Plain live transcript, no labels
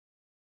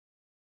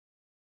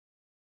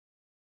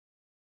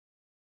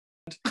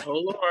Oh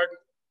Lord.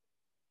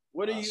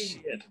 What are you?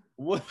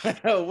 What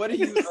are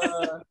you?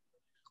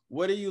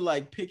 What are you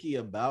like picky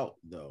about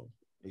though?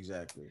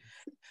 Exactly.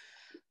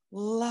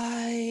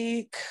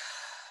 Like,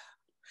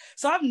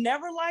 so I've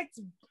never liked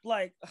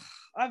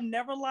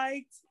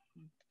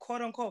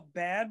quote unquote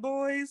bad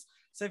boys.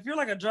 So if you're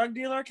like a drug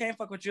dealer, can't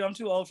fuck with you. I'm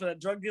too old for that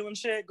drug dealing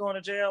shit. Going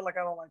to jail, like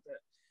I don't like that.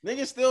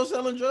 Niggas still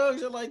selling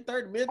drugs at like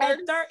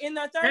mid-30s? In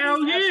their 30s?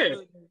 Hell yeah.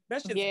 Absolutely.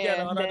 That shit's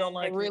ghetto and I don't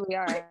like really it.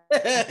 Are.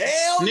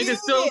 Hell Niggas yeah.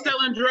 still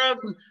selling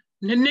drugs.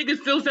 The niggas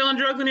still selling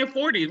drugs in their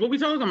 40s. What we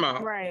talking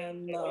about? Right.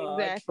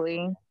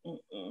 Exactly.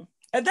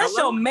 If that's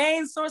your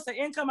main source of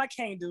income, I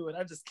can't do it.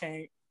 I just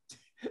can't.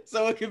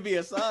 So it could be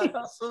a side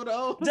hustle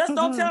though. Just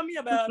don't tell me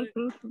about it.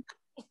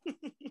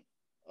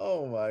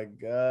 Oh my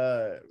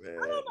God, man.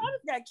 I don't know. I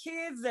just got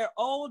kids. They're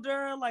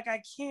older. Like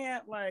I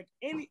can't. Like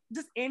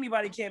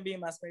anybody can't be in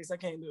my space. I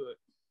can't do it.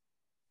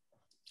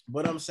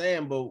 But I'm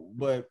saying,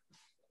 but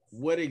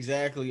what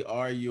exactly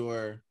are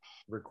your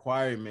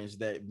requirements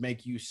that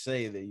make you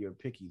say that you're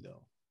picky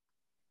though?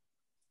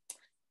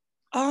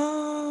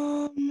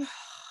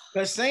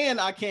 Because saying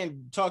I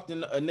can't talk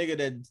to a nigga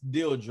that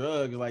deal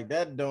drugs like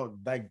that don't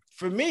like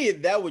for me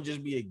that would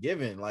just be a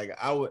given. Like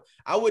I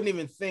wouldn't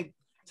even think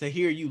to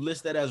hear you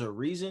list that as a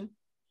reason.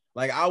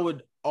 Like I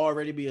would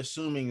already be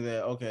assuming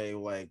that okay,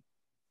 like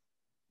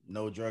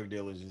no drug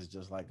dealers is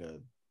just like a.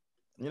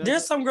 You know,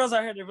 there's some girls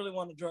out here that really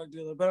want a drug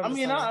dealer, but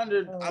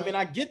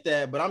I get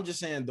that, but I'm just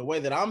saying the way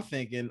that I'm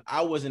thinking,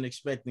 I wasn't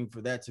expecting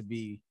for that to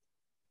be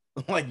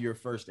like your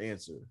first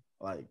answer.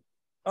 Like,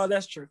 oh,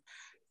 that's true.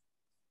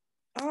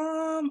 I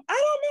don't know.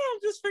 I'm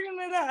just figuring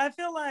it out. I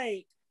feel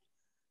like,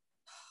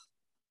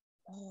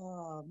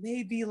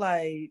 maybe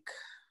like,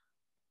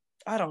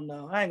 I don't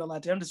know. I ain't gonna lie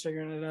to you. I'm just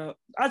figuring it out.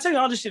 I'll tell you,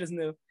 all this shit is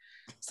new.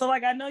 So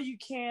like, I know you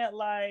can't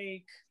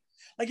like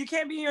you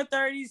can't be in your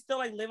 30s still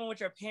like living with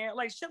your parents,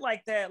 like shit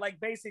like that, like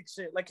basic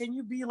shit. Like, can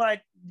you be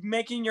like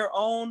making your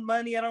own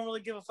money? I don't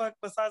really give a fuck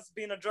besides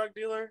being a drug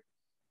dealer.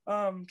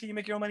 Can you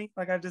make your own money?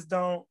 Like, I just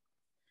don't.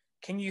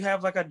 Can you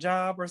have like a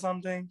job or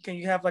something? Can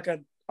you have like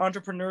a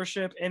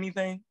entrepreneurship,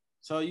 anything?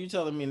 So you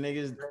telling me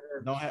niggas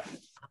don't have?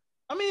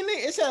 I mean,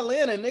 it's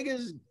Atlanta.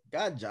 Niggas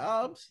got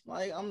jobs.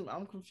 Like,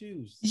 I'm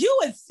confused. You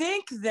would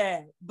think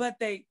that, but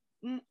they.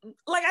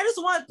 Like I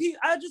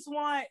just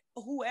want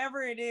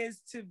whoever it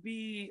is to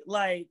be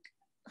like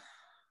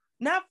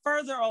not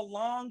further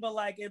along, but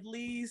like at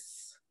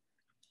least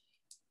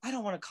I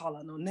don't want to call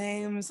out no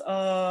names.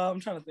 I'm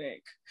trying to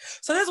think.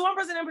 So there's one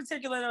person in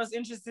particular that was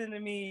interested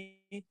in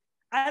me.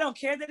 I don't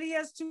care that he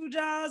has 2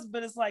 jobs,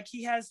 but it's like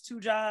he has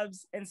 2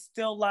 jobs and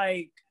still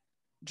like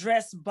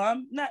dress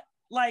bum, not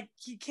like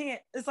he can't,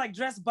 it's like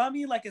dress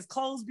bummy, like his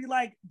clothes be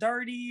like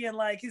dirty and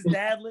like his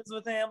dad lives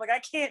with him. Like I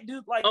can't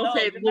do like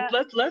okay, no,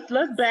 well,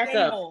 let's back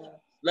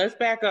up. Let's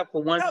back up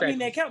for one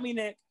second. Help me,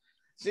 Nick.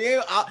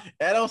 That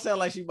don't sound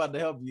like she about to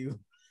help you.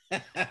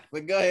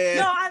 But go ahead.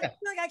 No, I feel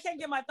like I can't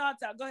get my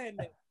thoughts out. Go ahead,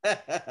 Nick.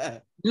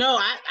 No,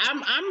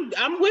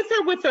 I'm with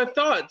her with her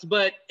thoughts,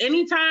 but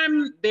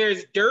anytime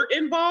there's dirt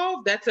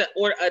involved, that's an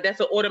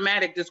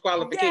automatic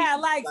disqualification. Yeah,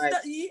 like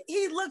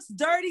he looks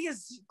dirty.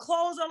 His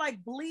clothes are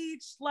like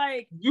bleached.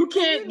 Like you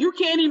can't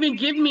even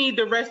give me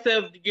the rest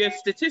of your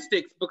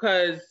statistics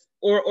because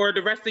or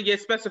the rest of your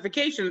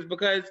specifications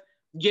because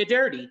you're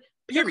dirty.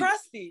 You're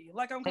crusty.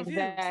 Like I'm confused.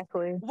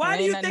 Exactly. Why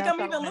do you think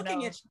I'm even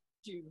looking at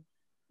you?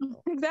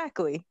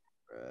 Exactly.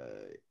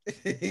 Right.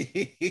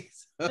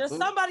 There's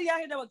somebody out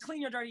here that would clean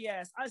your dirty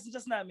ass. It's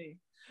just not me.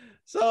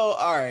 So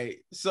all right.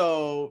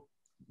 So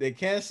they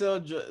can't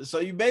sell. So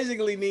you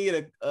basically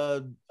need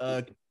a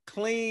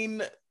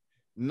clean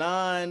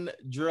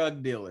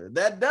non-drug dealer.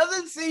 That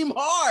doesn't seem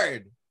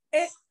hard.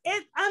 I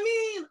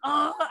mean,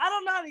 I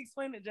don't know how to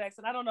explain it,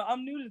 Jackson. I don't know.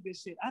 I'm new to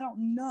this shit. I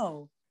don't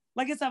know.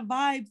 Like it's a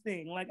vibe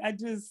thing. Like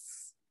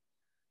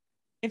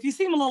if you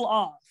seem a little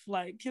off,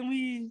 like can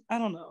we? I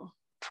don't know.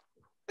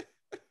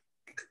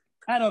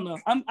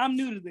 I'm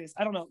new to this.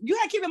 I don't know. You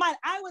gotta keep in mind,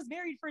 I was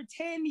married for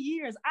 10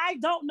 years. I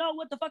don't know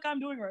what the fuck I'm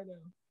doing right now.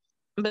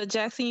 But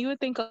Jackson, you would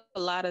think a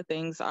lot of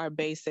things are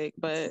basic,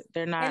 but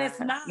they're not. And it's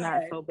not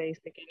so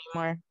basic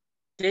anymore.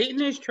 Dating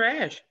is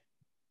trash.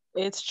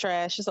 It's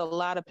trash. There's a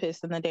lot of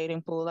piss in the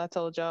dating pool. I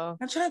told y'all.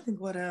 I'm trying to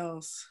think what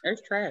else.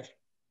 It's trash.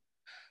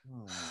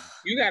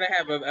 You got to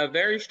have a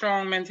very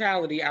strong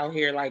mentality out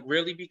here, like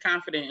really be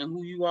confident in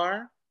who you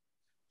are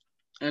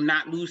and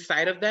not lose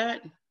sight of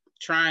that,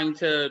 trying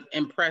to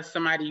impress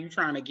somebody you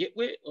trying to get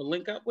with or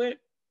link up with.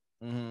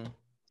 Mm-hmm.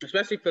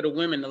 Especially for the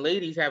women, the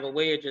ladies have a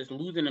way of just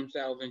losing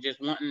themselves and just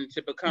wanting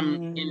to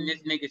become in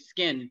this nigga's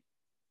skin.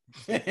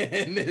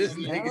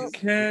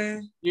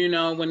 You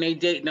know, when they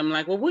date them,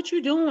 like, well, what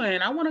you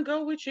doing? I want to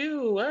go with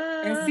you.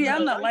 And see,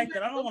 I'm not like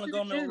that. I don't want to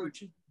go nowhere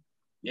with you.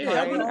 Yeah,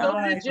 I want to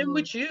go to the gym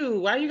with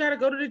you. Why you got to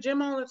go to the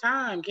gym all the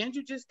time? Can't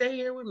you just stay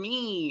here with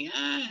me?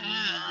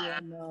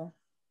 Yeah, no.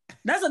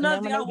 That's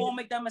another thing. I won't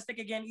make that mistake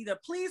again either.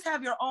 Please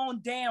have your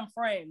own damn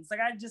friends. Like,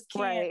 I just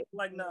can't. Right.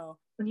 Like, no.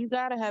 You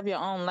got to have your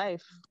own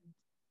life.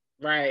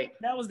 Right.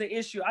 That was the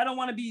issue. I don't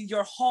want to be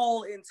your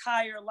whole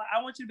entire life.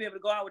 I want you to be able to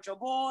go out with your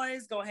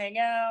boys, go hang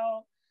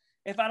out,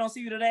 if I don't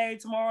see you today,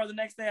 tomorrow, the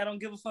next day, I don't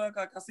give a fuck.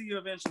 Like, I'll see you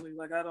eventually.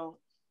 Like, I don't.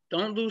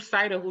 Don't lose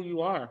sight of who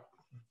you are.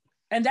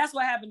 And that's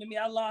what happened to me.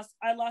 I lost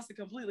it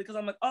completely because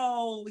I'm like,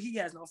 oh, he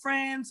has no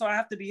friends, so I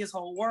have to be his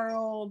whole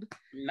world.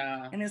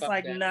 Nah. And it's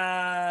like,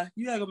 nah,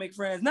 you gotta go make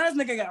friends. Now this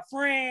nigga got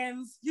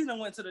friends. He done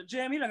went to the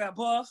gym. He done got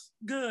buff.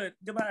 Good.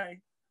 Goodbye.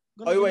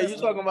 Oh wait, you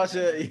talking about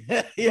your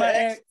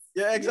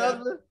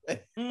ex-husband?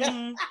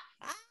 Mm-hmm.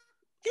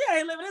 He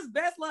ain't living his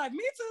best life.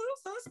 Me too.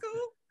 So it's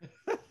cool.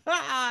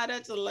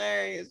 That's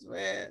hilarious,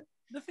 man.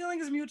 The feeling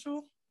is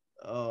mutual.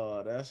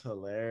 Oh, that's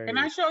hilarious. Can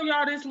I show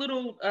y'all this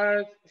little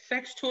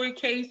sex toy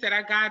case that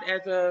I got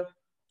as a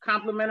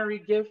complimentary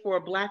gift for a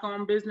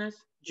Black-owned business?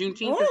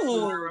 Juneteenth is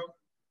tomorrow.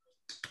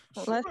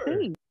 Sure. Let's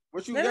see.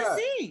 What you got?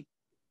 Let's see.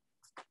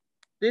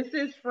 This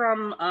is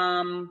from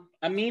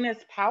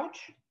Amina's Pouch.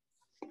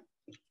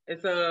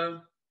 It's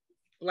a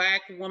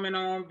Black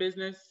woman-owned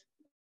business,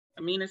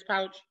 Amina's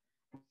Pouch.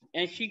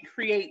 And she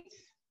creates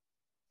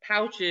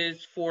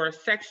pouches for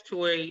sex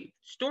toy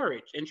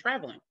storage and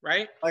traveling,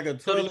 right? Like a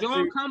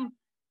toiletry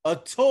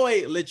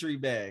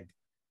bag,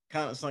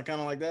 kind of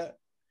like that.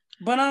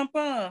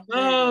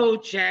 Oh,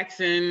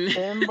 Jaxon.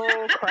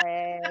 Symbol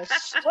crash.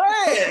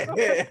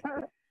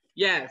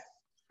 Yes.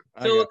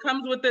 So it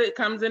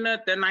comes in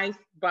the nice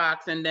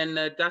box and then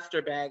the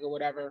duster bag or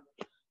whatever.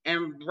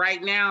 And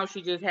right now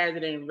she just has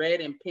it in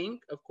red and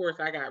pink. Of course,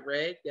 I got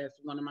red.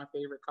 That's one of my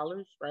favorite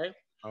colors, right?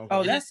 Okay.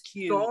 Oh, that's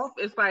cute. Soft.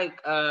 It's like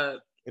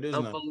it is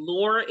a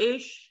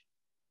velour-ish.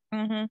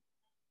 Mm-hmm.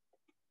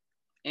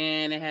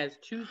 And it has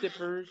 2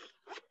 zippers.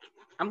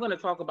 I'm going to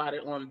talk about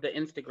it on the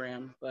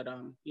Instagram, but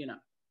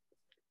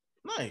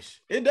Nice.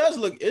 It does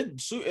look it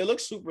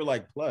looks super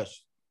like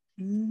plush.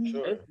 Mm-hmm.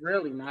 Sure. It's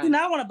really nice.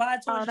 Now I want to buy a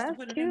toy just to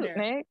put it cute, in there.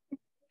 Nick.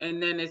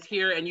 And then it's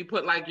here, and you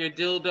put like your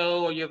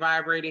dildo or your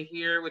vibrator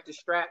here with the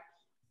strap.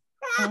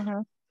 Mm-hmm.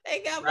 They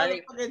got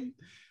motherfucking.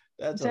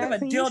 That's a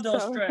dildo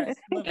strap.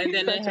 And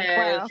then it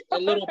has a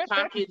little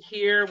pocket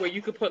here where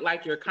you could put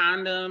like your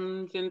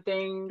condoms and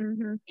things.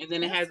 Mm-hmm. And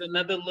then it has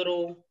another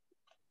little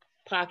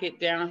pocket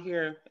down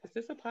here. Is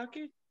this a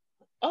pocket?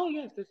 Oh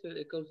yes,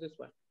 it goes this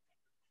way.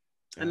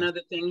 Yeah.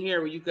 Another thing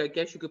here where you could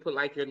put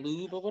like your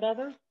lube or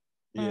whatever.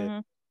 Yeah. Mm-hmm.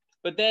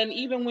 But then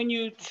even when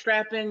you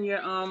strap in your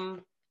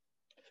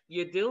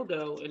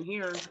dildo in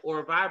here or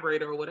a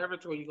vibrator or whatever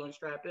toy you're gonna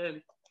strap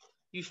in,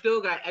 you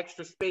still got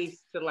extra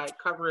space to like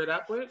cover it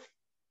up with.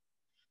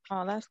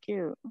 Oh, that's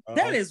cute.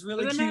 That is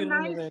really cute.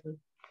 Nice?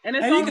 And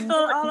you can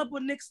fill it all up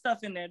with Nick's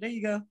stuff in there. There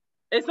you go.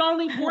 It's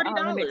only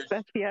 $40.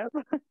 Yep.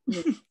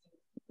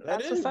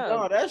 That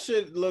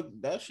should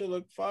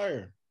look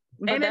fire.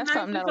 But that's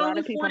something that a lot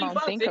of people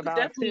don't think about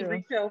too. Definitely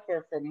retail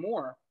for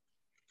more.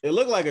 It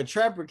looked like a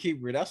trapper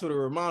keeper. That's what it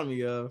reminded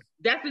me of.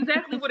 That's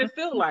exactly what it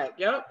feels like.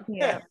 Yep.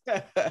 Yeah.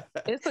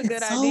 It's a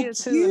good idea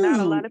too. Not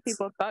a lot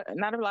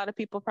of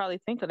people probably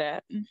think of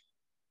that.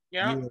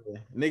 Yeah.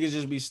 Niggas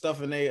just be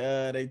stuffing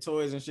they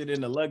toys and shit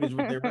in the luggage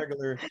with their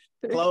regular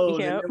clothes.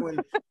 Yep.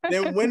 And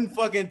then when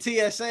fucking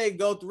TSA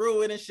go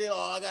through it and shit,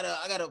 I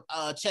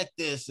gotta check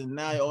this, and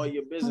now all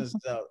your business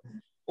is out.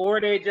 Or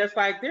they just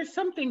like, there's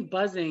something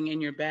buzzing in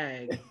your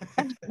bag.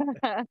 Has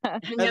that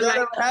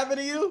ever happened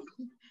to you?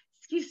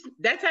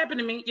 That's happened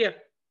to me. Yeah.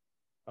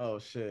 Oh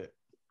shit.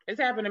 It's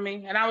happened to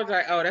me, and I was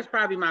like, oh, that's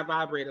probably my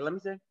vibrator. Let me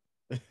see.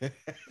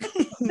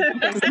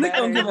 Nick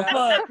don't give a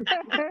fuck.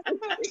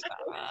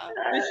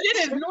 The shit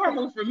is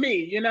normal for me,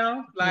 you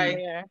know. Like,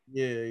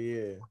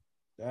 yeah.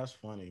 That's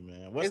funny,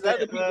 man. What's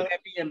other people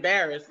that be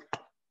embarrassed?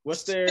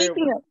 What's their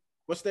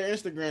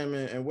Instagram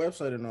and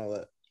website and all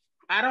that?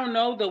 I don't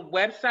know the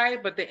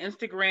website, but the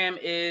Instagram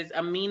is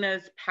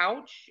Amina's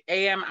Pouch,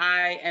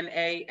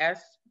 AMINAS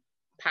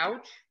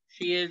Pouch.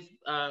 She is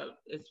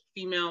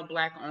female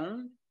Black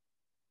owned,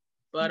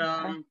 but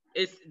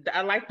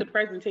I like the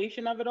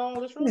presentation of it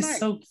all. It's really nice.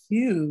 So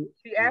cute.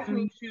 She asked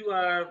me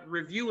to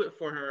review it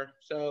for her,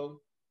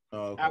 so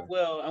I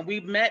will. And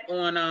we met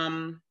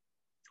on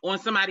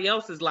somebody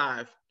else's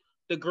live.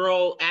 The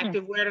girl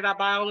activewear that I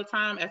buy all the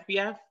time,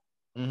 FBF.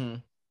 Mm-hmm.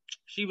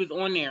 She was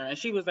on there, and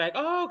she was like,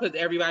 "Oh, because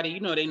everybody,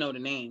 they know the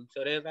name,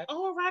 so they're like,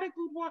 oh, erotic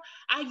boudoir.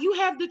 You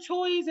have the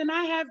toys, and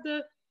I have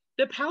the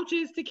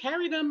pouches to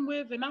carry them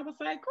with." And I was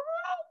like,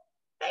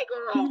 hey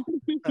girl,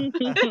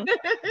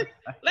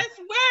 let's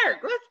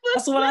work.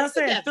 That's what I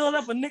said. Fill it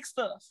up with Nick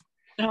stuff.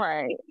 All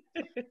right.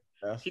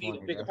 She needs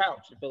a bigger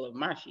pouch to fill up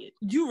my shit.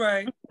 You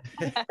right.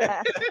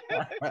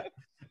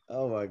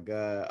 Oh my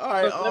god. All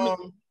right.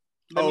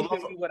 Let me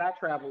tell you what I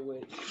travel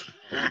with.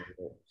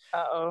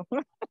 Uh-oh.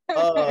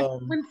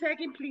 1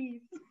 second,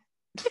 please.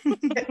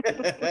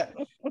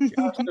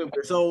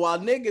 So while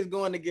Nick is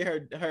going to get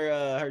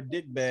her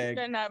dick bag,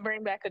 better not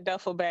bring back a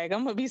duffel bag.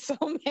 I'm gonna be so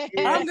mad.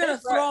 I'm gonna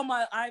throw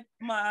my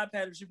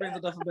iPad if she brings a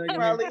duffel bag.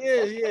 Probably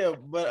is, yeah.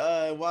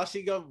 But while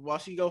she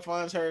go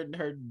finds her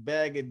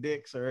bag of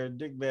dicks or her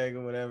dick bag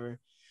or whatever,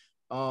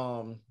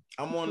 I'm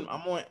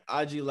on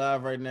IG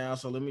Live right now.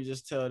 So let me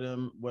just tell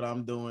them what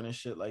I'm doing and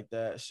shit like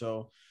that.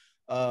 So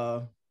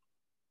I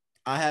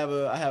have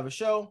a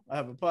show. I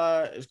have a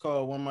pod. It's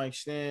called One Mic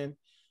Stand.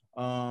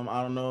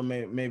 I don't know,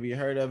 maybe you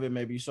heard of it,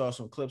 maybe you saw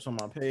some clips on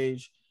my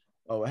page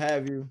or what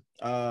have you.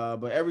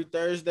 But every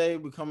Thursday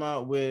we come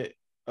out with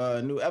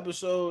new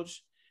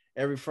episodes.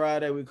 Every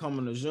Friday we come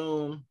on the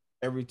Zoom.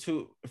 Every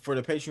two for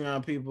the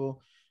Patreon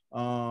people.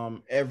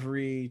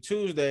 Every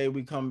Tuesday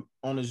we come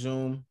on the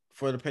Zoom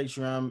for the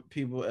Patreon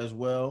people as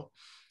well.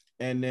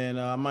 And then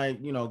I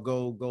might,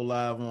 go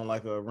live on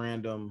like a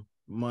random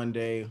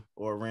Monday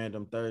or a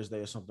random Thursday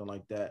or something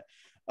like that.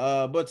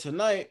 But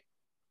tonight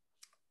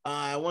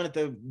I wanted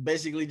to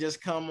basically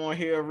just come on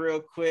here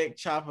real quick,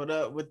 chop it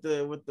up with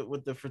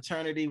the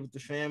fraternity, with the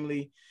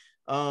family,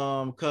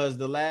 because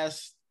the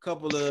last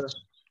couple of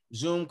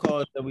Zoom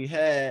calls that we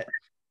had,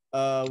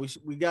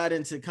 we got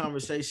into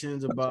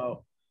conversations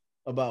about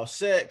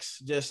sex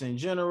just in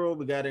general.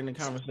 We got into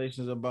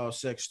conversations about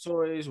sex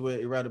toys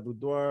with Irada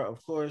Boudoir,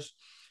 of course.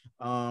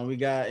 We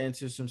got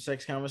into some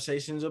sex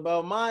conversations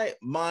about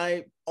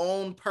my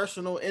own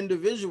personal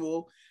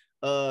individual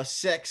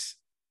sex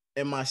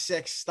and my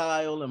sex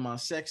style and my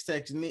sex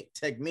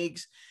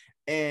techniques.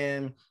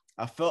 And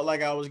I felt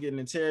like I was getting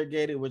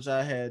interrogated, which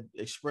I had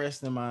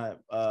expressed in my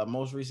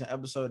most recent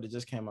episode that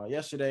just came out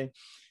yesterday.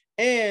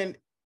 And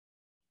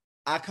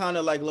I kind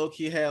of like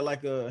low-key had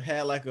like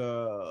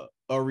a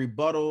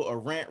rebuttal, a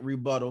rant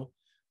rebuttal,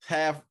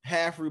 half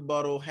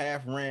rebuttal,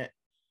 half rant,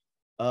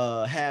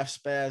 half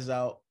spaz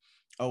out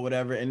or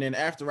whatever. And then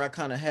after I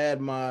kind of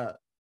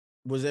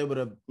was able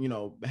to,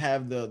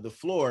 have the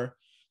floor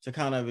to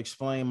kind of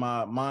explain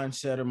my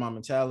mindset or my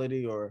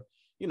mentality or,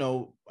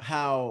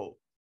 how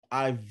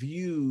I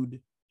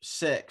viewed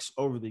sex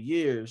over the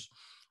years.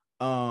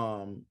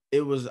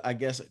 It was, I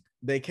guess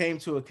they came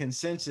to a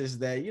consensus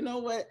that, you know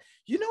what,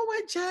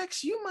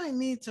 Jax, you might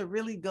need to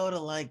really go to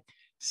like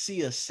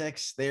see a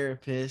sex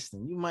therapist,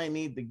 and you might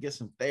need to get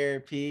some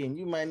therapy, and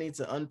you might need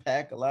to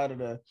unpack a lot of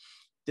the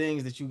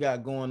things that you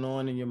got going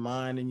on in your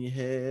mind and your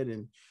head,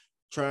 and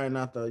trying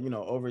not to,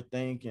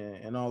 overthink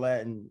and all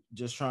that, and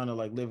just trying to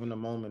like live in the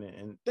moment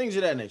and things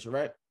of that nature,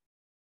 right?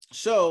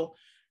 So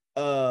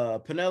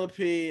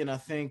Penelope and I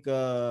think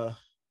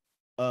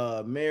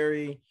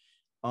Mary,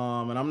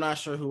 and I'm not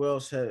sure who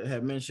else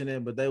had mentioned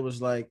it, but they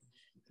was like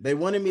they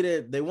wanted me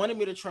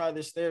to try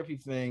this therapy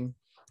thing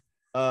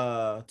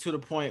to the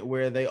point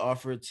where they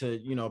offered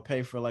to,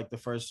 pay for like the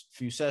first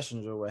few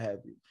sessions or what have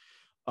you.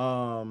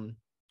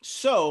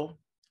 So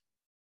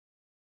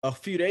a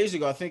few days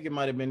ago, I think it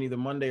might have been either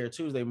Monday or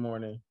Tuesday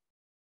morning,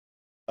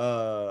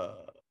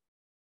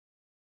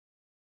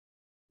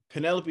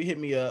 Penelope hit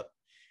me up,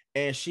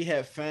 and she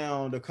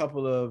found a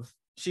couple of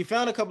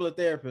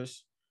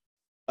therapists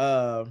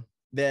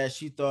that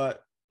she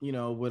thought,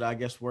 would, I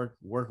guess, work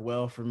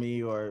well for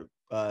me, or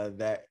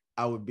that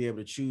I would be able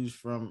to choose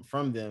from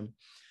them.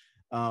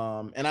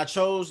 And I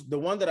chose the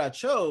one that I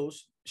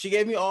chose. She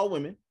gave me all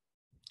women.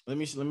 Let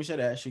me say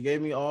that she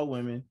gave me all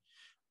women.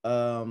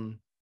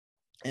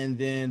 And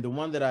then the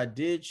one that I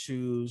did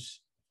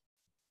choose,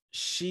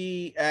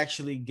 she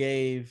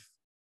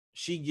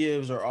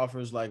gives or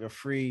offers like a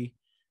free,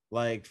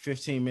 like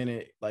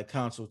 15-minute like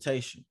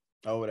consultation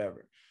or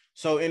whatever.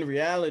 So in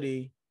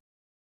reality,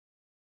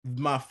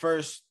 my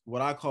first,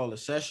 what I call a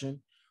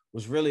session,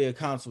 was really a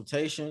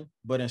consultation,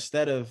 but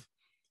instead of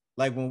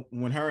like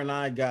when her and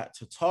I got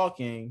to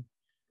talking,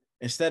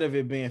 instead of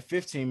it being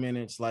 15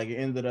 minutes, like it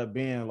ended up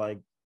being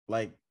like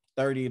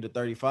 30 to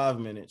 35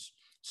 minutes.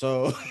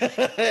 So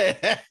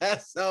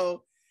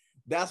so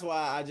that's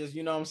why I just,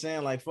 what I'm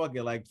saying, like fuck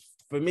it, like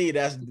for me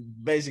that's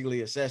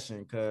basically a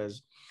session,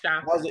 because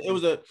it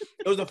was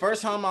the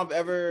first time I've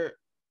ever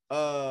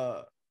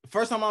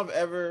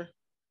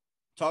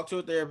talked to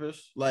a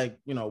therapist, like,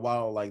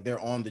 while like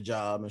they're on the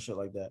job and shit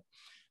like that.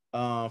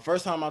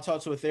 First time I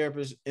talked to a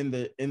therapist in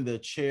the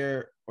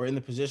chair or in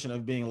the position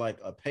of being like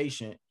a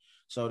patient,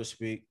 so to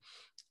speak.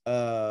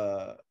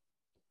 So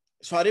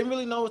I didn't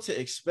really know what to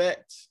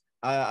expect.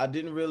 I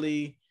didn't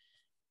know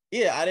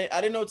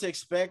what to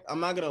expect.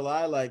 I'm not gonna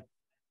lie, like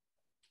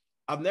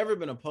I've never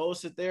been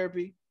opposed to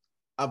therapy.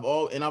 I've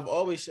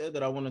always said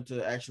that I wanted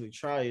to actually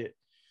try it.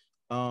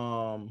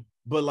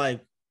 But like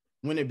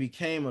when it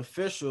became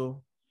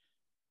official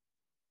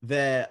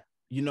that,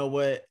 you know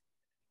what,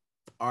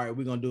 all right,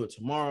 we're gonna do it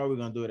tomorrow, we're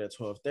gonna do it at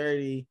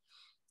 12:30,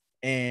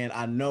 and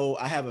I know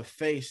I have a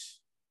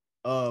face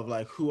of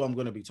like who I'm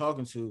gonna be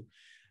talking to,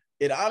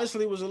 it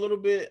honestly was I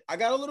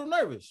got a little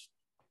nervous.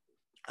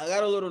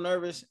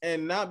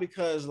 And not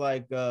because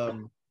like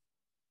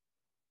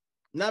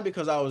not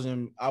because I was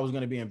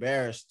going to be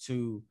embarrassed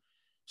to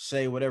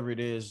say whatever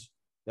it is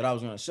that I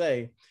was going to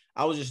say.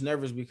 I was just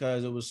nervous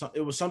because it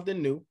was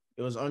something new.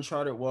 It was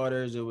uncharted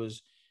waters. It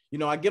was,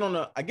 I get on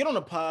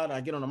a pod,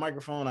 I get on a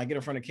microphone, I get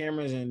in front of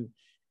cameras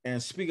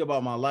and speak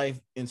about my life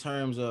in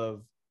terms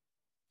of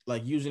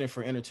like using it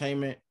for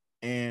entertainment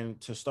and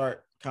to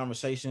start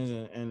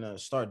conversations and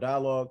start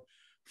dialogue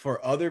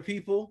for other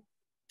people,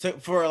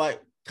 for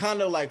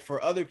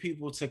other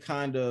people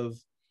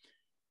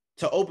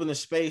to open the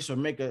space or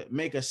make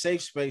a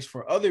safe space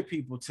for other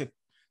people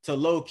to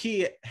low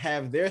key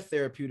have their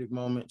therapeutic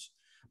moments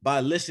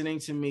by listening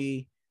to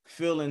me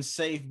feeling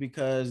safe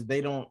because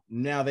they no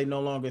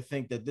longer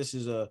think that this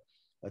is a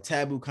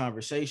taboo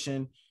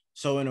conversation.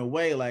 So in a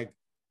way, like,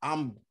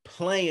 I'm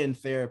playing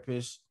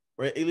therapist,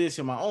 or at least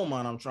in my own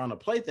mind, I'm trying to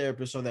play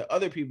therapist so that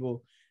other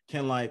people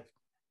can like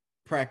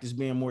practice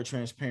being more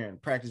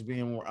transparent, practice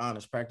being more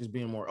honest, practice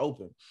being more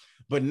open.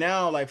 But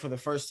now, like, for the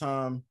first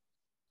time,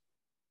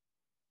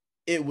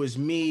 it was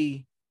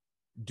me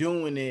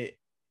doing it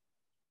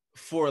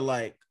for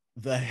like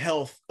the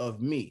health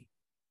of me.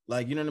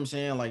 Like, you know what I'm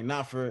saying? Like,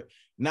 not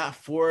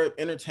for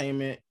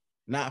entertainment,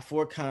 not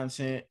for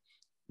content,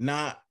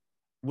 not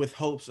with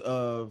hopes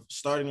of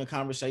starting a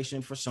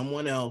conversation for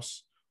someone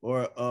else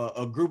or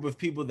a group of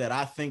people that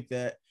I think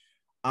that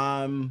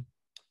I'm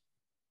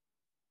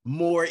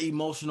more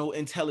emotional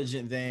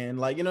intelligent than,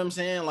 like, you know what I'm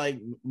saying? Like,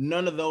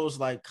 none of those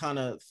like kind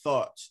of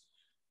thoughts.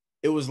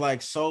 It was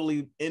like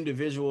solely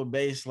individual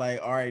based,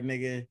 like, all right,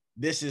 nigga,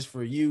 this is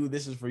for you.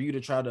 This is for you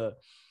to try to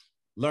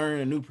learn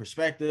a new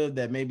perspective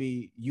that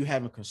maybe you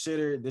haven't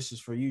considered. This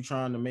is for you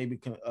trying to maybe,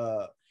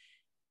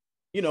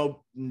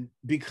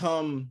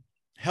 become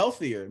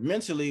healthier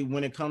mentally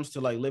when it comes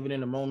to like living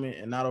in the moment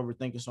and not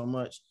overthinking so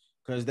much.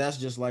 Cause that's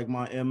just like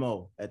my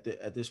MO at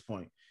this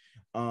point.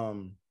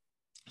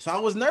 So I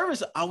was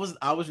nervous. I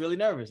was really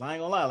nervous. I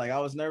ain't gonna lie. Like, I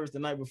was nervous the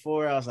night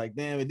before. I was like,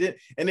 damn, it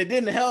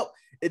didn't help.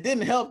 It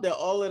didn't help that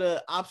all of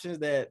the options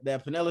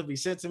that Penelope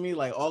sent to me,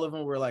 like, all of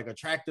them were like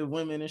attractive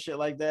women and shit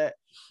like that.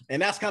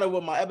 And that's kind of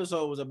what my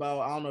episode was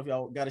about. I don't know if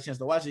y'all got a chance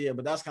to watch it yet,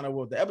 but that's kind of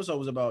what the episode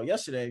was about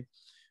yesterday,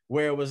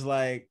 where it was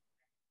like,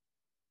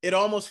 it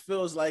almost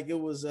feels like it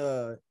was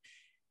an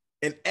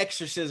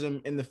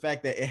exorcism in the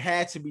fact that it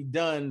had to be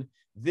done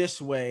this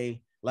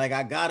way. Like,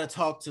 I gotta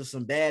talk to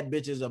some bad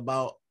bitches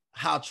about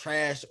how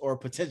trash or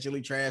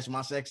potentially trash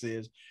my sex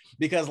is,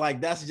 because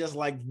like that's just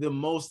like the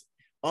most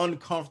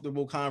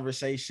uncomfortable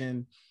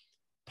conversation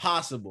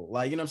possible.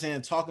 Like, you know what I'm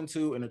saying? Talking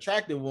to an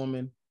attractive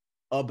woman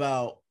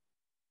about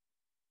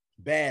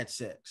bad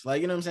sex.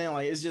 Like, you know what I'm saying?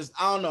 Like, it's just,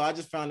 I don't know. I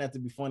just found that to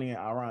be funny and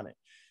ironic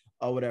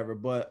or whatever.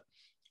 But,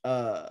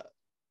 I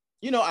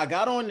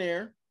got on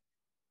there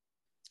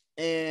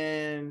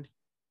and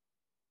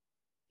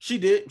she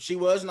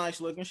was nice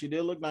looking. She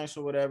did look nice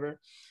or whatever.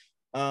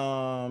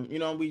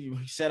 We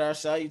said our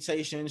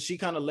salutations. She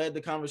kind of led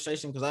the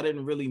conversation because I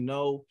didn't really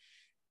know.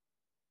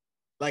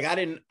 Like, I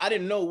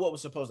didn't know what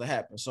was supposed to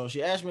happen. So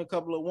she asked me a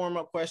couple of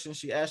warm-up questions.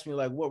 She asked me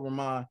like what were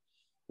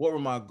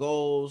my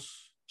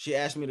goals. She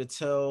asked me to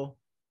tell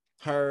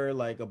her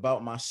like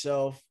about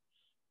myself.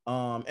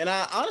 And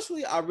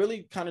I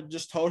really kind of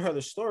just told her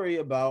the story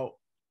about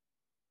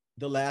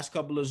the last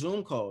couple of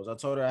Zoom calls. I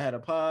told her I had a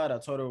pod. I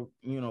told her,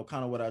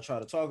 kind of what I try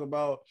to talk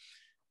about.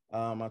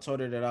 I told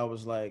her that I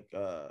was like,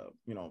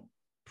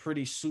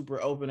 pretty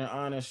super open and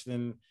honest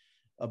and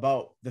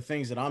about the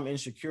things that I'm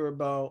insecure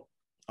about,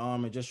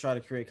 and just try to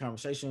create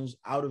conversations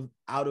out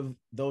of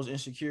those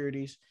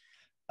insecurities.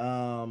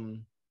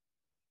 And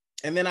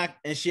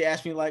she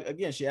asked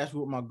me she asked me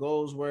what my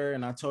goals were,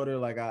 and I told her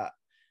like I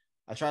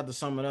tried to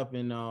sum it up,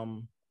 and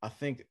I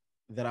think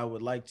that I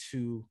would like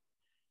to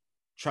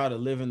try to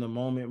live in the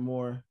moment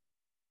more,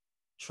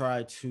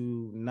 try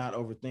to not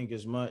overthink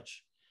as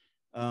much.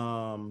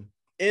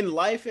 In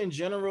life in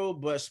general,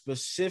 but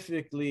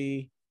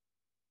specifically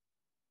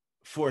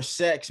for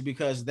sex,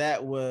 because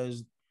that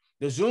was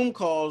the Zoom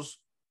calls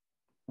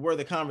were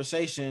the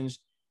conversations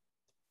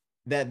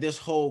that this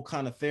whole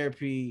kind of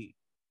therapy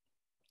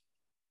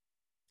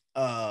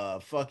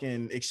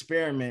fucking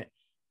experiment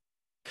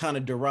kind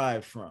of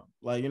derived from.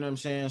 Like, you know what I'm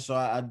saying? So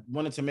I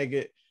wanted to make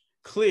it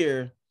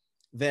clear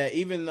that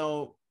even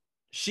though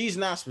she's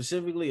not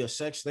specifically a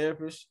sex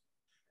therapist,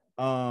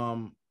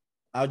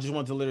 I just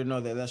want to let her know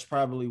that that's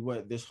probably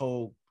what this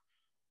whole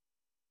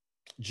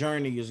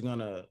journey is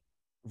gonna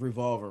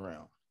revolve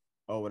around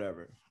or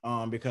whatever.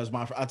 Because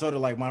I told her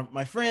like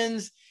my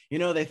friends,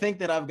 they think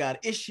that I've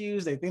got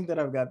issues, they think that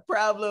I've got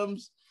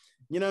problems,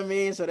 you know what I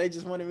mean? So they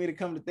just wanted me to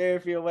come to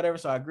therapy or whatever.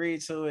 So I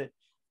agreed to it,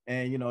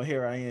 and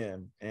here I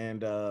am.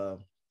 And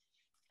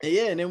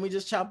and then we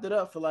just chopped it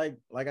up for like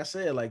I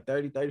said, like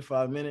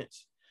 30-35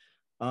 minutes.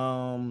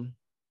 I'm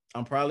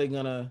probably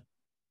gonna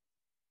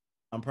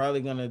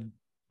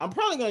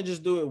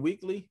just do it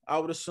weekly, I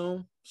would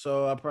assume.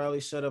 So I'll probably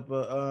set up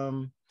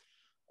a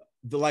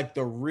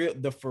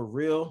the for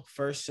real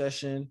first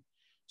session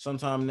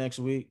sometime next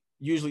week.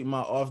 Usually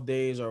my off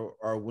days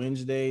are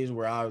Wednesdays,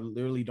 where I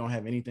literally don't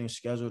have anything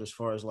scheduled as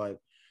far as like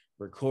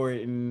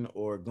recording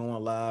or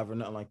going live or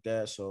nothing like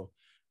that. So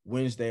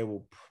Wednesday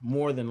will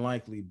more than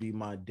likely be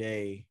my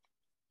day,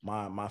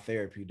 my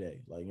therapy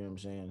day. Like, you know what I'm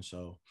saying?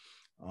 So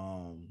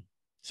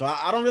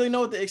I don't really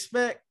know what to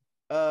expect.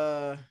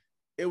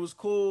 It was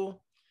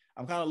cool.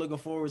 I'm kind of looking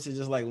forward to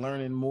just like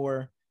learning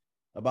more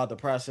about the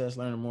process,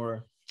 learning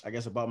more, I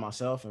guess, about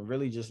myself, and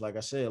really just, like I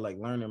said, like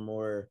learning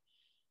more,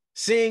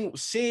 seeing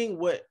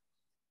what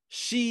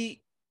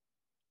she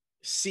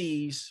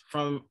sees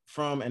from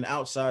an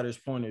outsider's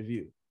point of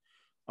view.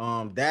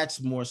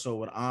 That's more so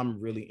what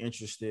I'm really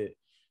interested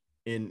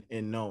in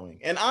knowing.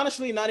 And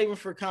honestly, not even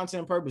for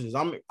content purposes.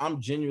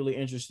 I'm genuinely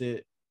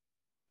interested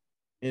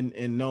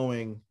in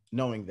knowing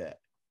that.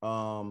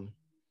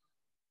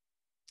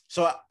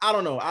 So I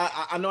don't know.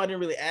 I know I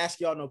didn't really ask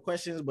y'all no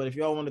questions, but if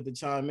y'all wanted to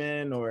chime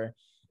in, or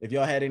if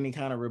y'all had any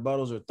kind of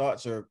rebuttals or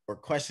thoughts or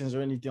questions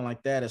or anything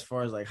like that, as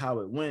far as like how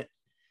it went,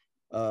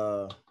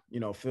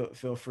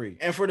 feel free.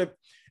 And for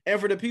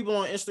the people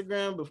on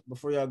Instagram,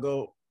 before y'all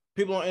go,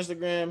 people on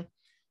Instagram,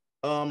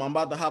 I'm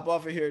about to hop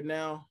off of here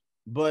now.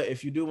 But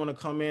if you do want to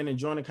come in and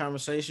join the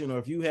conversation, or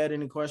if you had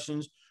any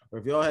questions, or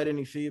if y'all had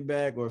any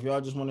feedback, or if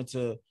y'all just wanted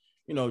to,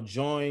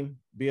 join,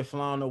 be a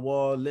fly on the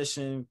wall,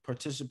 listen,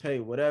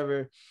 participate,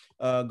 whatever,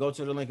 go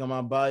to the link on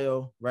my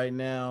bio right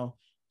now,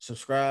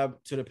 subscribe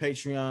to the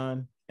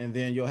Patreon, and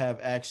then you'll have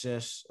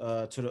access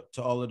to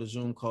all of the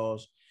Zoom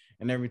calls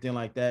and everything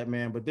like that,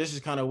 man. But this is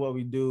kind of what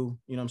we do,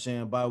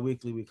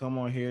 bi-weekly. We come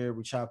on here,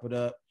 we chop it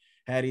up,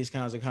 have these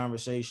kinds of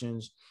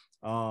conversations.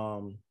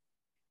 And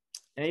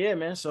yeah,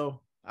 man, so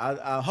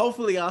I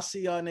hopefully I'll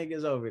see y'all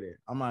niggas over there.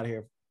 I'm out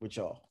here with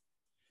y'all.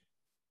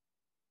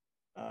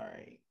 All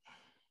right.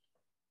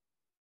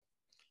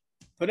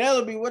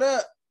 Penelope, what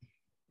up?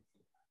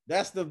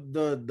 That's the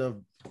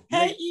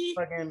hey,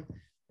 fucking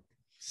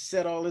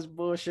set all this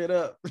bullshit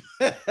up.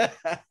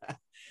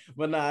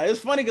 But nah, it's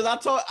funny because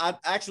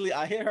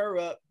I hit her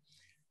up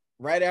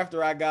right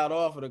after I got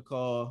off of the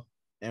call,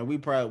 and we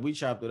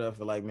chopped it up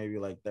for maybe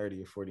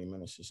 30 or 40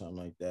 minutes or something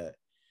like that,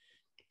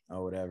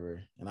 or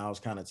whatever. And I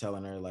was kind of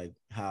telling her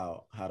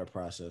how the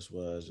process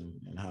was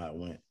and how it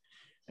went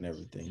and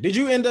everything. Did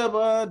you end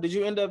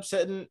up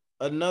setting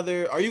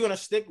another? Are you gonna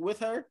stick with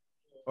her?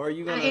 Or are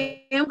you gonna?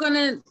 I am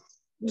gonna.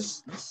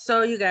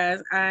 So you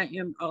guys, I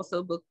am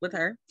also booked with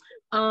her.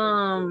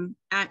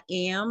 I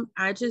am.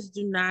 I just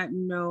do not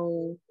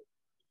know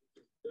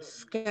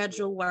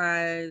schedule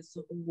wise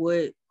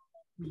what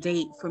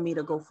date for me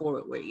to go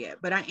forward with yet.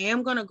 But I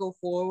am gonna go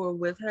forward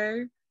with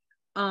her.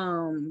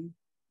 And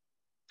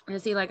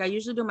see, I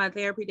usually do my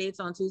therapy dates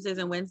on Tuesdays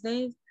and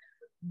Wednesdays,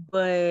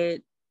 but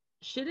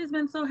shit has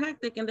been so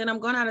hectic, and then I'm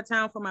going out of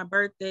town for my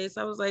birthday,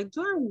 so I was like,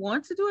 do I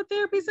want to do a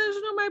therapy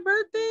session on my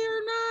birthday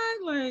or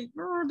not?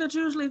 That's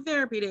usually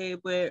therapy day,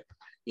 but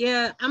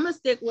yeah, I'm gonna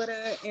stick with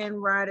her and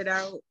ride it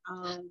out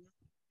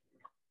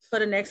for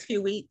the next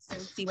few weeks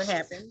and see what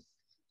happens.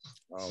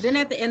 Then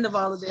at the end of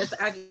all of this,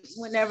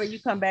 whenever you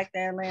come back to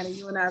Atlanta,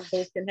 you and I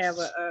both can have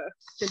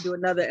to do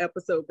another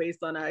episode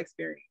based on our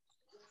experience.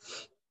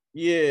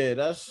 Yeah,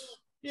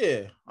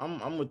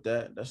 I'm with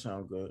that. That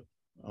sounds good.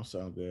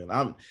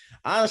 I'm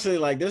honestly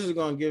this is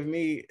gonna give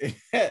me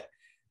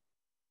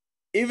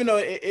even though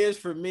it is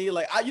for me,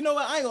 you know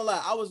what, I ain't gonna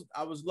lie,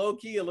 I was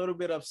low-key a little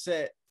bit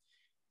upset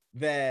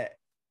that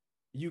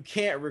you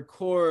can't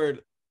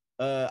record.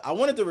 I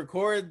wanted to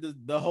record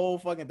the whole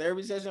fucking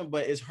therapy session,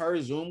 but it's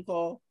her Zoom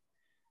call,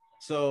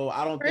 so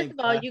I don't think. First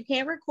of all, you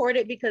can't record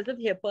it because of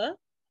HIPAA.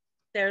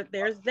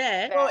 There's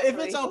that. Well, if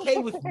it's okay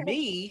with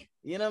me,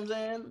 you know what I'm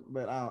saying?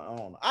 But I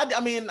don't know. I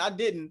mean, I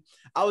didn't.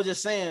 I was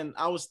just saying,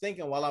 I was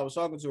thinking while I was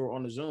talking to her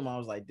on the Zoom, I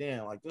was like,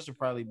 damn, this would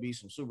probably be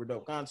some super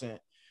dope content.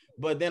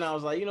 But then I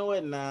was like, you know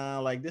what?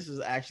 Nah, this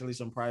is actually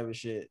some private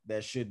shit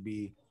that should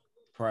be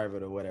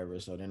private or whatever.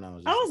 So then I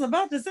was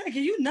about to say,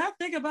 can you not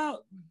think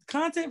about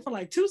content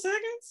for 2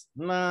 seconds?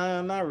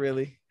 Nah, not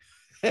really.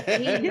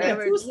 He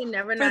never for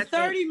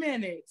 30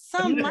 minutes.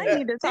 You might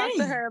need to talk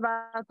to her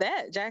about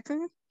that,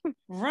 Jaxon.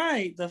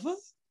 Right. The fuck?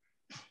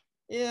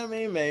 Yeah, I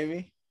mean,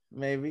 maybe.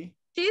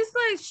 She's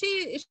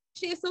she's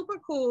super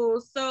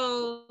cool.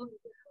 So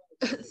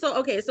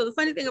okay. So the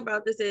funny thing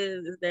about this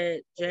is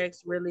that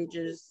Jax really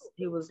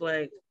he was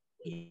like,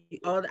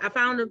 I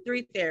found him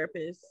 3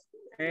 therapists,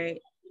 right?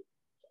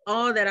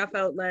 All that I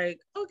felt like,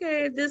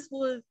 okay, this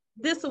will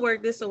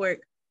work.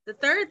 The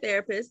 3rd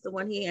therapist, the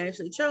one he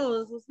actually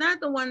chose, was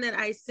not the one that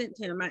I sent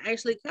him. I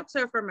actually kept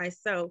her for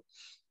myself.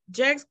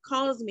 Jax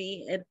calls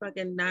me at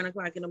fucking 9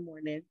 o'clock in the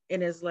morning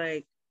and is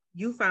like,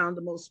 you found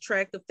the most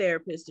attractive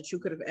therapist that you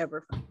could have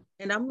ever found.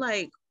 And I'm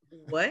like,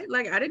 what?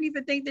 I didn't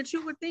even think that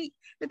you would think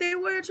that they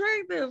were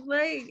attractive.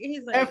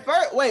 He's like, at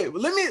first, wait,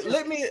 let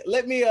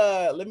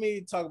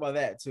me talk about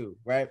that too,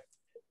 right?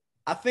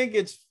 I think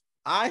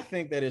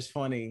that it's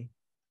funny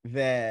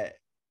that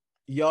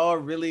y'all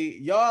really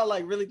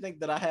think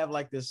that I have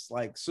this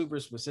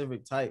super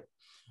specific type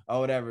or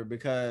whatever,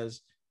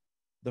 because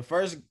the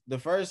first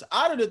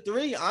out of the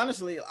 3,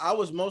 honestly, I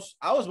was most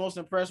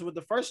impressed with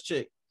the first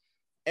chick.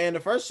 And the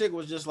first chick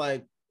was just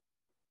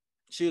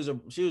she was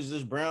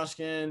just brown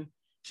skin,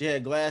 she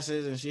had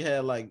glasses, and she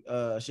had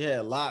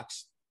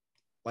locks,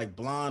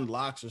 blonde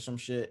locks or some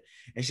shit,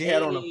 and she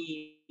had on a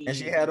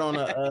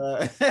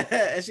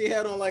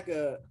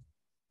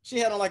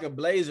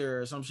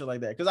blazer or some shit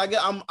like that, because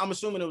I'm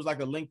assuming it was a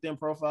LinkedIn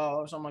profile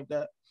or something like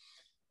that.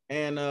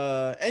 And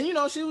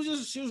she was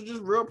just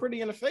real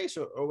pretty in the face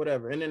or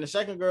whatever. And then the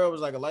second girl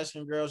was a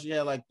light-skinned girl. She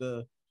had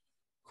the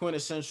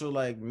quintessential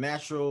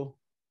natural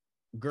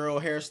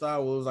girl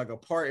hairstyle, where it was a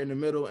part in the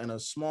middle and a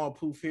small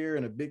poof here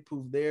and a big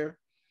poof there.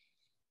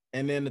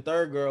 And then the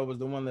third girl was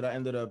the one that I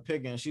ended up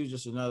picking. She was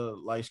just another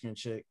light-skinned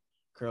chick,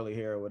 curly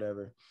hair or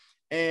whatever.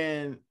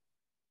 But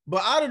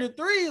out of the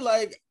 3,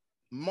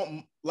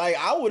 like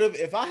I would have,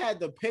 if I had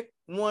to pick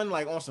one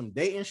like on some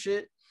dating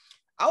shit,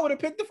 I would have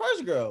picked the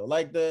first girl.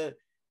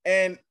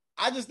 And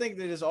I just think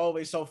that it's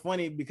always so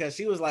funny because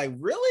she was like,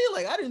 really?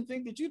 Like, I didn't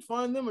think that you'd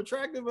find them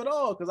attractive at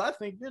all. Cause I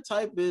think your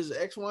type is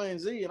X, Y, and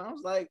Z. And I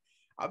was like,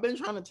 I've been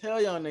trying to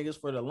tell y'all niggas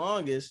for the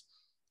longest,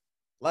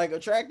 like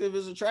attractive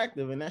is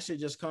attractive. And that shit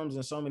just comes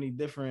in so many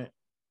different,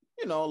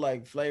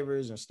 like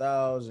flavors and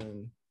styles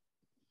and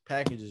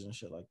packages and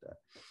shit like that.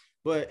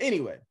 But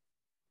anyway,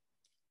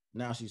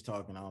 now she's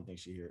talking. I don't think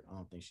she heard. I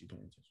don't think she's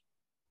paying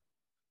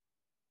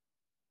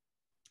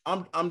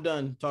attention. I'm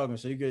done talking,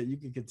 so you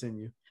can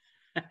continue.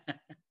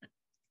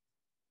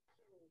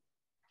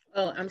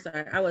 Oh, I'm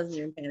sorry. I wasn't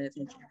even paying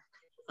attention.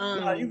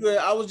 No, you good.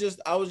 I was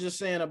just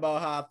saying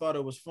about how I thought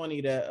it was funny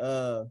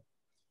that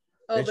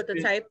but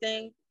the type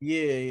thing.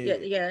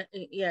 Yeah.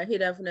 He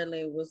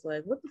definitely was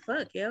like, "What the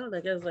fuck, yo?"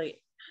 Like I was like,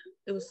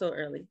 it was so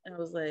early. I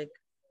was like,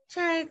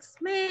 Jax,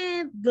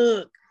 man,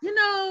 look,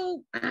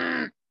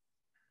 I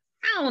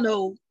don't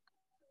know.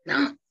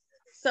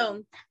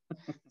 So,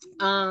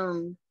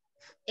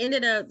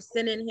 ended up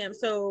sending him.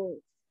 So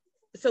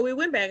we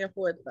went back and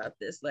forth about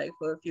this like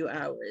for a few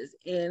hours,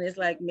 and it's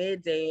like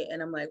midday,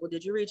 and I'm like, well,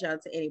 did you reach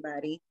out to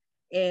anybody?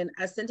 And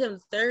I sent him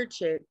the third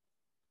chick,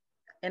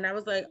 and I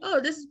was like, oh,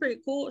 this is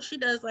pretty cool. She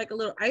does like a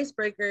little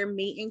icebreaker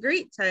meet and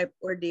greet type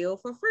ordeal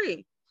for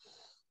free.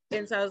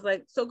 And so I was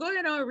like, so go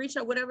ahead and reach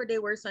out whatever day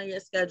works on your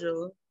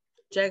schedule.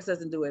 Jax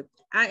doesn't do it.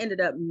 I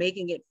ended up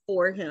making it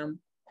for him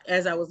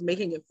as I was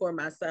making it for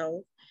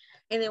myself.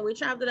 And then we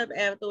chopped it up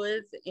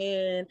afterwards.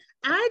 And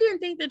I didn't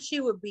think that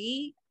she would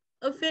be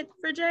a fit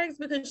for Jax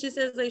because she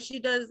says like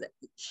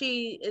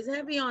she is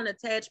heavy on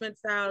attachment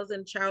styles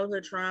and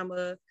childhood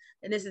trauma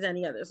and this is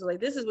any other. So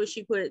like this is what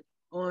she put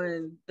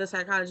on the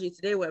Psychology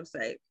Today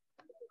website.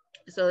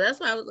 So that's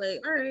why I was like,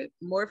 all right,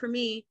 more for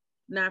me,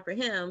 not for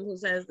him, who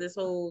has this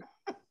whole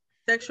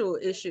sexual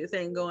issue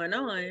thing going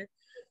on.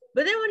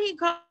 But then when he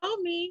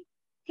called me,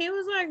 he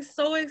was like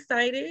so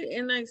excited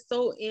and like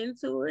so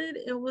into it.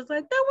 It was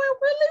like, that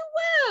went really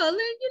well. And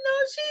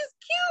she's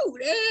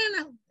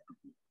cute.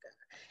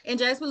 And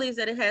Jax believes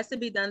that it has to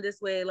be done this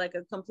way, like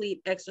a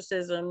complete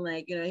exorcism.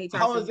 Like, he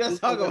talks. I was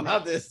just talking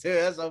about this too.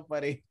 That's so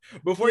funny.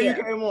 Before you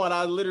came on,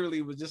 I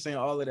literally was just saying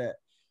all of that.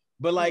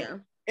 But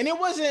and it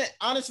wasn't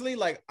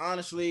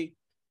honestly,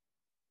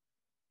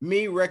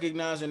 me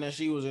recognizing that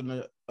she was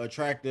an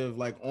attractive,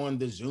 like on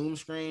the Zoom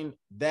screen,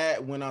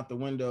 that went out the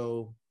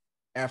window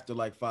after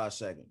like 5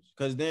 seconds.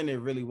 Cause then it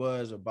really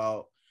was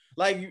about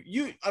like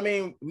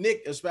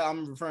Nick,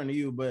 I'm referring to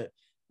you, but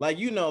like,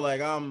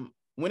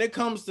 when it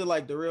comes to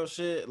like the real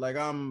shit, like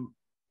I'm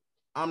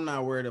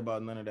not worried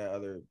about none of that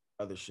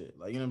other shit.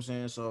 Like, you know what I'm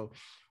saying? So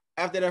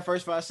after that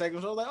first 5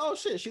 seconds, I was like, oh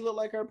shit, she looked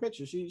like her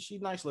picture. She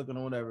nice looking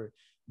or whatever.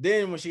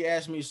 Then when she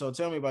asked me, so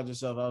tell me about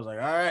yourself, I was like,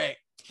 all right.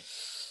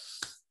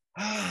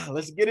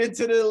 Let's get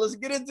into this.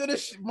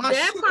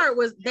 That part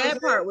was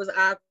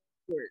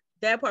awkward.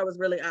 That part was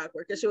really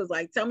awkward because she was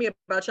like, tell me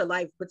about your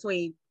life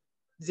between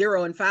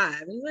 0 and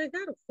 5. And he's like,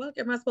 how the fuck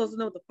am I supposed to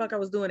know what the fuck I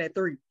was doing at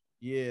 3?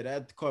 Yeah,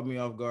 that caught me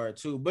off guard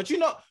too. But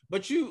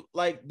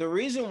the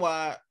reason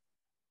why,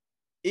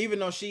 even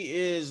though she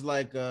is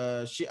like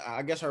I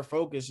guess her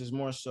focus is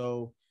more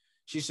so,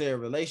 she said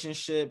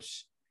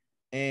relationships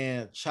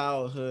and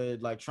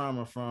childhood like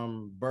trauma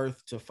from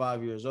birth to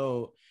 5 years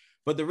old.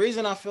 But the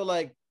reason I feel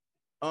like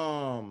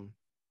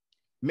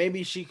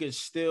maybe she could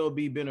still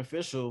be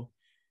beneficial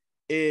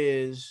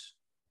is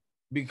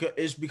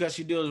because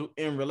she deals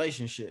in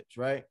relationships,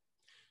 right?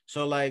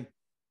 So like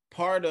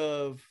part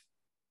of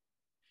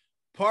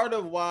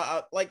why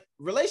I like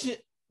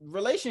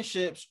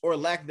relationships or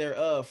lack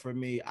thereof for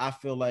me, I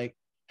feel like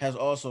has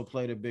also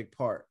played a big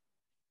part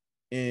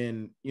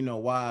in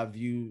why I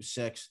view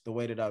sex the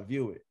way that I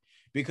view it.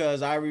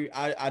 Because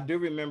I do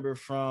remember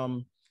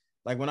from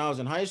like when I was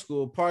in high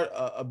school,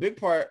 a big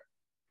part,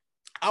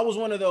 I was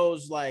one of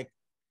those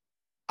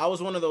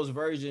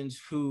virgins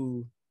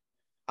who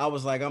I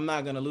was like, I'm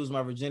not gonna lose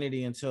my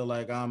virginity until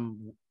like I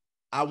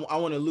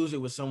want to lose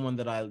it with someone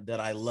that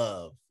I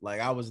love.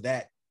 Like I was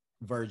that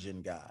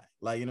virgin guy,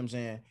 like, you know what I'm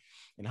saying,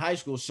 in high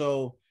school.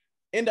 So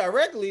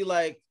indirectly,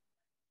 like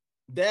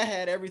that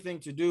had everything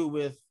to do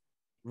with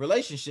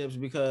relationships,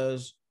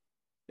 because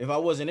if I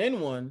wasn't in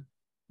one,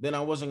 then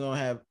I wasn't gonna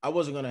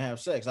have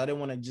sex. I didn't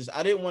want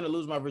to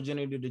lose my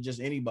virginity to just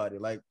anybody.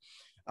 Like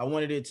I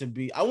wanted it to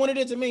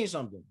mean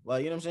something.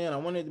 Like, you know what I'm saying? I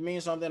wanted it to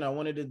mean something. I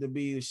wanted it to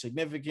be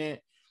significant.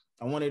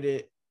 I wanted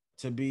it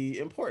to be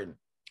important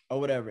or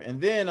whatever.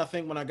 And then I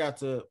think when I got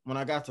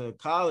to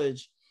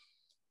college,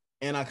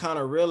 and I kind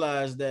of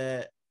realized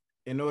that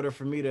in order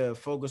for me to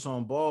focus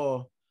on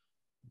ball,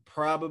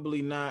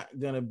 probably not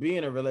gonna be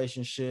in a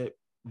relationship,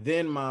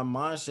 then my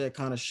mindset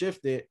kind of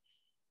shifted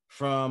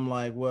from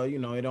like, well,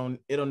 it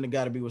don't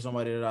got to be with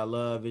somebody that I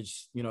love.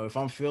 It's, if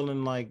I'm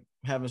feeling like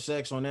having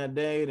sex on that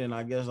day, then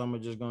I guess I'm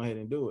gonna just go ahead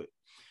and do it.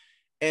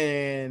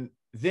 And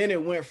then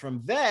it went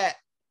from that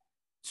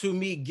to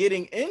me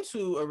getting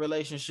into a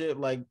relationship,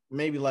 like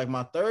maybe like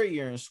my third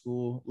year in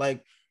school.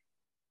 Like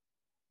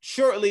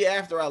shortly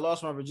after I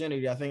lost my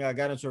virginity, I think I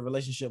got into a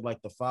relationship like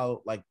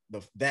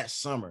that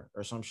summer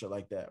or some shit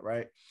like that,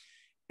 right?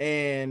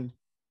 And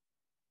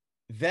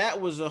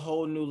that was a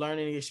whole new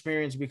learning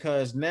experience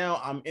because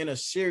now I'm in a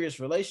serious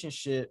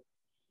relationship,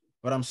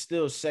 but I'm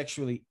still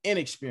sexually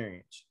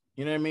inexperienced.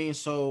 You know what I mean?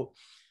 So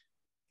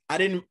I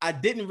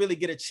didn't really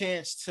get a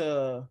chance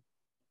to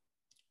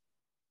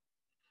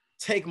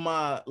take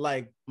my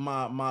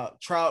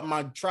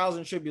trials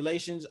and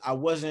tribulations. I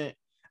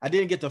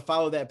didn't get to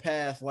follow that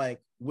path like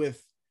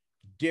with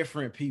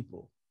different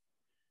people.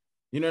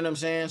 You know what I'm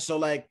saying? So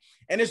like,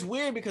 and it's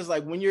weird because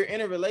like when you're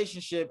in a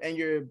relationship and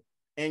you're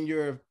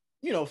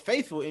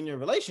faithful in your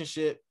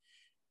relationship,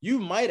 you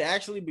might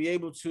actually be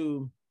able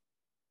to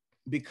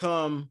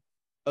become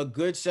a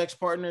good sex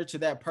partner to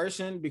that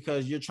person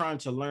because you're trying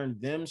to learn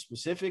them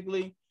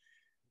specifically.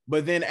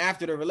 But then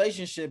after the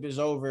relationship is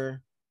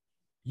over,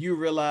 you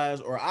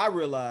realize, or I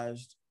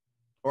realized,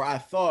 or I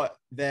thought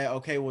that,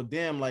 okay, well,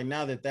 damn, like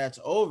now that that's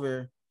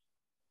over,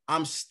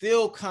 I'm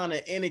still kind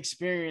of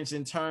inexperienced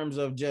in terms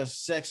of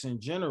just sex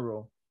in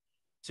general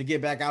to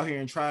get back out here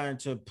and trying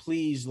to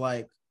please,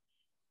 like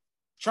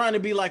trying to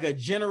be like a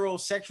general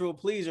sexual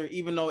pleaser,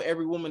 even though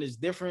every woman is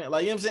different.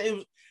 Like, you know what I'm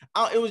saying?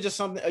 It was just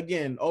something,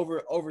 again,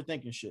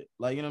 overthinking shit.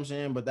 Like, you know what I'm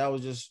saying? But that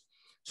was just,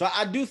 so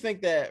I do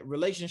think that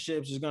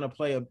relationships is going to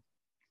play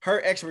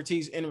her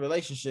expertise in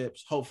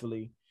relationships,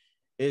 hopefully,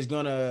 is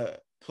going to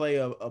play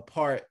a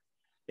part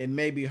in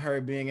maybe her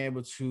being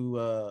able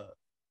to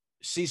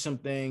see some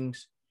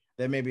things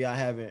that maybe I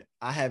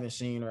haven't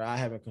seen or I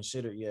haven't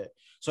considered yet.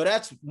 So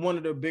that's one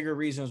of the bigger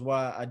reasons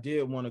why I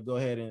did want to go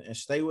ahead and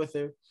stay with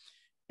her.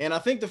 And I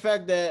think the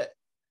fact that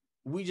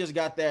we just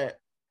got that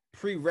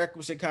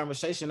prerequisite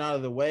conversation out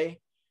of the way,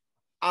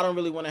 I don't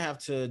really want to have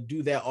to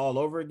do that all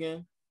over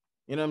again.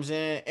 You know what I'm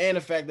saying? And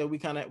the fact that we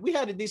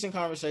had a decent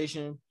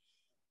conversation.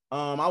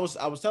 I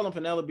was telling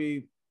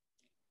Penelope,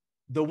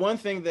 the one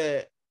thing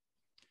that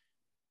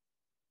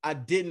I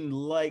didn't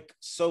like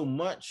so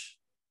much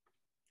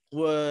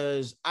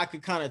was I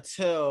could kind of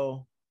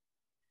tell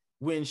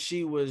when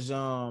she was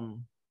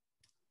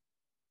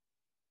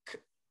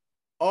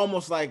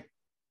almost like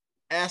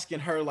asking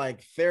her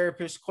like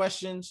therapist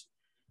questions.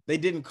 They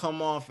didn't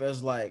come off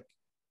as like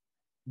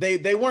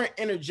they weren't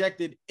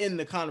interjected in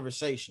the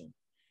conversation.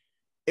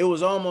 It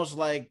was almost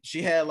like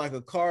she had like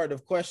a card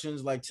of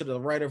questions like to the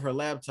right of her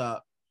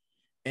laptop,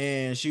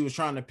 and she was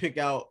trying to pick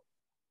out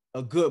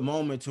a good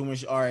moment to when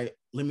she, all right,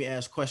 let me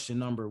ask question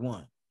number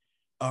 1.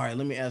 All right,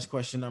 let me ask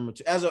question number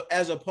 2.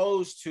 As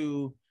opposed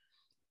to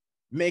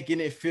making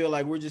it feel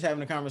like we're just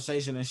having a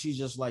conversation and she's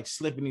just like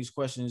slipping these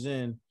questions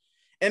in.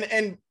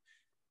 And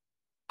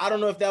I don't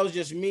know if that was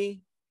just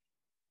me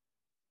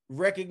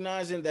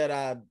recognizing that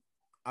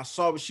I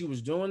saw what she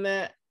was doing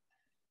that.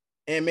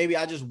 And maybe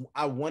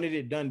I wanted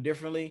it done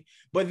differently.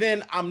 But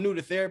then I'm new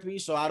to therapy,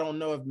 so I don't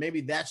know if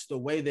maybe that's the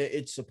way that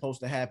it's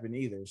supposed to happen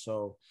either.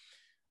 So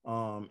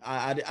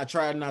I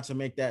tried not to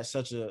make that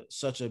such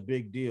a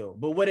big deal.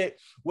 But what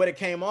it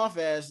came off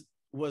as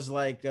was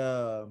like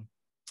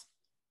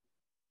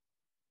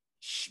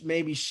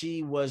maybe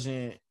she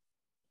wasn't.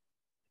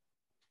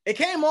 It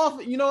came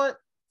off, you know what?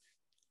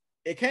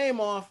 It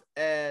came off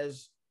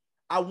as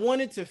I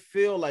wanted to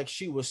feel like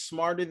she was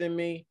smarter than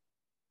me,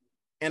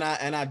 and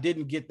I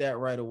didn't get that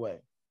right away.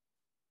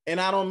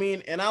 And I don't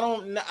mean, and I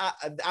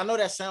know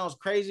that sounds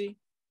crazy,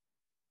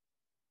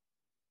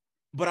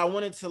 but I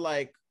wanted to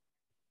like,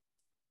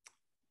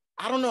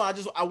 I don't know.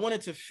 I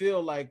wanted to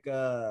feel like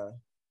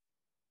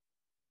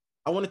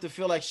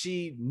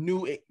she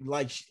knew it,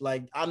 like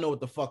I know what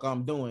the fuck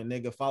I'm doing,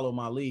 nigga. Follow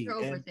my lead. You're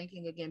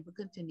overthinking again, but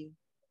continue.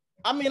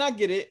 I mean, I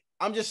get it.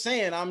 I'm just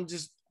saying.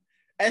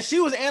 As she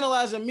was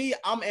analyzing me,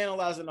 I'm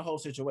analyzing the whole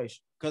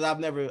situation because I've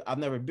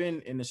never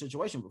been in the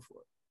situation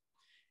before,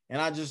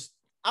 and I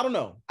don't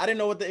know. I didn't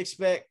know what to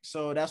expect,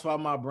 so that's why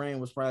my brain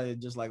was probably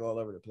just like all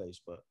over the place.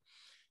 But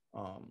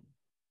I'm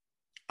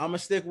gonna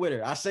stick with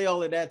her. I say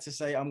all of that to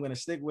say I'm gonna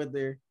stick with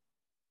her,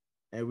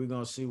 and we're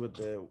gonna see where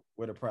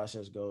the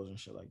process goes and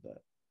shit like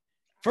that.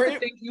 I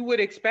think you would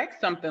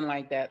expect something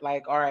like that.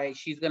 Like, all right,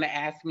 she's gonna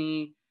ask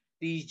me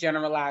these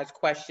generalized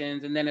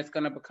questions, and then it's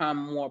gonna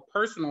become more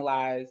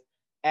personalized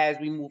as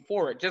we move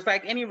forward, just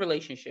like any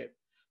relationship.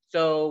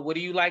 So, what do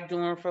you like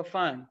doing for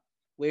fun?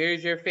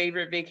 Where's your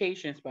favorite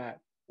vacation spot?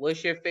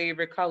 What's your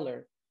favorite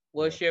color?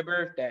 What's your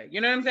birthday? You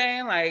know what I'm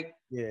saying? Like,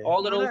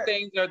 all of those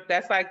things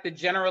that's like the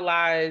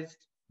generalized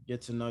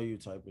get to know you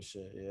type of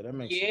shit. Yeah, that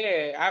makes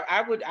sense.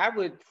 I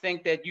would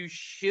think that you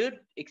should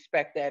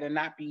expect that and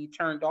not be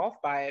turned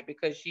off by it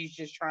because she's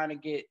just trying to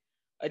get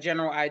a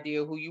general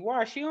idea of who you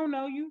are. She don't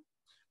know you.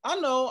 I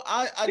know.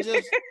 I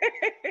just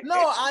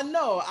no. I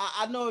know.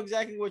 I know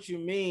exactly what you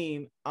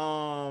mean.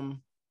 I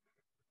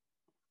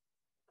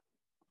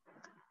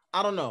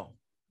don't know.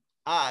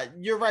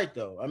 You're right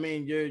though. I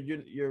mean,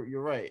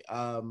 you're right.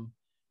 And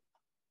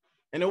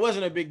it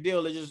wasn't a big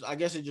deal. I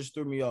guess it just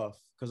threw me off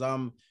because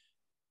I'm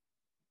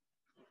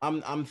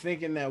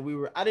thinking that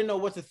I didn't know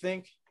what to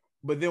think,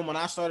 but then when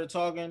I started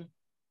talking,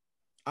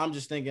 I'm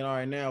just thinking, all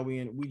right, now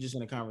we just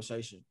in a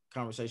conversation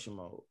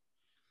mode.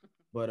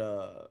 But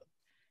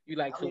you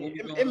like, so what we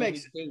doing? It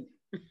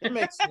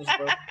makes sense,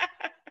 bro.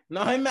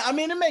 No, I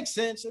mean it makes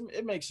sense.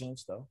 It makes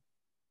sense though,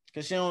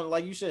 cause she don't,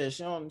 like you said,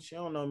 she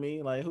don't know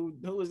me. Like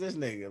who is this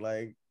nigga?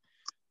 Like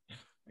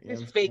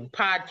this fake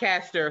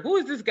podcaster. Who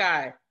is this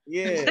guy?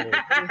 Yeah.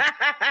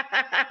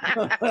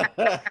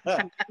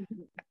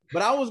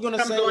 But I was gonna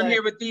comes say, on like,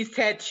 here with these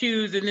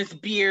tattoos and this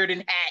beard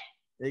and hat.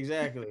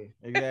 Exactly.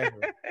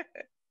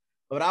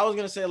 But I was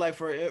gonna say, like,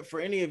 for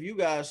any of you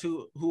guys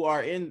who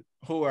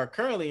are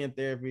currently in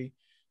therapy,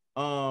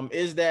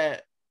 is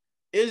that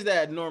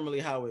normally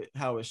how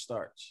it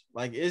starts?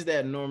 Like, is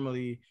that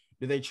normally,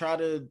 do they try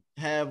to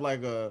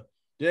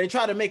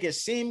make it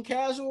seem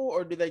casual,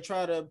 or do they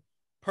try to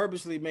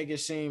purposely make it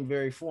seem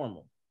very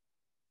formal?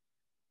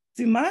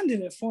 See, mine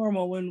did it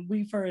formal when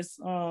we first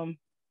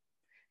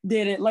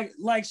did it.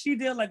 Like she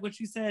did, like what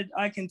you said,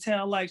 I can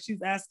tell like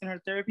she's asking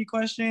her therapy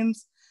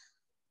questions.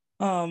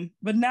 But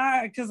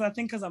now, because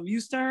I'm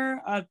used to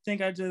her, I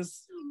think it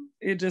is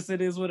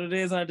what it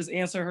is. I just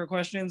answer her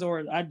questions,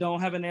 or I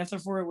don't have an answer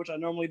for it, which I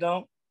normally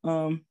don't.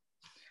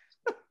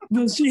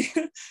 But she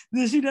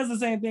does the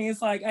same thing.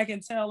 It's like I can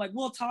tell, like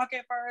we'll talk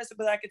at first,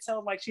 but I can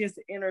tell like she has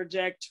to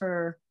interject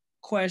her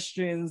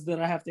questions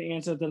that I have to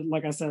answer that,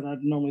 like I said, I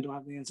normally don't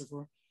have the answer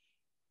for.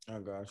 I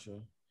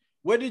gotcha.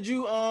 What did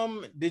you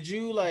how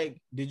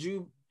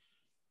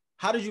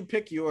did you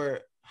pick your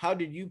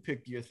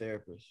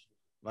therapist?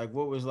 Like,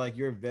 what was like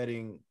your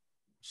vetting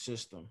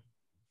system?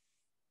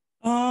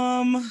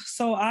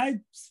 So I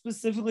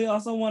specifically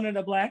also wanted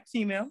a Black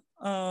female,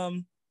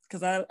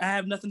 because I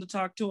have nothing to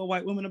talk to a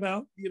white woman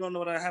about. You don't know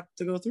what I have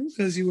to go through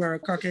because you are a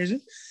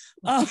Caucasian.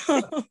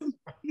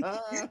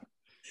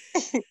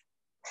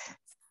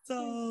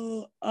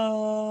 So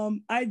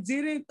I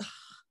didn't.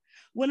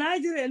 When I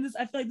did it, and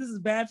I feel like this is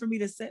bad for me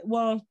to say.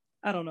 Well,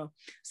 I don't know.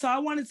 So I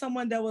wanted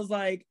someone that was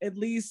like at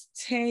least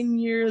 10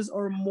 years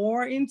or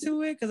more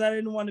into it, because I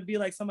didn't want to be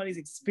like somebody's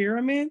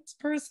experiment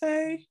per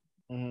se.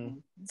 Mm-hmm.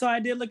 So I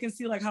did look and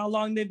see like how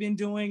long they've been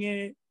doing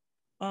it.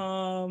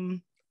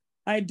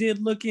 I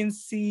did look and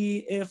see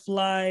if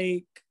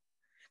like,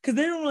 because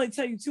they don't really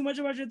tell you too much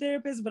about your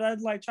therapist, but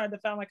I'd like tried to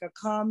find like a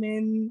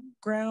common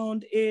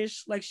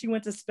ground-ish. Like she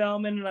went to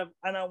Spelman,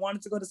 and I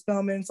wanted to go to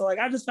Spelman. So like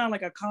I just found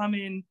like a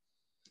common,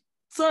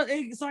 so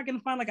I can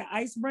find like an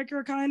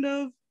icebreaker kind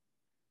of.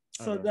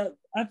 So that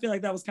I feel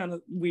like that was kind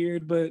of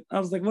weird, but I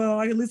was like,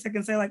 well, at least I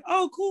can say like,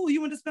 oh, cool, you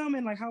went to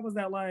Spelman. Like, how was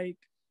that like?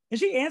 And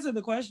she answered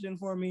the question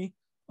for me.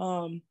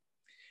 I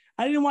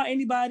didn't want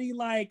anybody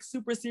like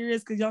super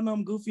serious, because y'all know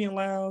I'm goofy and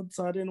loud.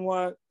 So I didn't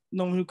want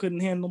no one who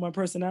couldn't handle my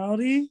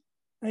personality,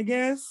 I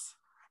guess.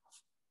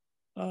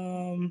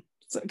 So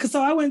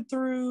I went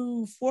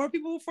through 4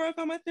 people before I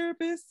found my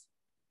therapist.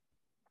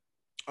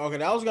 Okay,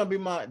 that was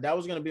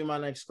gonna be my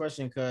next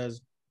question,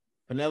 because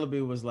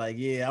Penelope was like,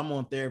 yeah, I'm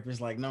on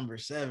therapist like number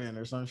 7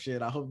 or some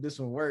shit. I hope this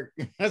will work.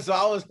 So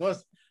I was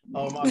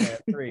oh my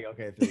bad, 3.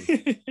 Okay,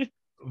 3.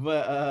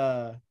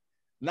 But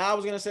now I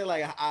was gonna say,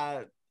 like,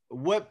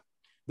 what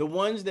the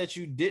ones that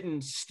you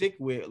didn't stick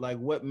with, like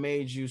what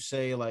made you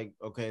say like,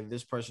 okay,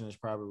 this person is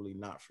probably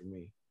not for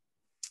me?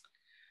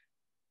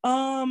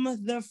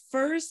 The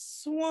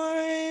first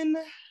one,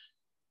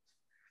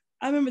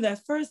 I remember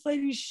that first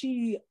lady,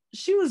 she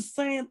was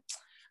saying,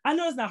 I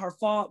know it's not her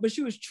fault, but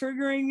she was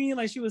triggering me.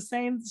 Like she was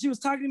talking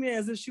to me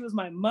as if she was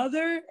my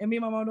mother, and me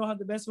and my mom don't have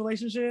the best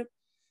relationship.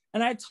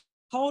 And I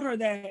told her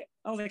that,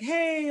 I was like,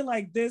 hey,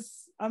 like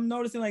this, I'm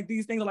noticing like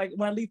these things, like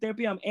when I leave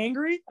therapy, I'm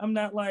angry. I'm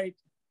not like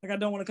I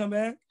don't want to come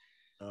back.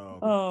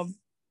 Oh.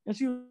 And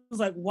she was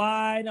like,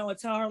 why? And I would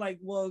tell her like,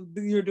 well,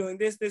 you're doing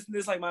this, and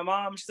this, like my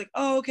mom. She's like,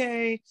 oh,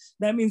 okay,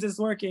 that means it's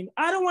working.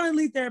 I don't want to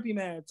leave therapy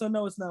mad, so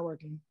no, it's not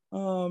working.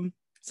 So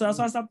that's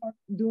why I stopped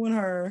doing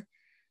her.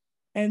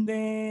 And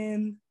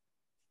then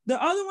the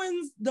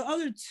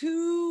other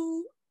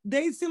 2,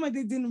 they seemed like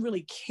they didn't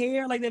really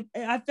care. Like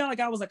I felt like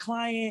I was a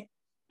client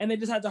and they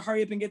just had to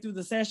hurry up and get through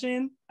the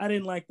session. I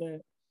didn't like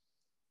that.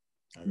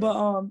 Okay.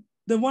 But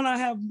the one I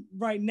have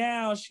right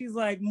now, she's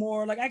like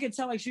more like, I can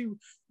tell like she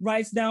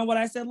writes down what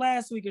I said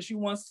last week, and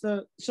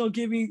she'll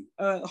give me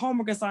a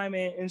homework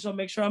assignment and she'll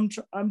make sure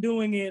I'm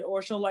doing it,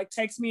 or she'll like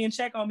text me and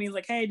check on me. It's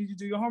like, hey, did you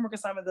do your homework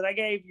assignment that I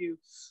gave you?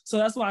 So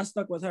that's why I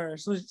stuck with her.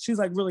 So she's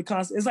like really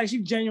constant. It's like she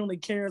genuinely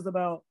cares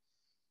about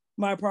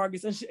my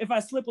progress, and if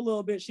I slip a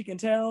little bit, she can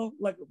tell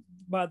like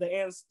by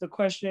the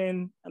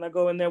question, and I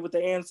go in there with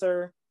the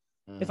answer.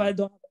 If I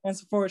don't have the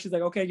answer for it, she's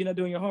like, okay, you're not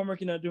doing your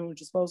homework, you're not doing what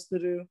you're supposed to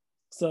do.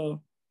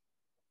 So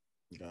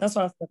that's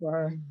why I stuck with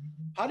her.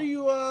 How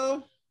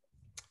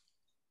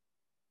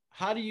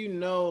do you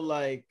know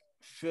like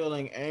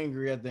feeling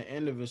angry at the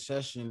end of a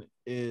session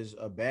is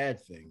a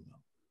bad thing?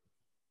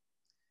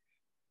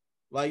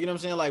 Like, you know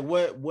what I'm saying? Like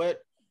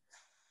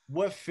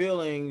what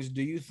feelings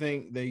do you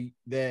think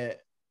that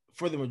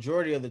for the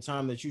majority of the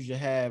time that you should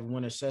have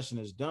when a session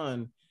is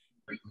done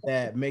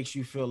that makes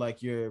you feel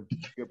like you're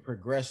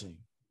progressing?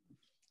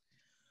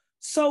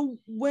 So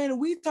when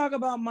we talk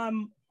about my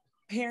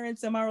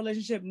parents and my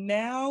relationship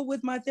now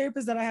with my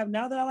therapist that I have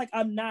now, that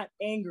I'm not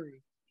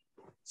angry.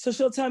 So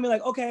she'll tell me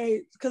like,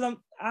 okay, because I'm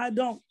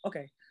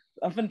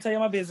finna tell you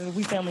my business.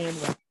 We family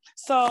anyway.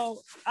 So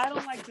I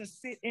don't like to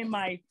sit in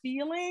my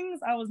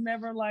feelings. I was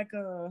never like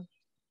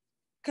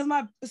because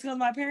my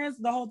parents,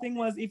 the whole thing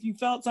was if you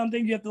felt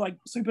something, you have to like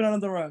sweep it under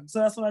the rug. So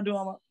that's what I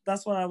do.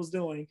 That's what I was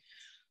doing.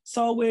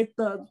 So with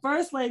the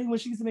first lady, when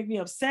she used to make me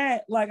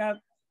upset, like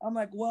I'm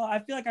like, well, I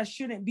feel like I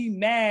shouldn't be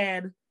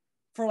mad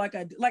for I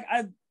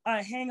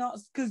hang out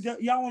because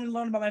y'all want to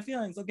learn about my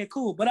feelings. Okay,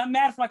 cool. But I'm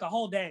mad for like a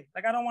whole day.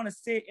 Like I don't want to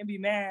sit and be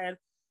mad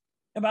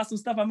about some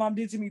stuff my mom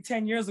did to me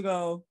 10 years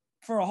ago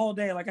for a whole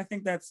day. Like I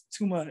think that's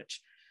too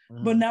much.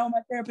 But now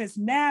my therapist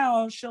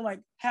now, she'll like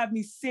have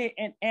me sit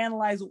and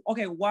analyze,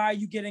 okay, why are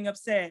you getting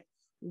upset?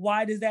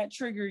 Why does that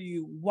trigger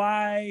you?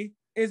 Why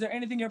is there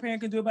anything your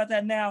parent can do about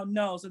that now?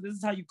 No. So this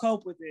is how you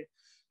cope with it.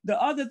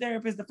 The other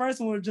therapist, the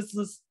first one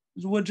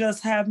would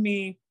just have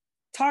me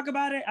talk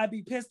about it. I'd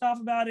be pissed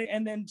off about it.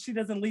 And then she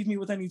doesn't leave me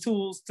with any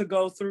tools to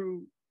go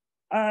through.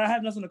 I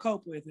have nothing to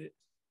cope with it.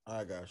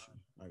 I got you.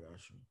 So I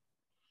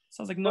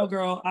was like, no,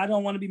 girl, I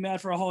don't want to be mad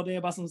for a whole day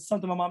about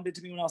something my mom did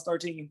to me when I was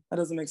 13. That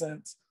doesn't make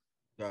sense.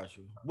 Got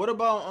you. What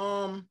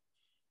about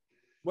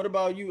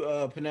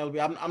you, Penelope?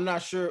 I'm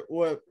not sure.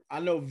 Or I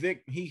know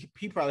Vic, he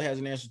probably has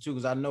an answer too,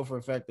 because I know for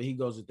a fact that he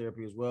goes to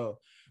therapy as well.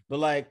 But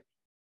like,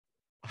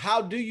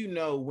 how do you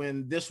know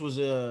when this was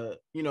a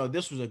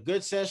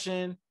good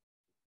session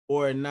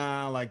or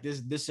nah, like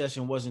this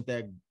session wasn't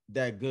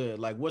that good?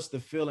 Like, what's the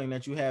feeling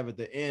that you have at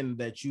the end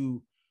that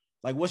you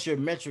like? What's your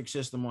metric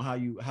system on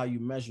how you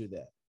measure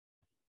that?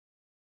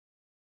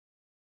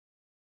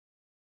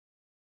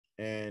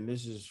 And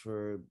this is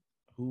for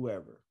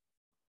whoever.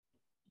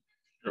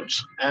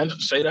 And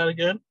say that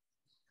again.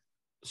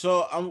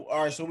 So all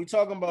right. So we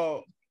talking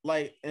about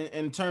like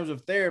in terms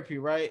of therapy,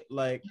 right?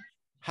 Like,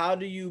 how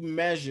do you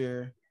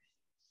measure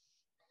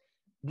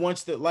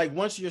once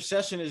your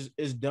session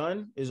is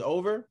done, is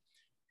over?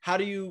 How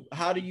do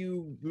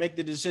you make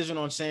the decision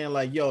on saying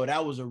like, yo,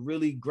 that was a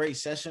really great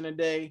session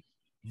today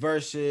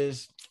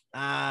versus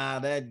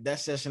that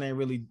session ain't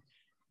really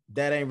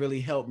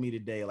helped me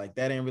today. Like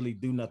that ain't really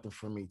do nothing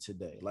for me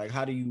today. Like,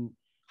 how do you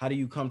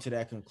come to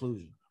that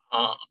conclusion?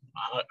 I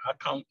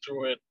come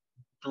through it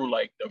through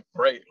like the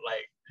great,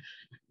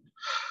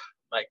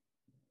 like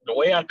the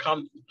way I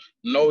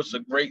know it's a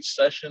great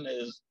session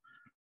is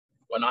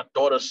when I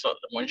thought of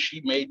something, when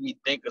she made me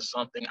think of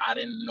something I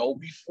didn't know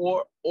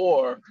before,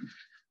 or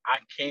I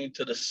came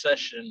to the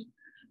session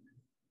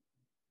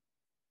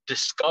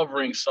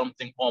discovering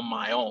something on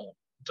my own.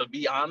 To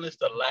be honest,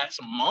 the last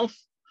month,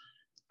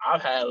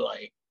 I've had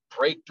like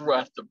breakthrough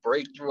after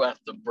breakthrough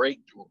after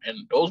breakthrough.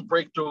 And those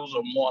breakthroughs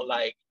are more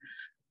like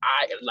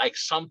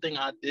something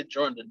I did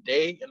during the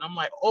day. And I'm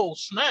like, oh,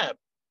 snap.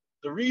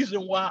 The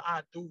reason why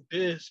I do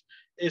this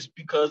is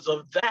because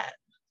of that.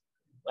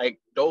 Like,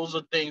 those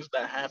are things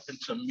that happen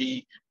to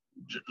me.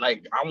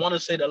 Like, I want to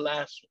say the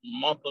last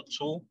month or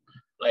two,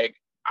 like,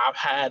 I've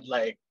had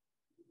like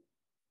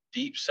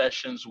deep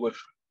sessions with,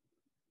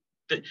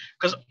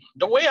 because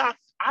the way I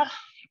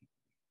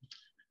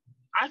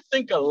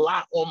think a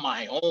lot on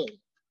my own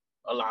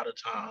a lot of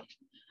times,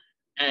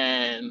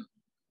 and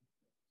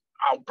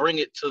I'll bring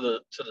it to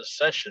the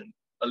session.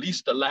 At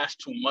least the last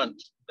 2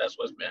 months, that's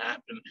what's been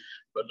happening.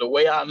 But the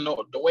way I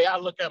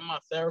look at my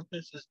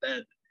therapist is that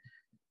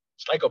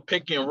it's like a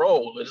pick and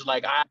roll. It's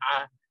like I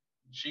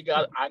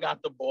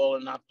got the ball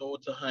and I throw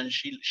it to her, and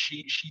she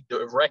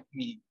direct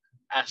me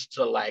as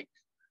to like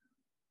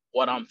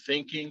what I'm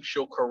thinking.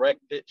 She'll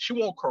correct it. She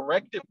won't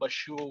correct it, but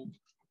she'll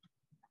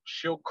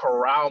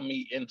corral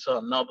me into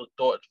another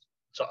thought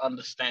to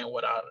understand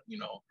what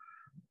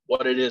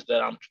it is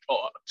that I'm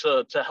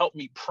to help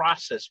me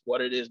process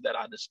what it is that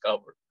I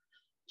discovered,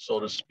 so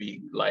to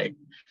speak. Like,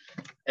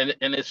 and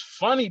it's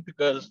funny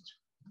because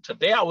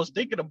today I was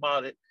thinking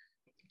about it.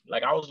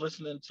 Like, I was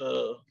listening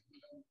to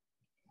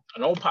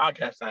an old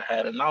podcast I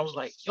had, and I was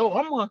like, yo,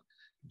 I don't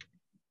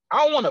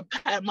want to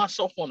pat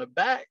myself on the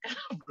back,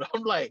 but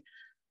I'm like,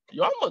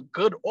 yo, I'm a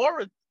good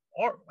orator.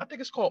 Or I think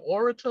it's called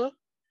orator.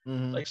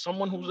 Mm-hmm. Like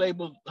someone who's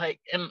able, like,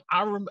 and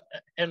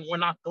and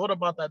when I thought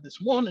about that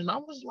this morning, I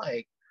was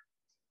like,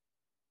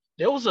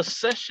 there was a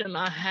session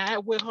I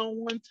had with her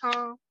one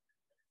time.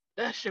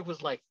 That shit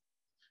was like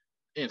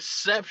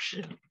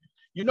Inception.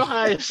 You know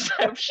how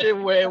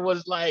Inception, where it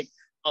was like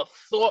a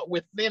thought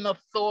within a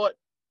thought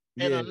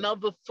and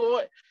another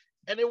thought.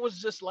 And it was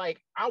just like,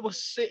 I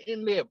was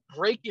sitting there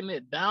breaking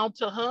it down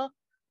to her.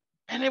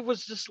 And it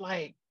was just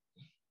like,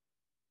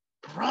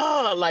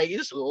 bruh, like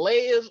it's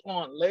layers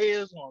on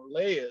layers on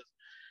layers.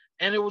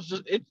 And it was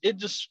just, it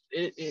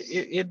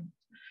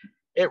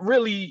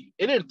really,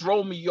 it didn't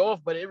throw me off,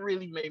 but it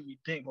really made me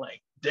think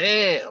like,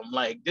 damn,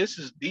 like this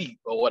is deep,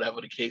 or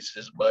whatever the case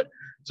is. But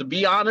to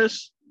be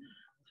honest,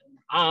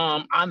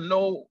 I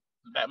know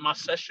that my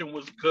session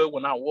was good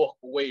when I walk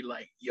away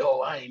like, yo,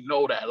 I ain't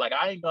know that. Like,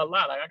 I ain't gonna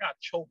lie, like I got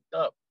choked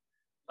up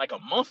like a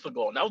month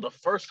ago. And that was the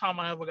first time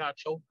I ever got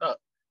choked up.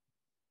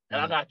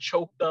 And I got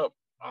choked up.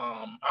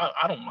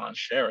 I don't mind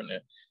sharing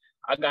it.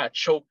 I got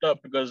choked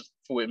up because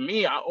with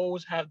me, I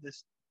always have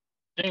this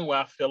thing where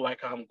I feel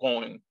like I'm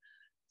going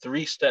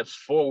 3 steps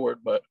forward,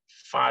 but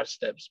 5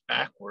 steps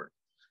backward.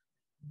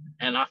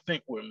 And I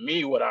think with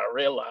me, what I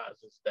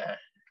realized is that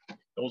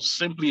it was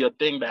simply a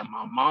thing that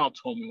my mom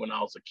told me when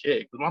I was a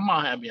kid. Because my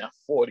mom had me at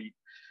 40.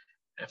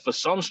 And for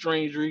some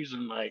strange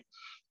reason, like,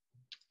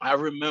 I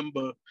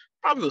remember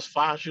probably was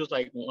 5. She was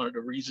like, one of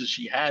the reasons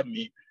she had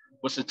me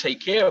was to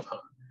take care of her.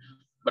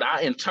 But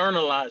I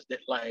internalized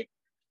it like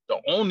the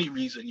only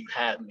reason you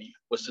had me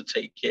was to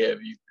take care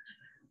of you.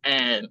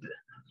 And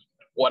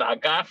what I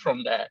got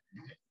from that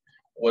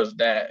was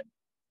that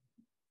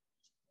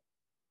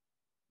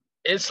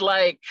it's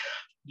like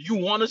you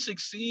want to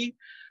succeed,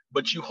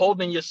 but you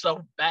holding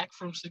yourself back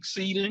from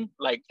succeeding.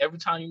 Like every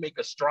time you make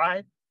a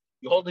stride,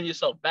 you're holding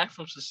yourself back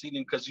from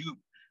succeeding because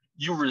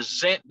you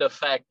resent the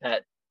fact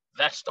that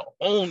that's the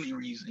only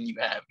reason you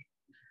have me.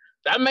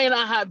 That may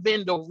not have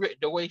been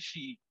the way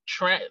she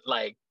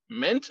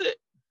meant it,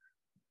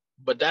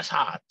 but that's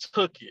how I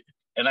took it.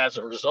 And as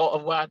a result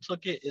of why I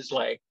took it, it's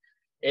like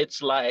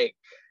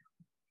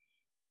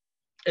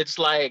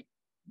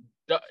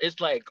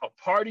a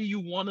part of you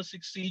want to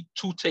succeed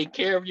to take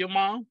care of your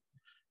mom,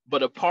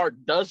 but a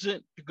part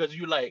doesn't because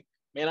you like,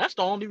 man, that's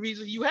the only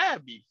reason you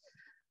have me.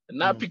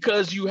 Not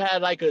because you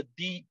had like a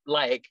deep,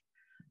 like,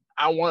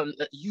 I want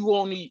you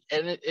only,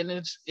 and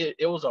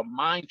it was a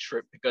mind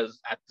trip because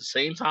at the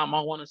same time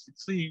I want to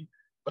succeed,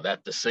 but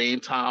at the same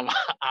time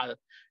I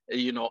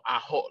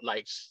hold,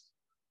 like,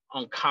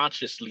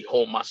 unconsciously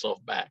hold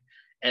myself back.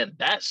 And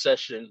that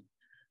session,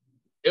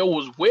 it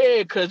was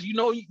weird because you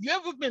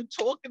ever been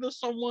talking to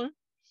someone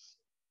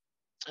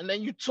and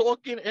then you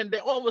talking and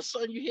then all of a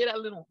sudden you hear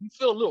you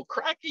feel a little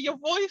crack in your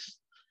voice.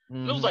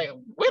 Mm-hmm. It was like,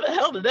 where the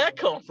hell did that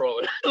come from?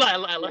 like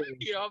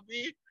you know what I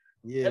mean?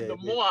 Yeah. And the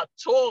more I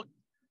talked,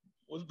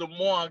 the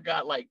more I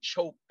got like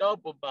choked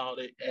up about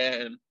it.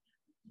 And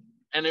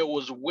it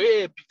was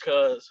weird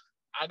because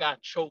I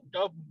got choked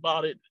up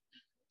about it.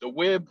 The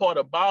weird part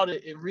about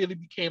it, it really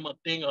became a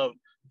thing of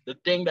the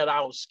thing that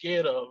I was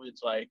scared of.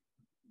 It's like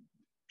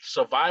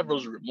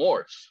survivor's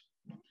remorse.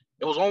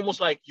 It was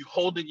almost like you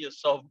holding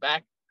yourself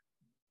back.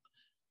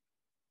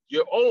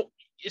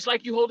 It's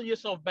like you holding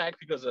yourself back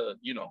because of,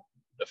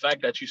 the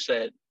fact that you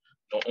said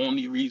the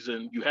only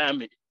reason you have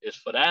me is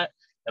for that.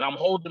 And I'm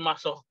holding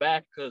myself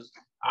back because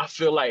I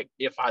feel like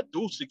if I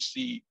do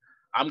succeed,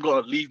 I'm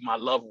going to leave my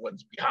loved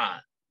ones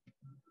behind.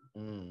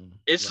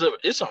 It's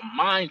a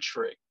mind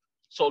trick.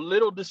 So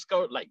little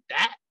discovered like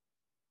that.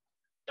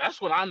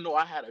 That's when I know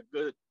I had a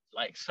good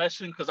like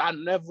session because I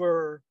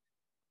never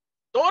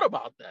thought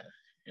about that.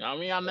 You know what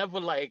I mean? I never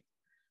like,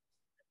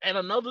 and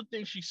another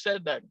thing she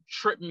said that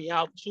tripped me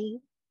out too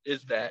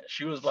is that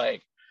she was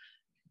like,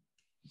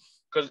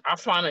 because I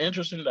find it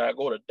interesting that I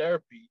go to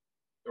therapy,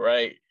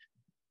 right?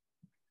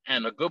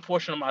 And a good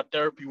portion of my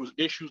therapy was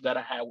issues that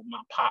I had with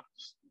my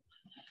pops.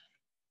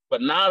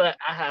 But now that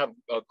I have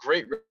a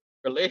great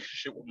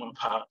relationship with my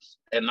pops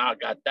and now I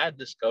got that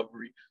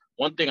discovery,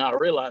 one thing I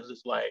realized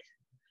is like,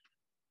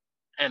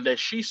 and then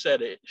she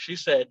said,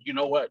 you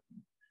know what?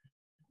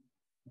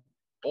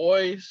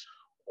 Boys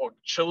or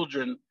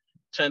children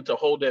tend to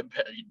hold their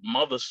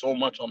mother so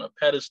much on a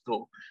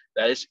pedestal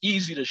that it's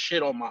easy to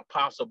shit on my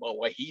pops about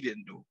what he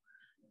didn't do.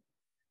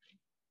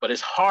 But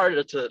it's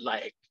harder to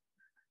like,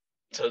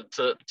 to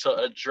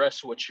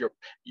address what your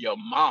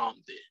mom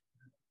did.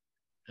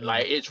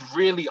 Like, it's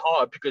really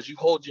hard because you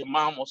hold your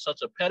mom on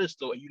such a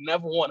pedestal and you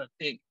never want to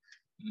think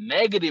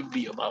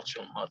negatively about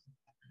your mother.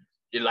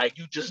 You're like,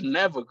 you just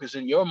never, because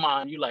in your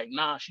mind, you're like,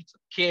 nah, she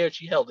took care,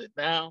 she held it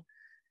down.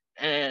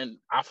 And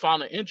I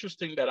found it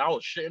interesting that I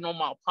was shitting on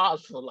my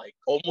pops for like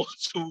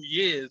almost 2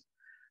 years.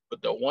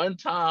 But the one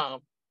time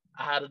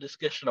I had a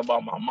discussion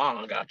about my mom,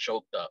 I got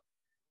choked up.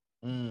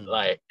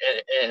 Like,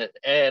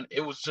 and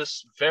it was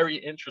just very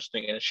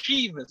interesting. And she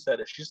even said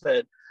it. She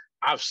said,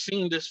 I've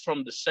seen this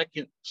from the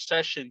second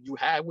session you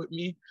had with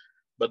me,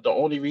 but the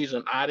only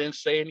reason I didn't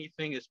say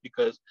anything is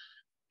because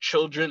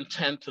children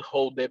tend to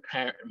hold their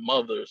parent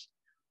mothers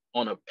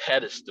on a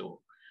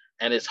pedestal.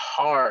 And it's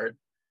hard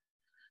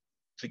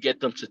to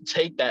get them to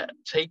take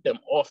them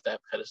off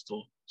that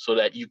pedestal so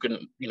that you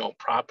can,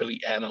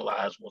 properly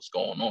analyze what's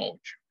going on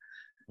with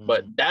you.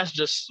 But that's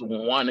just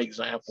one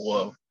example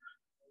of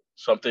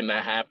something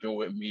that happened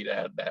with me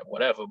that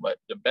whatever. But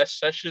the best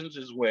sessions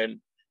is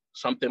when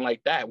something like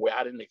that, where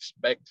I didn't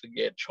expect to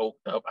get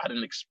choked up. I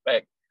didn't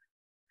expect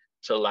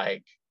to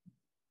like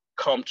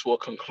come to a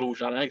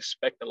conclusion. I didn't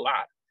expect a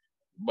lot,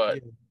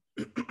 but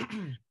it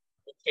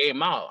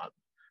came out.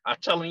 I'm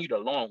telling you the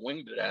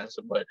long-winded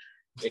answer, but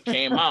it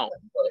came out.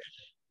 But,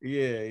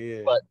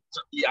 But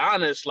to be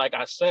honest, like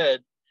I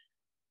said,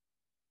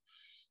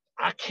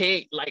 I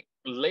can't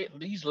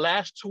these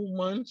last 2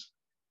 months,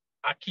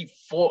 I keep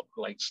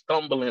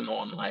stumbling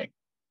on like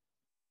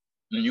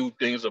new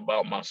things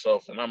about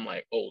myself, and I'm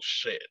like, oh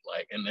shit,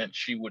 like, and then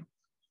she would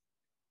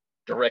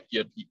direct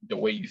you the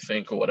way you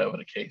think or whatever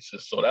the case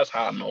is. So that's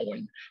how I know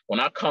when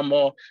I come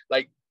on.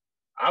 Like,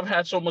 I've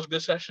had so much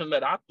good session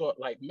that I thought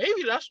like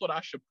maybe that's what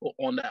I should put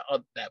on that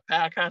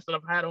podcast that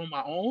I've had on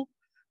my own.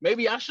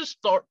 Maybe I should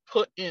start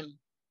putting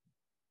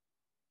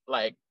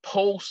like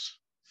posts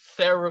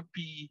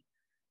therapy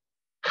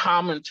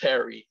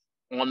commentary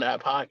on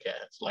that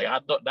podcast. Like I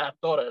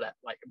thought of that.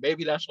 Like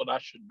maybe that's what I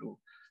should do.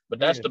 But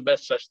that's the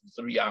best session,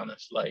 to be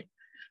honest. Like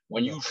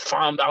when you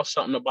found out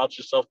something about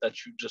yourself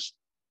that you just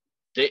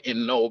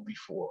didn't know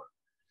before.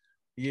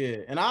 Yeah,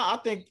 and I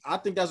think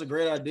that's a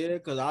great idea,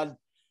 because I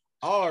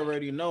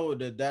already know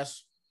that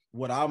that's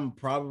what I'm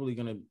probably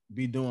gonna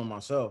be doing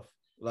myself.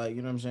 Like,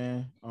 you know what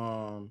I'm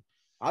saying?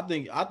 I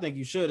think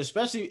you should,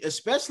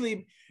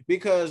 especially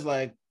because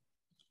like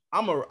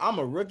I'm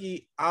a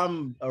rookie.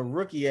 I'm a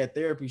rookie at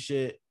therapy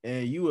shit,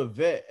 and you a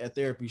vet at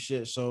therapy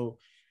shit. So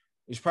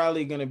it's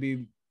probably gonna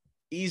be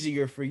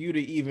easier for you to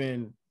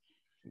even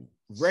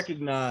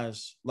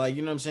recognize, like,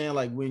 you know what I'm saying,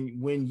 like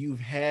when you've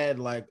had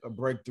like a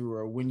breakthrough,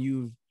 or when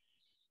you've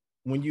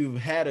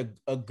had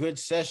a good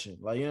session,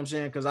 like, you know what I'm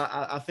saying, because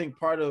I think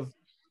part of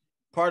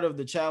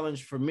the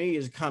challenge for me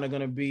is kind of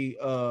going to be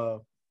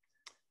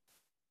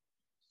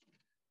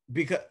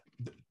because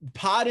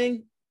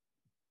potting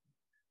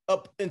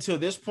up until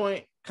this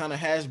point kind of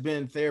has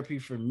been therapy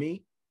for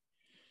me.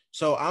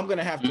 So I'm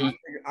gonna have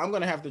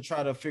to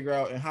try to figure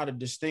out and how to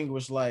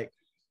distinguish like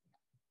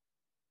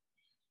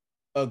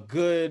a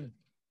good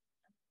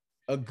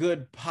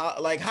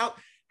pot. Like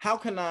how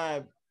can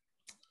I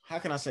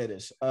say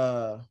this?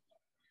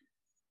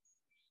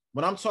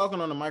 When I'm talking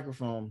on the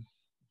microphone,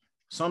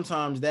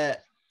 sometimes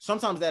that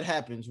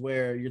happens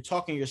where you're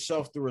talking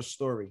yourself through a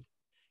story,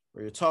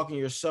 or you're talking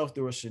yourself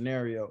through a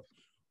scenario,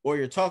 or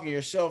you're talking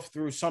yourself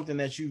through something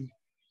that you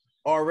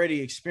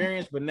already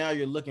experienced, but now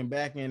you're looking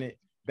back on it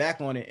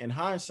in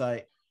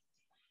hindsight,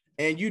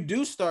 and you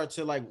do start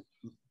to, like,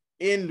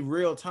 in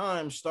real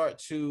time, start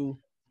to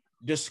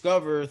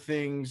discover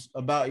things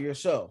about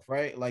yourself,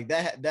 right? Like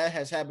that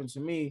has happened to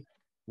me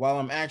while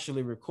I'm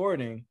actually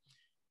recording.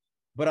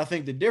 But I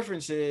think the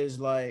difference is,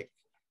 like,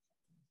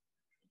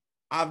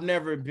 I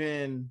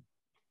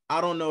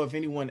don't know if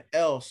anyone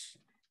else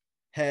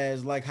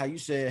has, like how you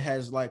said,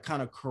 has like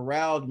kind of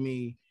corralled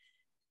me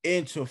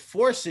into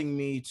forcing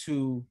me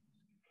to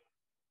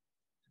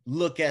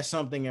look at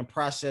something and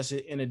process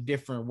it in a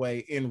different way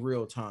in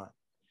real time.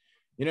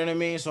 You know what I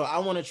mean? So I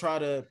want to try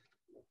to,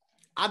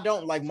 I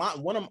don't like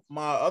one of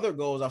my other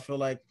goals. I feel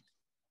like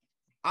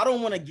I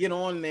don't want to get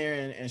on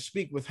there and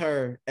speak with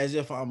her as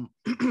if I'm,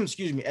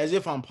 excuse me, as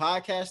if I'm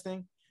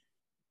podcasting,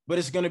 but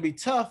it's going to be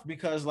tough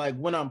because, like,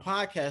 when I'm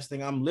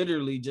podcasting, I'm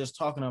literally just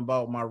talking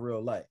about my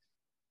real life.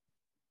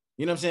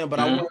 You know what I'm saying?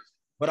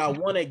 But I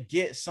want to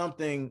get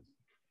something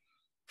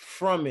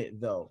from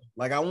it though.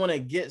 Like, I want to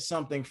get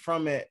something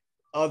from it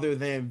other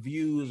than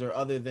views or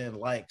other than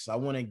likes. I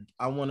want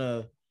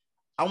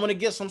to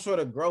get some sort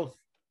of growth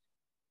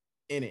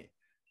in it.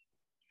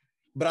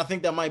 But I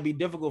think that might be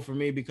difficult for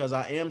me because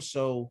I am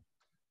so,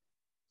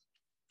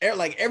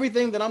 like,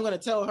 everything that I'm going to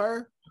tell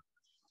her,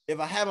 if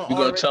I haven't You're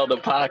going to tell the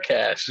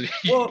podcast.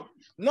 Well,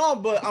 no,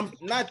 but I'm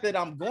not that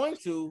I'm going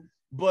to,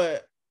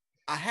 but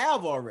I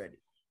have already.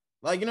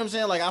 Like, you know what I'm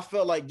saying? Like, I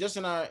felt like just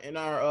in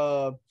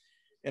our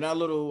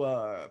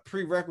little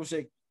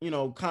prerequisite,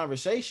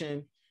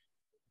 conversation,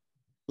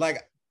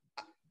 like,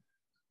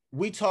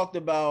 we touched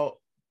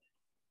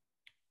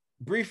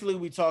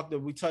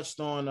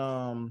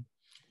on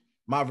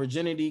my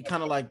virginity,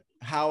 kind of like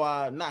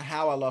not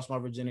how I lost my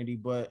virginity,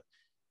 but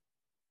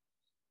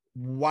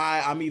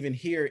why I'm even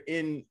here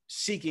in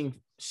seeking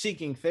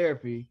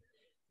therapy.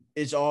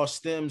 It all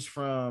stems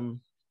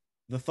from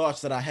the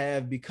thoughts that I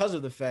have because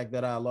of the fact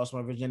that I lost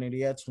my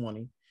virginity at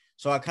 20.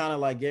 So I kind of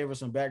like gave her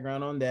some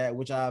background on that,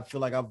 which I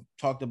feel like I've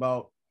talked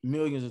about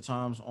millions of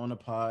times on the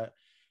pod.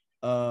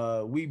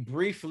 We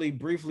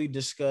briefly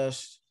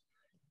discussed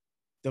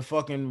the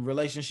fucking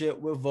relationship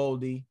with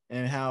Voldy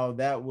and how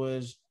that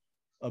was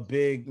a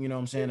big, you know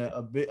what I'm saying,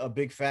 a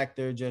big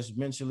factor, just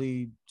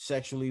mentally,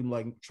 sexually,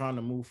 like trying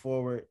to move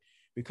forward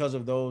because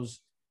of those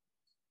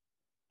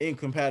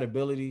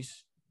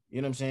incompatibilities, you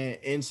know what I'm saying,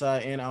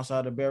 inside and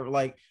outside the bed.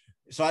 Like,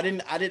 so I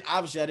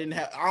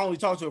only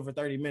talked to her for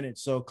 30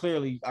 minutes. So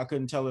clearly I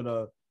couldn't tell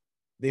her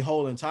the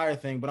whole entire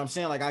thing, but I'm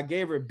saying, like, I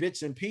gave her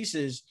bits and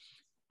pieces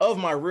of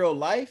my real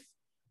life,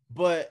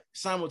 but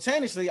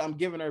simultaneously I'm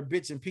giving her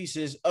bits and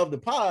pieces of the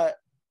pod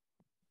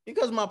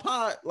because my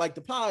pod, like,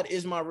 the pod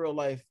is my real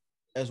life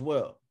as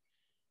well.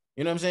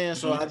 You know what I'm saying?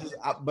 So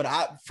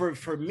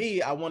for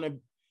me, I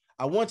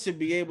want to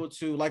be able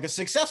to, like, a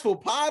successful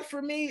pod for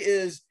me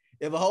is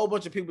if a whole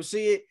bunch of people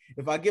see it,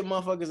 if I get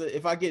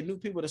new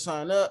people to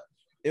sign up,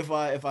 if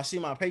I see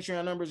my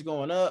Patreon numbers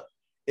going up,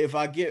 if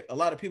I get a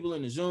lot of people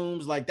in the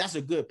Zooms, like, that's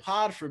a good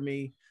pod for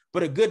me.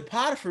 But a good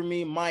pod for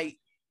me might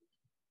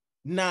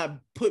not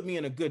put me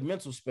in a good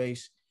mental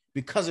space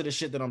because of the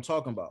shit that I'm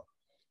talking about.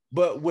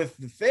 But with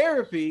the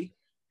therapy,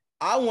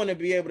 I want to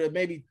be able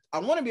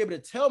to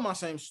tell my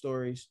same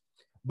stories,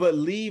 but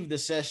leave the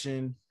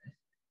session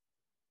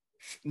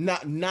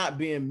not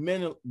being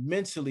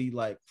mentally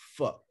like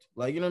fucked.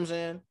 Like, you know what I'm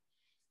saying?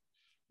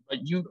 But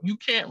you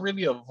can't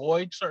really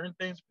avoid certain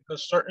things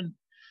because certain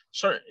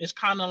it's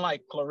kind of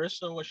like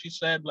Clarissa, what she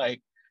said,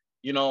 like,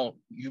 you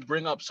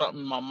bring up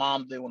something my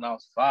mom did when I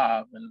was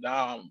 5, and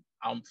now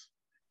I'm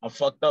I'm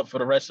fucked up for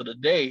the rest of the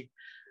day.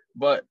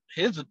 But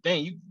here's the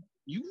thing,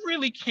 you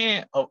really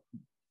can't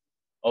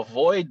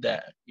avoid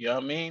that. You know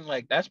what I mean?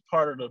 Like that's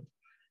part of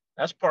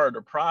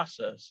the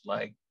process.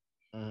 Like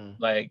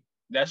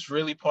that's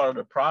really part of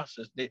the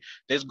process.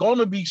 There's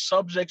gonna be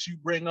subjects you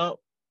bring up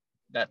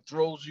that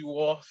throws you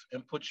off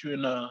and puts you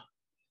in a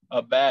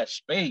bad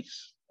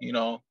space, you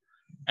know.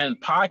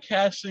 And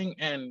podcasting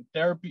and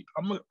therapy,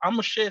 I'm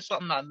gonna share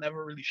something I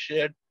never really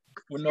shared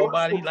with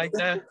nobody like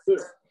that,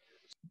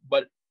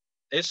 but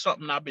it's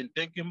something I've been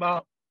thinking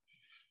about.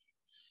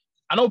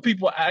 I know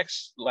people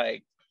ask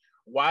like,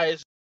 why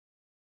is,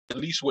 at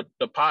least with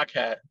the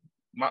podcast,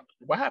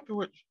 what happened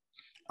with?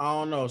 I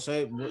don't know.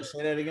 Say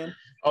that again.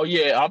 Oh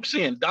yeah, I'm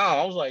seeing Dom.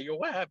 I was like, yo,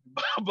 what happened?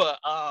 But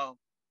I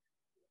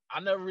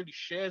never really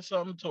shared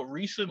something till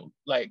recent.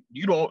 Like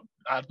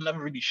I've never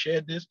really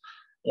shared this.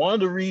 One of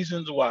the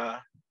reasons why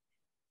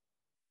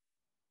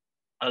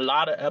a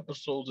lot of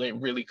episodes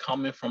ain't really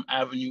coming from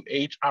Avenue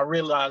H, I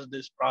realized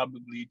this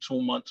probably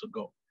 2 months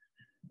ago.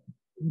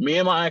 Me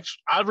and my ex,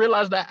 I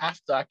realized that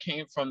after I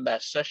came from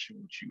that session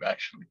with you,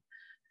 actually.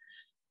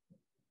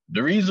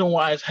 The reason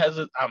why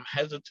I'm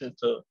hesitant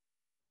to,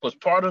 because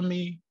part of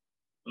me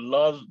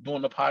loves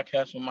doing the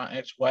podcast with my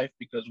ex-wife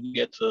because we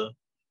get to,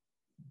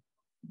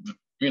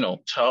 you know,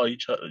 tell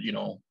each other, you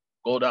know,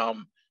 go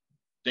down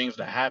things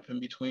that happen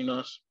between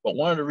us. But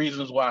one of the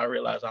reasons why I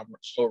realized I'm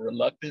so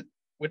reluctant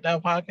with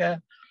that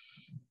podcast,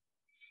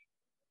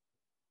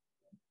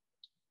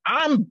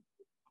 I'm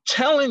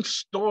telling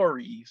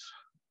stories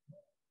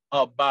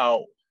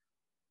about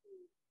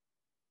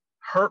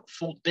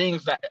hurtful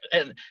things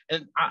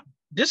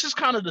this is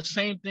kind of the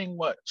same thing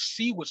what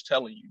C was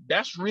telling you.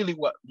 That's really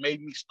what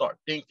made me start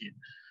thinking.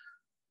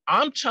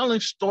 I'm telling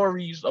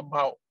stories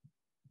about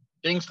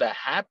things that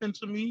happened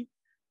to me,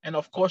 and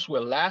of course we're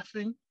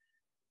laughing,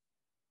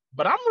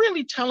 but I'm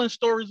really telling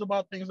stories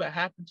about things that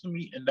happened to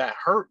me and that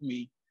hurt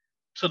me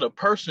to the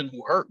person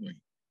who hurt me.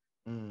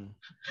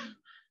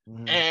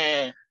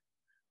 And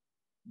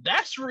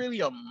that's really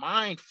a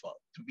mind fuck,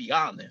 to be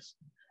honest.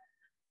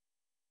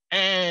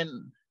 And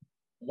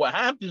what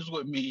happens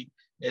with me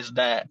is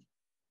that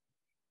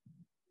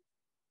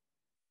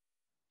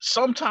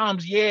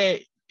sometimes, yeah,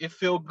 it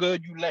feel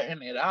good you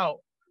letting it out.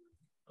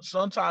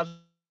 Sometimes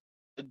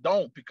it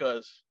don't,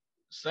 because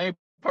the same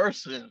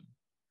person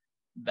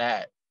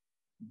that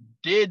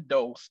did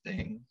those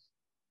things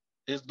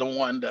is the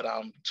one that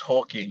I'm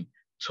talking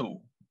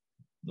to.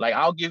 Like,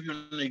 I'll give you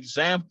an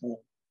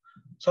example.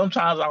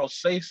 Sometimes I'll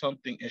say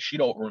something and she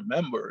don't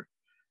remember.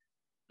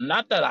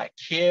 Not that I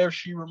care if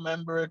she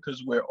remember it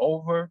because we're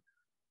over,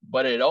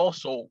 but it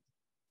also,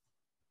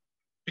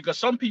 because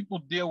some people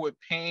deal with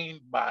pain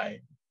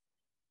by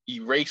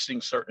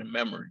erasing certain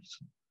memories.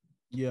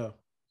 Yeah.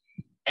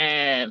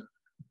 And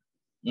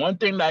one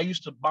thing that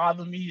used to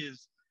bother me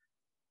is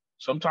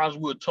sometimes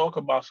we would talk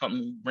about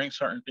something, bring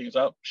certain things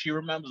up. She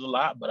remembers a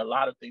lot, but a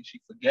lot of things she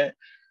forget.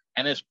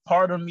 And it's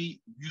part of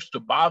me used to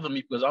bother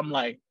me because I'm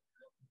like,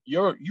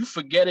 you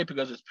forget it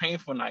because it's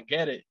painful and I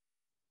get it.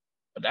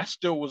 But that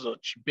still was a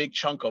big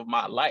chunk of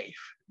my life.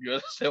 You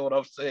understand what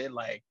I'm saying?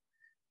 Like,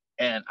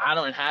 and I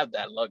don't have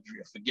that luxury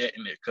of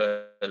forgetting it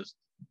because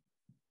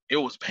it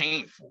was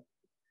painful.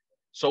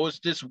 So it's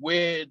this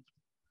weird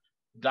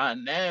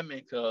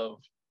dynamic of,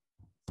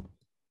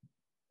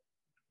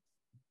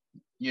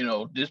 you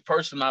know, this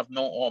person I've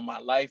known all my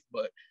life,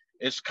 but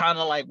it's kind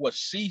of like what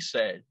C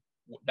said,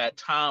 that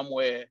time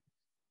where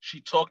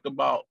she talked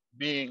about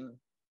being,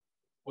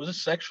 was it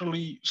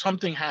sexually,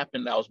 something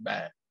happened that was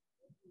bad.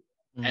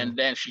 And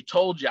then she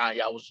told y'all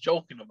was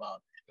joking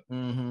about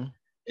it.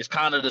 It's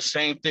kind of the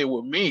same thing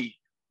with me.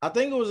 I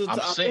think it was I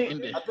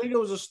think it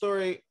was a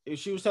story.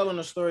 She was telling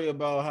a story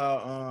about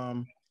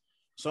how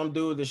some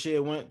dude that she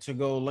had went to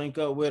go link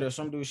up with, or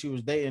some dude she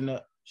was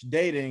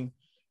dating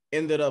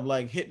ended up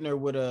like hitting her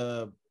with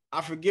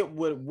I forget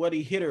what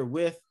he hit her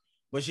with,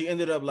 but she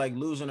ended up like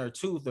losing her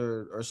tooth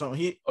or something.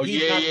 He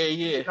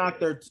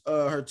knocked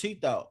her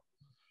teeth out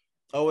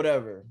or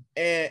whatever.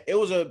 And it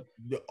was a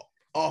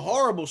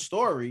horrible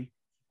story.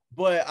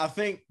 But I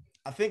think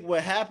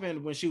what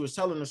happened when she was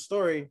telling the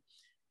story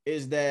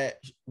is that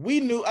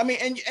we knew, I mean,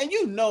 and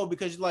you know,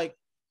 because like,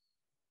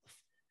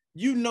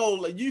 you know,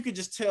 like you could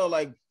just tell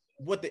like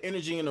what the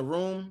energy in the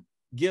room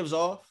gives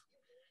off.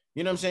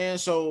 You know what I'm saying?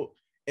 So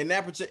in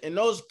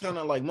those kind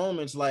of like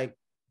moments, like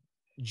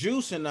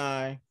Juice and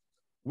I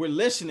were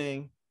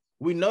listening.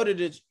 We know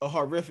that it's a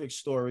horrific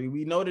story.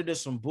 We know that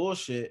it's some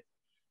bullshit,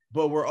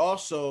 but we're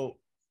also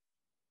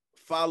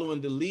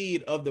following the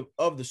lead of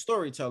the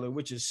storyteller,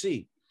 which is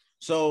C.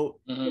 So,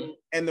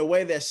 and the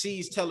way that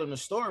C's telling the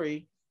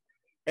story,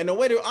 and the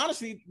way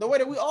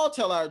that we all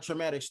tell our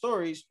traumatic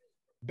stories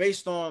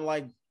based on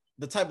like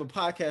the type of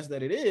podcast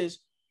that it is,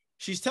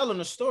 she's telling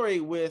a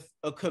story with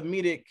a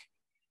comedic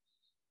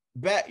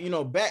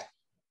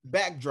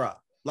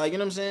backdrop. Like, you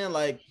know what I'm saying?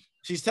 Like,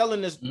 she's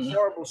telling this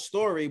horrible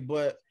story,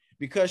 but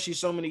because she's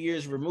so many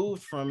years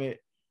removed from it,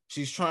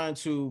 she's trying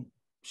to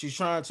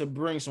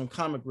bring some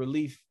comic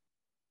relief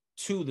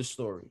to the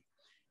story.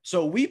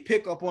 So we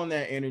pick up on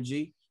that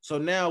energy. So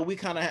now we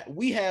kind of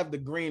we have the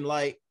green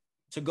light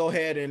to go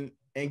ahead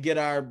and get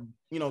our,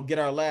 you know, get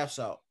our laughs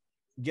out,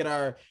 get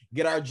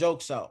our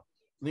jokes out.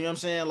 You know what I'm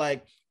saying?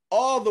 Like,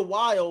 all the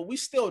while we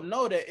still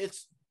know that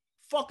it's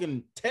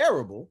fucking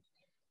terrible.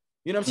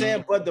 You know what I'm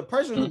saying? But the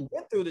person who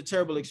went through the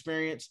terrible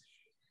experience,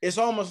 it's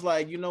almost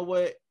like, you know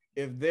what?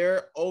 If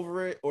they're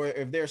over it, or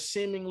if they're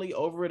seemingly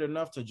over it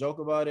enough to joke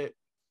about it,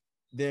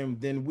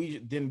 then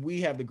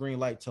we have the green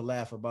light to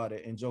laugh about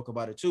it and joke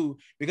about it too.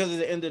 Because at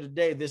the end of the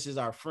day, this is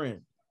our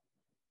friend.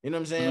 You know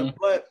what I'm saying?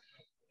 But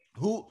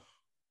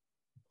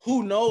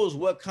who knows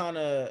what kind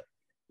of,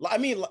 I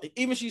mean, like,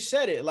 even she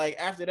said it, like,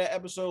 after that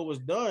episode was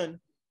done,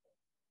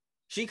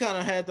 she kind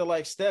of had to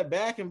like step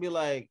back and be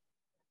like,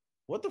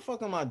 what the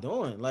fuck am I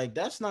doing? Like,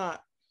 that's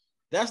not,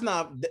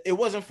 it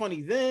wasn't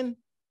funny then.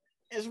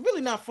 It's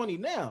really not funny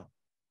now.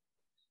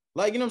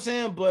 Like, you know what I'm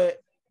saying? But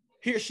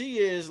here she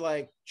is,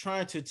 like,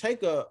 trying to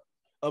take a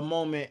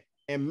moment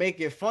and make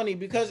it funny,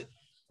 because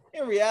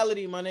in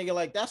reality, my nigga,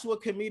 like, that's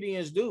what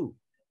comedians do.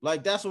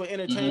 Like, that's what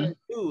entertainers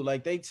do.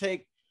 Like, they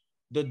take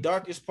the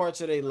darkest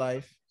parts of their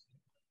life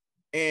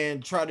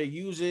and try to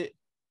use it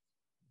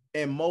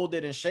and mold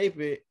it and shape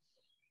it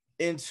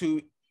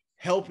into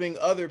helping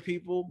other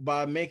people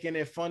by making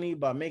it funny,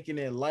 by making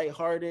it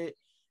lighthearted,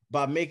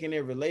 by making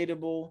it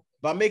relatable,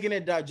 by making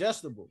it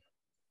digestible.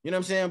 You know what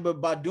I'm saying?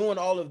 But by doing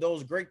all of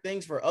those great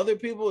things for other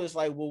people, it's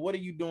like, well, what are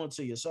you doing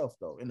to yourself,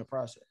 though, in the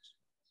process?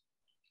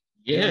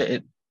 Yeah, you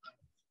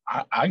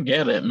know? I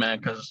get it, man,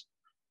 because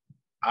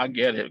I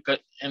get it.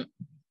 And,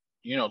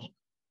 you know,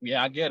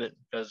 yeah, I get it.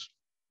 Because,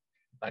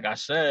 like I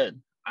said,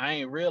 I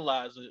ain't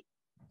realized it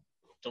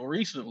till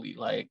recently.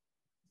 Like,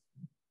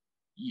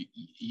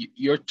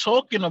 you're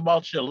talking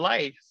about your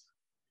life,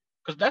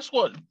 because that's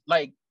what,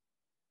 like,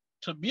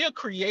 to be a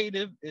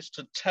creative is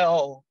to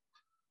tell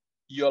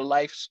your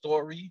life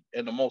story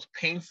in the most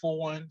painful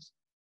ones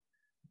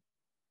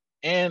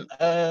in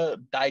a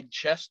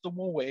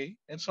digestible way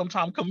and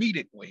sometimes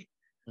comedic way,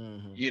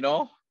 you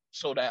know,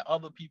 so that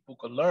other people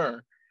could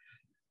learn.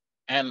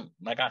 And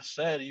like I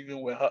said,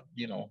 even with her,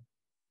 you know,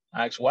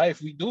 my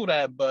ex-wife, we do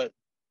that. But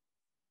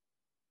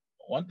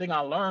one thing I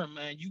learned,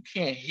 man, you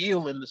can't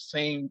heal in the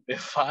same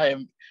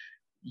environment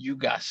you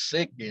got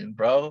sick in,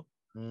 bro.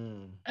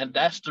 And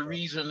that's the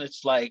reason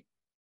it's like,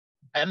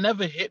 it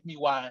never hit me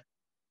why,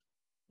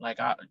 like,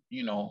 I,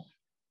 you know,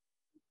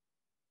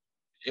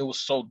 it was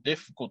so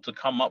difficult to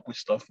come up with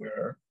stuff with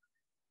her.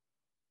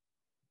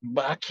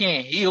 But I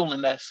can't heal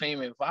in that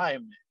same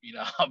environment, you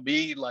know what I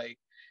mean? Like,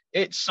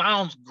 it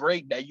sounds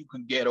great that you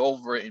can get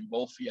over it and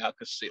both of y'all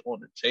could sit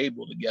on the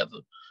table together.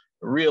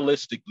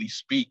 Realistically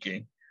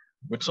speaking,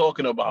 we're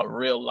talking about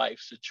real life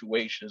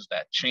situations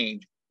that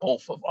change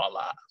both of our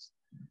lives.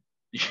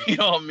 You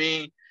know what I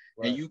mean?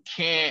 Right. And you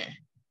can't,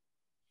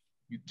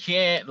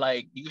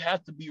 like, you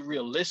have to be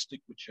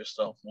realistic with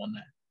yourself on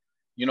that.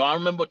 You know, I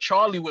remember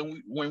Charlie,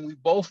 when we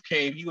both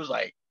came, he was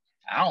like,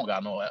 I don't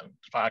got no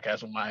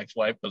podcast with my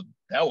ex-wife, because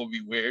that would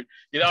be weird.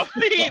 You know what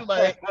I mean?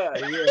 Like,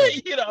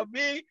 you know what I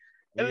mean?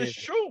 And it's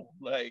true.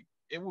 Like,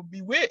 it would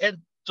be weird. And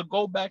to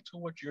go back to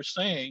what you're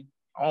saying,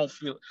 I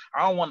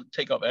don't want to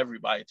take up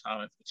everybody's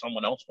time if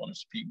someone else want to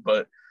speak,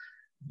 but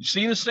you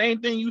see the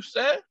same thing you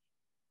said?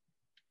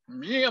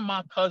 Me and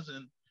my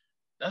cousin,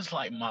 that's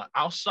like my,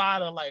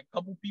 outside of like a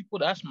couple people,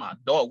 that's my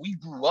dog. We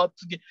grew up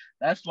together.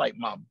 That's like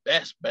my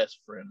best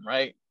friend,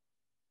 right?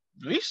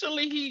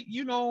 Recently, he,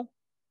 you know,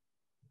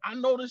 I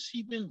noticed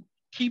he been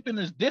keeping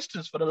his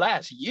distance for the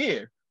last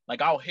year.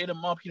 Like, I'll hit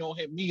him up, he don't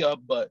hit me up,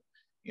 but,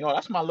 you know,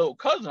 that's my little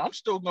cousin. I'm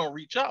still gonna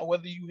reach out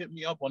whether you hit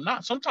me up or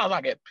not. Sometimes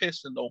I get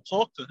pissed and don't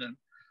talk to him,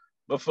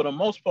 but for the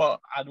most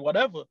part,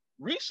 whatever.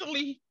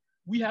 Recently,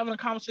 we having a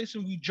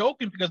conversation, we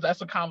joking, because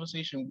that's a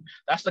conversation,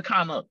 that's the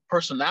kind of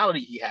personality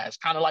he has,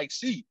 kind of like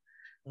C.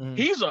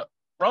 He's a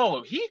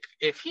bro.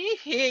 If he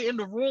here in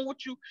the room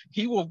with you,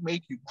 he will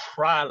make you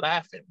cry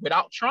laughing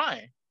without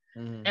trying.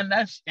 And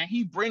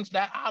he brings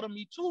that out of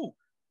me too.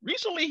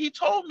 Recently, he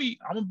told me,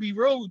 I'm gonna be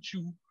real with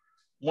you.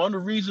 One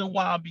of the reasons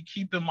why I'll be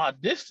keeping my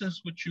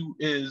distance with you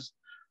is,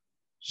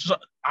 so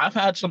I've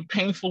had some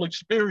painful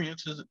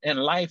experiences in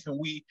life, and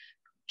we,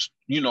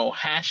 you know,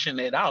 hashing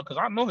it out, because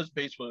I know his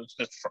base was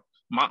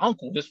my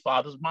uncle. His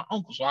father's my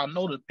uncle, so I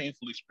know the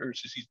painful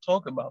experiences he's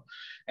talking about.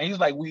 And he's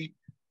like,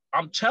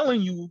 I'm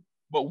telling you,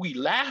 but we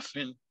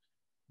laughing,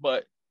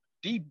 but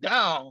deep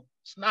down,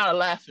 it's not a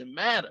laughing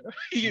matter.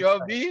 You know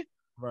what I mean?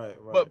 Right.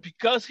 But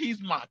because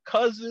he's my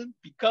cousin,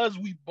 because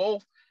we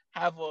both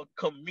have a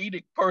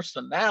comedic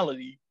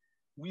personality,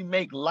 we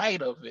make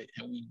light of it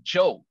and we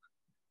joke.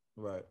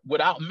 Right.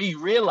 Without me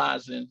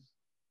realizing,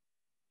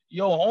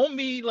 yo,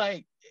 homie,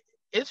 like,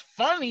 it's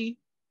funny,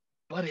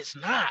 but it's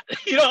not.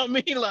 You know what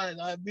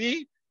I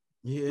mean?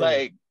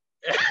 Like,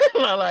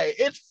 like,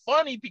 it's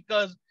funny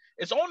because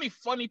it's only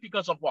funny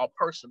because of our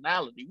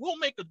personality. We'll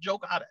make a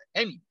joke out of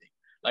anything.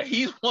 Like,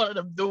 he's one of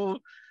them dudes.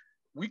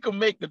 We can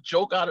make a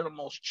joke out of the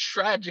most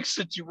tragic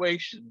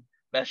situation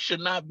that should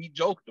not be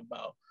joked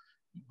about.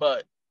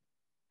 But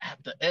at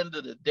the end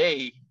of the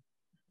day,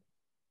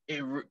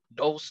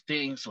 those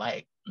things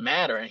like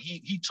matter. And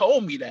he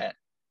told me that.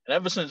 And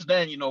ever since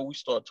then, you know, we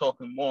start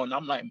talking more. And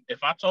I'm like,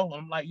 if I told him,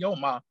 I'm like, yo,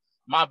 my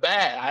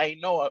bad. I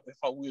ain't know if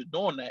we were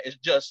doing that. It's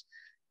just,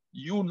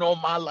 you know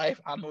my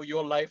life, I know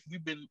your life.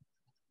 We've been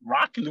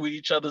rocking with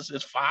each other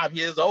since 5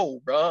 years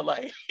old, bro.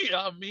 Like, you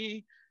know what I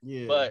mean?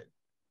 Yeah. But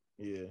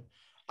yeah.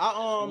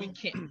 We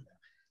can't.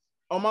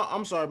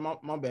 I'm sorry,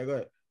 my bad. Go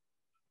ahead.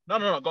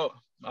 No, go.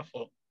 My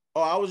fault.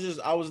 Oh, I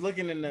was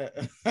looking in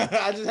the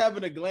I just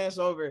happened to glance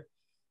over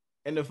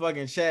in the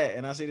fucking chat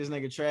and I see this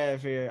nigga Trav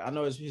here. I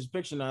know his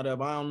picture not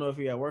up. I don't know if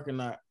he at work or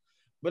not.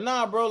 But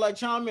nah, bro, like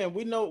chime in.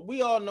 We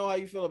all know how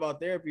you feel about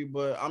therapy,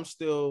 but I'm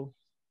still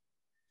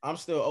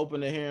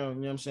open to hearing, you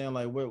know what I'm saying,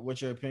 like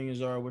what your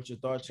opinions are, what your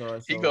thoughts are.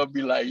 So. He gonna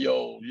be like,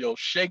 yo,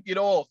 shake it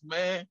off,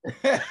 man.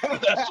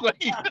 That's what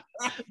he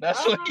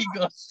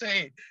gonna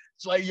say.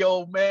 It's like,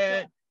 yo,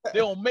 man, they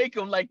don't make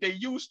them like they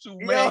used to,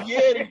 man.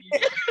 Yeah.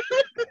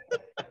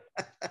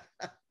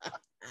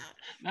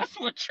 That's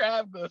what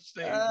Trav gonna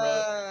say,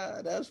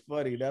 bro. That's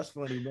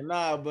funny. But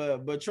nah,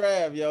 but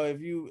Trav, yo,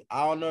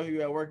 I don't know if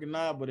you at work or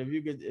not, but if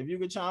you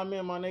could chime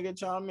in, my nigga,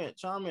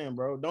 chime in,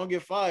 bro. Don't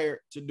get fired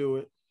to do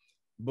it.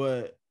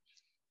 But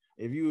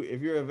if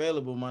you're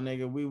available, my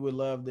nigga, we would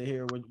love to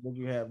hear what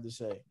you have to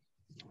say.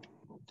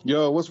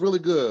 Yo, what's really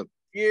good?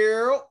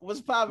 Yeah,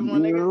 what's popping, my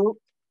nigga?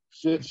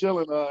 Shit,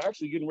 chilling.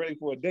 Actually getting ready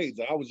for a date.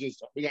 So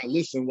we got to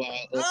listen while.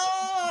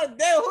 Oh,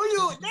 damn,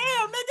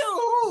 nigga,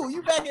 who?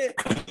 You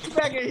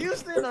back in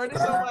Houston or this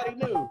somebody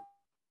new?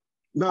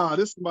 Nah,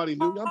 this somebody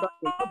new. I'm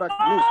back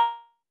in the loop.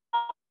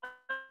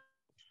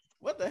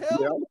 What the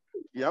hell?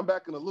 Yeah, I'm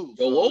back in the loop.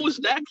 Yo, what was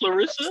that,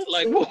 Clarissa?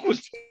 Like, what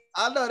was?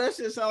 I know that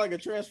shit sound like a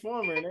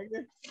transformer,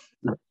 nigga.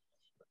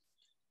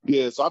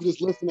 Yeah, so I'm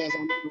just listening as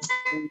I'm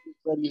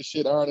ready to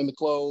shit, ironing the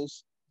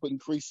clothes, putting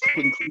creases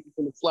in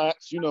the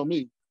slacks. You know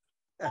me.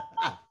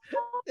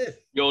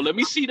 Yo, let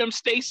me see them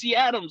Stacey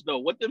Adams though.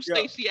 What them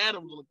Stacey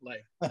Adams look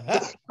like?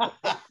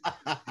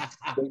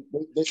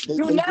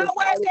 Do not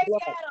wear Stacey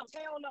Adams.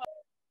 Hell no.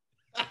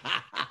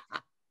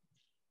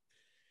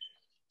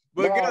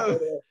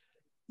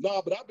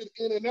 But I've been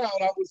in and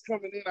out. I was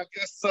coming in. I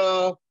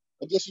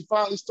guess you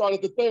finally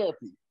started the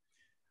therapy.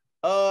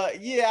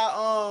 Yeah.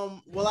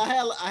 Well, I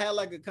had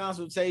like a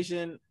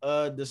consultation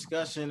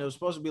discussion. It was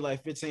supposed to be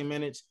like 15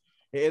 minutes.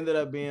 It ended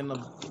up being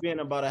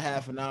about a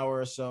half an hour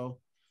or so.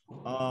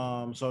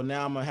 So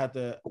now I'm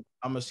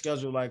gonna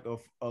schedule like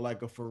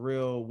a for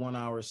real 1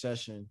 hour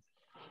session.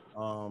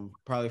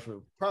 Probably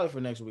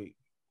for next week.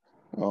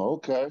 Oh,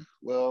 okay.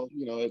 Well,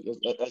 you know,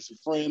 as a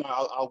friend,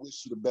 I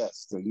wish you the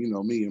best, and you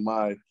know me and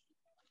my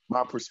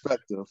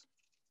perspective.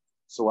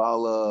 So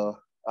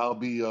I'll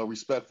be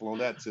respectful on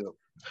that tip.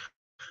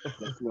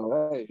 You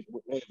know, hey,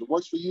 if it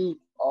works for you,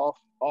 all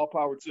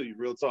power to you.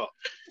 Real talk.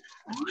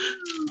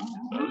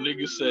 That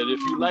nigga said, if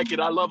you like it,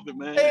 I love it,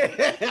 man.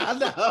 I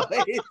know.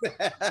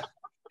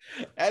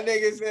 That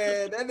nigga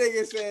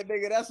said,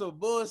 nigga, that's some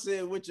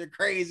bullshit with your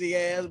crazy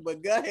ass.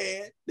 But go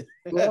ahead.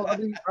 Well, I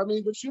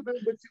mean, but you've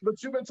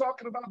been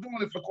talking about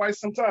doing it for quite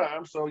some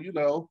time, so you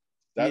know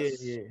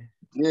that's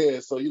yeah.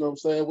 So you know what I'm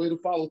saying, way to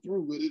follow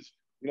through with it.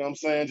 You know what I'm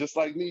saying, just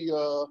like me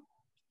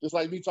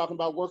talking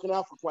about working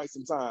out for quite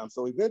some time.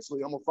 So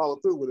eventually, I'm gonna follow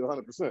through with it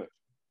 100%.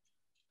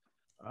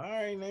 All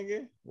right,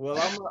 nigga. Well,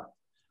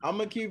 I'm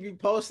gonna keep you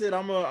posted.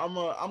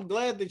 I'm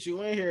glad that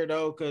you in here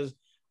though, because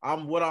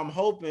what I'm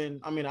hoping.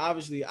 I mean,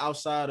 obviously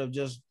outside of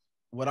just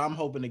what I'm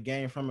hoping to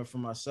gain from it for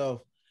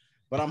myself,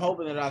 but I'm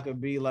hoping that I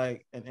could be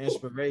like an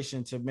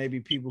inspiration to maybe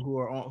people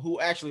who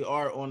actually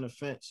are on the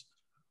fence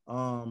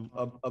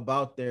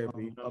about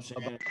therapy. You know what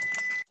I'm saying?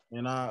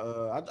 And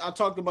I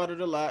talked about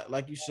it a lot,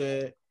 like you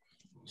said.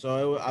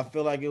 So I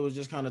feel like it was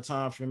just kind of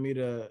time for me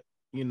to,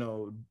 you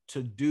know,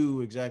 to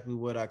do exactly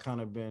what I kind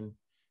of been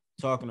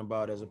talking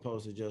about, as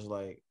opposed to just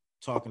like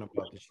talking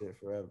about the shit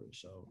forever.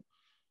 So,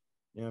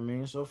 you know what I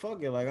mean? So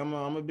fuck it. Like I'm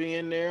gonna be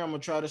in there. I'm gonna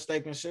try to stay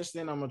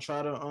consistent. I'm gonna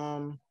try to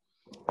and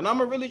I'm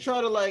gonna really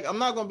try to, like, I'm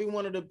not gonna be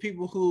one of the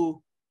people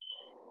who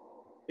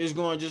is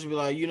going to just be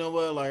like, you know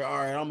what, like, all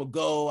right, I'm gonna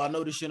go. I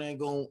know this shit ain't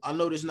going. I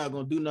know this not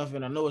gonna do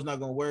nothing. I know it's not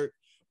gonna work.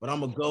 But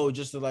I'm gonna go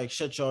just to like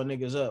shut y'all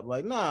niggas up.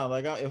 Like, nah,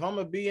 like if I'm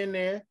gonna be in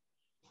there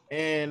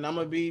and I'm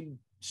gonna be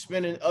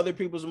spending other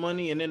people's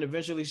money and then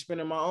eventually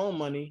spending my own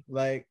money,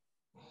 like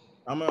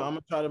I'm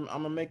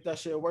gonna make that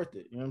shit worth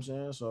it. You know what I'm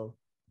saying? So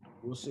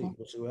we'll see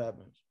what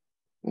happens.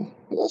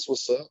 That's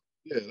what's up.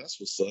 Yeah, that's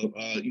what's up.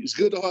 It's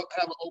good to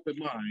have an open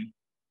mind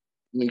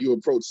when you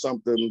approach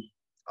something,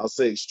 I'll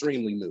say,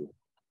 extremely new.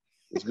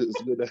 It's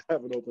good to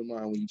have an open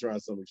mind when you're trying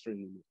something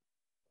extremely new.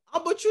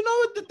 But you know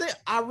what the thing?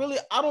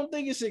 I don't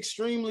think it's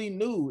extremely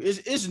new.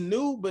 It's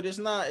new, but it's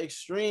not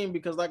extreme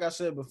because, like I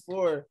said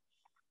before,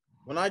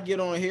 when I get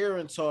on here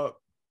and talk,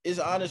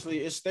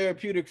 it's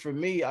therapeutic for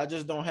me. I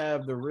just don't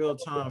have the real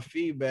time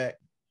feedback,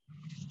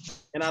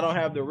 and I don't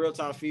have the real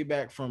time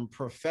feedback from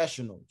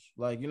professionals.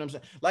 Like, you know what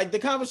I'm saying? Like the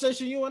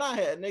conversation you and I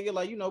had, nigga.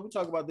 Like, you know, we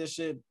talk about this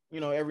shit, you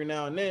know, every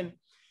now and then.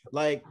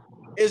 Like,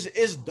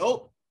 it's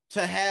dope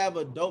to have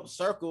a dope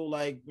circle.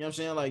 Like, you know what I'm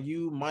saying? Like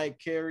you, Mike,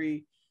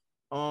 Carrie.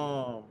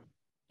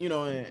 You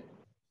know, and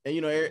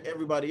you know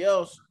everybody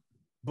else,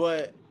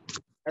 but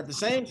at the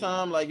same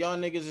time, like y'all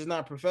niggas is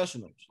not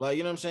professionals. Like,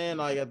 you know what I'm saying?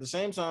 Like at the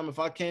same time, if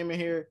I came in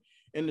here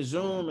in the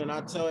Zoom and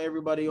I tell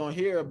everybody on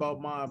here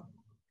about my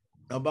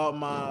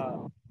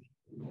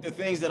the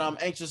things that I'm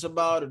anxious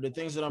about, or the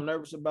things that I'm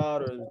nervous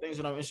about, or the things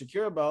that I'm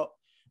insecure about,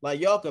 like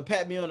y'all could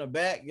pat me on the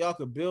back, y'all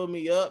could build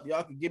me up,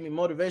 y'all could give me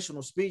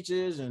motivational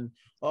speeches and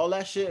all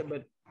that shit,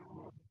 but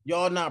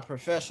y'all not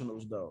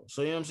professionals though.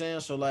 So you know what I'm saying?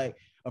 So like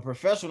a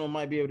professional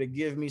might be able to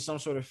give me some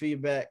sort of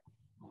feedback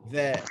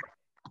that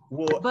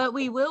will, but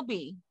we will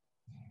be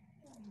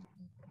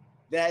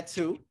that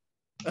too.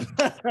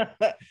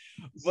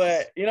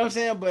 But you know what I'm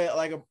saying? But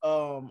like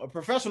a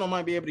professional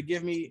might be able to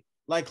give me,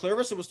 like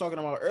Clarissa was talking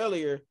about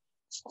earlier,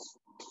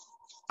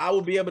 I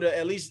will be able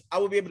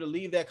to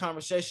leave that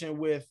conversation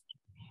with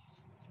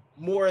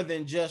more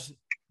than just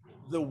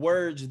the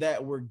words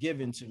that were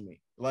given to me.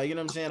 Like, you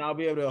know what I'm saying? I'll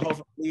be able to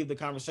hopefully leave the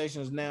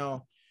conversations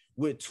now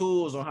with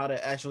tools on how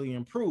to actually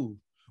improve.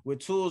 With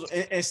tools,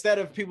 instead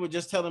of people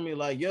just telling me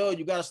like, yo,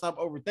 you got to stop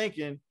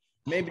overthinking,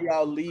 maybe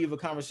I'll leave a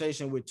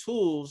conversation with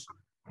tools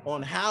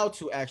on how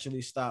to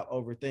actually stop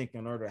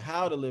overthinking, or to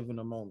how to live in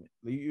the moment.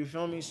 You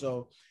feel me?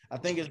 So I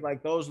think it's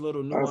like those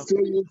little nuances. I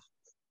feel you.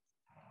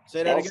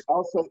 Say that again.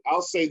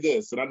 I'll say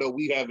this, and I know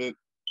we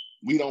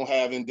don't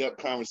have in-depth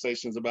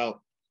conversations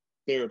about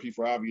therapy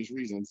for obvious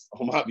reasons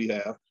on my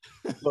behalf.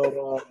 But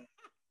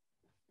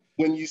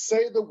when you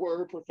say the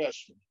word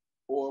professional,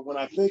 or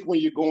when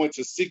you're going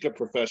to seek a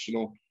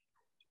professional,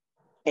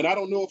 and I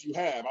don't know if you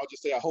have, I'll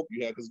just say I hope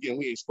you have, because again,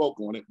 we ain't spoke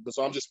on it. But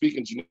so I'm just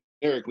speaking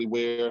generically,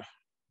 where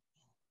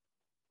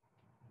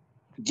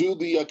do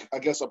the, I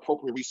guess,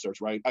 appropriate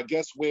research, right? I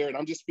guess where, and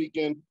I'm just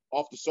speaking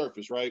off the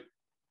surface, right?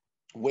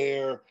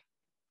 Where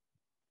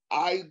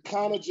I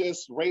kind of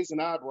just raise an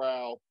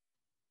eyebrow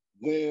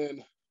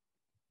when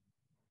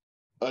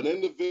an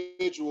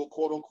individual,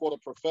 quote unquote, a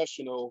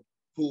professional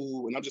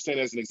who, and I'm just saying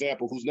as an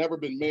example, who's never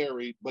been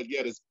married, but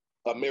yet is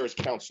a marriage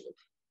counselor.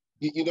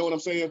 You know what I'm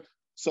saying?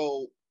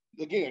 So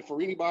again,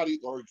 for anybody,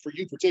 or for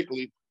you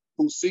particularly,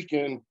 who's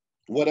seeking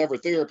whatever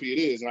therapy it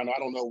is, and I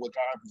don't know what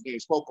God is being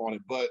spoke on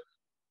it, but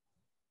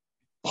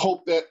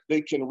hope that they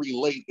can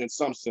relate in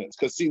some sense.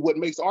 Because see, what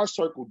makes our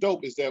circle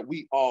dope is that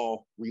we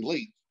all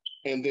relate.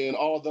 And then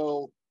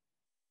although,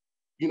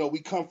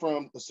 we come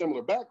from a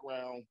similar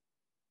background,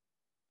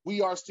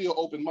 we are still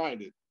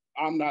open-minded.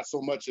 I'm not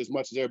so much as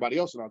everybody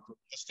else in our group,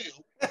 but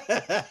still,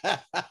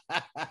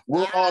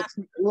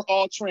 we're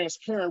all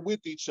transparent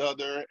with each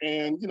other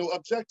and,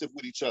 objective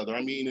with each other.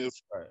 I mean,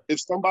 if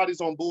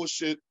somebody's on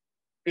bullshit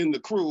in the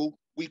crew,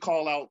 we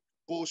call out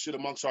bullshit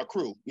amongst our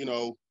crew,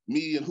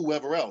 me and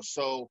whoever else.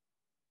 So,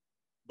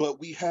 but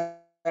we have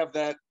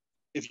that,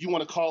 if you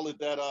want to call it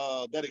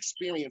that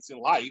experience in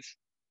life,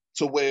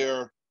 to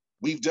where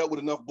we've dealt with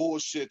enough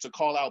bullshit to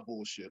call out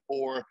bullshit,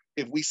 or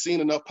if we've seen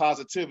enough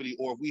positivity,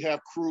 or if we have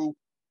crew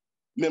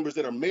members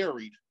that are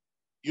married,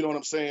 you know what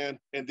I'm saying?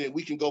 And then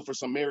we can go for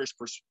some marriage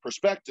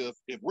perspective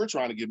if we're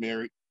trying to get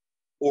married,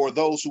 or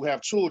those who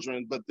have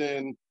children. But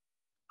then,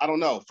 I don't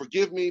know,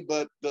 forgive me,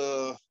 but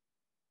the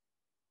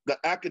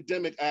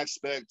academic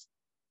aspect,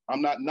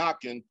 I'm not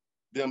knocking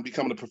them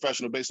becoming a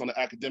professional based on the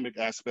academic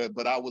aspect,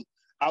 but I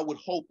would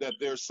hope that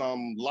there's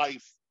some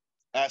life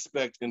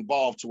aspect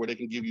involved to where they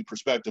can give you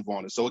perspective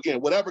on it. So again,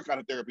 whatever kind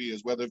of therapy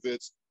is, whether if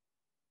it's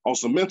on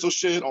some mental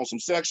shit, on some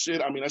sex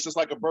shit, I mean, that's just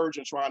like a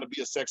virgin trying to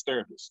be a sex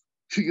therapist.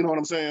 You know what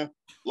I'm saying?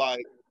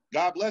 Like,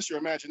 God bless your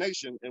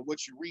imagination and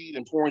what you read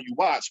and porn you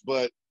watch,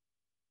 but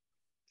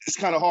it's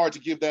kind of hard to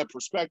give that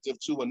perspective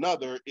to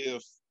another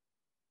if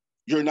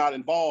you're not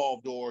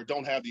involved or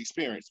don't have the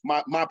experience.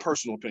 My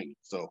personal opinion.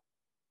 So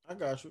I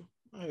got you.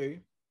 I hear you.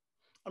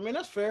 I mean,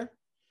 that's fair.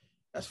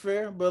 That's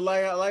fair. But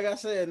like I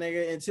said,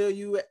 nigga, until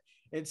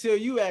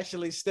you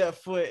actually step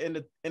foot in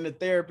the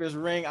therapist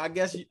ring, I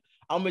guess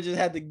I'm gonna just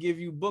have to give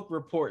you book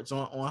reports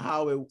on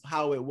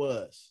how it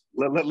was.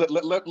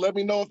 Let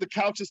me know if the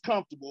couch is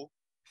comfortable,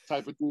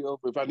 type of deal.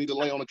 If I need to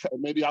lay on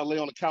maybe I'll lay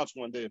on the couch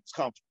one day if it's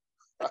comfortable.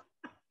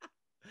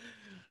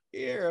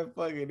 You're a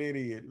fucking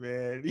idiot,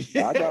 man.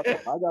 I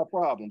got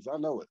problems. I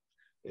know it.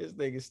 This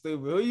nigga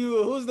stupid.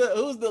 Who's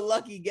the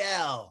lucky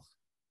gal?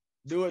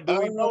 Do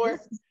we know her?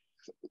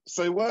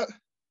 Say what?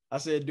 I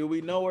said, do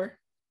we know her?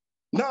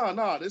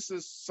 No. This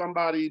is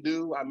somebody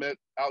new I met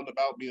out and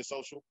about being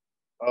social.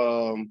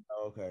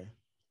 Okay.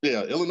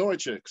 Yeah, Illinois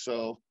chick.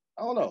 So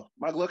I don't know.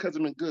 My luck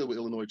hasn't been good with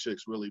Illinois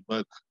chicks really,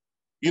 but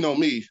you know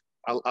me,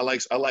 I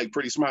like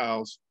pretty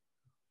smiles.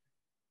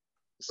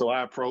 So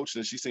I approached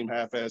and she seemed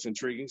half-ass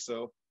intriguing.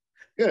 So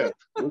yeah,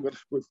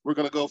 we're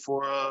gonna go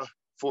for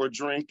a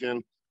drink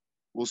and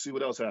we'll see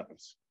what else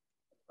happens.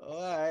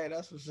 All right,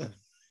 that's what's up.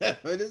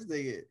 this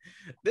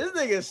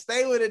nigga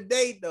stay with a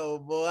date though,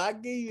 boy. I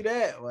give you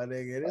that, my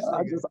nigga.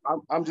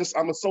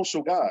 I'm a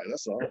social guy.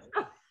 That's all.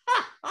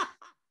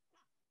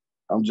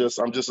 I'm just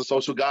a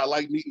social guy. I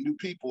like meeting new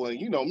people, and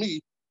you know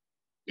me,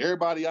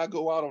 everybody I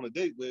go out on a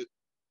date with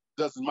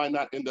might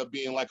not end up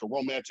being like a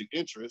romantic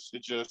interest.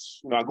 It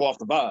just I go off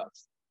the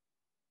vibes.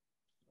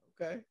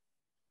 Okay.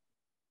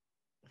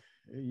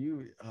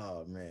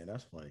 Oh man,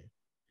 that's funny.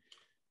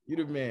 You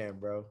the man,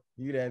 bro.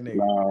 You that nigga.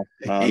 No,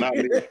 not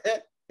me.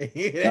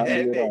 You Not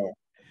that me at nigga. all.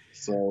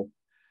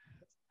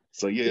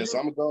 So yeah. So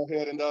I'm gonna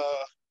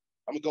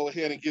go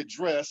ahead and get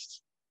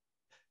dressed.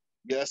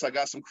 Yes, I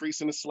got some crease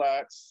in the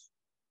slacks.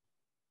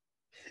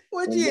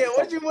 What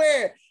you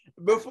wear?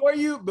 Before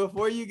you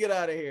get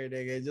out of here,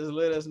 nigga, just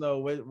let us know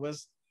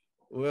what's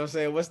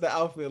the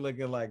outfit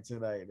looking like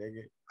tonight,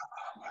 nigga.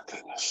 Oh my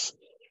goodness.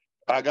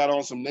 I got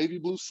on some navy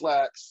blue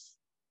slacks,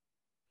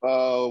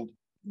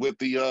 with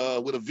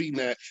a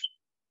V-neck,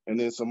 and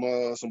then some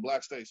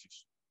black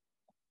Stacy's.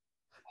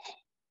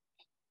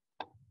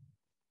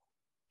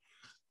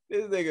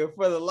 This nigga,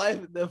 for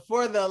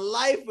the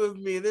life of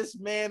me, this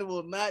man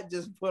will not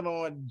just put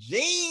on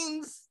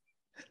jeans.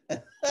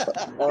 That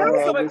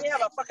was make me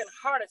have a fucking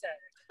heart attack.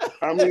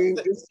 I mean,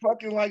 it's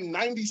fucking like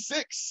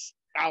 96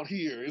 out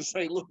here in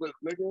St. Louis,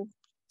 nigga.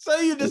 So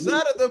you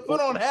decided to put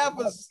on half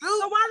a suit?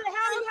 So why the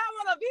hell you have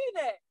on a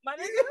V-neck, my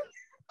nigga?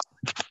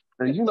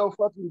 And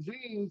fucking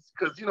jeans,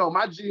 because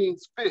my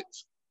jeans fit.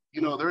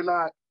 They're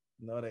not.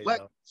 No, they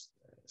don't.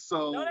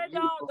 So no, they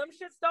don't. Them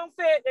shits don't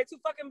fit. They're too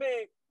fucking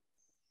big.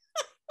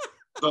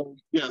 So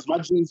yes, my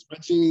jeans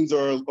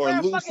are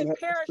wear loose. Fucking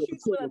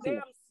parachutes with a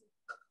damn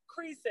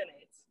crease in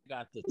it.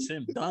 Got the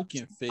Tim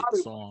Duncan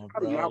fits on,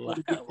 bro.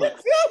 The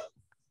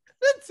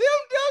Tim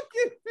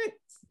Duncan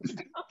fits.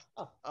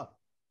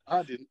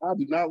 I do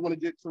not want to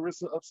get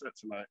Clarissa upset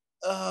tonight.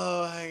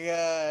 Oh my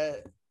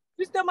god.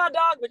 You still my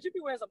dog, but you be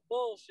wearing some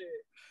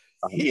bullshit.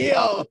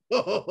 Yo.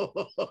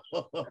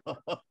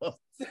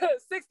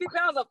 60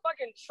 pounds of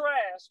fucking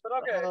trash, but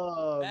okay.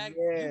 Oh,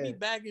 you be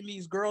bagging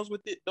these girls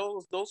with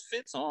those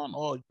fits on,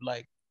 or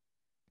like.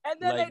 And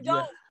then they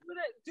don't.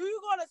 Do you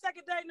go on a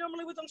second date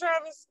normally with them,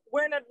 Travis,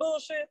 wearing that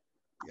bullshit?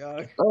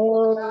 Yeah,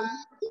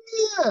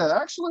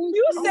 actually.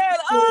 You said,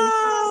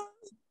 oh.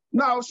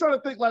 No, I was trying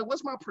to think, like,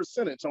 what's my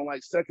percentage on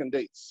like second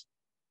dates?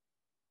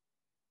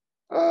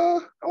 I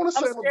want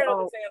to say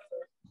about.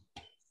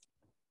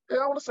 Yeah,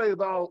 I want to say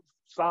about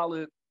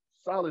solid,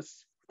 probably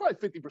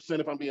 50%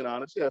 if I'm being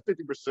honest. Yeah,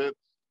 50%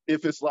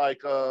 if it's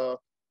like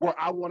where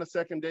I want a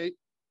second date.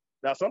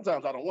 Now,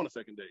 sometimes I don't want a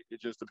second date. It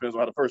just depends on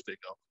how the first date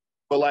goes.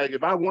 But like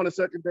if I want a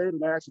second date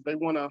and actually they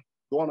want to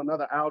go on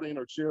another outing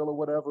or chill or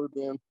whatever,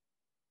 then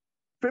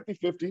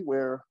 50-50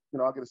 where,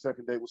 I'll get a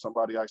second date with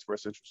somebody I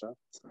express interest in.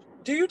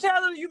 Do you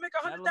tell them you make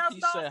 $100,000?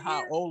 He said,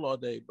 how old are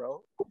they,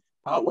 bro?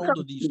 How old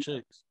are these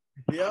chicks?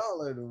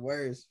 Y'all are the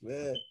worst,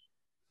 man.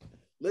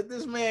 Let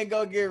this man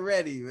go get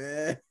ready,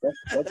 man.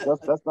 That's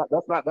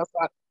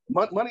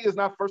not. Money is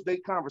not first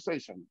date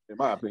conversation, in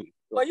my opinion.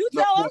 Well, you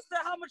tell us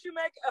that how much you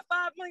make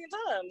 5 million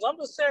times. I'm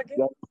just checking.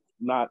 That's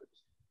not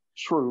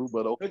true,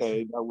 but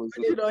okay. That was.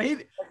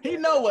 He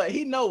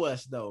know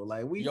us though.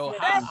 Like we. Yo,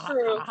 that's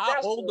true. How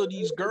old are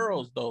these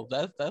girls though?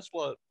 That's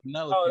what.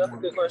 That's a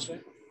good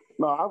question.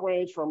 No, I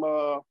range from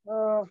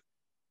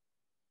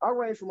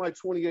like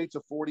 28 to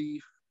 40.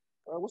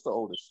 What's the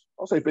oldest?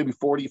 I'll say maybe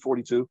 40,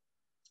 42.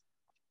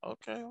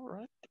 Okay, all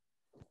right.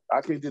 I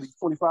can't do these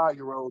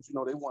 25-year-olds,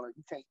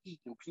 you can't eat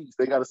in peace.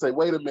 They got to say,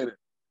 wait a minute,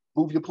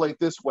 move your plate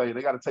this way.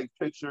 They got to take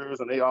pictures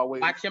and they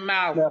always. Watch your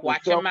mouth.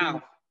 Watch your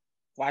mouth.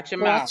 Watch your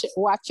mouth.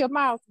 Watch your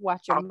mouth.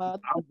 Watch your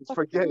mouth. I'm just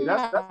forgetting.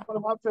 That's one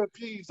of my pet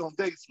peeves on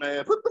dates,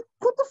 man. Put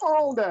the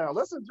phone down.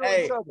 Let's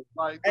enjoy each other.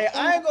 Like,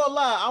 I ain't gonna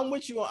lie. I'm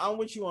with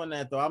you on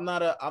that though. I'm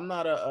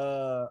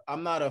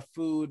not a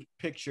food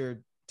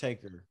picture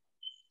taker.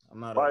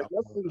 Let's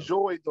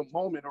enjoy the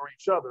moment or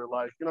each other.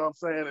 Like, you know what I'm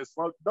saying? It's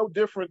no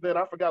different than,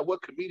 I forgot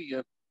what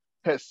comedian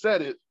has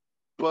said it,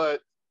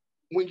 but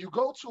when you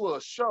go to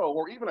a show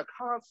or even a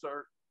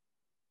concert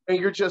and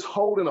you're just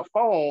holding a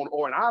phone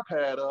or an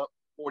iPad up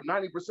for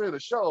 90% of the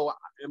show,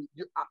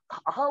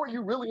 how are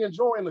you really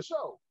enjoying the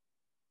show?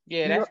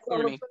 Yeah, that's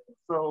corny.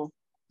 So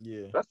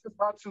yeah, that's just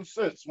my 2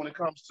 cents when it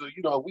comes to,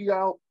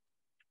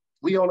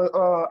 we on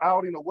a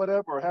outing or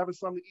whatever, or having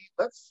something to eat.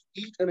 Let's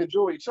eat and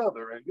enjoy each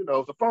other. And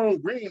if the phone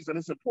rings and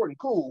it's important,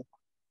 cool.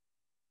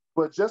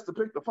 But just to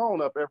pick the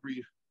phone up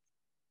every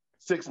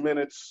 6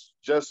 minutes,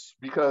 just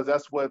because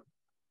that's what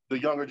the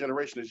younger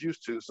generation is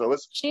used to. So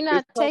she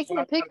not taking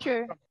a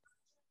picture.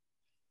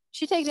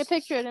 She taking a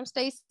picture of them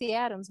Stacey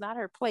Adams, not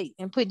her plate,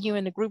 and put you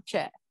in the group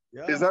chat.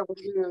 Yeah. Is that what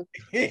it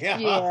is?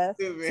 Yeah.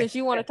 Since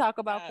you want to talk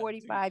about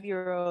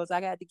 45-year-olds, I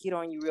got to get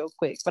on you real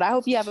quick. But I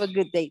hope you have a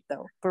good date,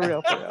 though. For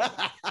real.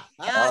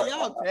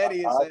 Y'all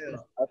petty as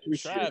hell.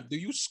 Trav, do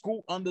you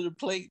scoot under the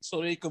plate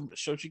so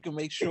she can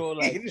make sure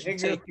like she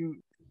take you?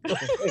 Hey,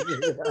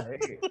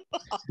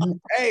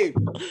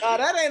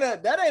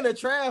 that ain't a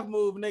Trav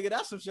move, nigga.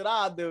 That's some shit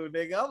I do,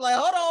 nigga. I'm like,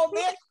 hold on,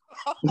 bitch.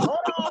 Hold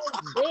on,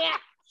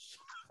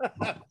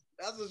 bitch.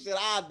 That's some shit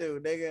I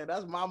do, nigga.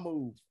 That's my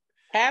move.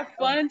 Have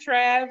fun,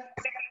 Trav.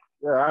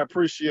 Yeah, I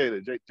appreciate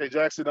it. J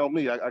Jackson on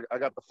me. I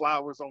got the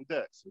flowers on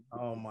deck.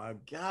 Oh my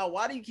God,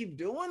 why do you keep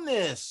doing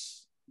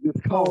this? It's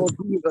called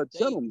being a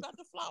gentleman. You got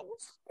the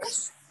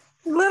flowers.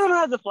 Let him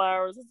have the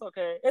flowers. It's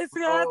okay. It's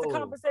gonna have to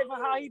compensate for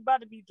how he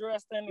about to be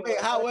dressed anyway. Wait,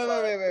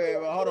 wait.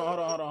 Hold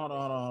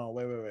on.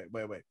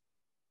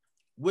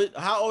 Wait.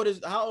 How old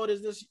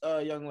is this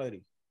young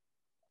lady?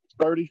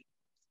 30.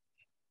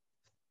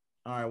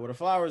 All right, well, the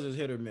flowers is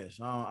hit or miss.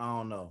 I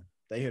don't know.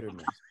 They hit or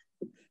miss.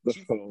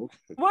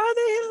 Why are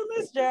they hit or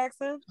miss,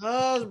 Jaxon?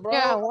 Bro.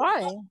 Yeah,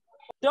 why?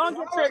 Don't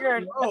get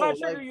triggered. If I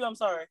trigger you, I'm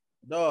sorry.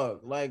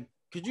 Dog, like,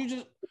 could you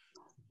just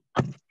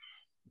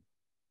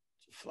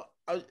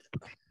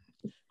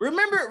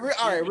remember?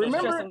 All right,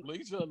 remember.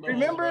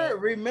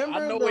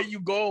 I know where you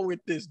go with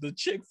this. The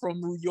chick from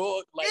New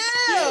York, like,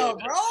 yeah,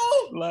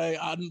 bro. Like,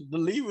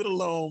 leave it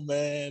alone,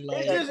 man.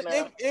 Like, it's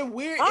just it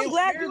weird. I'm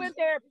glad you in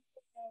therapy.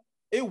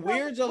 It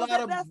weirds a lot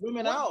of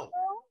women out.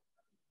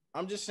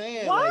 I'm just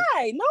saying. Why?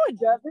 Like, No, it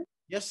doesn't.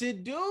 Yes,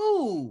 it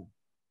do.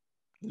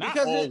 Not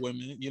because all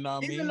women, you know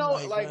what I mean?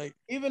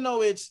 Even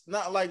though it's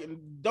not like,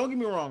 don't get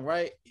me wrong,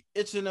 right?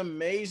 It's an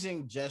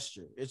amazing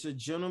gesture. It's a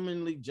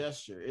gentlemanly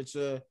gesture. It's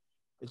a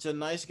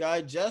nice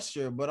guy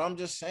gesture. But I'm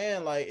just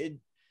saying, like, it.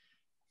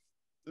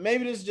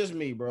 Maybe this is just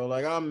me, bro.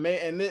 Like,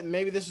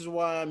 maybe this is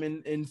why I'm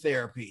in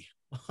therapy.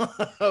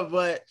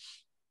 But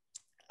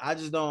I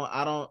just don't.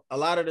 A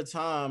lot of the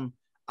time,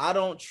 I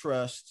don't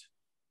trust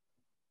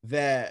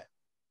that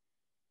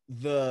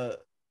the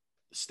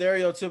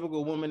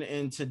stereotypical woman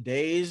in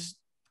today's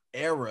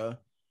era,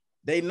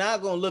 they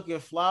not gonna look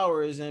at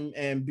flowers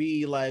and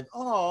be like,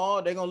 oh,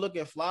 they're gonna look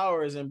at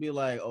flowers and be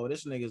like, oh,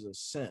 this nigga's a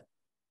simp.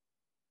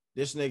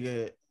 This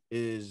nigga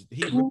is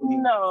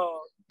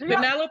no.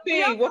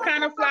 Penelope, what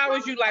kind of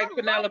flowers you like,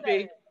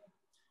 Penelope?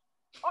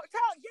 Oh,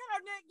 get her,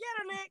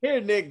 Nick.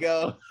 Here, Nick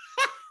go.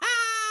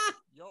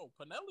 Yo,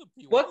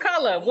 Penelope. What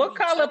color? What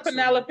color,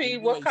 Penelope?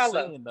 What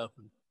color?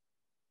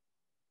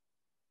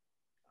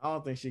 I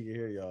don't think she can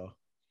hear y'all.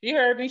 She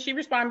heard me. She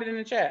responded in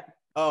the chat.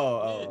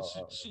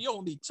 She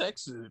only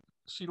texted.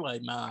 She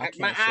like, nah, I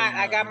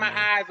got my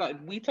eyes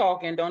on. We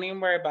talking. Don't even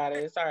worry about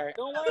it. It's all right.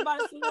 Don't worry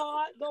about it,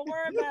 sweetheart. Don't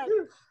worry about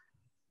it.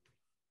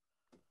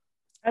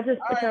 I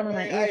just put her on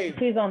my ear.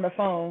 She's on the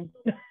phone.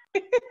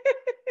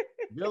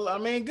 Good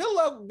luck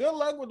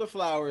with the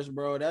flowers,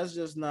 bro. That's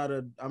just not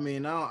a. I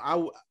mean,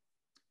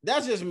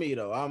 that's just me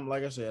though. I'm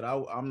like I said,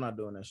 I'm not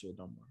doing that shit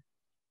no more.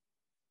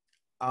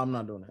 I'm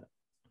not doing that.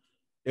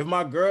 If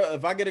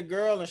I get a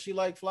girl and she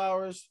like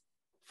flowers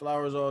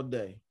all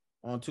day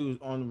on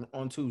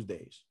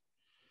Tuesdays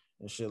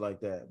and shit like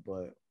that.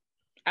 But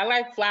I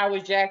like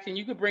flowers, Jackson.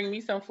 You could bring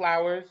me some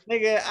flowers.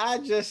 Nigga, I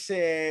just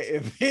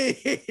said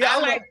I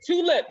like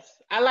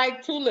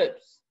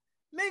tulips.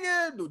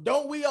 Nigga,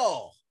 don't we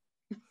all?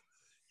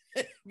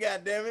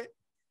 God damn it.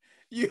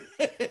 You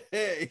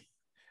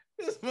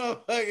this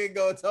motherfucker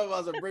gonna talk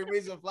about some bring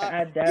me some flowers.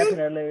 I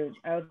definitely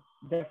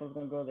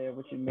gonna go there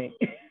with you, Nick.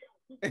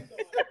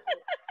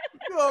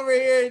 You over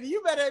here,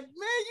 you better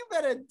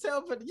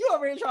tell you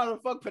over here trying to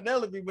fuck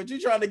Penelope, but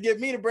you trying to get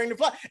me to bring the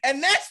fly,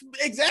 and that's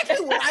exactly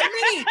what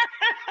I mean.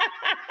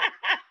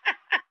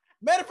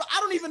 Matter of fact, I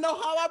don't even know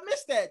how I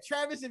missed that,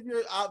 Travis. If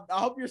you're, I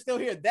hope you're still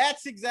here.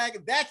 That's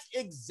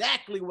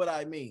exactly what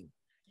I mean.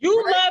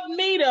 You love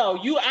me though.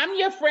 I'm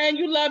your friend.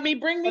 You love me.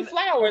 Bring me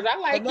flowers. I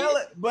like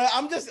it. But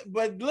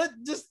let's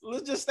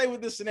just stay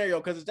with this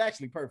scenario because it's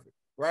actually perfect,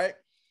 right?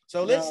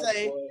 So let's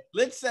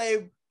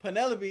say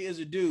Penelope is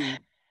a dude.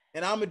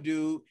 And I'm a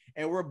dude,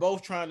 and we're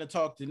both trying to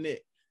talk to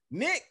Nick.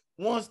 Nick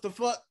wants to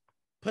fuck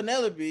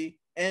Penelope,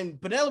 and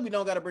Penelope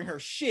don't got to bring her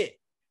shit.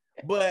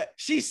 But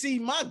she see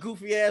my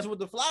goofy ass with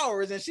the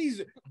flowers, and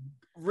she's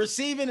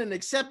receiving and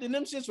accepting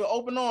them shits with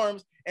open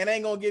arms, and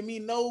ain't gonna give me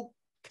no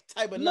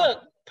type of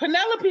look.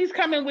 Penelope's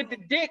coming with the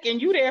dick, and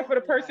you there for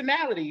the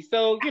personality.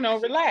 So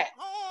relax.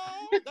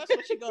 Oh, that's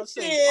what she gonna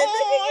say.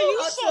 Oh,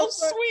 you so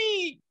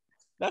sweet.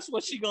 That's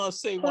what she gonna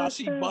say while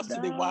she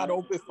busted it wide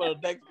open for the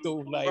next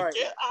dude. Like,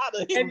 get out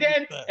of here.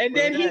 And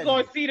then he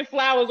gonna see the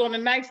flowers on the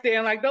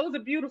nightstand. Like, those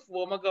are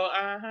beautiful. I'm gonna go,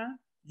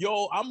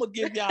 Yo, I'm gonna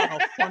give y'all a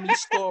funny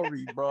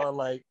story, bro.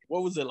 Like,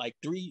 what was it? Like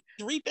three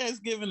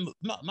Thanksgiving?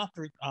 No, not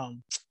three.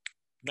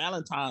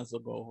 Valentine's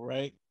ago,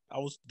 right? I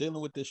was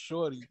dealing with this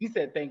shorty. He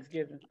said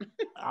Thanksgiving.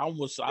 I don't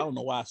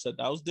know why I said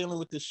that. I was dealing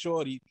with this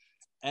shorty.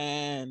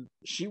 And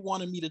she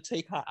wanted me to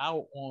take her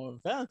out on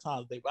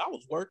Valentine's Day, but I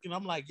was working.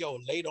 I'm like, yo,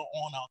 later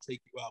on, I'll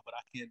take you out, but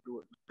I can't do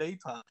it in the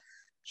daytime.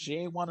 She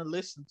ain't want to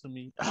listen to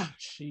me.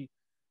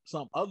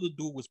 Some other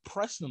dude was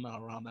pressing her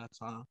around that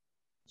time.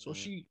 So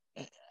she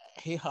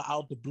hit her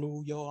out the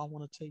blue. Yo, I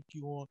want to take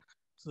you on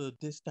to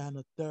this, that, and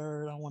the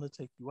third. I want to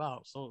take you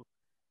out. So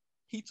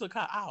he took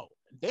her out.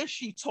 Then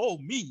she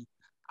told me,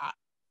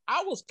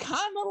 I was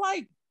kind of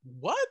like,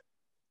 what?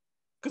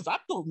 Because I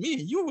thought me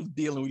and you was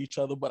dealing with each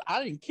other, but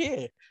I didn't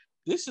care.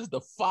 This is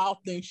the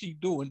foul thing she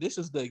do, and this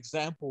is the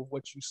example of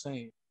what you're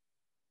saying.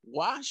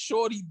 Why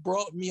Shorty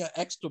brought me an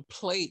extra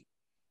plate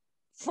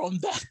from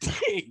that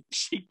day?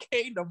 She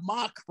came to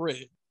my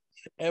crib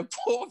and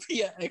poured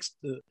me an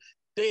extra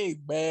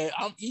thing, man.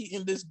 I'm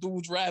eating this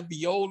dude's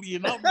ravioli,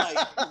 and I'm like,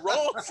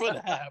 wrong for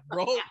that,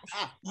 bro.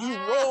 You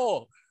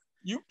wrong.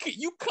 You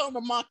come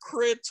to my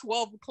crib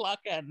 12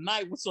 o'clock at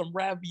night with some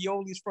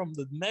raviolis from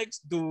the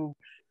next dude.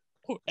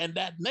 And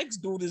that next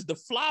dude is the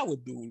flower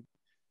dude.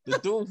 The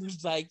dude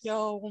who's like,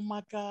 yo, oh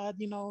my God,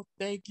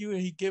 thank you.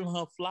 And he giving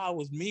her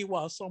flowers.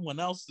 Meanwhile, someone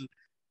else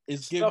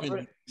is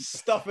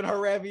stuffing her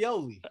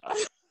ravioli.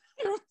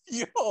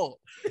 Yo,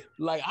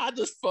 like I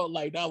just felt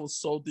like that was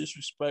so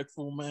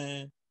disrespectful,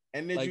 man.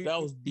 And then like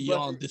that was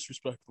beyond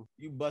disrespectful.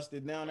 You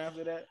busted down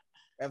after that?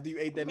 After you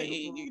ate that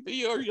nigga?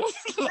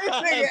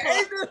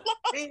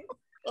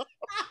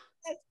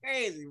 That's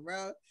crazy,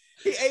 bro.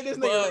 He ate this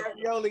nigga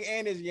ravioli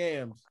and his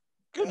yams.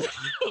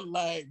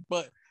 Like,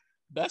 but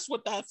that's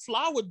what that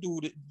flour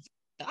do.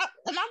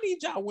 And I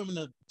need y'all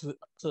women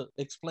to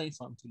explain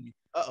something to me.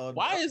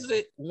 Why is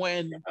it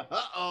when?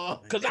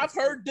 Because I've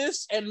heard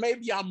this, and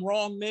maybe I'm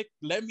wrong, Nick.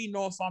 Let me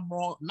know if I'm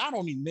wrong. Not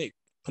only Nick,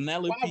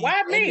 Penelope.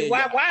 Why me?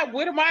 Why?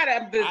 What am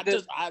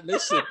I?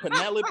 Listen,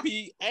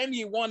 Penelope,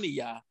 any one of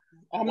y'all.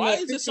 Why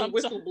is it some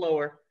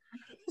whistleblower?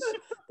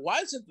 Why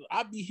is it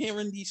I be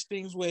hearing these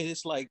things where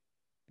it's like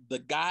the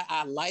guy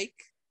I like,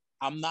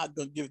 I'm not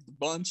gonna give the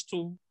buns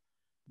to,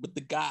 but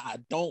the guy I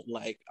don't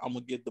like, I'm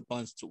gonna give the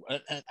buns to.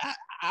 And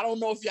I don't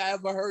know if y'all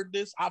ever heard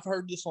this. I've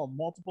heard this on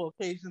multiple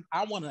occasions.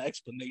 I want an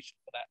explanation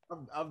for that.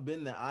 I've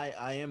been there.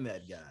 I am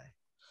that guy.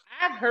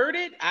 I've heard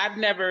it. I've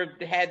never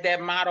had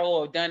that motto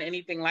or done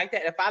anything like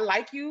that. If I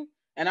like you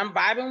and I'm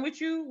vibing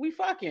with you, we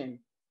fucking.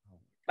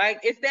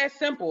 Like, it's that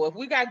simple. If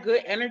we got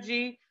good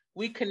energy,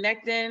 we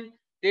connecting.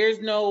 There's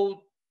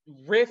no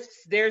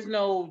rifts. There's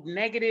no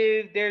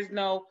negative.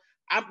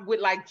 I'm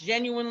with like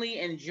genuinely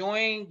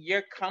enjoying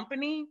your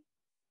company.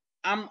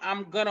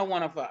 I'm gonna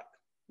want to fuck.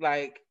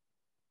 Like,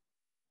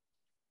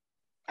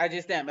 I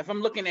just am. If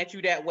I'm looking at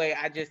you that way,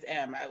 I just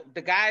am.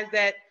 The guys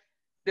that,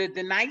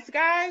 the nice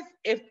guys,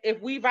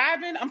 if we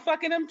vibing, I'm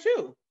fucking them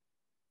too.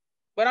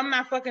 But I'm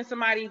not fucking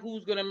somebody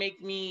who's gonna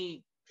make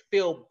me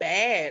feel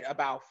bad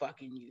about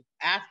fucking you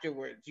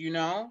afterwards, you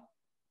know?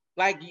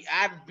 Like,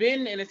 I've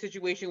been in a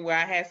situation where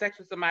I had sex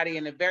with somebody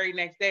and the very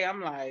next day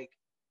I'm like,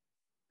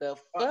 the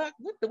fuck?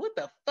 What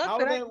the fuck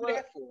did I do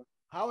that for?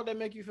 How would that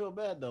make you feel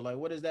bad though? Like,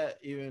 what does that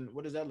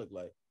look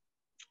like?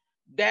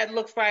 That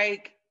looks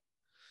like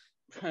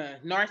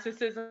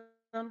narcissism.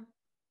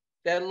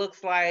 That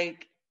looks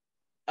like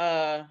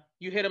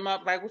you hit them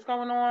up like, what's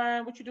going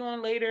on? What you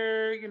doing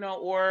later? You know,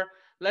 or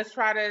let's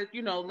try to,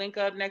 link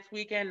up next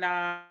weekend.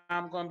 Nah,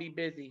 I'm gonna be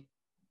busy.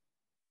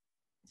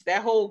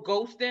 That whole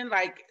ghosting,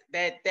 like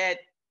that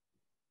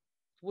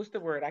what's the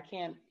word? I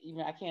can't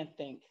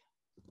think.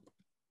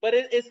 But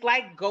it's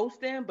like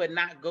ghosting, but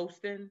not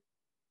ghosting.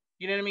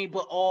 You know what I mean?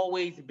 But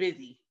always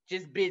busy.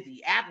 Just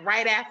busy.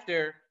 Right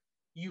after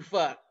you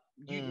fuck.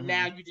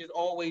 Now you just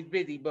always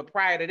busy. But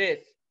prior to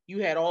this,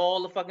 you had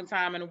all the fucking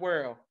time in the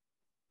world.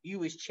 You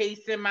was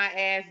chasing my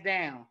ass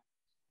down.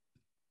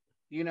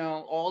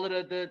 All of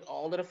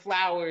the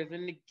flowers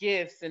and the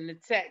gifts and the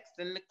texts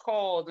and the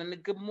calls and the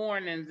good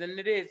mornings and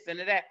the this and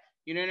the that.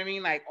 You know what I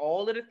mean? Like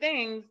all of the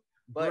things.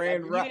 But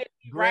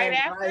Grand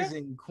after,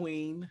 Rising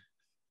Queen.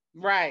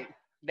 Right.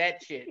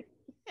 That shit.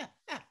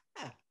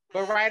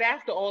 But right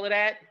after all of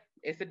that,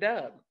 it's a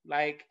dub.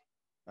 Like,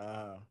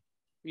 damn.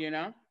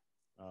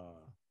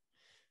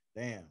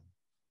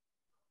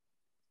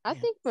 I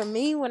think for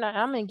me, when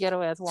I'm in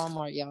ghetto ass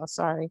Walmart, y'all,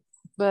 sorry.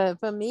 But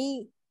for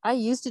me, I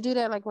used to do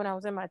that like when I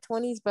was in my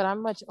 20s, but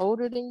I'm much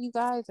older than you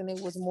guys. And it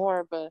was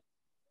more of a,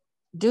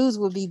 dudes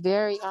would be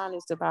very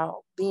honest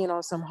about being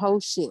on some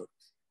hoe shit.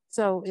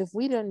 So if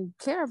we didn't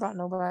care about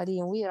nobody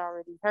and we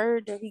already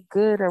heard that he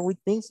good or we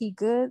think he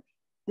good,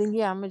 then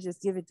yeah, I'm gonna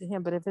just give it to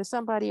him. But if it's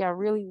somebody I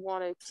really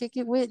want to kick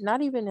it with,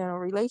 not even in a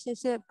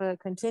relationship, but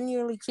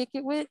continually kick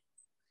it with,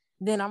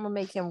 then I'm gonna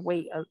make him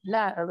wait,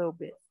 not a little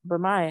bit, but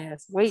my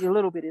ass, wait a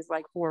little bit is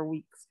like 4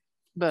 weeks.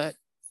 But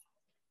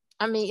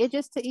I mean, it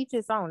just to each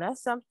his own.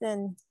 That's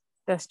something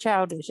that's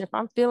childish. If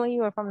I'm feeling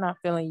you, if I'm not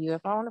feeling you,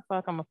 if I want to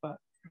fuck, I'm gonna fuck.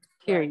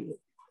 Period.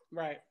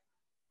 Right.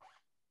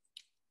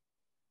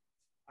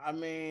 I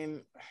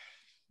mean,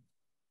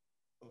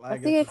 I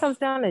think it comes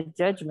down to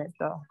judgment,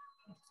 though.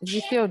 If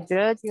you feel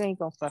judged, you ain't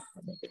gonna fuck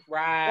with me.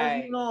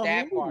 Right.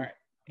 That part.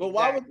 But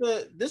why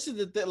would this is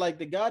the thing, like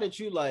the guy that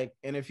you like,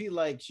 and if he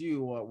likes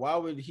you, why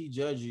would he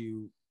judge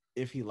you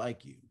if he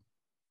like you?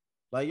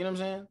 Like, you know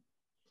what I'm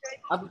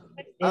saying?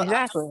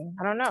 Exactly.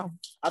 I don't know.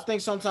 I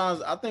think sometimes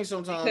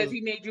because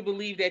he made you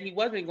believe that he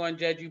wasn't going to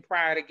judge you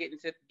prior to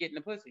getting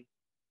the pussy.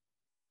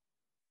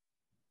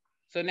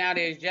 So now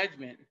there's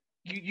judgment.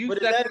 You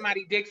suck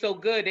somebody dick so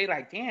good, they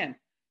like, damn,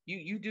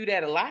 you do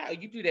that a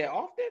lot. You do that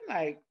often.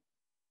 Like,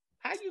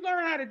 how you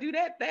learn how to do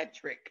that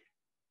trick?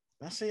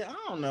 I see. I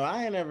don't know.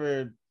 I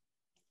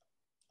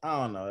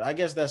don't know. I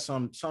guess that's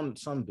some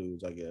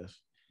dudes. I guess.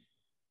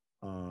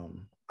 I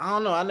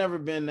don't know. I never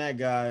been that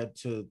guy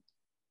to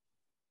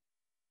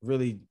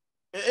really.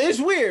 It's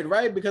weird,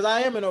 right? Because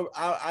I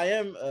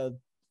am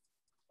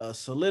a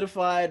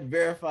solidified,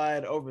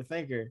 verified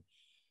overthinker.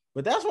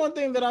 But that's one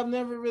thing that I've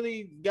never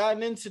really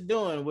gotten into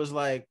doing was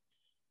like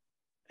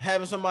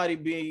having somebody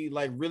be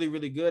like really,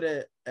 really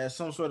good at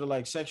some sort of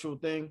like sexual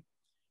thing.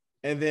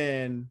 And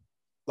then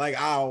like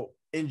I'll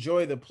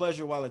enjoy the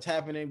pleasure while it's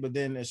happening. But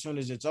then as soon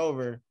as it's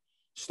over,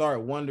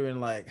 start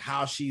wondering like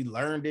how she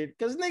learned it.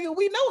 Because nigga,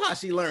 we know how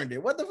she learned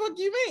it. What the fuck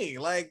you mean?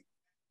 Like,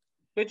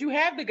 But you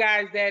have the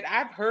guys that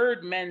I've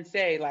heard men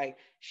say, like,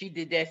 she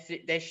did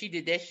that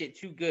shit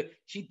too good.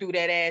 She threw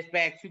that ass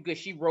back too good.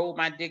 She rolled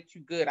my dick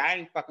too good. I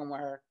ain't fucking with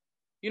her.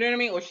 You know what I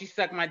mean? Or she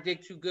sucked my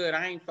dick too good.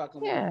 I ain't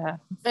fucking with her.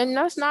 Yeah. And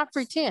let's not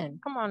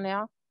pretend. Come on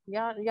now.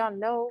 Y'all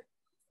know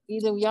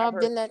either y'all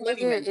been that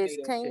nigga,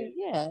 it's came.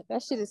 Yeah,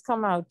 that shit has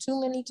come out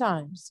too many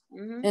times.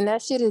 Mm-hmm. And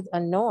that shit is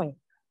annoying.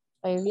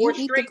 Like, if you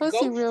eat the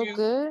pussy real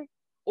good.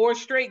 Or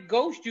straight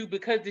ghost you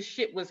because the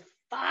shit was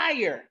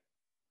fire.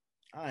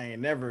 I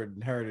ain't never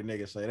heard a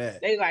nigga say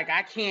that. They like,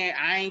 I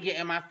ain't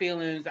getting my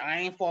feelings. I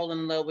ain't falling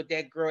in love with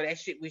that girl. That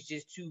shit was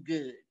just too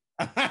good.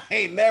 I've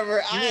heard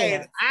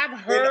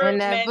men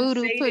say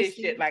pussy. This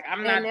shit. Like, I'm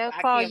and not, they'll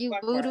I call can't you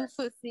fuck voodoo her.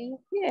 pussy.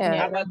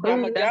 Yeah,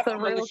 that's a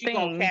real thing. She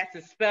gonna cast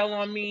a spell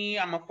on me.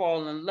 I'm gonna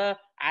fall in love.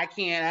 I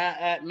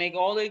can't make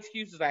all the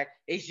excuses. Like,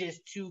 it's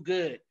just too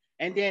good.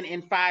 And then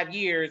in 5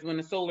 years, when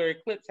the solar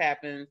eclipse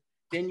happens,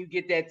 then you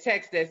get that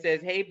text that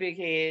says, "Hey, big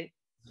head."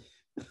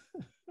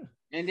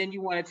 And then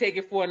you want to take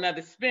it for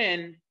another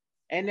spin,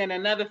 and then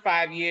another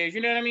 5 years.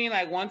 You know what I mean?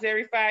 Like, once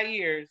every 5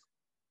 years.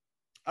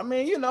 I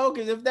mean, you know,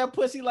 because if that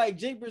pussy like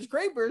Jeepers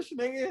Creepers,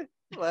 nigga,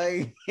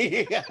 like,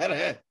 you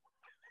gotta,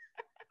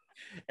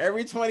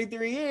 every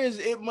 23 years,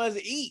 it must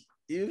eat.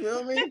 You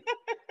feel me?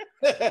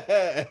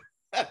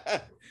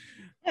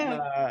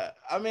 Nah,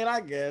 I mean,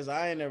 I guess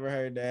I ain't never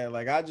heard that.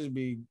 Like, I just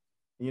be,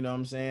 you know what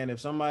I'm saying? If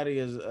somebody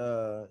is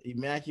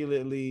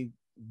immaculately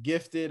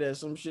gifted at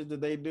some shit that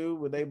they do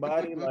with their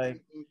body,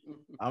 like,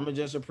 I'm gonna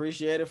just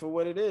appreciate it for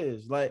what it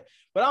is. Like,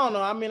 but I don't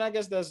know. I mean, I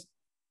guess that's,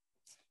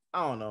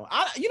 I don't know.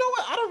 You know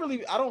what?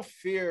 I don't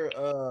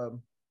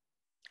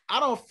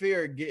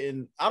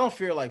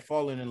fear like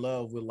falling in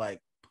love with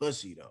like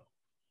pussy though.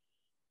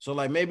 So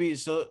like maybe, you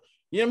know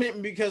what I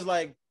mean? Because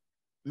like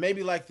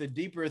maybe like the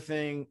deeper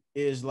thing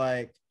is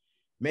like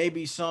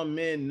maybe some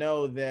men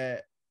know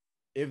that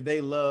if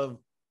they love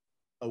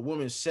a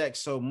woman's sex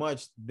so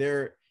much,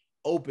 they're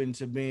open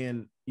to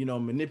being, you know,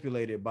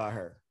 manipulated by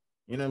her.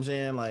 You know what I'm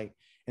saying? Like,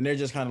 and they're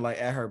just kind of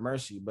like at her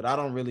mercy. But I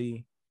don't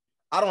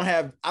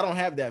have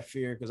that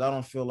fear because I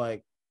don't feel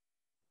like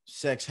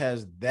sex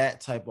has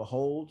that type of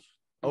hold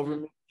over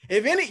me.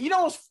 If any, you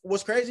know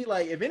what's crazy?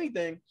 Like, if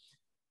anything,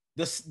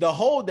 the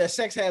hold that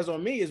sex has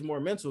on me is more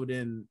mental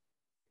than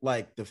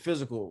like the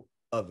physical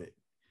of it.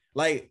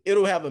 Like,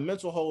 it'll have a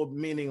mental hold,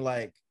 meaning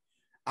like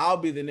I'll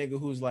be the nigga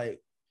who's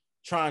like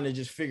trying to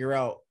just figure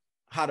out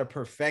how to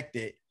perfect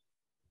it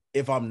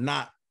if I'm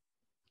not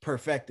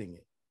perfecting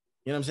it.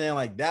 You know what I'm saying?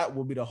 Like, that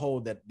will be the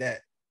hold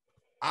that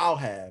I'll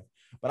have.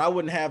 But I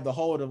wouldn't have the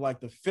hold of like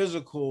the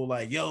physical,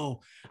 like, yo,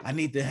 I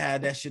need to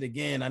have that shit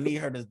again. I need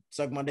her to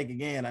suck my dick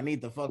again. I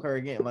need to fuck her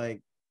again.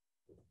 Like,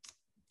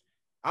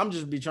 I'm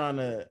just be trying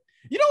to,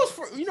 you know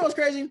what's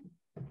crazy?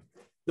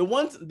 The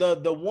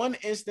one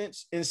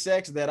instance in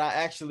sex that I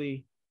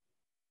actually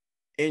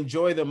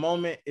enjoy the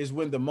moment is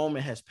when the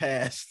moment has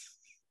passed.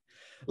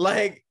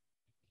 Like,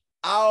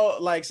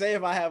 I'll like say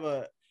if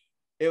I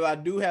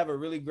do have a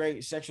really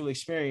great sexual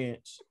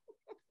experience,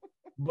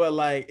 but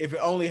like if it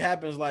only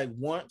happens like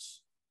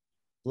once,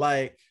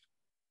 like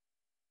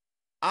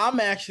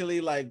I'm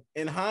actually like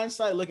in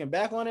hindsight looking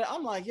back on it,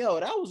 I'm like, yo,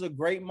 that was a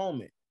great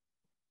moment.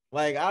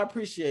 Like, I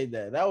appreciate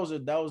that. That was a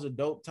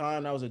dope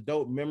time. That was a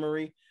dope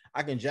memory.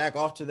 I can jack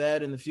off to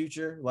that in the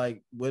future,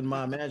 like with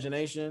my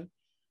imagination.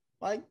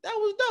 Like, that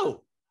was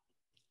dope.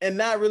 And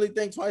not really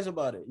think twice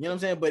about it. You know what I'm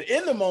saying? But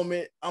in the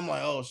moment, I'm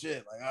like, oh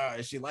shit. Like, all right,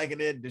 is she liking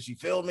it? Did she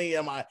feel me?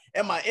 Am I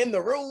in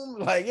the room?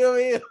 Like, you know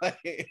what I mean?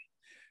 Like,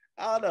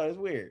 I don't know. It's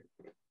weird.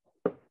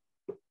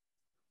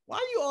 Why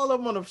are you all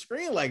up on the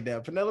screen like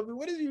that, Penelope?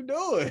 What are you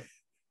doing?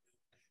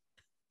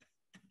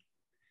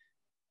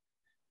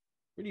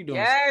 What are you doing?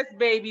 Yes,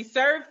 baby.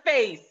 Serve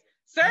face.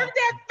 Serve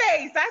that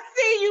face. I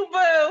see you,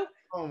 boo.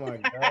 Oh my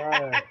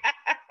God.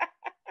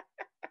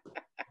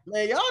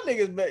 Man, y'all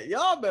niggas,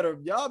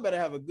 y'all better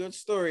have a good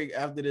story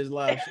after this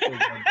live show.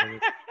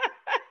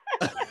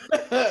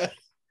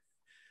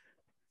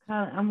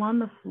 I'm on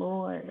the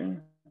floor.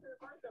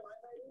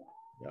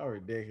 Y'all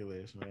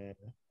ridiculous, man.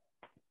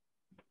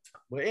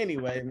 But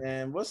anyway,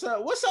 man, what's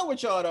up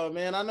with y'all though,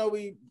 man? I know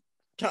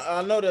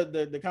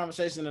the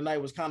conversation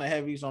tonight was kind of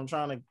heavy, so I'm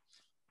trying to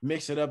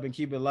mix it up and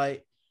keep it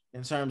light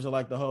in terms of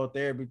like the whole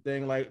therapy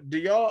thing. Like, do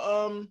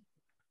y'all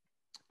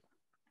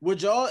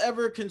would y'all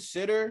ever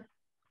consider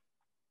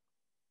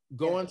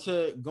going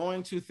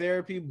to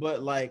therapy,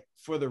 but like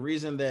for the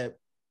reason that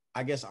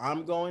I guess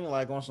I'm going,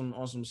 like on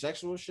some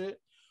sexual shit?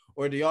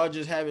 Or do y'all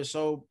just have it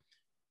so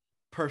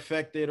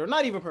perfected, or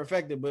not even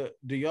perfected, but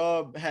do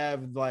y'all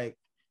have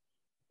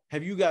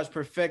you guys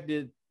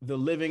perfected the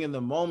living in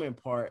the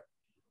moment part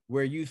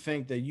where you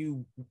think that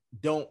you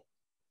don't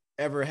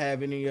ever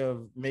have any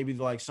of maybe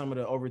like some of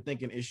the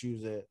overthinking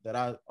issues that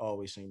I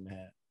always seem to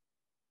have?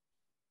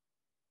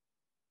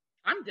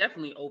 I'm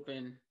definitely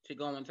open to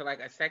going to like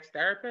a sex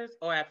therapist.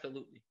 Oh,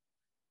 absolutely.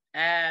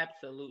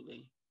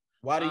 Absolutely.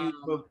 Why do you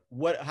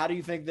how do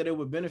you think that it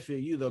would benefit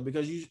you though?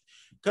 Because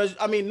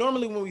I mean,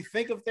 normally when we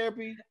think of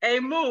therapy. Hey,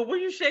 Moo, where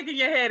you shaking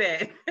your head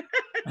at?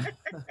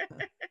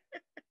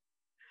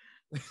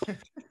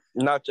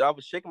 Not, I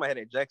was shaking my head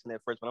at Jaxon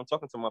at first, but I'm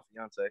talking to my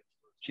fiance.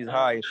 She's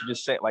high, and she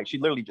just sat, like, she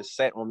literally just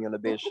sat on me on the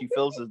bed. She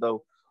feels as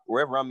though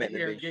wherever I'm at in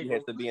the bed, she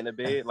has to be in the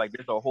bed. Like,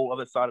 there's a whole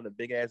other side of the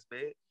big ass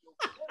bed.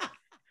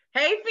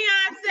 Hey,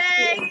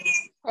 fiance.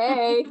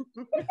 Hey.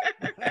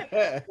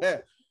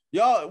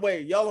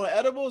 y'all on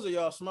edibles or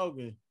y'all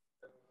smoking?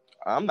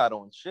 I'm not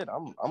on shit.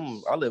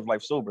 I live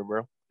life sober,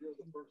 bro.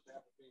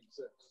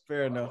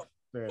 Fair enough.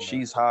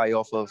 She's high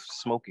off of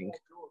smoking.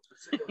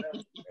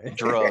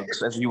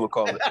 Drugs, as you would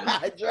call it.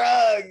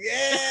 Drugs,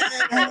 yeah.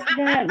 I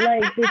got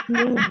like this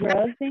new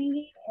drug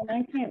thingy, and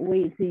I can't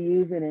wait to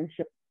use it and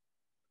show.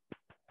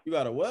 You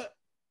got a what?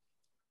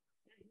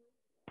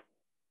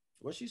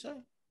 What'd she say?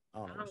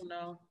 I don't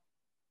know.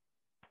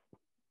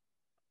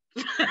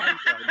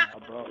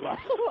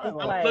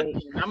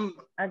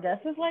 I guess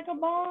it's like a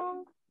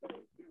bong.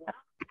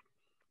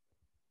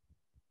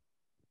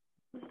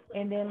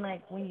 And then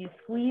like when you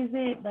squeeze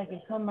it, like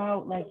it come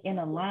out like in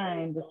a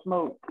line, the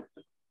smoke.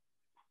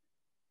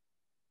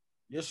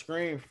 Your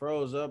screen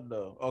froze up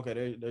though. Okay,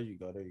 there you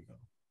go.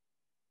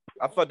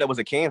 I thought that was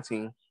a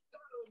canteen.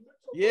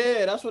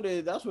 Yeah, that's what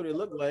it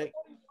looked like.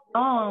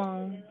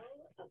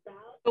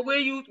 But where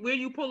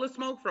you pull the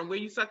smoke from? Where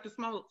you suck the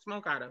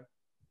smoke out of?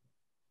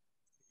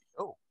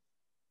 Oh.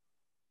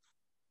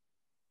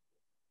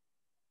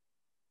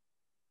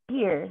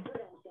 Here.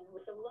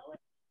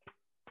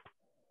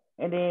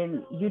 And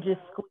then you just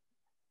squeeze.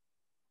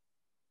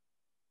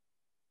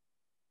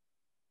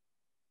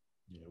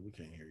 Yeah, we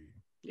can't hear you.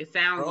 It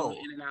sounds going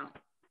in and out.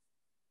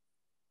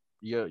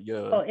 Yeah.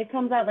 Oh, it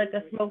comes out like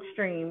a smoke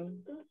stream.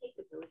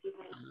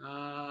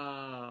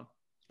 Oh.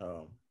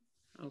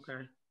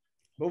 Okay.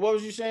 But what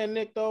was you saying,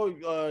 Nick? Though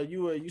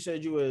you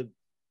said you would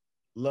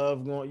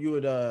love going. You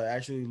would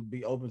actually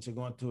be open to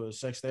going to a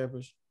sex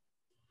therapist.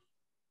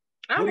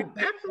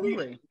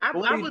 Absolutely. I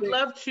would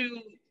love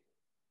to.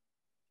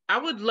 I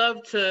would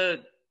love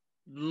to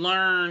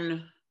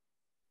learn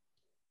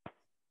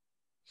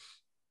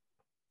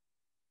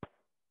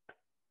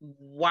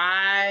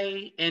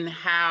why and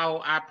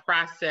how I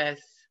process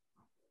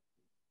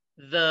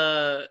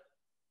the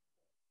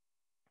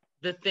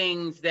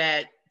things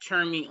that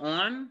turn me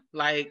on.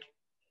 Like,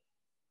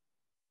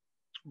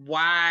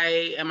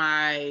 why am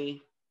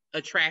I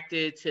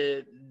attracted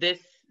to this,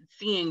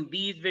 seeing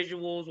these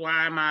visuals?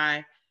 Why am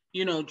I,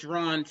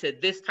 drawn to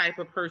this type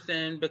of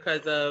person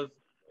because of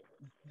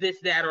this,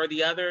 that, or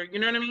the other? You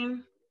know what I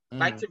mean?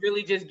 Like, to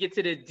really just get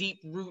to the deep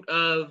root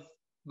of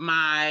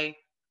my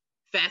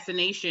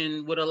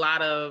fascination with a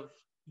lot of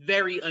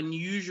very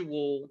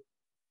unusual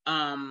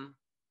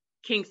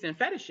kinks and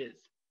fetishes.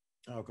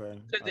 Okay.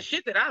 Because the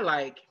shit that I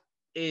like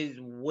is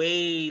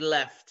way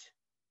left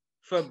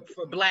for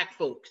Black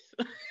folks.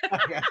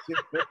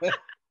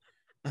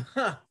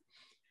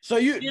 So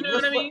you know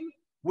what I mean?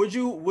 Would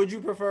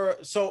you prefer,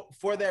 so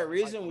for that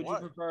reason, would you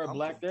prefer a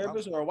Black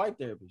therapist or a white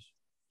therapist?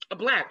 A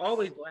Black,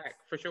 always Black,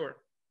 for sure.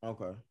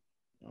 Okay.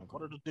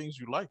 What are the things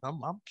you like?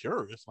 I'm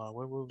curious.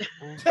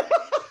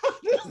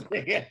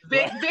 Vic,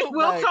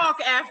 we'll talk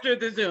after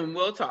the Zoom.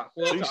 We'll talk.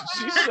 She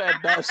said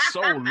that's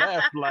so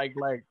left. Like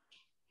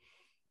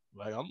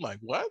I'm like,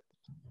 what?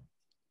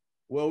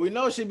 Well, we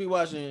know she be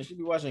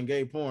watching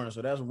gay porn,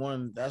 so that's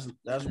one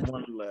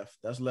left.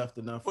 That's left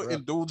enough.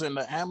 Putting dudes in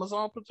the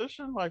Amazon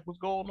position? Like, what's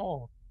going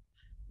on?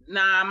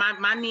 Nah,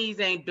 my knees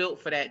ain't built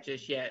for that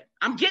just yet.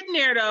 I'm getting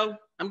there though.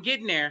 I'm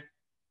getting there.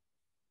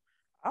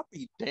 I'll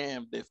be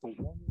damned if a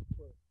woman.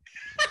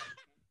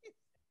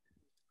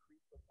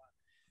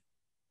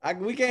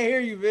 We can't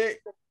hear you,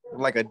 Vic.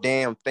 Like a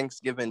damn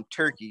Thanksgiving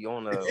turkey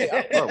on a.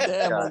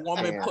 A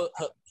woman put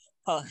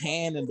her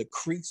hand in the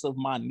crease of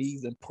my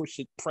knees and press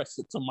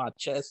it to my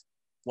chest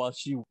while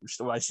she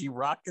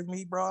rocking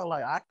me, bro.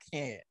 Like, I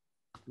can't.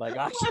 Like,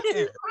 I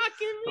can't.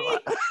 Rocking me.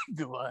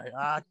 Like,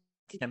 I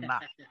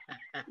cannot.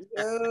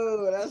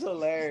 Yo, that's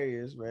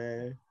hilarious,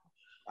 man.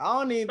 I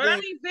don't even. But I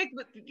mean, Vic,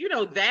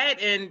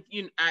 that, and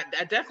I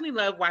definitely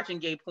love watching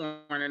gay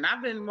porn, and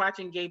I've been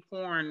watching gay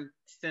porn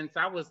since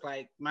I was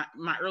like my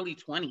early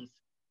 20s.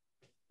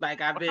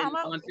 Like, I've been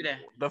onto that.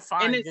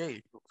 Define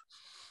gay.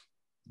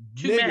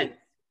 Two men.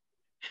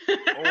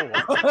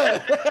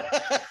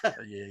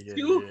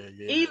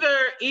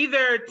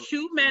 Either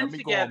two men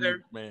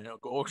together. Man,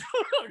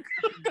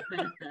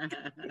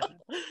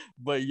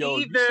 but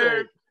yo,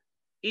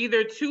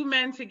 either two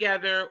men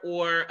together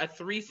or a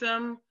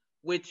threesome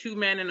with two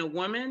men and a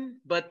woman,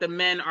 but the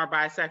men are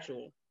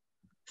bisexual.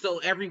 So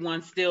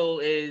everyone still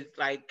is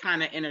like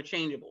kind of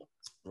interchangeable.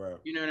 Right.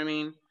 You know what I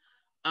mean?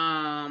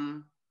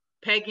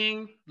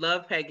 Pegging,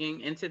 love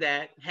pegging, into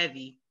that,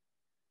 heavy.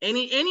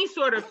 Any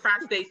sort of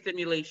prostate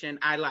stimulation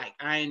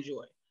I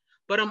enjoy.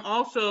 But I'm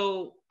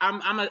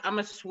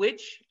a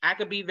switch. I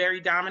could be very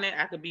dominant,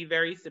 I could be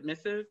very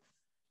submissive.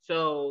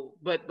 So,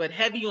 but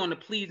heavy on the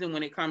pleasing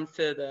when it comes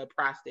to the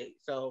prostate.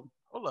 So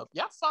hold up,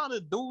 y'all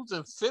finding dudes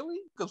in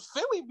Philly? Because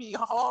Philly be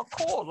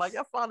hardcore. Like,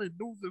 y'all finding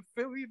dudes in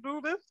Philly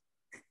do this?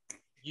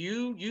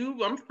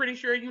 I'm pretty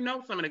sure you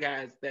know some of the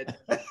guys that.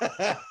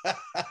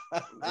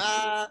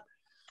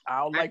 I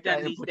don't like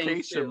that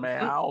implication,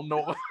 man. I don't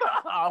know.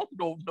 I don't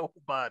know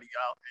nobody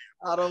out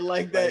there. I don't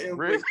like that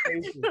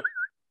implication.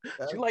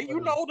 She like, you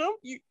know them?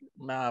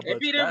 Nah, but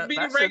be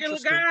the regular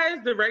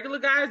guys. The regular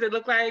guys that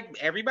look like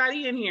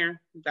everybody in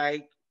here.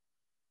 Like,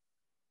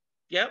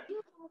 yep.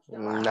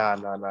 Nah.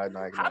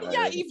 How do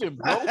y'all even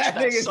broach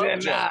that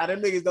subject? Nah,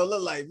 them niggas don't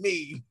look like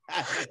me.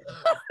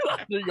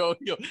 yo.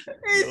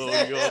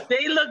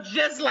 They look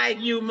just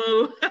like you,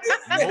 Moo.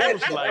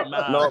 Most like,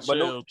 nah, no,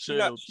 but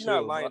chill. She's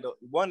not lying though.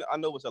 One, I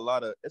know it's a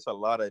lot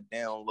of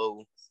down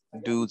low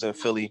dudes in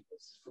Philly.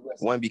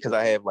 One, because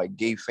I have like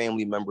gay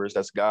family members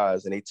that's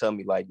guys, and they tell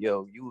me like,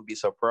 yo, you would be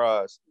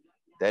surprised.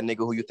 That nigga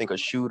who you think a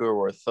shooter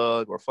or a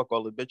thug or fuck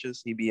all the bitches,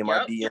 he be in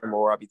my DM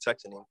or I'll be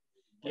texting him.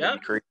 Yeah.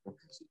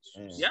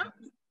 Yeah.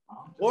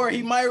 Or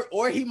he might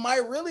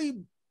really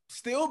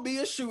still be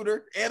a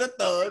shooter and a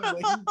thug, but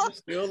he's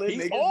still in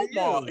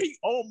niggas. He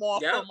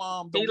Omar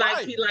from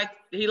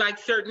he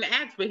likes certain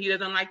acts, but he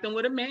doesn't like them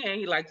with a man.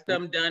 He likes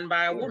them done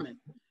by a woman.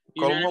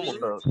 You know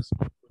what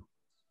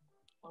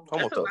I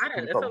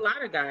mean? It's a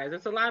lot of guys.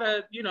 It's a lot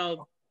of,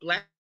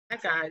 black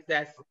guys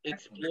that's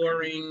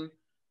exploring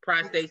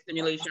prostate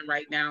stimulation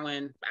right now,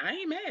 and I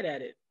ain't mad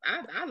at it.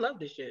 I love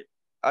this shit.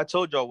 I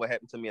told y'all what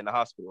happened to me in the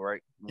hospital,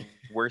 right?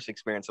 Worst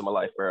experience of my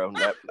life, bro.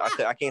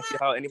 I can't see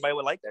how anybody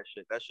would like that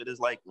shit. That shit is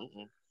like,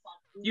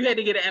 You had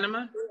to get an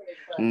enema?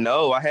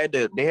 No,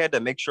 they had to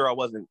make sure I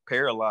wasn't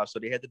paralyzed, so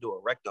they had to do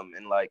a rectum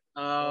and like.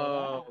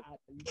 Oh.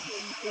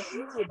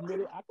 You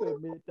admit it, I could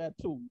admit that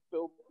too.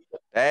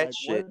 That like,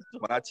 shit,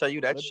 when I tell you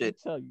that shit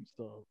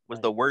was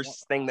the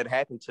worst thing that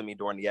happened to me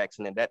during the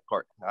accident. That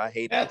part, I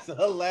hate it.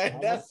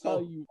 That's I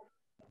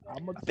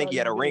think he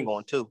had a ring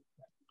on too.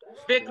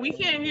 Vic, we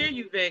can't hear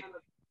you, Vic.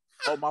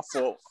 Oh, my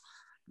fault.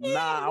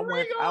 Nah,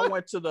 I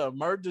went to the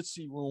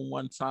emergency room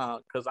one time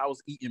because I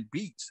was eating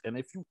beets, and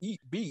if you eat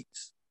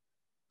beets,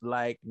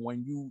 like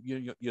when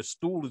your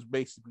stool is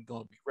basically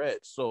gonna be red.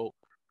 So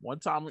one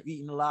time I'm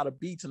eating a lot of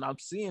beets, and I'm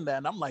seeing that,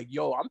 and I'm like,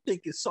 yo, I'm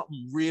thinking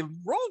something really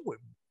wrong with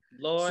me.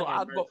 Lord, so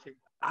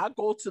I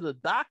go to the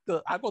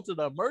doctor. I go to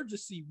the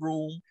emergency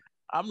room.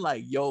 I'm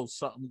like, yo,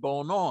 something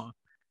going on.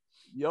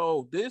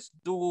 Yo, this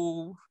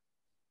dude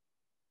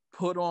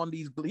put on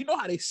these. You know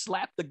how they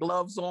slap the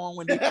gloves on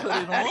when they put it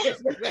on.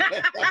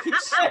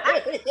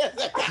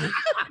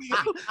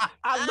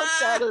 I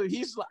looked at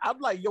him. I'm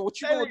like, yo, what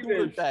you gonna do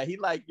with that? He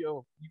like,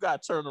 yo, you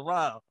gotta turn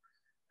around.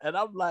 And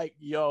I'm like,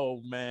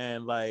 yo,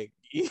 man, like,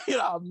 you know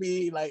what I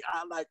mean? Like,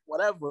 I like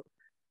whatever.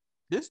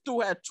 This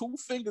dude had 2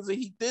 fingers and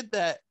he did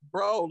that,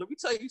 bro. Let me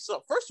tell you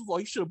something. First of all,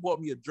 he should have bought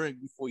me a drink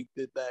before he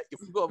did that.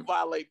 If you're gonna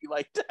violate me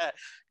like that,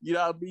 you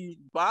know what I mean?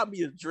 Buy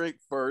me a drink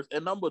first.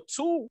 And number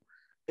 2,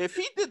 if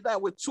he did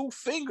that with 2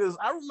 fingers,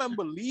 I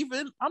remember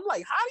leaving. I'm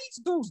like, how these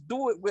dudes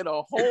do it with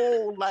a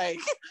whole like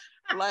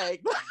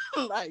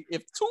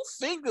if 2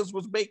 fingers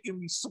was making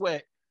me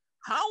sweat,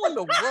 how in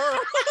the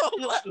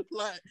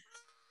world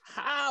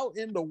how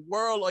in the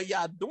world are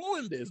y'all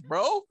doing this,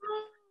 bro?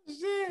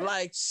 Shit.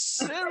 Like,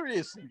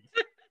 seriously.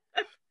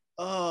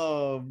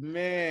 Oh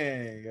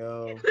man,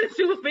 yo.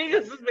 2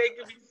 fingers is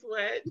making me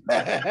sweat.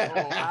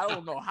 I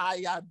don't know how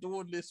y'all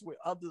doing this with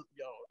others.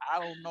 Yo, I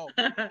don't know.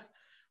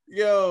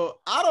 Yo,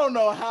 I don't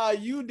know how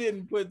you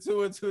didn't put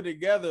 2 and 2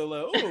 together.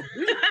 Like,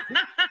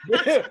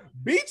 oh,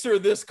 beets are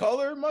this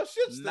color. My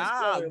shit's this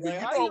color.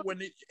 Like, you know,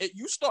 when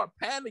you start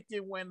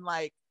panicking when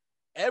like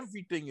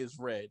everything is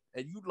red,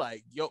 and you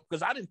like, yo,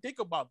 because I didn't think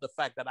about the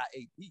fact that I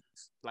ate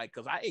beets, like,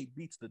 because I ate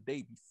beets the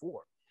day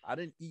before. I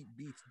didn't eat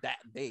beets that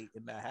day,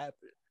 and that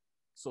happened.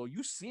 So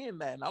you seeing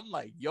that, and I'm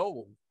like,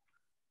 yo,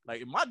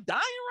 like, am I dying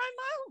right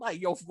now?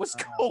 Like, yo, what's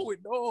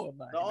going on?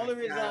 Like, the only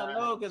reason I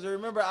know, because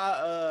remember,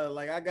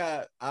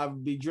 I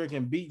be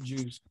drinking beet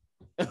juice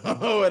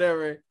or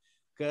whatever,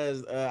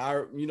 because I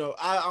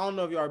don't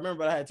know if y'all remember,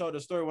 but I had told the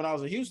story when I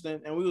was in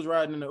Houston, and we was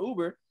riding in the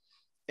Uber,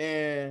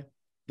 and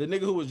the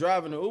nigga who was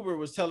driving the Uber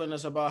was telling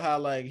us about how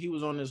like he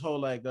was on this whole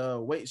like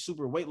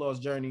super weight loss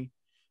journey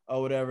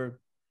or whatever,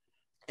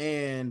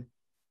 and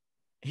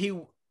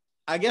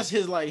I guess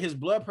his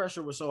blood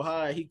pressure was so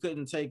high he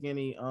couldn't take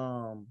any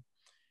like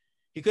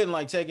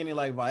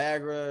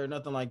Viagra or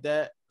nothing like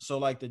that. So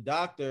like the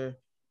doctor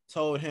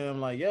told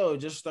him like, yo,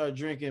 just start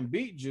drinking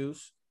beet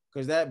juice,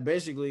 because that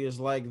basically is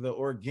like the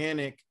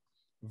organic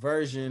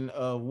version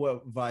of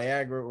what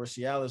Viagra or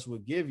Cialis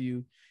would give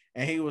you.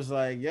 And he was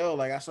like, yo,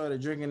 like I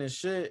started drinking this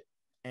shit,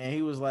 and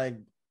he was like,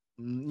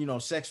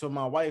 sex with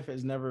my wife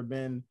has never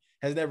been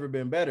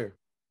better.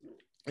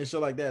 And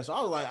shit like that. So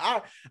I was like,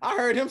 I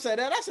heard him say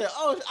that. I said,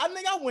 oh, I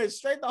think I went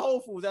straight to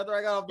Whole Foods after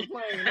I got off the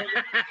plane.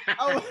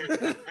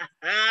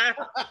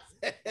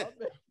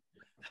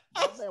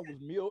 My man was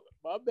meal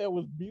prepping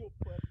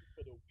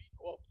for the week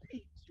off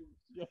beet juice,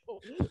 yo.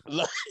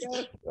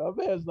 Like, my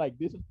man's like,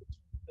 this is the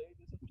Tuesday,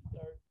 this is the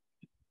third.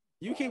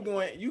 You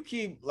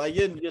keep like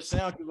your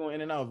sound keep going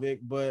in and out, Vic.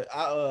 But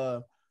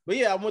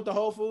yeah, I went to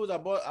Whole Foods. I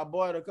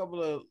bought a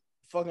couple of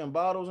fucking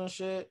bottles and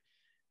shit,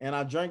 and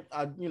I drank.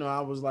 I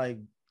was like,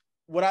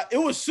 it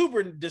was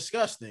super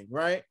disgusting,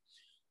 right?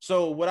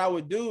 So what I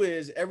would do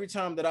is every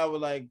time that I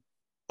would like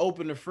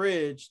open the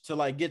fridge to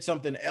like get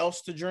something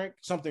else to drink,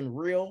 something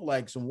real,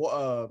 like some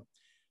water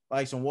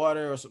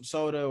or some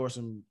soda or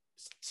some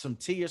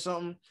tea or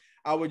something,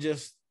 I would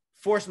just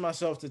force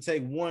myself to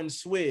take one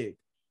swig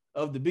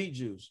of the beet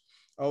juice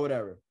or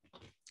whatever.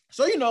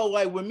 So, you know,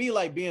 like with me,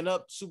 like being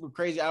up super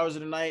crazy hours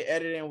of the night,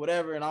 editing,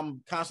 whatever, and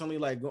I'm constantly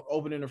like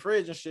opening the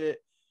fridge and shit,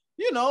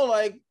 you know,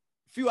 like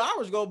a few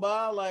hours go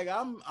by, like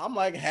I'm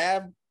like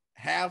half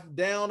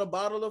down a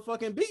bottle of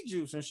fucking beet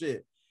juice and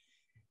shit.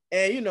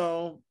 And, you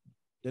know,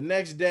 the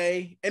next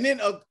day, and then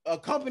a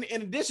company,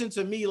 in addition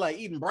to me like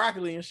eating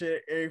broccoli and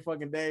shit every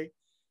fucking day,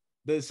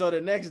 so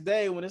the next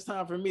day when it's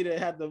time for me to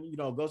have to, you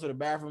know, go to the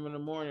bathroom in the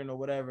morning or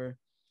whatever,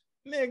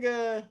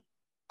 nigga,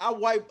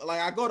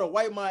 I go to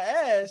wipe my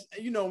ass,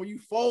 and you know, when you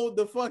fold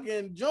the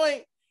fucking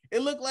joint,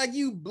 it looked like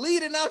you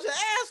bleeding out your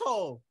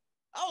asshole.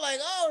 I'm like,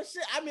 oh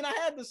shit. I mean, I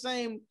had the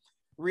same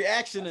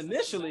reaction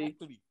initially.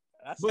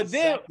 But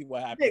exactly then,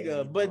 what happened,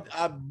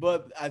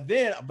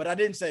 nigga, I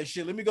didn't say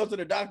shit. Let me go to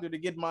the doctor to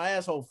get my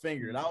asshole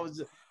fingered. I was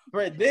just,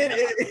 right then.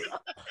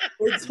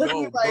 It took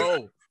me like,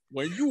 bro,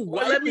 when you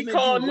let me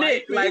call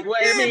Nick. Like,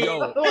 what I mean,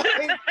 bro,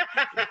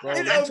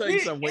 let me tell you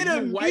something. When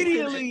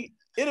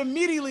it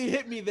immediately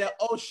hit me that,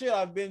 oh shit,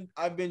 I've been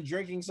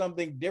drinking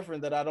something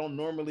different that I don't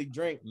normally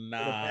drink.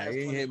 Nah, it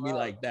didn't hit me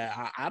like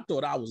that. I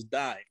thought I was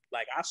dying.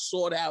 Like I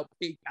saw that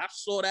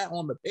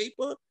on the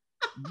paper.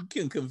 You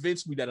can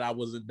convince me that I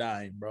wasn't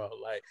dying, bro.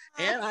 Like,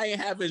 and I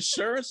ain't have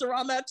insurance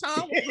around that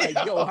time. I'm like,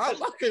 yo, how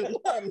am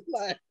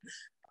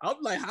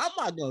I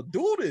gonna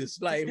do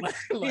this? Like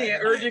yeah,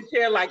 urgent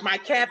care. Like my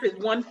cap is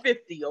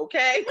 150.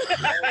 Okay.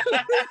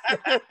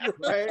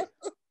 Right.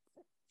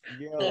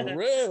 Yo, for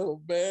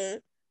real,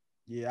 man.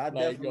 Yeah,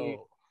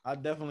 I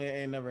definitely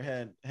ain't never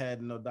had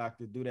no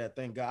doctor do that.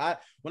 Thank God.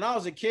 When I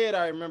was a kid,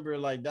 I remember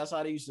like that's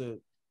how they used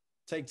to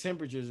take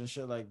temperatures and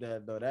shit like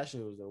that, though. That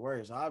shit was the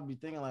worst. I'd be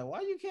thinking like,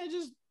 why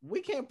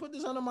we can't put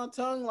this under my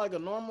tongue like a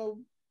normal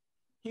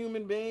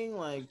human being,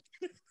 like.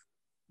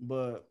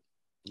 But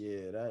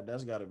yeah,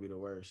 that's got to be the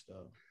worst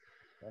though.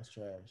 That's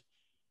trash.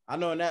 I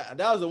know that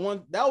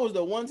was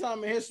the one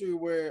time in history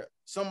where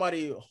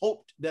somebody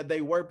hoped that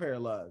they were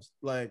paralyzed,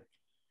 like,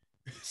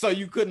 so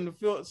you couldn't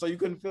feel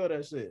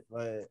that shit.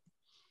 Like,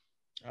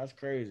 that's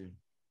crazy.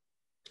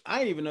 I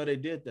didn't even know they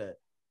did that.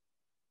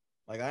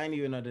 Like, I didn't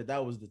even know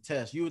that was the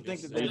test. You would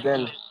think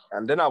that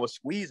and then I was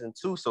squeezing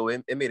too, so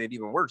it made it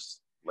even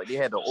worse. Like they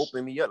had to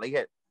open me up.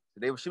 The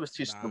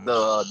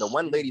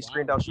one lady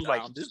screamed out, she was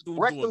like,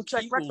 rectum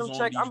check.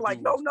 I'm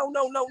like, no. And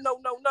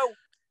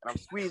I'm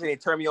squeezing, they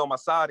turn me on my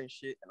side and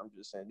shit. And I'm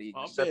just saying, they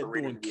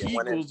separated me.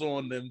 Kegels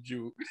on them,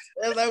 Juke.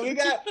 It's like, we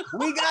got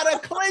a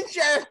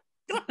clincher.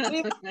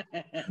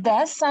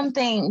 That's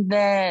something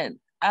that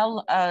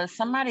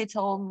somebody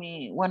told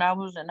me when I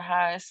was in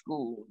high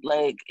school.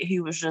 Like, he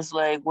was just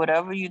like,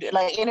 whatever you did,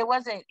 like, and it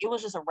was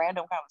just a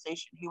random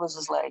conversation. He was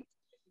just like,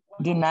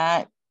 do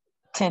not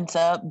tense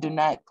up, do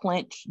not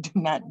clench, do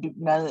not do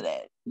none of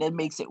that. That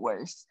makes it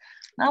worse.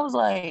 And I was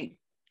like,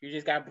 you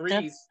just got breathe.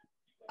 That's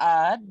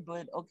odd,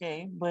 but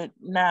okay. But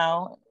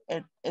now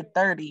at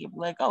 30, I'm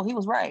like, oh, he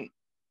was right.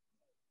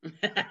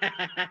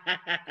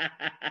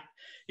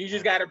 You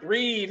just gotta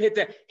breathe. Hit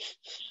the.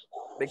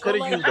 They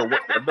could have used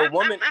the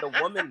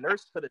woman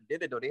nurse could have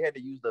did it though. They had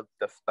to use the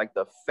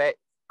fat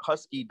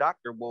husky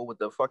doctor boy with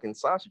the fucking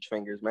sausage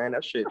fingers, man.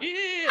 That shit.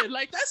 Yeah,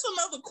 like that's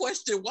another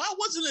question. Why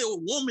wasn't it a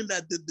woman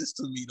that did this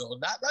to me though?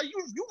 Now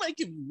you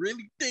making me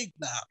really think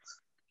now.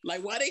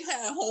 Like, why they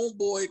had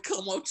homeboy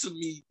come up to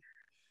me,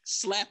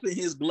 slapping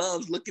his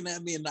gloves, looking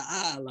at me in the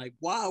eye? Like,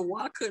 why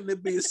couldn't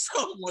it be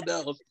someone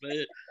else,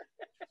 man?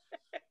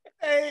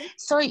 Hey.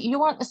 So you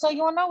want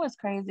to know what's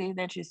crazy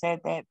that you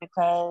said that,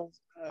 because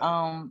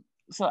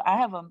so I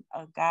have a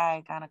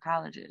guy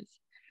gynecologist,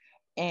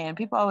 and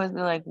people always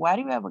be like, why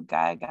do you have a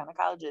guy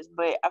gynecologist?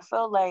 But I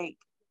feel like,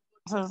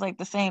 so it's like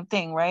the same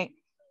thing, right?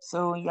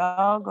 So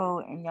y'all go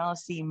and y'all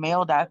see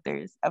male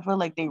doctors, I feel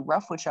like they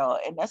rough with y'all,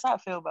 and that's how I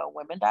feel about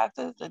women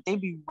doctors, that they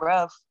be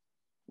rough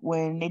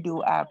when they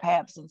do our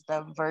paps and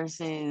stuff,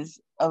 versus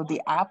of the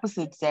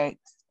opposite sex.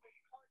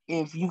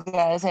 If you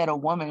guys had a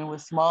woman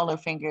with smaller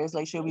fingers,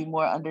 like, she'll be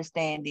more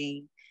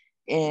understanding,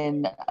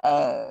 and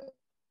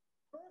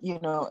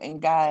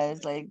and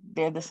guys, like,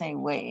 they're the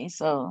same way.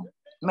 So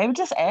maybe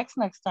just ask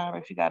next time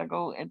if you gotta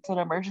go into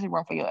the emergency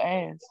room for your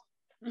ass.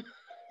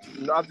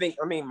 No, I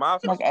mean, my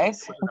was an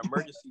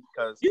emergency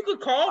because you could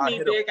call me,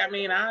 Vic. I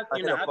mean, I'll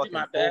do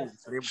my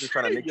best. So they were just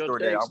trying to make sure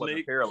that I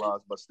wasn't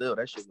paralyzed, but still,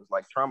 that shit was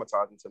like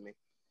traumatizing to me.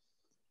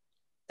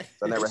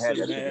 So I never had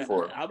that shit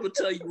before. I would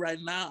tell you right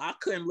now, I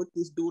couldn't look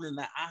this dude in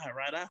the eye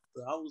right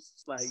after. I was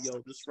just like,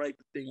 yo, just write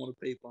the thing on the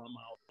paper, I'm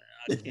out,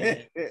 man. I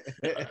can't.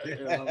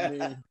 You know what I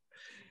mean?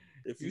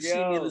 If you see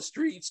me in the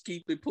streets,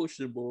 keep it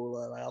pushing,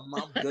 boy. Like, I'm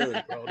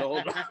good,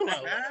 bro.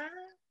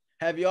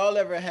 Have y'all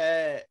ever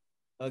had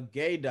a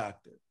gay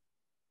doctor?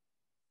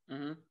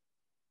 Mm-hmm.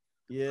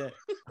 Yeah.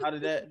 How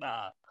did that?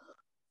 Nah.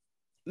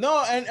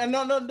 No, and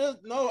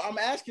no. I'm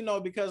asking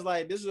though because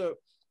like this is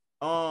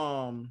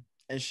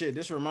and shit.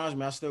 This reminds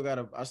me, I still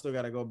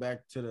gotta go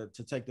back to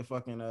take the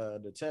fucking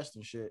the test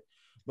and shit.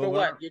 But for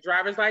what? Your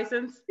driver's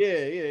license?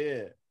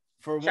 Yeah.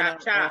 For when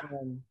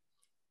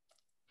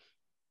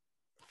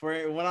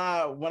when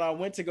I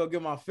went to go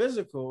get my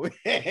physical,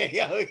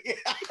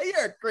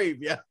 you're a creep,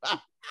 yeah.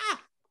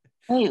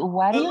 Wait,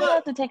 why do you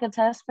have to take a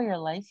test for your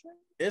license?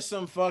 It's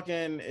some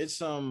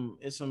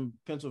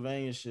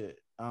Pennsylvania shit,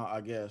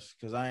 I guess,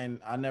 because I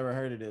never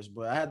heard of this,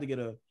 but I had to get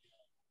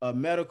a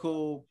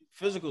medical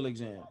physical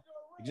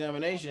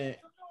examination,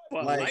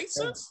 like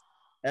license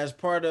as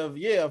part of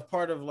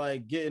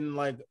like getting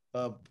like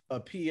a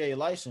PA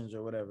license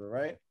or whatever,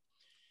 right?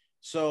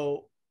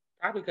 So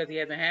probably because he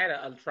hasn't had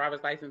a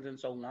driver's license in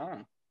so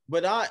long.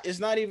 But it's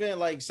not even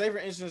like, say for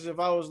instance, if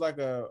I was like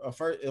a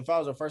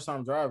first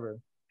time driver,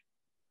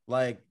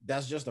 like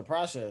that's just a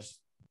process.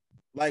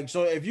 Like,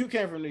 so if you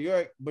came from New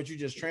York, but you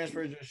just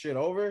transferred your shit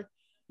over,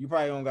 you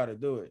probably don't got to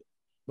do it.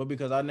 But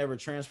because I never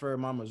transferred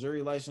my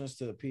Missouri license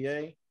to the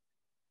PA,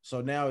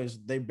 so now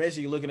they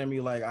basically looking at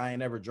me like I ain't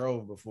never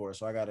drove before.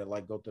 So I got to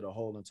like go through the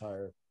whole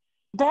entire.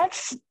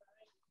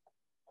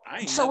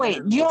 So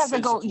wait, you have to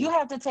go, you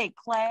have to take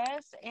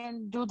class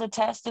and do the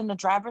test and the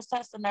driver's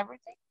test and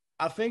everything?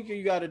 I think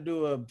you got to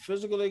do a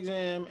physical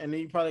exam, and then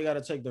you probably got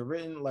to take the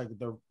written, like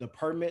the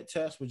permit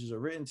test, which is a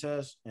written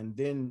test, and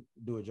then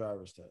do a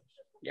driver's test.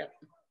 Yep.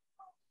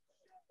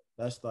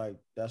 That's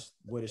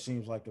what it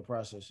seems like the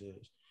process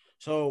is.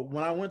 So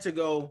when I went to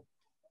go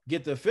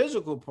get the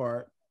physical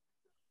part,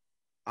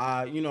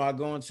 I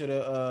go into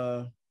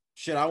the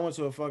I went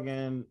to a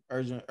fucking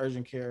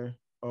urgent care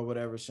or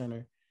whatever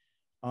center.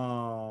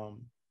 I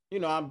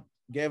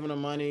gave them the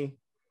money,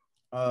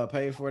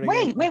 paid for it.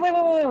 Wait.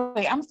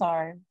 I'm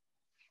sorry.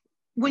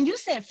 When you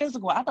said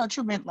physical, I thought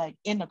you meant like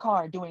in the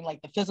car doing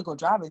like the physical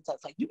driving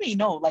test. Like you mean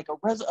like a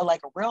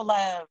real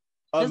live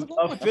physical,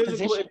 a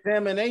physical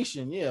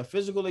examination. Yeah,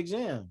 physical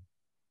exam.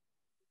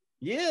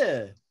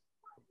 Yeah,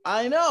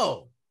 I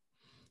know,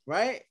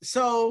 right?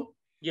 So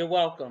you're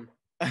welcome.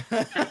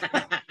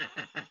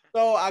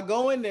 So I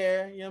go in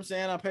there, you know what I'm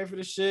saying? I pay for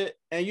the shit.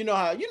 And you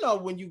know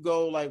when you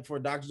go like for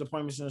doctor's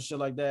appointments and shit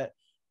like that,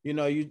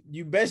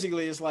 you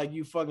basically, it's like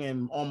you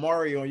fucking on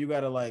Mario and you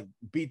gotta like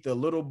beat the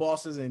little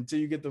bosses until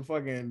you get the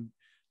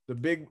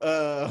big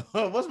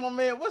what's my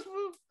man? What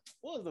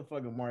was the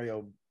fucking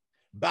Mario?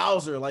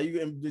 Bowser, like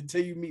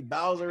until you meet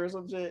Bowser or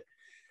some shit.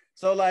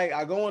 So like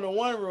I go into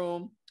one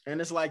room and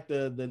it's like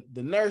the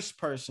nurse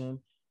person,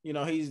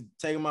 he's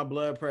taking my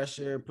blood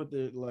pressure, put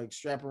the like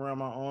strap around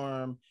my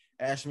arm,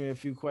 ask me a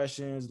few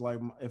questions, like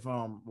if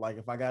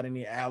I got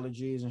any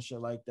allergies and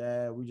shit like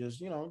that. We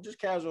just just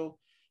casual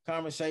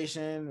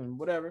conversation and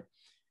whatever.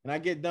 And I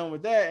get done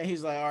with that, and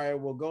he's like, all right,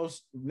 well, go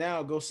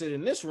sit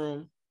in this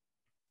room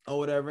or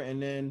whatever.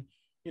 And then,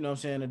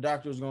 the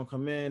doctor's gonna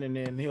come in, and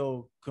then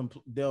they'll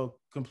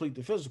complete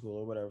the physical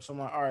or whatever. So I'm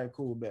like, all right,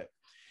 cool, bet.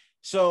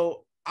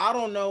 So I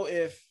don't know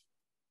if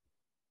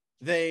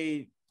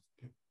they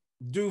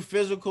do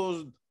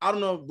physicals. I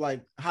don't know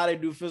like how they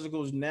do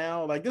physicals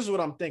now. Like this is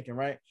what I'm thinking,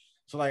 right?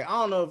 So like I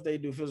don't know if they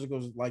do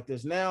physicals like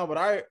this now, but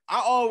I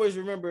always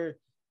remember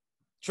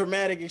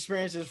traumatic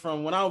experiences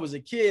from when I was a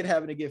kid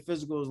having to get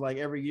physicals like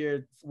every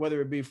year,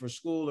 whether it be for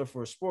school or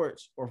for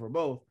sports or for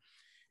both.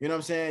 You know what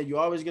I'm saying? You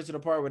always get to the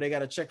part where they got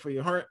to check for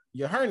your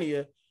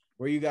hernia,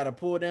 where you got to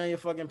pull down your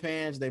fucking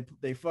pants.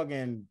 They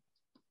fucking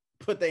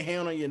put their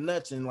hand on your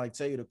nuts and like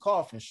tell you to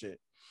cough and shit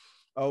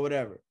or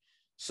whatever.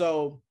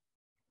 So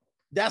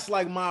that's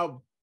like my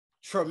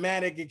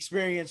traumatic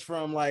experience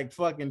from like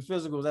fucking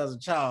physicals as a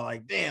child.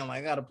 Like, damn,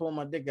 I got to pull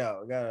my dick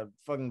out. I got to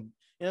fucking, you know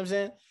what I'm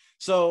saying?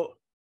 So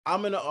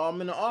I'm in the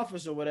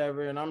office or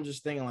whatever, and I'm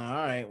just thinking like, all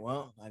right,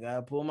 well, I got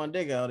to pull my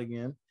dick out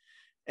again.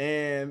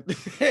 And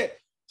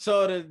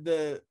so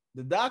the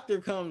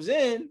doctor comes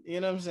in, you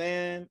know what I'm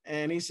saying?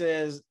 And he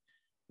says,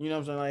 you know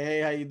what I'm saying? Like,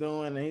 hey, how you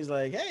doing? And he's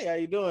like, hey, how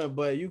you doing?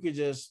 But you could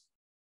just,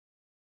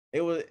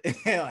 it was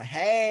like,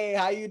 hey,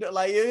 how you doing?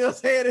 Like, you know what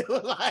I'm saying? It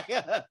was like,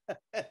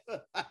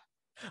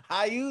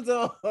 how you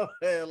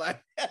doing?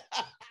 Like,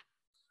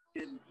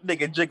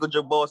 nigga jiggled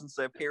your balls and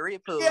said,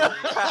 period, poo. Yeah.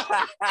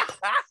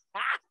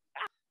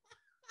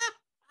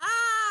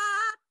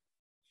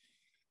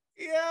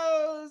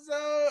 Yo,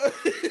 so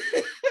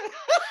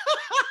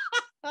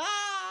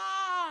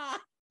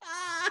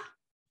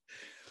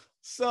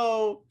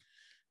so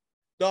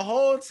the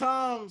whole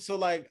time, so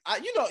like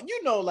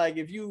like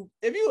if you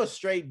a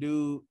straight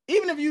dude,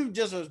 even if you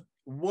just a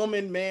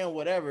woman, man,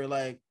 whatever,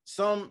 like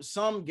some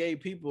gay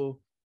people,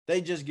 they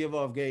just give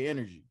off gay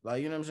energy,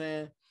 like, you know what I'm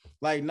saying?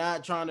 Like,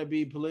 not trying to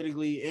be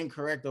politically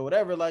incorrect or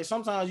whatever, like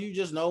sometimes you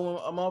just know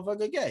a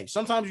motherfucker gay,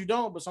 sometimes you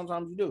don't, but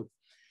sometimes you do.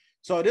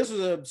 So this was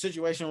a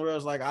situation where it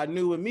was like I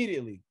knew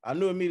immediately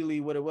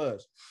what it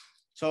was.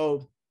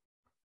 So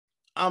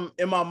I'm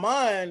in my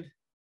mind,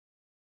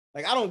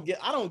 like I don't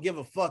give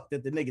a fuck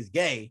that the nigga's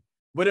gay,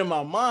 but in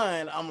my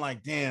mind I'm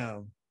like,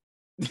 damn,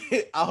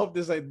 I hope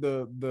this ain't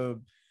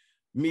the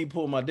me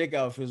pull my dick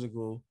out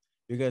physical,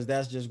 because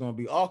that's just gonna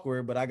be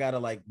awkward. But I gotta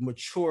like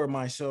mature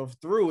myself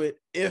through it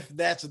if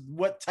that's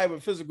what type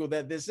of physical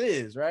that this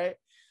is, right?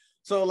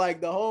 So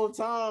like the whole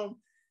time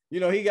you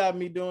know, he got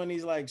me doing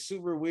these like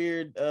super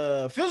weird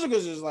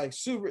physicals is like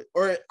super,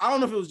 or I don't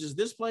know if it was just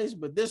this place,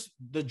 but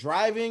the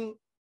driving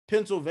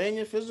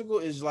Pennsylvania physical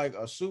is like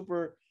a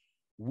super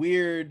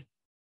weird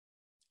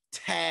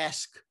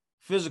task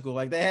physical.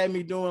 Like they had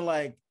me doing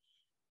like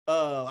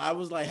I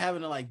was like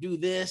having to like do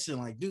this and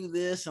like do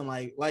this and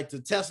like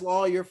to test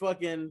all your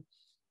fucking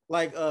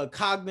like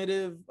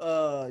cognitive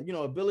you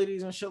know,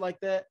 abilities and shit like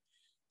that.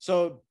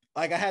 So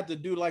like I had to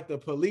do like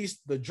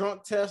the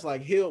drunk test,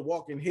 like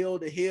walking hill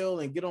to hill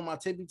and get on my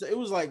tippy toe. It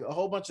was like a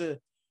whole bunch of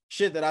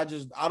shit that I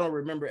don't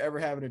remember ever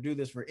having to do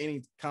this for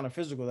any kind of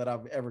physical that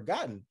I've ever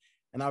gotten.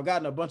 And I've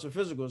gotten a bunch of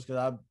physicals because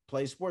I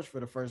played sports for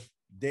the first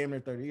damn near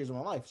 30 years of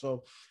my life.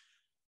 So,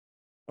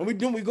 and we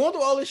going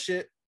through all this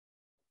shit.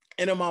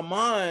 And in my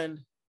mind,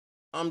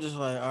 I'm just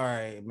like, all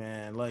right,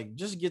 man, like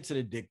just get to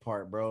the dick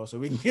part, bro. So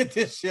we can get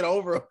this shit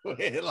over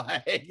with.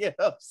 Like, you know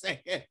what I'm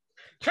saying?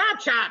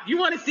 Chop. You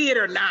want to see it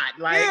or not?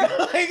 Like, yeah,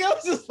 like I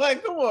was just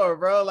like, come on,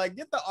 bro. Like,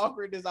 get the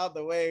awkwardness out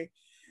the way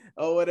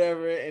or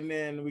whatever. And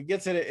then we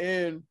get to the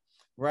end,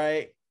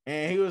 right?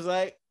 And he was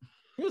like,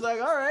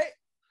 all right.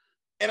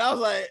 And I was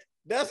like,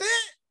 that's it?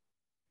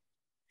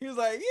 He was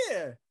like,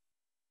 yeah.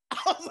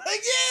 I was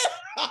like, yeah.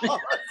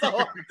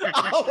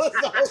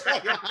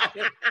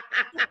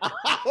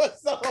 I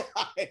was so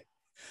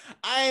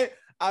hyped.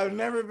 I've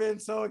never been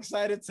so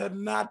excited to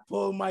not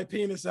pull my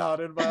penis out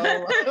in my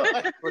whole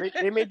life.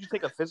 They made you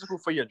take a physical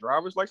for your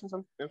driver's license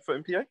for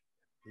MPA?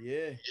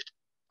 Yeah.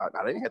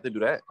 I didn't have to do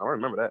that. I don't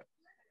remember that.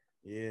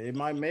 Yeah,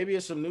 maybe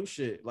it's some new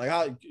shit. Like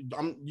how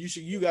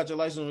you got your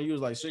license when you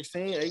was like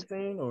 16,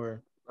 18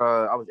 or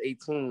I was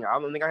 18. I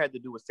don't think I had to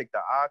do was take the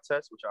eye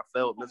test, which I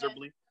failed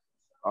miserably.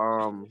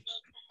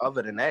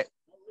 Other than that,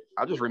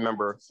 I just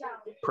remember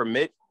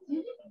permit,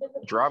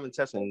 driving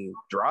test, and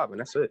drive, and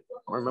that's it.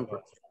 I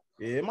remember.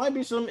 Yeah, it might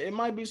be some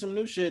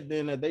new shit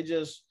then that they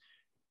just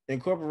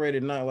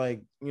incorporated, not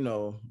like, you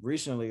know,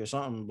 recently or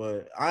something.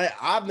 But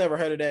I've never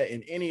heard of that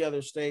in any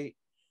other state.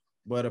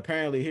 But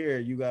apparently here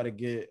you got to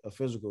get a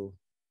physical.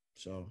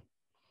 So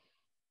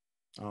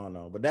I don't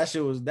know. But that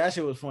shit was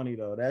funny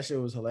though. That shit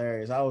was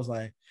hilarious. I was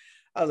like,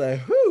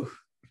 whew,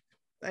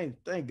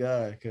 thank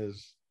God,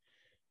 because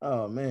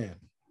oh man.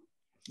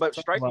 But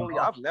strikingly,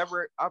 I've been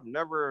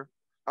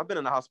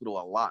in the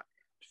hospital a lot,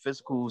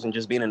 physicals and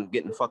just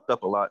getting fucked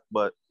up a lot.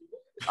 But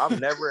I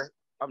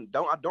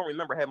don't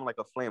remember having like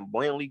a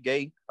flamboyantly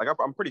gay. Like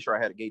I'm pretty sure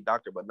I had a gay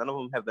doctor, but none of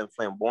them have been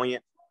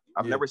flamboyant.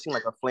 I've never seen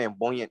like a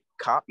flamboyant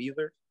cop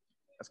either.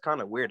 That's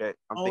kind of weird that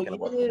I'm thinking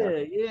about.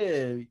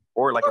 Yeah.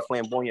 Or like a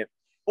flamboyant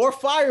or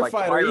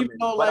firefighter. Like even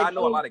though, but I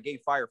know a lot of gay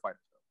firefighters.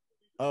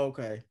 Oh,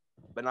 okay.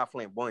 But not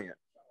flamboyant.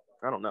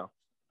 I don't know.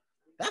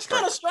 That's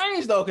kind of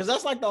strange though, because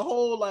that's like the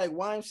whole like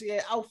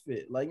YMCA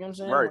outfit. Like, you know what I'm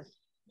saying? Right. Like,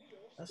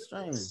 that's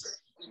strange.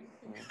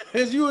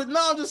 Because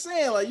I'm just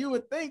saying, like, you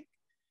would think.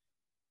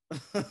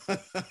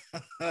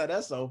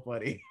 That's so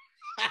funny.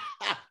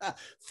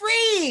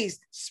 Freeze!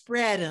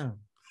 Spread them.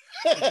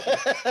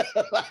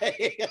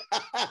 Like,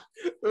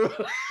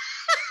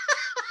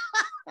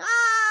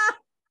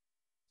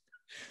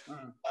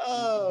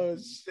 oh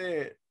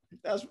shit.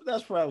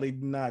 That's probably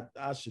not.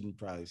 I shouldn't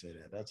probably say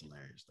that. That's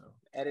hilarious though.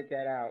 Edit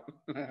that out.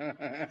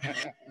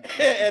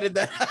 Edit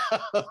that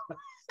out.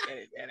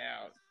 Edit that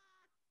out.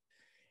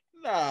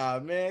 Nah,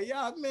 man.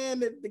 Y'all, man,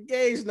 the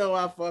gays know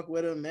I fuck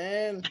with them,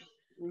 man.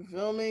 You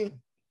feel me?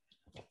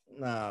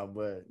 Nah,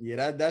 but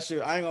yeah, that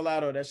shit, I ain't gonna lie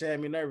though. That shit had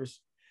me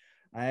nervous.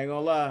 I ain't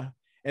gonna lie.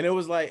 And it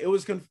was like,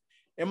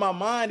 in my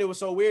mind, it was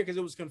so weird because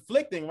it was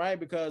conflicting, right?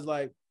 Because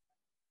like,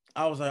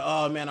 I was like,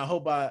 oh man, I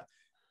hope I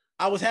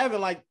was having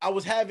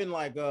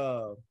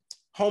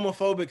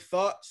homophobic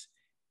thoughts,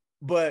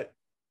 but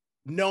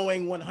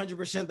knowing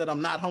 100% that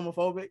I'm not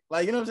homophobic.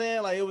 Like, you know what I'm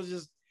saying? Like, it was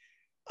just,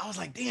 I was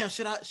like, damn,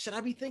 should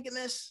I be thinking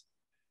this?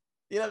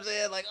 You know what I'm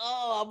saying? Like,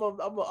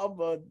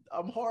 oh,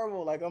 I'm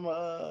horrible. Like, I'm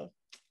a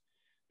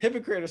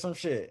hypocrite or some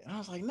shit. And I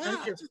was like,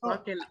 nah. You're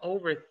fucking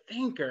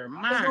overthinker.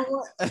 My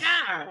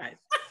God.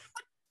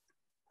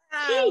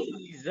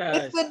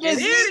 Jesus. And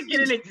here to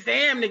get an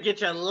exam to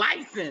get your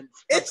license.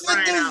 It's a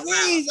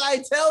disease,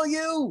 I tell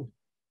you.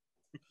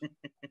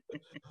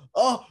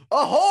 Oh, a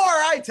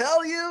whore, I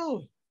tell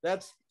you.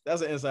 That's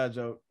an inside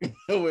joke.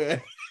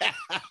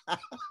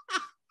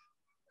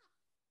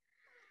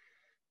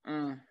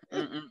 Man,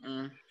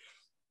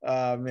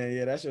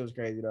 yeah, that shit was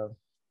crazy though.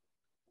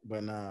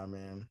 But nah,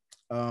 man.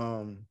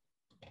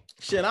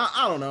 Shit,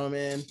 I don't know,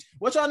 man.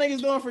 What y'all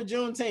niggas doing for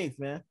Juneteenth,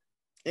 man?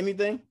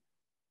 Anything?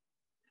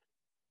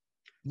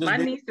 My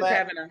niece is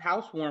having a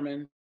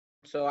housewarming,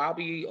 so I'll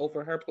be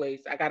over her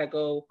place. I gotta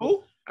go.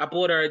 Who? I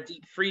bought her a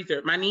deep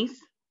freezer. My niece.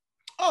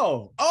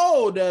 Oh,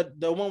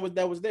 the one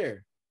that was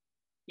there.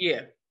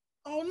 Yeah.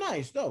 Oh,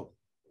 nice, dope.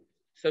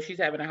 So she's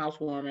having a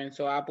housewarming,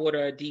 so I bought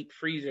her a deep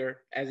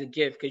freezer as a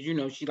gift because you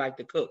know she liked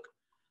to cook,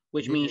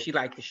 which means she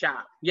liked to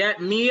shop. Yeah,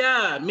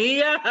 Mia,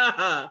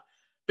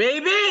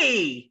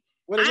 baby.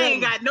 I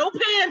ain't got no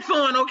pants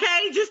on,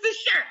 okay? Just a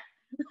shirt.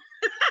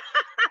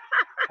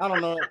 I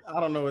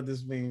don't know what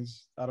this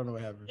means. I don't know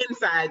what happened.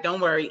 Inside,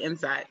 don't worry,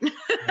 inside.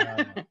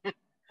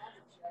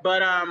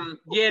 But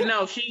yeah,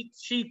 no,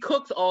 she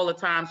cooks all the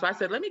time. So I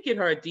said, let me get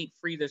her a deep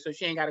freezer so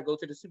she ain't got to go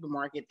to the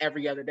supermarket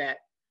every other day.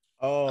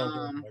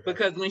 Oh,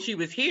 because when she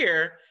was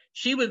here,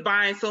 she was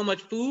buying so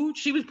much food.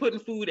 She was putting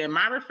food in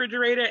my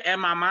refrigerator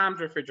and my mom's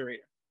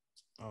refrigerator.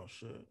 Oh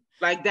shit!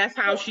 Like that's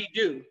how she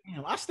do.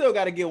 Damn, I still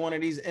got to get one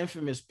of these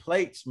infamous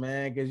plates,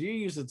 man. Because you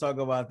used to talk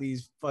about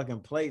these fucking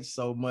plates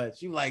so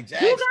much. You like,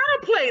 Jax, you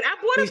got a plate? I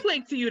bought a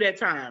plate to you that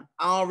time.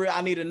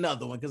 I need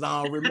another one because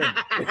I don't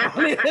remember.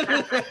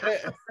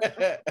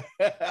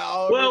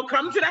 Well,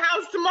 come to the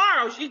house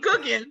tomorrow. She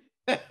cooking.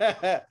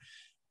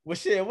 Well,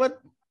 shit.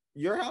 What?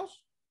 Your house?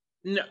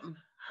 No,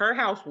 her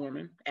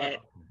housewarming at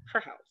her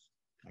house.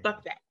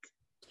 Fuck that.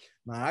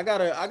 Nah, I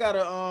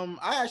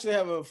actually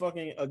have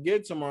a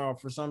gig tomorrow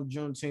for some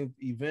Juneteenth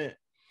event.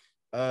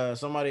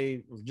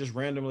 Somebody just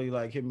randomly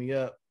like hit me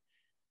up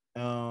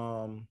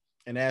and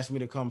asked me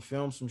to come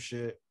film some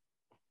shit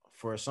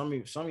for some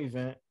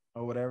event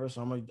or whatever.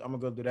 So I'm gonna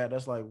go do that.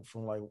 That's like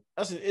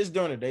it's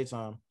during the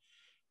daytime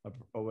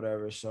or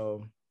whatever.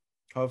 So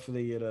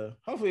hopefully it'll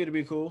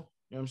be cool.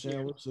 You know what I'm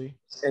saying? We'll see.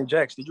 And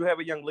Jax, did you have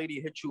a young lady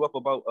hit you up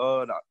about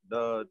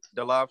the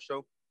live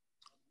show?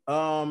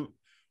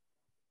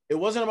 It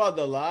wasn't about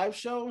the live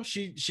show.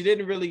 She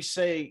didn't really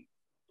say.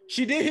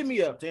 She did hit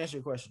me up to answer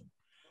your question.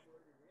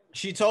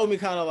 She told me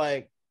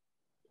that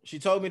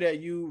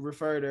you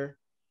referred her.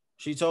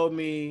 She told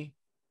me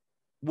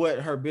what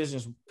her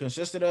business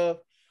consisted of,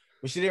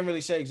 but she didn't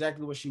really say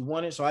exactly what she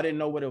wanted. So I didn't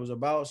know what it was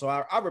about. So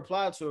I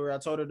replied to her. I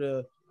told her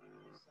to,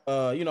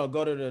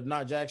 go to the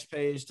NOTJAX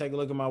page, take a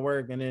look at my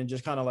work, and then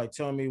just kind of like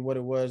tell me what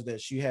it was that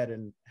she had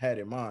in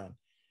mind.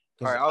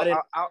 All right,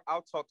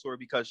 I'll talk to her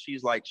because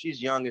she's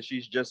young and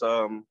she's just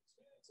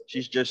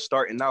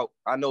starting out.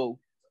 I know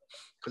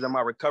because in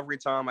my recovery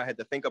time, I had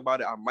to think about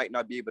it. I might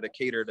not be able to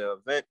cater the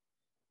event,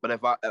 but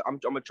if I'm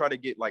gonna try to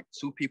get like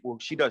 2 people.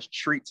 She does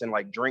treats and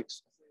like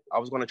drinks. I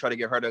was gonna try to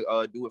get her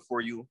to do it for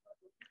you.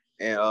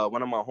 And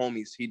one of my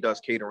homies, he does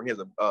catering. He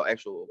has a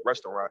actual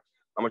restaurant.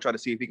 I'm gonna try to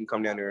see if he can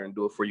come down there and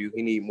do it for you.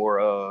 He need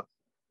more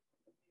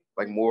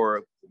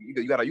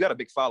you got a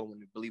big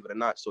following, believe it or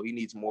not. So he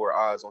needs more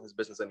eyes on his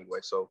business anyway.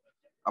 So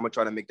I'm gonna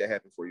try to make that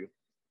happen for you.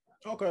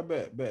 Okay,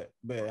 bet.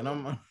 And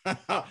I'm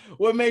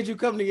what made you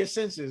come to your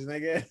senses,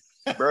 nigga?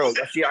 Bro,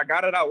 see, I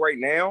got it out right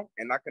now,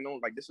 and I can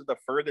only this is the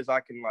furthest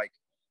I can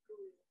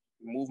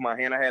move my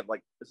hand. I have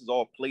this is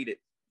all plated.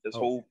 This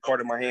whole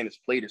part of my hand is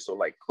plated.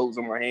 So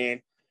closing my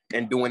hand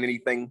and doing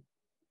anything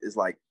is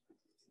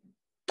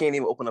can't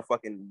even open a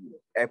fucking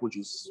apple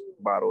juice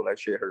bottle. That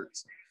shit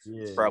hurts.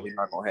 Yeah. It's probably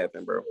not gonna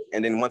happen, bro.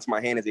 And then once my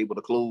hand is able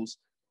to close,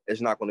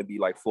 it's not gonna be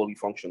fully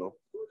functional.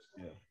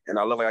 Yeah. And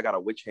I look like I got a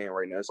witch hand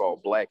right now. It's all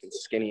black and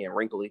skinny and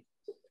wrinkly.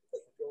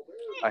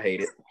 I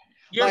hate it.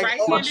 You're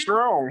right-handed? My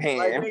strong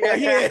hand.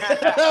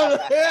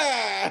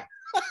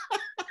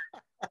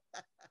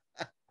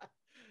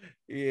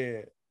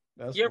 Yeah.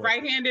 That's You're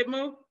right-handed,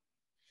 Moo?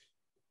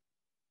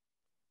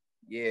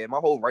 Yeah, my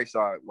whole right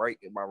side,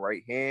 my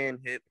right hand,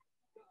 hip,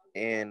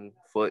 and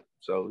foot.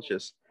 So it's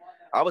just,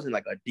 I was in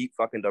a deep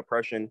fucking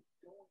depression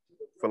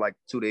for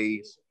 2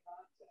 days.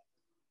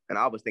 And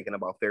I was thinking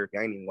about therapy.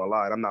 I ain't even gonna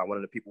lie. I'm not one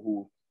of the people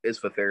who is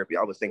for therapy.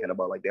 I was thinking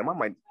about damn, I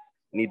might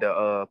need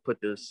to put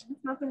this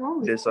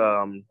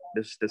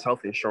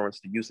health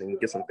insurance to use and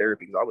get some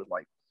therapy. Because I was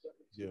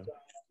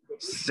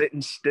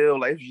sitting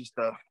still. It's just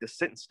the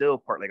sitting still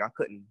part. I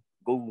couldn't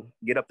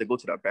get up to go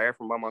to the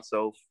bathroom by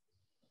myself.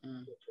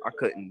 I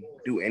couldn't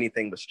do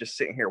anything but just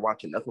sitting here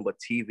watching nothing but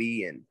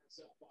TV and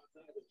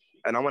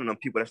I'm one of them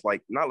people that's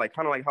not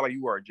kind of how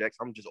you are, Jax.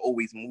 I'm just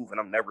always moving.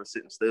 I'm never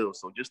sitting still.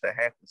 So just to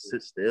have to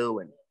sit still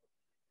and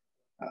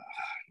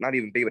not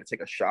even be able to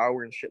take a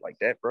shower and shit like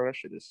that, bro. That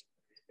shit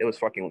it was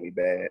fucking with me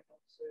bad.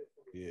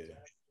 Yeah.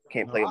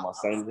 Can't play with my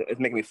son. It's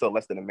making me feel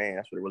less than a man.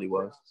 That's what it really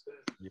was.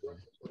 Yeah.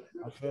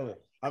 I feel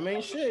it. I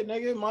mean, shit,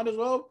 nigga, might as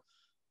well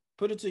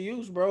put it to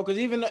use, bro. Because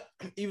even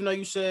though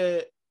you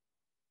said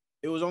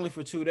it was only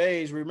for 2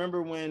 days,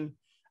 remember when,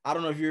 I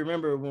don't know if you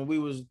remember when we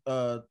was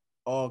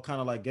all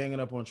kind of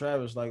ganging up on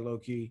Travis, low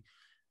key,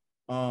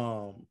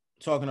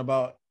 talking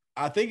about,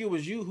 I think it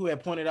was you who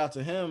had pointed out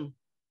to him,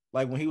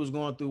 when he was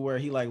going through where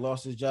he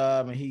lost his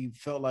job and he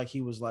felt like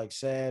he was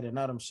sad and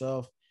not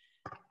himself.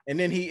 And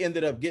then he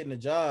ended up getting a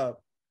job,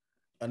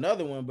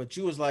 another one, but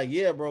you was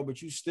yeah, bro,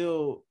 but you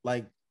still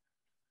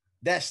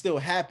that still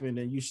happened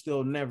and you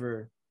still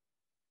never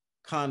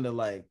kind of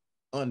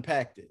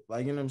unpacked it.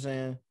 You know what I'm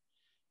saying?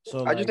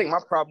 So I just think my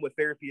problem with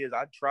therapy is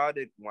I tried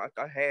it.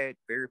 I had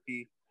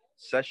therapy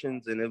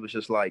sessions and it was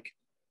just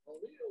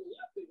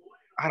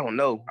I don't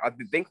know. I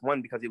think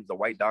one, because he was a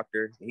white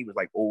doctor and he was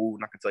old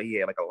and I could tell he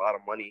had a lot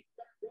of money.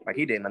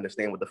 He didn't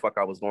understand what the fuck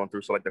I was going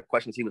through. So the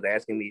questions he was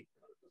asking me,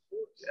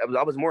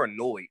 I was more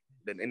annoyed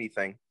than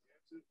anything.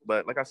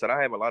 But like I said,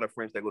 I have a lot of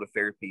friends that go to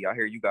therapy. I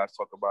hear you guys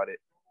talk about it.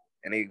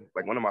 And they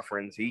one of my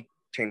friends, he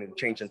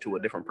changed into a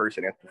different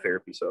person after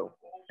therapy. So,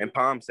 and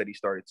Palm said he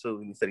started too.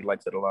 And he said he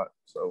likes it a lot.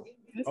 So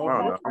I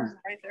don't know.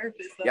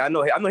 Yeah, I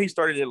know he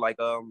started it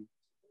a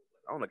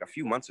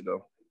few months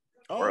ago.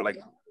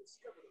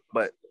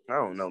 But I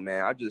don't know,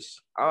 man. I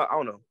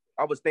don't know.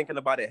 I was thinking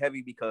about it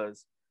heavy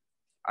because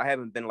I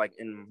haven't been like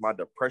in my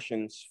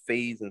depressions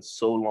phase in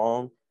so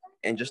long,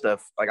 and just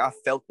like I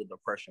felt the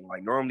depression.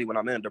 Like normally when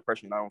I'm in a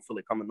depression, I don't feel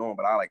it coming on,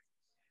 but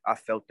I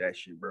felt that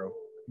shit, bro.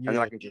 Yeah. And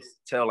then I can just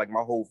tell like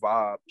my whole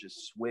vibe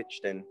just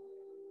switched, and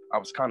I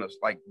was kind of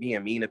like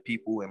being mean to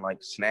people and like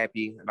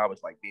snappy, and I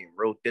was like being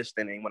real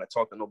distant and ain't want to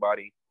talk to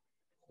nobody.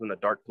 In a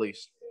dark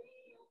place.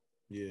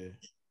 Yeah,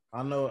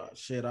 I know.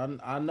 Shit, I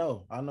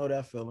know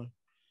that feeling.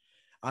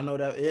 I know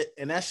that it,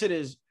 and that shit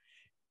is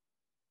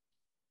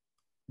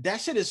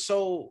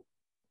so,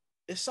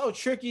 it's so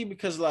tricky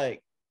because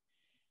like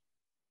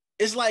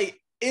it's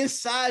like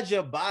inside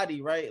your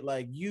body, right?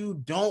 Like you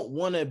don't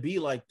want to be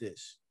like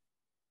this,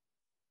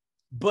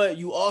 but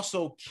you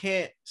also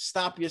can't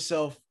stop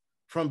yourself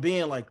from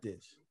being like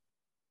this.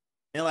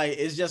 And like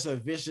it's just a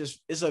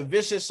vicious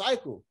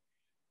cycle.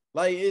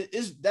 Like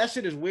it's that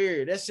shit is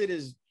weird. That shit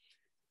is.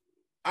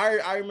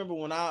 I remember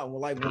when I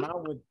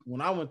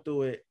went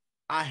through it,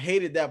 I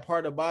hated that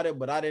part about it,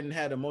 but I didn't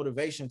have the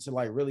motivation to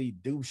like really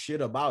do shit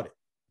about it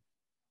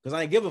because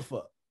I didn't give a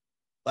fuck.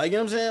 Like, you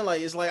know what I'm saying?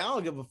 Like, it's like I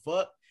don't give a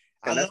fuck.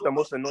 And that's the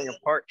most annoying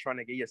part, trying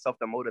to get yourself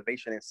the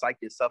motivation and psych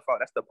yourself out.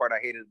 That's the part I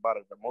hated about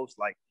it the most.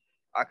 Like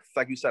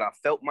you said, I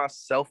felt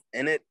myself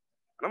in it.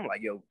 And I'm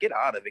like, yo, get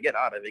out of it, get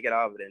out of it, get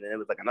out of it. And then it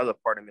was like another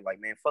part of me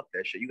like, man, fuck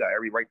that shit. You got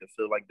every right to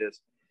feel like this.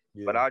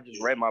 Yeah. But I just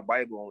read my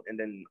Bible, and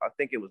then I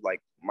think it was like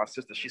my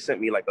sister, she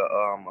sent me like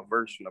a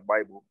verse from the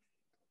Bible.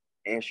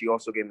 And she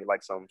also gave me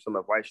like some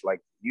advice, like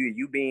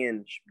you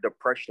being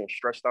depressed and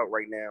stressed out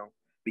right now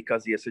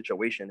because of your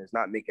situation is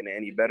not making it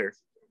any better.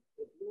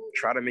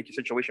 Try to make your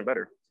situation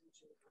better,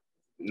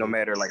 no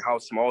matter like how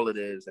small it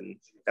is. And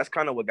that's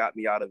kind of what got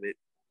me out of it.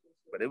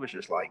 But it was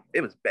just like,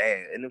 it was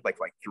bad. And it was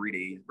like 3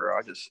 days, bro.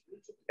 I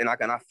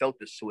felt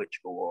the switch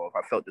go off.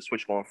 I felt the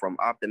switch going from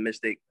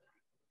optimistic,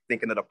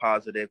 thinking of the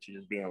positive, to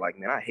just being like,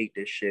 man, I hate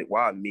this shit.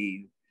 Why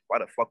me? Why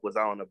the fuck was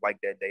I on the bike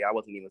that day? I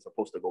wasn't even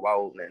supposed to go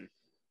out. And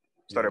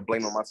started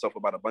blaming myself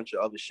about a bunch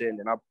of other shit. And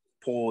then I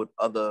pulled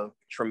other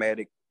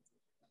traumatic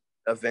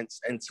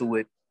events into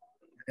it,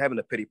 having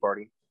a pity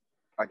party,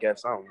 I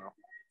guess. I don't know.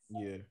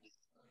 Yeah.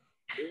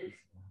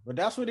 But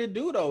that's what it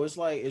do though. It's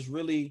like, it's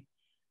really,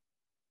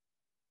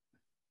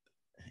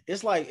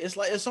 it's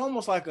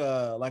almost like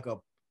a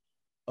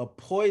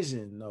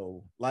poison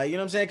though. Like, you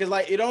know what I'm saying? Cause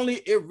like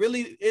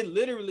it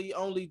literally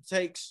only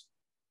takes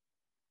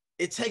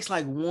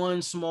like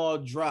one small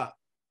drop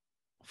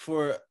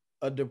for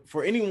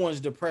anyone's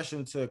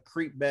depression to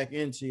creep back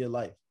into your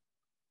life.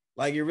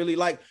 Like it really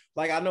like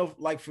I know,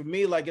 like for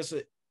me, like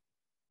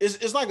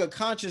it's like a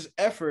conscious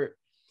effort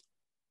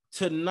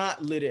to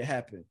not let it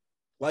happen.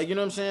 Like, you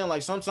know what I'm saying?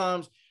 Like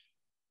sometimes,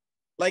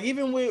 like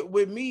even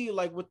with me,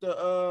 like with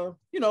the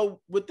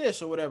with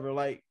this or whatever,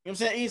 like, you know what I'm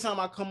saying? Anytime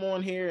I come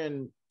on here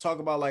and talk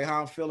about like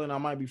how I'm feeling, I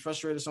might be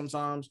frustrated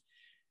sometimes.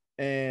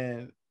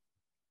 And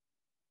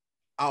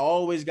I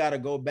always got to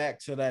go back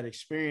to that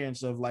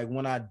experience of like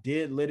when I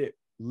did let it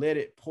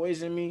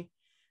poison me.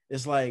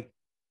 It's like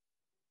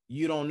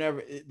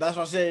that's what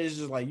I said. It's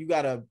just like you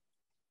gotta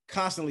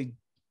constantly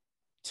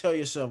tell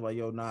yourself like,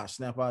 yo, nah,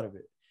 snap out of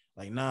it.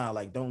 Like, nah,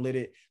 like don't let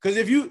it, because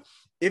if you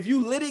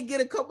let it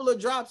get a couple of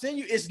drops in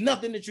you, it's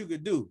nothing that you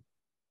could do.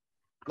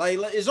 Like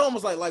it's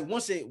almost like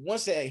once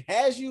it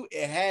has you,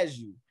 it has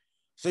you.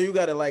 So you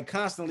gotta like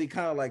constantly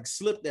kind of like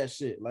slip that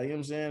shit. Like, you know what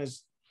I'm saying?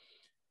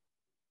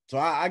 So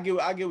I get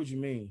what you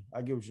mean.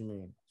 I get what you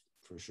mean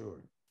for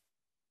sure.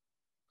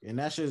 And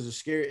that shit is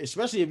scary,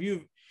 especially if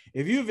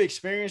you've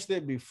experienced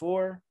it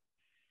before.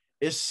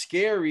 It's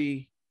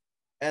scary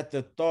at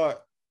the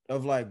thought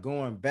of like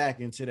going back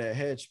into that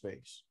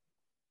headspace.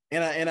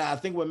 And I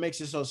think what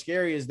makes it so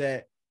scary is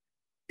that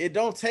it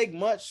don't take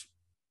much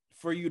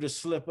for you to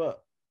slip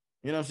up.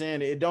 You know what I'm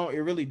saying? It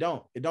really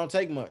don't. It don't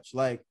take much.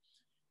 Like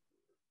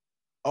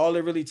all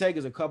it really takes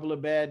is a couple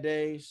of bad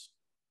days,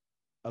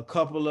 a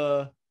couple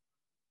of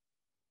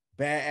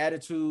bad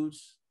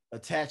attitudes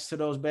attached to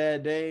those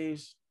bad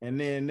days, and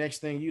then next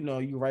thing you know,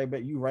 you right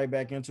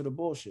back into the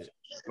bullshit.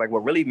 Like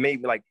what really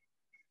made me like,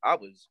 I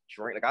was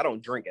drink, like I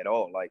don't drink at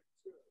all. Like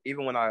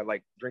even when I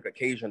like drink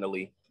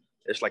occasionally,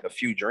 it's like a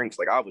few drinks.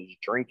 Like I was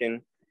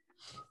drinking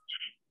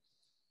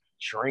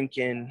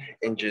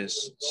and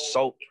just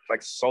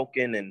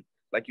sulking. And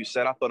like you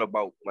said, I thought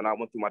about when I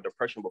went through my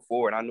depression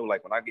before, and I knew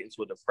like when I get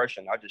into a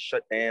depression, I just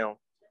shut down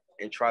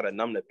and try to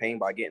numb the pain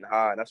by getting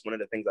high. And that's one of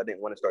the things I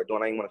didn't want to start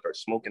doing. I didn't want to start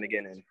smoking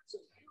again and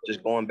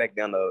just going back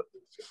down a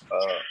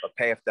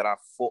path that I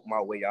fought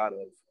my way out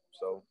of.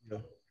 So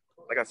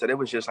like I said, it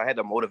was just, I had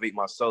to motivate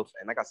myself.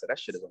 And like I said, that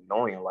shit is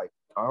annoying. Like,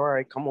 all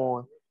right, come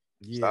on.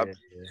 Stop.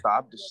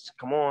 Just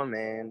come on,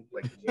 man.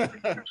 Like,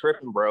 you're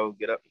tripping, bro.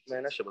 Get up.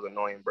 Man, that shit was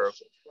annoying, bro.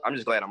 I'm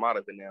just glad I'm out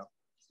of it now.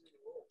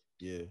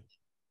 Yeah.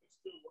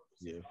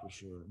 Yeah, for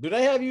sure. Do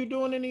they have you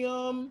doing any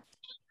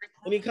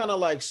kind of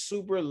like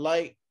super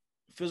light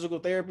physical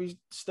therapy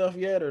stuff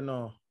yet or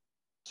no?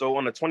 So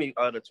on the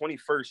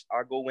 21st,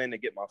 I go in to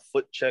get my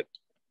foot checked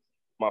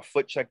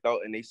out,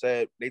 and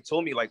they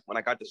told me like when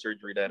I got the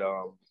surgery that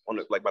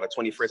by the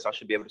 21st I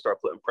should be able to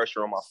start putting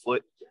pressure on my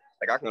foot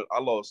Like I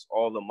lost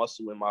all the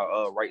muscle in my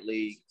right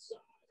leg.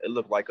 It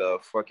looked like a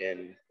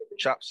fucking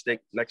chopstick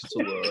next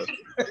to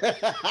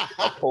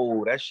a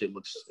pole. That shit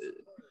looks.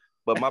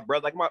 But my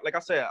brother, like I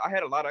said, I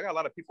got a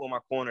lot of people in my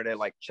corner that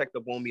like checked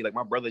up on me. Like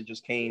my brother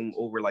just came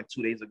over like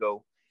 2 days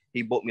ago.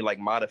 He bought me like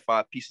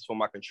modified pieces for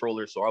my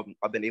controller, so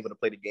I've been able to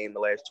play the game the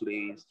last 2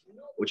 days,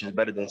 which is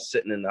better than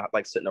sitting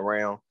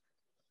around.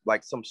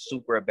 Like some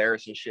super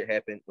embarrassing shit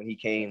happened when he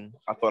came.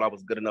 I thought I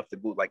was good enough to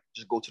go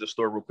just go to the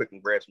store real quick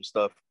and grab some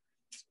stuff.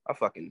 I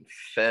fucking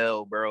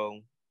fell, bro.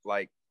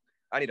 Like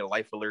I need a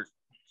life alert.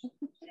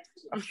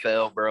 I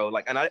fell, bro.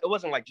 Like, and it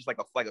wasn't like just like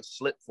a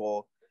slip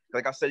fall.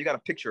 Like I said, you got to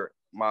picture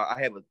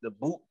I have the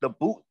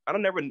boot. I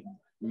don't never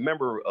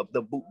remember of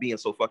the boot being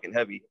so fucking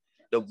heavy.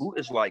 The boot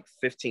is like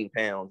 15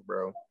 pounds,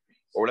 bro.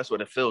 Or that's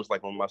what it feels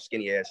like on my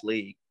skinny ass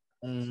leg.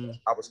 Mm-hmm.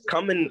 I was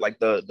coming like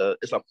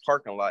it's a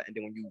parking lot, and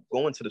then when you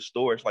go into the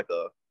store, it's like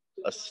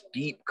a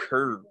steep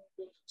curve.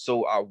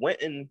 So I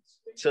went into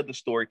the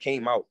store,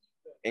 came out,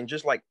 and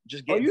just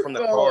getting from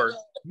the car.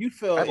 You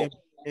fell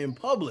in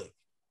public.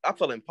 I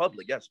fell in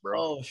public, yes, bro.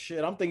 Oh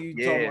shit! I'm thinking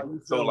you talking about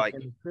you fell in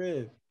the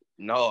crib.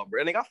 No,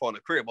 bro. I think I fall in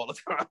the crib all the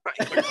time.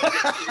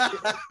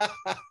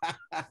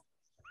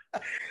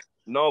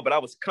 No, but I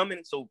was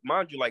coming. So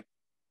mind you, like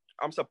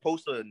I'm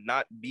supposed to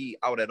not be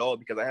out at all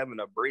because I have an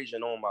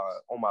abrasion on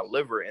my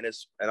liver, and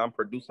I'm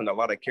producing a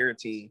lot of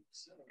keratin,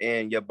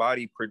 and your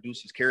body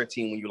produces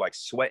keratin when you're like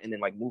sweating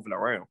and like moving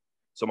around.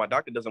 So my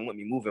doctor doesn't want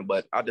me moving,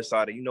 but I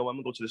decided, I'm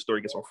gonna go to the store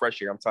and get some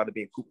fresh air. I'm tired of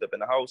being cooped up in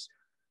the house,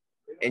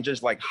 and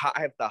just like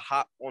I have to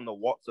hop on the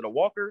walk. So the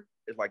walker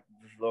is like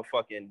the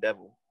fucking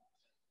devil.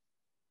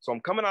 So I'm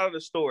coming out of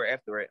the store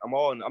after it.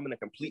 I'm in a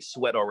complete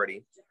sweat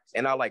already,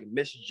 and I like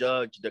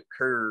misjudged the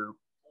curve,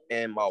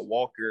 and my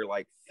walker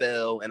like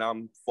fell, and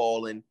I'm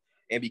falling.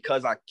 And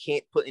because I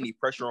can't put any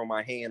pressure on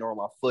my hand or on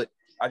my foot,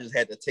 I just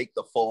had to take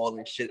the fall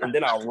and shit. And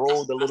then I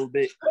rolled a little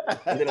bit,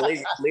 and then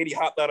a lady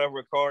hopped out of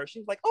her car. She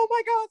was like, "Oh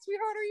my God,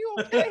 sweetheart, are you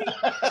okay?"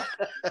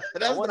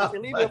 I wanted to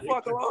leave the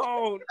fuck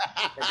alone.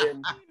 And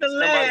then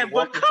somebody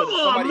walked into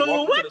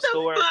the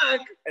store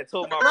and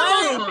told my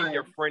brother, "I think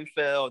your friend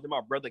fell." Then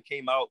my brother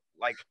came out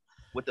like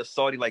with the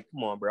salty, like,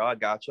 "Come on, bro, I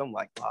got you." I'm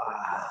like,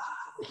 ah.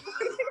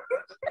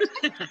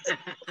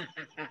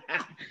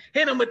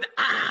 Hit him with the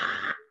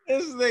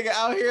This nigga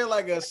out here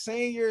like a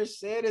senior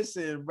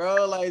citizen,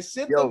 bro. Like,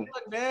 sit the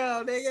fuck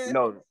down, nigga.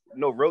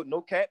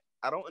 No cap.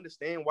 I don't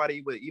understand why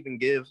they would even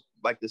give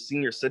like the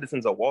senior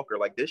citizens a walker.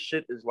 Like, this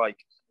shit is like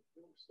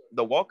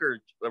the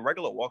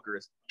regular walker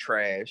is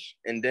trash.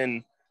 And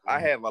then I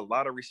have a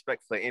lot of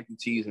respect for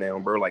amputees now,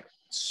 bro. Like,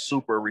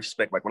 super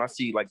respect. Like when I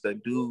see like the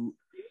dude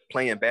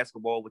playing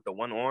basketball with the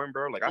one arm,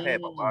 bro. Like I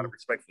have a lot of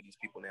respect for these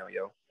people now,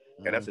 yo.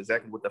 And that's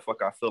exactly what the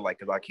fuck I feel like,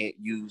 because I can't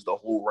use the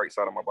whole right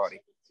side of my body.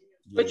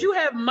 But you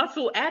have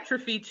muscle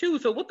atrophy too.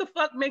 So what the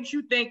fuck makes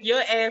you think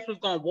your ass was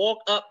gonna walk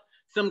up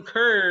some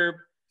curb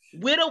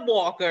with a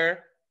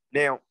walker?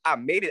 Now I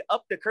made it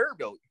up the curb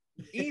though,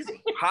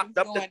 easy. Hopped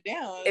up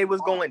down. It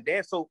was going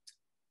down. So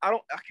I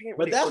can't.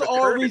 But that's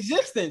all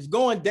resistance.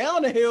 Going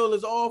down the hill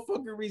is all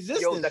fucking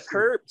resistance. Yo, the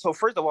curb. So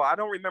first of all, I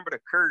don't remember the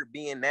curb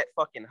being that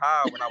fucking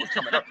high when I was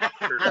coming up the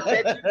curb.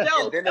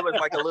 And then it was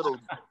like a little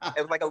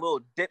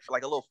dip,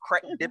 like a little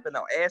crack dip in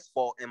the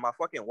asphalt, and my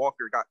fucking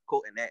walker got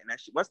caught in that. And that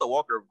shit, once the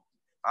walker,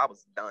 I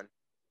was done.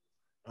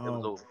 It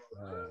was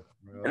over.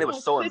 And it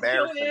was so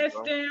embarrassing.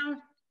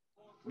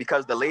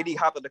 Because the lady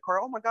hopped in the car.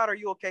 "Oh my God, are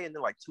you okay?" And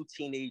then like two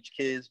teenage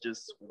kids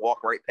just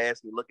walk right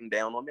past me, looking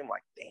down on me. I'm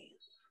like, damn.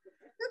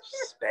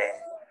 It's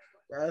bad.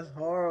 That's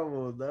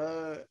horrible,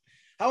 dog.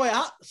 How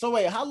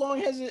long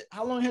has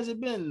it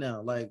been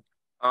now? Like,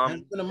 it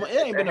ain't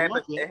been a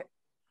month yet.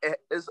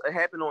 It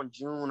happened on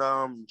June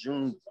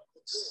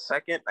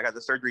 2nd. I got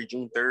the surgery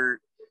June 3rd.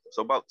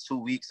 So about 2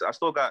 weeks.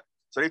 So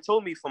they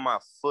told me for my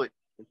foot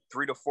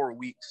 3 to 4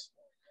 weeks.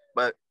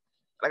 But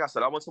like I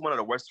said, I went to one of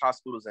the worst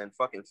hospitals in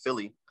fucking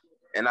Philly.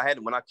 And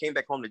when I came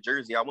back home to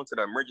Jersey, I went to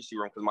the emergency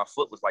room because my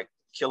foot was like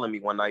killing me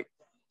one night.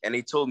 And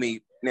they told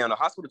me, the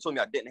hospital told me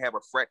I didn't have a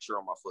fracture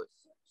on my foot.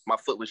 My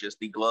foot was just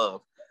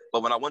degloved.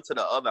 But when I went to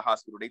the other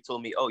hospital, they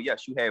told me, "Oh,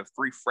 yes, you have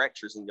 3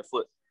 fractures in your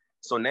foot."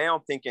 So now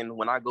I'm thinking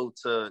when I go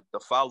to the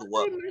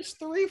follow-up. They missed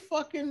 3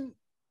 fucking...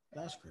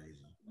 That's crazy.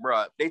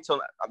 Bruh, they told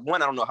me,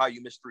 one, I don't know how you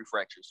missed 3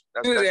 fractures.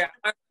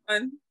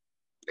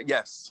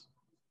 Yes.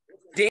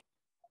 Damn.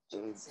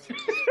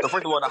 So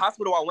first of all, the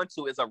hospital I went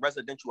to is a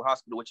residential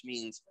hospital, which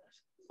means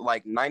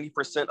like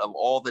 90% of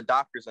all the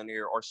doctors in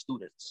there are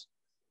students.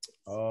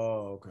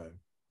 Oh, okay.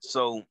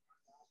 So,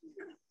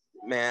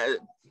 man,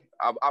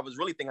 I was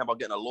really thinking about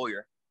getting a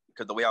lawyer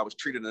because the way I was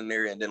treated in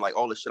there, and then like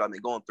all the shit I've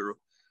been going through.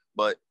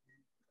 But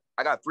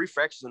I got 3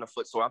 fractures in the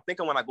foot, so I'm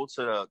thinking when I go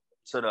to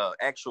the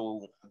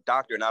actual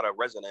doctor, not a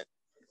resident,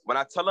 when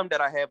I tell them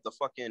that I have the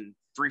fucking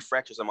 3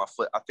 fractures in my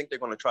foot, I think they're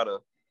gonna try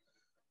to.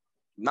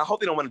 I hope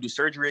they don't want to do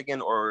surgery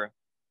again, or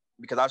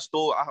because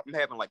I'm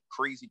having like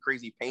crazy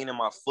pain in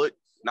my foot,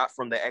 not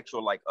from the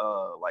actual like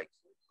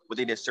what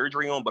they did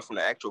surgery on, but from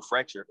the actual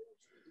fracture.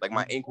 Like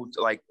my ankle,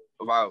 like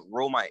if I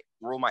roll my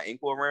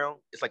ankle around,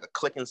 it's like a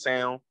clicking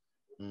sound.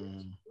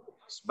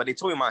 But they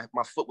told me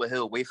my foot would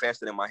heal way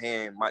faster than my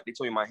hand. They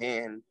told me my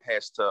hand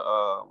has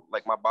to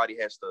like my body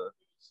has to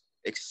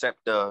accept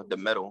the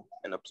metal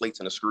and the plates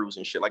and the screws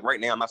and shit. Like right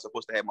now, I'm not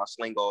supposed to have my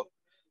sling off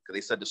because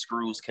they said the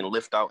screws can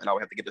lift out and I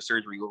would have to get the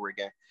surgery over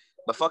again.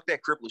 But fuck that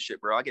cripple shit,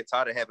 bro. I get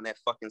tired of having that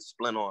fucking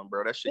splint on,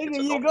 bro. That shit.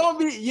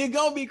 Nigga, you're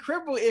gonna be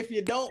crippled if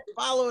you don't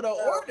follow the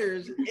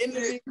orders in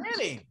the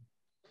beginning.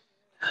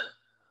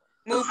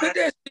 Move, put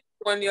that shit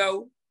on,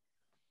 yo.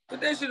 Put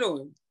that shit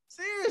on.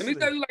 Seriously. Let me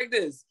tell you like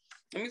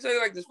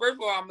this. First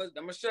of all, I'm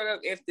gonna shut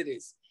up after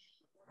this.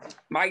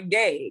 My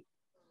dad,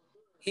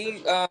 he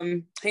used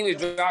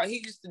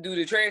to do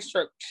the trash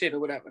truck shit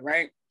or whatever,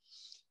 right?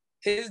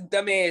 His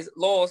dumb ass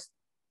lost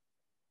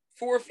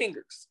 4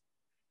 fingers.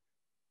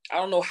 I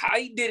don't know how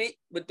he did it,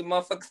 but the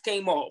motherfuckers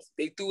came off.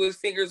 They threw his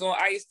fingers on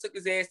ice, took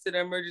his ass to the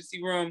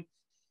emergency room.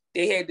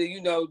 They had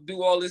to,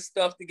 do all this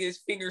stuff to get his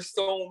fingers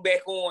sewn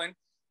back on.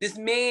 This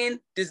man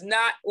does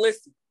not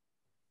listen.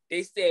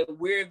 They said,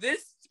 wear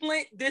this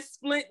splint, this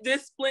splint,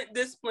 this splint,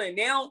 this splint.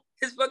 Now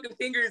his fucking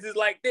fingers is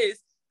like this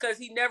because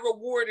he never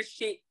wore the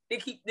shit to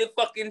keep the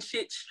fucking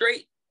shit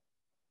straight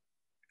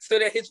so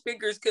that his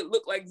fingers could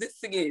look like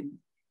this again.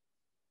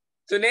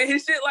 So now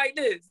his shit like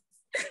this.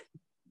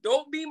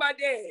 Don't be my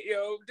dad,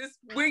 yo. Just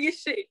wear your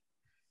shit.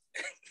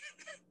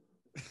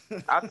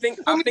 I think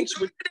when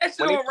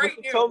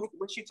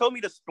she told me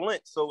to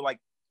splint, so like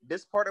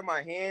this part of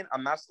my hand,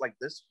 I'm not like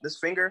this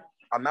finger,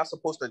 I'm not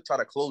supposed to try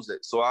to close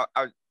it. So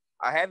I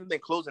haven't been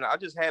closing it. I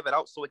just have it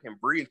out so it can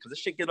breathe because this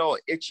shit get all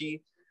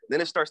itchy.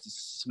 Then it starts to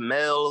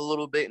smell a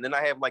little bit, and then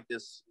I have like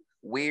this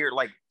weird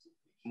like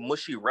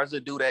mushy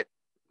residue that.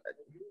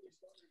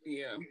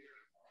 Yeah.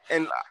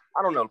 And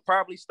I don't know,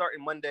 probably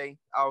starting Monday,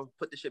 I'll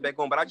put the shit back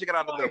on. But I just got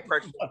out of the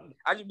depression.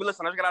 I just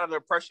got out of the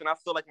depression. I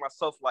feel like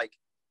myself like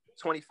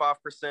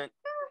 25%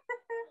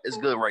 is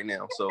good right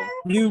now. So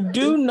you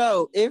do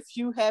know if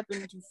you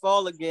happen to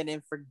fall again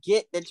and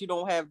forget that you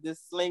don't have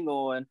this sling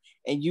on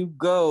and you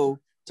go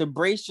to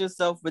brace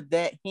yourself with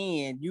that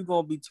hand, you're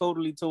gonna be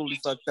totally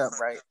fucked up,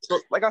 right? So,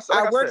 like I said,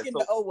 I work in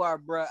the OR,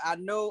 bro. I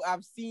know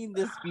I've seen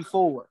this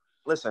before.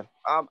 Listen,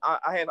 I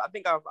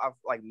think I've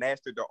like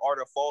mastered the art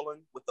of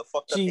falling with the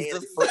fucked up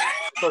hands.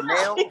 So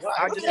now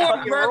I just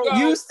fucking roll.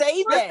 You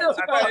say that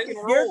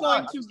you're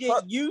going to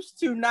get used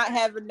to not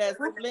having that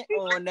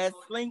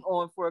sling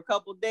on for a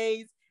couple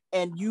days,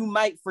 and you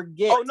might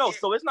forget. Oh no,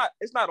 so it's not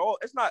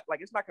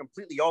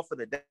completely off for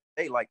the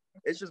day. Like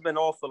it's just been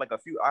off for like a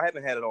few. I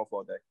haven't had it off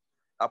all day.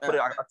 I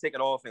take it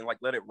off and like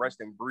let it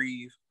rest and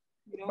breathe.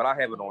 But I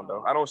have it on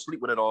though. I don't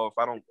sleep with it off.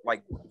 I don't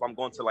like if I'm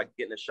going to like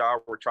get in the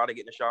shower or try to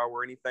get in the shower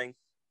or anything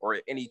or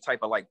any type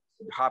of like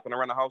hopping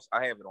around the house.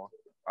 I have it on.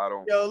 I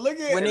don't. Yo, look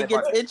at when it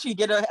gets itchy,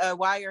 get a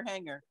wire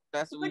hanger.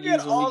 That's what we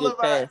use when we get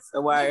past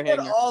a wire hanger.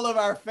 Look at all of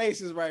our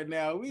faces right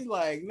now. We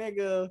like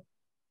nigga.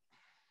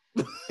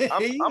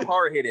 I'm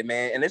hard headed,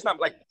 man, and it's not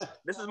like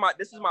this is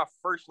my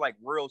first like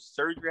real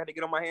surgery I had to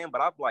get on my hand,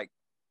 but I've like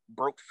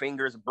broke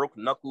fingers, broke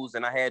knuckles,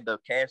 and I had the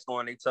cast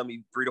on. They tell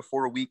me 3 to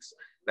 4 weeks.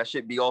 That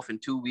should be off in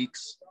 2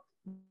 weeks.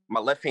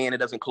 My left hand, it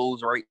doesn't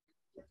close right.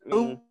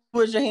 Who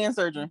was your hand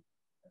surgeon?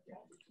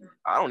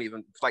 I don't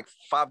even, it's like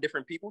 5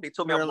 different people. They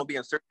told me I was going to be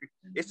in surgery.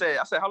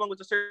 I said, how long was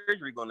the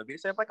surgery going to be? They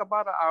said, like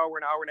about an hour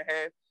and a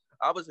half.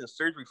 I was in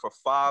surgery for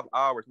 5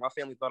 hours. My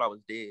family thought I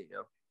was dead,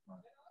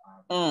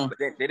 yo. But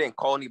they didn't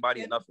call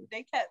anybody or nothing.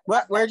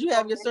 Where'd you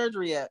have your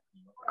surgery at?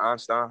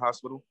 Einstein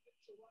Hospital.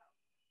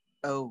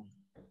 Oh.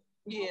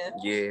 Yeah.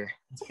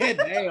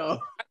 Damn.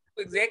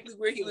 Exactly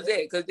where he was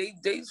at because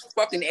they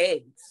fucking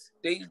eggs.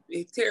 They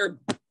terrible.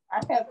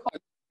 I have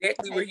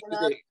exactly where he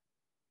was at.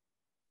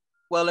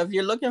 Well, if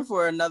you're looking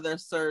for another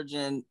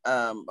surgeon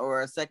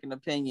or a second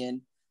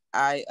opinion,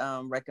 I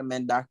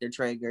recommend Dr.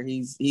 Traeger.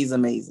 He's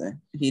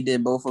amazing. He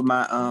did both of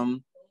my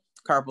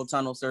carpal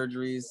tunnel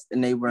surgeries,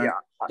 and they were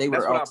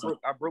awesome.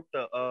 I broke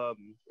the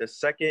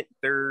second,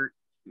 third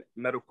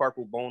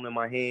metacarpal bone in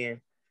my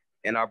hand,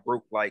 and I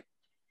broke like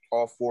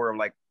all 4 of them,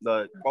 like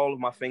all of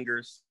my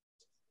fingers.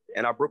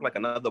 And I broke like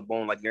another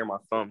bone like near my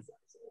thumb.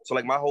 So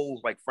like my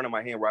whole like front of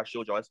my hand where I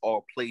showed y'all, it's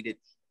all plated.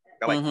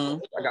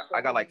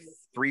 I got like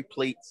 3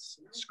 plates,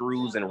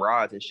 screws, and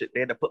rods and shit. They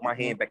had to put my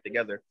hand back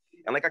together.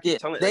 And like I keep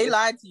telling they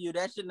lied to you.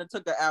 That shouldn't have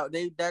took an hour.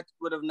 That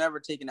would have never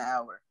taken an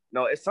hour.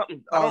 No, it's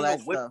something. I don't know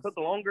what took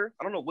longer.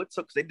 I don't know what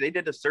took. They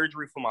did the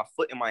surgery for my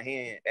foot and my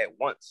hand at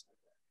once.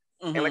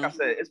 And like I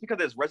said, it's because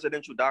there's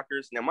residential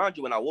doctors. Now, mind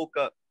you, when I woke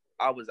up,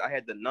 I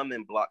had the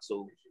numbing block,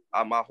 so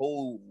my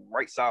whole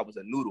right side was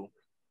a noodle.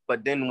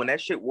 But then when that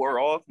shit wore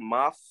off,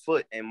 my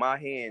foot and my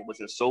hand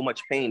was in so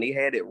much pain. They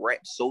had it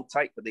wrapped so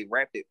tight, but they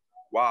wrapped it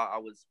while I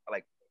was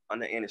like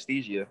under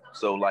anesthesia.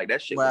 So like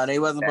that shit. Wow, they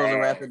wasn't supposed to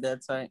wrap it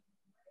that tight.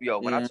 Yo,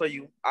 when I tell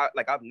you,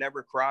 I've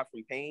never cried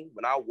from pain.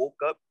 When I woke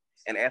up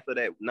and after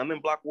that numbing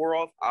block wore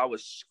off, I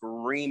was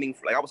screaming.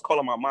 Like I was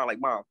calling my mom, like,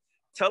 Mom,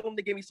 tell them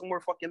to give me some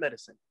more fucking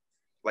medicine.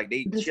 Like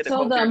they.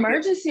 So the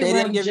emergency room.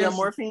 They didn't give you a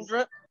morphine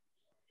drip.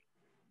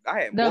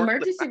 I had the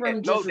emergency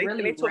room. No, they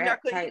told me I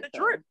couldn't get the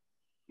drip.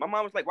 My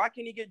mom was like, why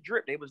can't he get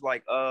drip? They was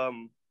like,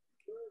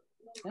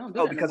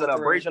 Oh, because of the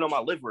abrasion on my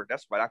liver.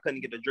 That's right. I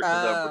couldn't get the drip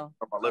because of the abrasion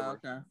on my liver.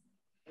 Okay.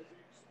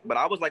 But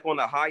I was like on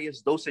the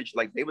highest dosage.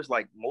 Like they was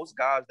like most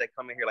guys that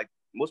come in here, like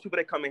most people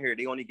that come in here,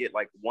 they only get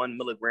like 1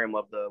 milligram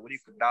of the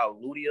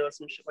dilutia or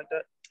some shit like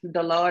that.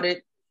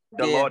 Dilaudid.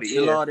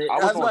 Dilaudid.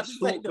 I was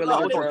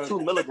on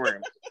 2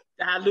 milligrams.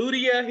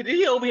 Dilutia.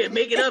 He over here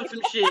making up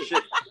some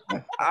shit.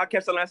 I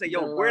kept telling him, I said,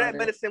 yo, where that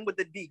medicine with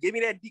the D? Give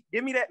me that D.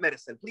 Give me that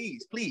medicine,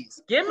 please.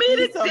 Give me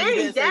the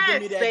D,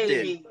 yes,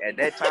 baby. At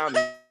that time,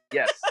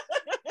 yes.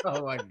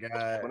 Oh my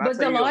God.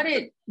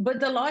 But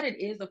Dilaudid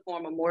is a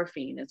form of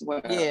morphine as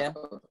well. Yeah.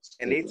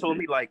 And they told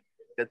me like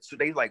that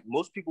they like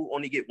most people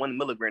only get 1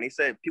 milligram. They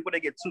said people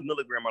that get 2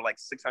 milligram are like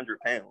 600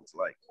 pounds.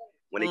 Like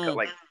when they cut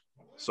like,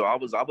 so I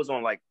was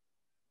on like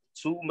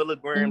 2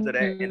 milligrams of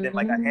that, and then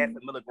like a half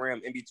a milligram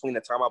in between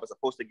the time I was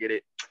supposed to get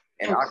it.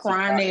 And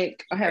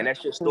chronic, and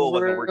that shit still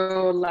wasn't working.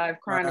 Real life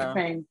chronic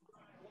pain.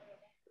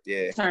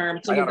 Yeah.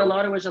 Term. So your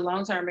Dilaudid was your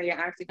long term, and your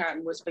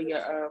Oxycontin was for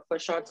your for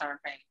short term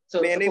pain.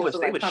 So man, they was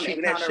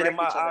shooting that shit in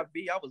my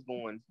IV.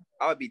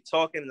 I would be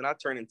talking, and I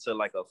turn into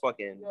like a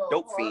fucking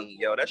dope fiend.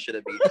 Yo, that should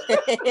have been.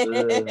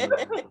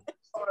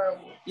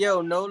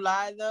 Yo, no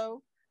lie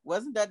though.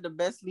 Wasn't that the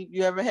best sleep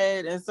you ever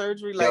had in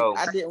surgery? Like,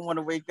 I didn't want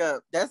to wake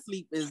up. That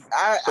sleep is,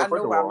 I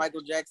know why Michael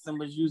Jackson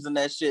was using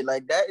that shit.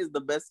 Like, that is the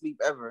best sleep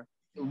ever.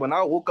 When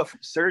I woke up from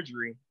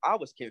surgery, I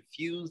was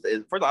confused.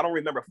 First, I don't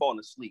remember falling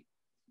asleep.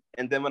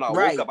 And then when I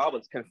woke up, I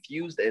was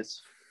confused as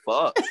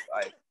fuck.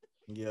 Like,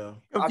 yeah.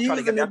 I tried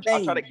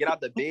to get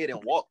out the bed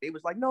and walk. They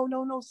was like, no,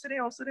 sit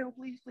down,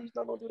 please,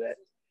 don't do that.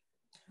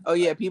 Oh,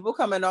 yeah, people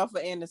coming off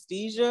of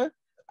anesthesia.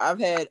 I've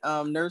had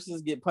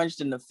nurses get punched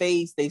in the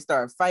face. They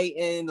start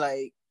fighting,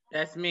 like,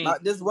 that's me.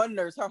 This one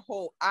nurse, her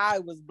whole eye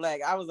was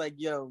black. I was like,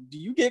 yo, do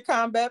you get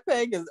combat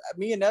pay? Because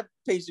me and that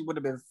patient would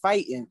have been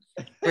fighting.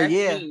 But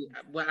yeah. Me.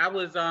 Well, I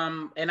was,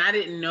 and I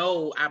didn't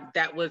know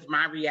that was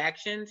my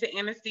reaction to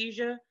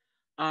anesthesia.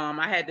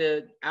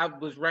 I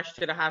was rushed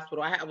to the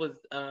hospital. I was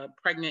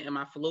pregnant in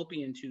my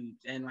fallopian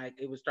tubes, and like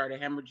it was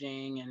started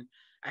hemorrhaging, and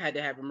I had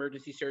to have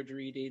emergency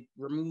surgery to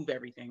remove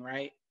everything,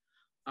 right?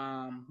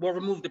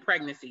 Remove the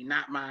pregnancy,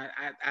 not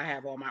I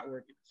have all my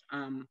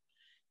organs.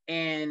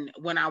 And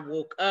when I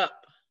woke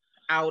up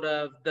out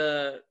of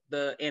the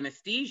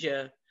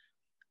anesthesia,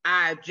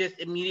 I just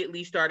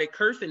immediately started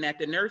cursing at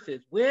the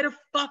nurses. Where the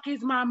fuck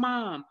is my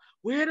mom?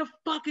 Where the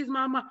fuck is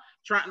my mom?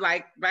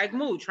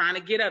 Trying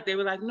to get up. They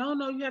were like,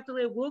 no, you have to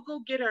live. We'll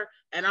go get her.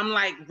 And I'm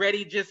like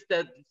ready just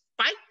to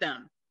fight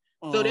them.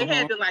 So they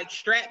had to like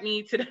strap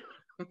me to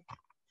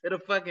the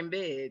fucking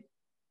bed.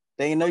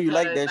 They didn't know you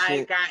like that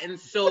shit. I gotten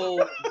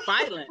so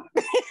violent.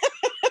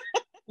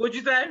 What'd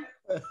you say?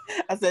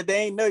 I said they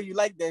ain't know you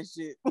like that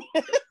shit.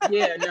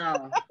 Yeah,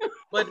 no.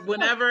 But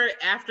whenever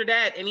after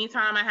that,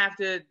 anytime I have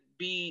to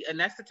be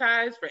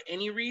anesthetized for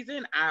any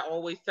reason, I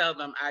always tell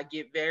them I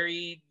get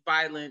very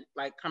violent,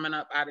 like coming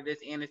up out of this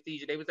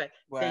anesthesia. They was like,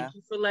 thank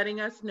you for letting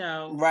us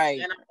know.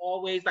 Right. And I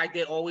always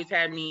they always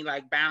had me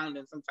like bound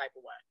in some type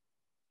of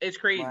way. It's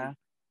crazy. Wow.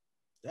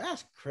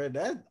 That's crazy.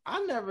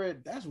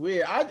 That's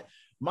weird.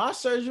 My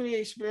surgery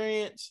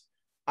experience,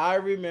 I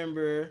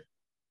remember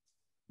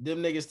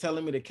them niggas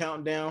telling me to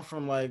count down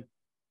from like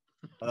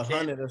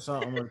 100 or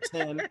something or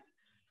 10.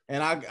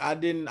 And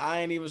I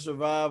ain't even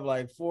survived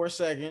like 4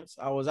 seconds.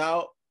 I was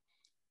out.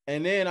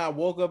 And then I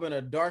woke up in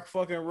a dark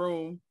fucking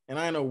room and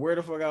I didn't know where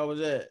the fuck I was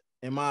at.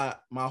 And my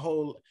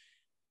whole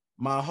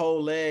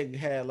leg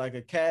had like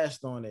a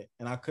cast on it.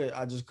 And I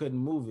just couldn't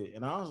move it.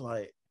 And I was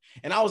like,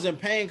 and I was in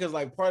pain because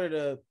like part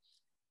of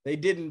they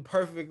didn't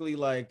perfectly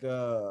like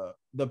the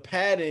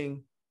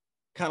padding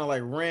kind of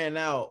like ran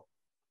out.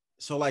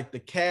 So like the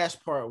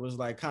cast part was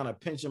like kind of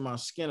pinching my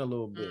skin a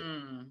little bit.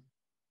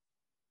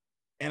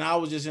 And I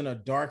was just in a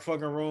dark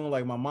fucking room.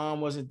 Like my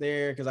mom wasn't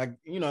there because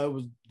it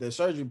was the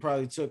surgery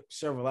probably took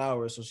several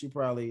hours. So she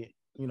probably,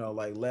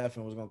 like left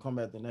and was going to come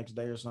back the next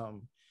day or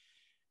something.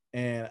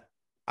 And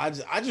I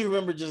just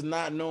remember just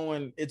not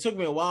knowing. It took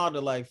me a while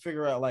to like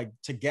figure out, like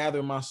to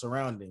gather my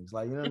surroundings.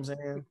 Like, you know what I'm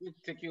saying? It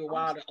took you a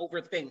while to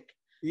overthink.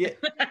 Yeah.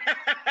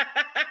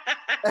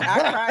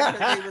 I cried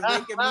because they was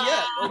waking me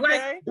up.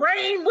 Okay? Like,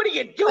 brain, what are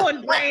you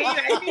doing, brain?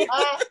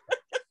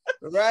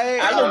 Right?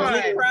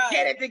 I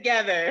get it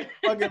together.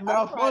 Fucking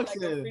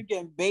malfunction. Like a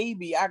freaking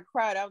baby. I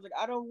cried. I was like,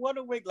 I don't want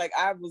to wake. Like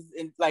I was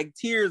in, like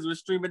tears were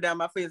streaming down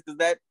my face because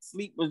that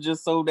sleep was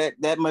just so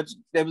that much.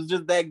 That was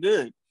just that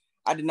good.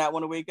 I did not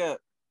want to wake up.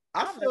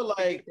 I feel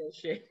like that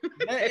shit.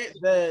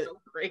 So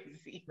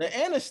crazy.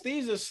 The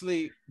anesthesia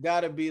sleep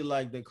got to be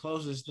like the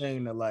closest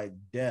thing to like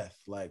death,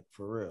 like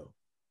for real.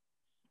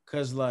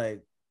 Cause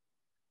like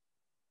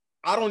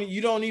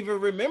you don't even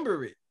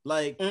remember it.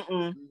 Like, you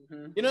know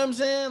what I'm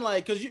saying?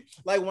 Like, cause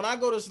when I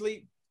go to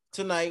sleep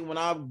tonight, when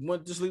I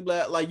went to sleep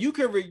last, like you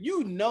can when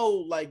you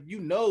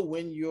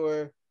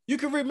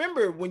can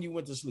remember when you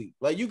went to sleep.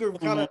 Like you can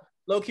kind of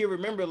low-key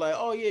remember like,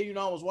 oh yeah,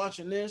 I was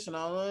watching this and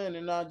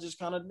I just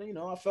kind of,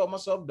 I felt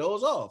myself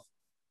doze off.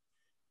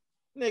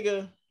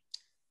 Nigga,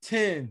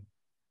 10,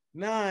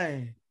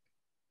 9.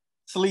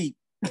 Sleep.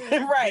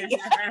 Right.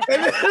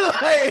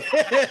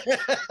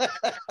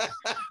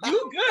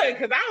 You good,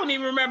 because I don't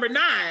even remember 9.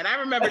 I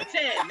remember 10.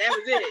 That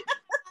was it.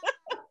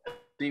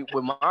 See,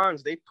 with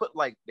mines, they put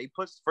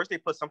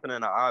something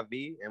in an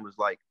IV and was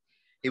like,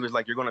 he was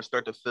like, you're gonna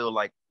start to feel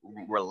like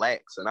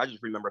relaxed. And I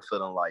just remember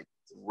feeling like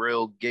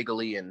real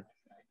giggly and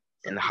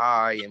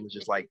high, and was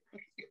just like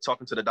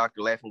talking to the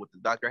doctor, laughing with the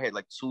doctor. I had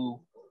like 2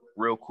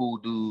 real cool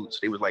dudes.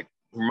 They was like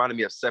reminded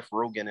me of Seth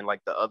Rogen and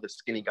like the other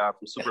skinny guy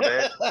from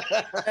Superbad.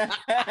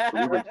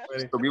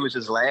 So we was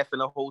just laughing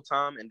the whole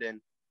time. And then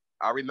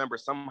I remember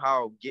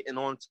somehow getting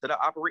onto the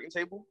operating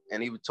table,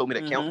 and he told me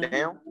to count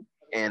down,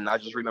 and I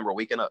just remember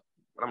waking up.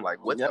 And I'm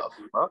like, what the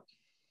fuck?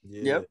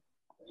 Yep.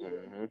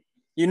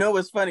 You know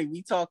what's funny?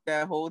 We talk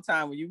that whole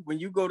time. When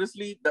you go to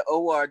sleep, the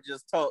OR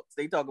just talks.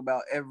 They talk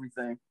about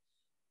everything.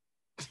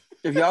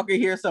 If y'all could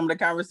hear some of the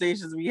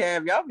conversations we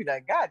have, y'all be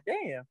like, God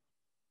damn.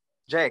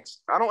 Jax,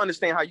 I don't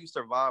understand how you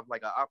survive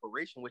like an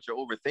operation with your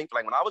overthink.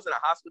 Like when I was in a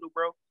hospital,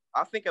 bro,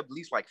 I think at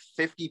least like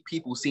 50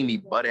 people see me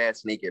butt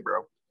ass naked,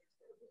 bro.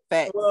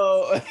 Facts.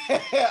 Well,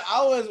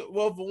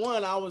 for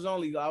one, I was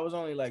only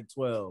like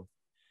 12.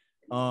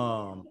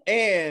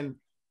 And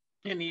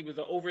he was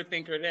an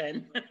overthinker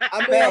then.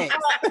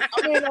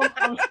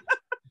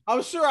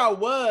 I'm sure I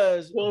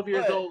was 12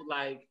 years old,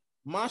 like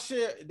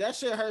that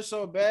shit hurt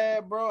so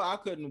bad, bro. I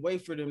couldn't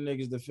wait for them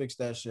niggas to fix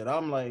that shit.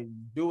 I'm like,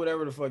 do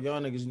whatever the fuck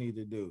y'all niggas need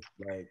to do.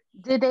 Like,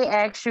 did they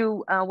ask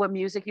you what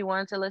music you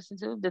wanted to listen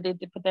to? Did they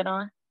put that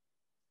on?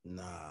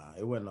 Nah,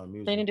 it wasn't on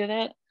music. They didn't do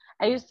that.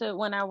 I used to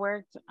when I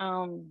worked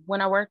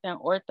in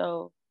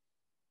ortho,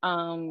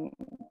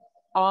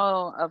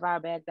 all of our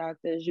back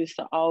doctors used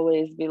to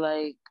always be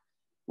like,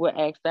 would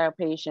ask our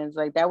patients,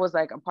 like that was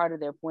like a part of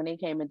their, when they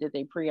came and did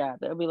their pre-op,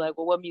 they'll be like,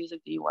 well, what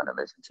music do you want to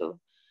listen to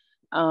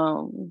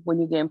when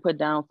you're getting put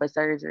down for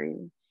surgery?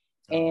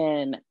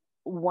 And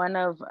when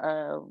I was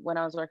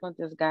working with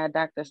this guy,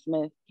 Dr.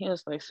 Smith, he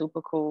was like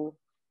super cool.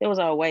 It was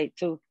all white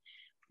too.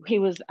 He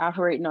was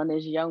operating on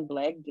this young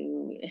black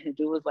dude, and the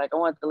dude was like, I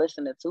want to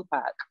listen to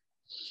Tupac.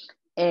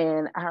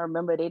 And I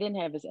remember they didn't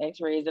have his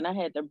x-rays, and I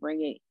had to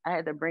bring it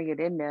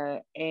in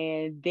there.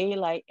 And they,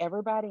 like,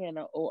 everybody in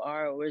the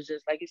OR was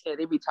just, like you said,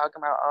 they be talking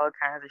about all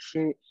kinds of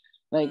shit,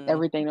 like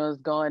everything that was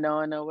going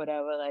on or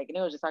whatever. Like, and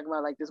they was just talking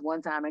about like this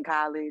one time in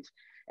college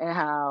and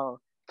how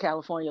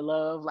California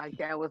Love, like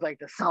that was like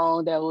the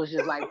song that was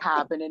just like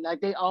popping, and like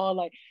they all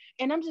like,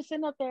 and I'm just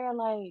sitting up there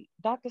like,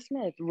 Dr.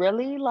 Smith,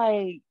 really?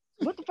 Like,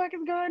 what the fuck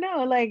is going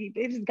on? Like,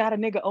 they just got a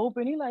nigga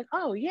open. He like,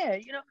 oh yeah,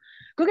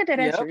 go get that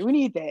x-ray. We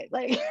need that.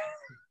 Like,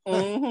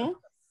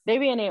 they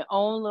be in their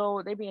own little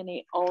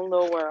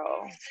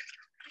world.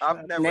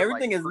 I've never, and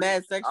everything is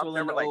mad sexual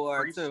in the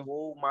OR too.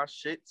 Swole my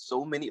shit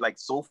so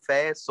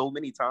fast, so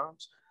many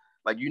times.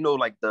 Like,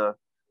 like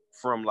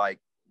from like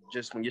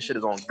just when your shit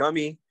is on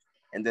gummy,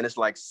 and then it's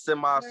like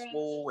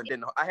semi-swole, and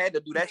then I had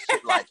to do that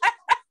shit like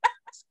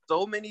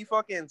so many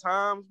fucking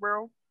times,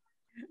 bro.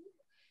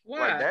 Why?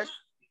 Like that.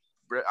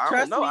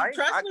 Trust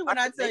me when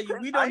I tell you,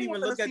 we don't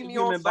even look at the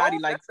human body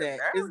like that.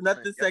 There's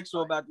nothing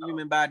sexual about the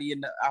human body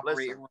in the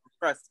operating room.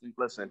 Trust me.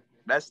 Listen,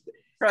 that's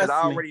because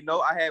I already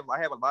know I have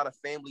a lot of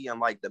family in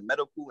like the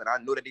medical, and I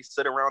know that they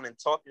sit around and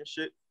talk and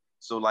shit.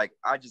 So like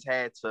I just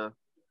had to.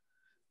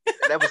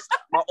 That was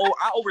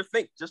I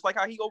overthink, just like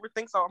how he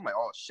overthinks. So I'm like,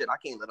 oh shit, I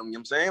can't let him. You know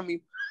what I'm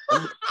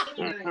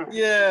saying?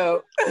 Yeah.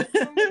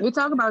 We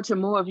talk about you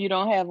more if you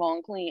don't have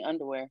on clean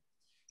underwear,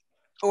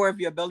 or if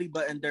your belly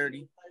button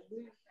dirty.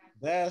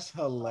 That's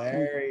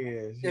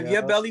hilarious. If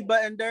your belly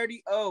button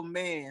dirty, oh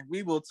man,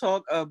 we will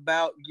talk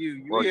about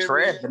you. Well,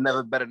 trash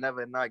better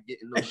never not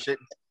getting no shit,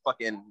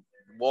 fucking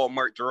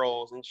Walmart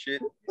drawers and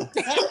shit.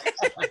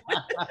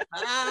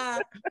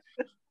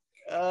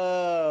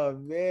 Oh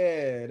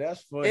man,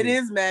 that's funny. It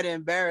is mad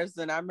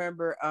embarrassing. I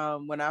remember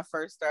when I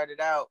first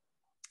started out,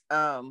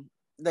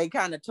 they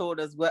kind of told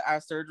us what our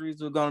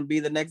surgeries were going to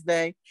be the next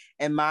day,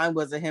 and mine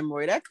was a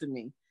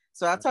hemorrhoidectomy.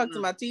 So I talked to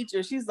my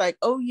teacher. She's like,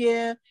 oh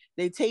yeah,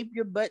 they tape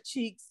your butt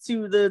cheeks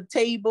to the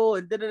table,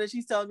 and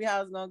she's telling me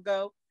how it's gonna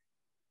go.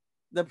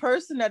 The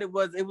person that it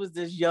was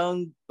this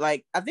young,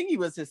 like, I think he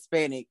was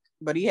Hispanic,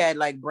 but he had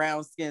like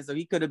brown skin, so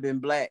he could have been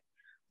black,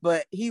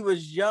 but he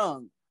was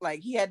young.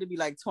 Like, he had to be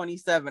like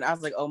 27. I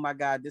was like, oh my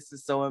God, this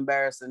is so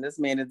embarrassing. This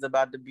man is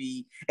about to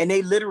be, and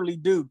they literally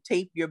do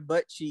tape your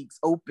butt cheeks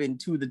open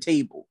to the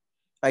table.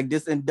 Like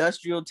this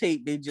industrial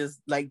tape, they just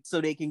like,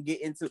 so they can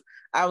get into.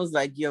 I was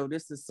like, yo,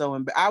 this is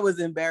so I was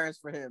embarrassed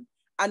for him.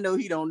 I know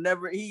he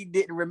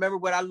didn't remember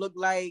what I looked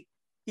like.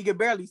 He could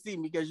barely see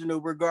me because,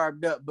 we're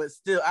garbed up, but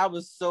still, I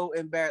was so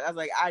embarrassed. I was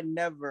like, I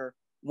never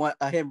want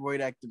a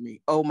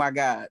hemorrhoidectomy. Oh my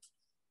God.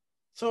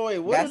 So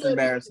wait, that's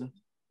embarrassing.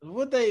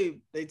 What they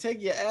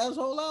take your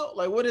asshole out?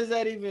 Like, what does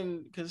that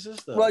even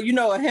consist of? Well, a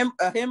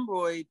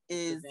hemorrhoid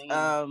is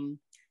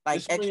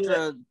like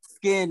extra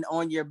skin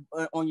on your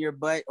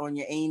butt, on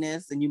your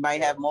anus, and you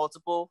might have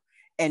multiple,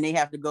 and they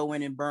have to go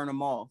in and burn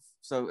them off.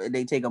 So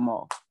they take them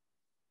off.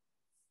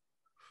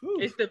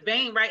 It's the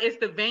vein, right? It's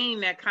the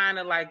vein that kind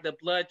of like the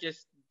blood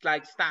just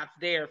like stops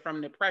there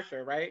from the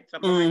pressure, right?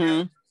 Something like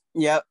that.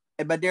 Yep.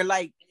 but they're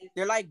like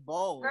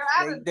balls.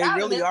 They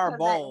really are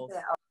balls.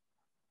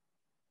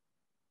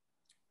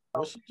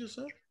 What she just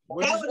said?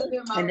 What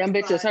you say? And them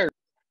bitches hurt.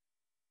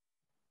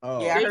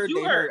 Oh. Yeah, I heard do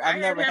they hurt.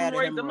 I've never had a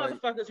hemorrhoids. The hemorrhoid.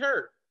 motherfuckers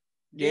hurt.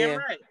 Yeah. Damn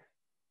right.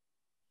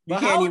 You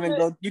can't even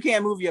go. You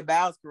can't move your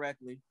bowels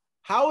correctly.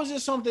 How is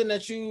it something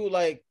that you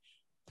like?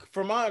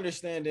 From my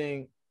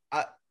understanding,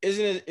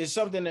 it's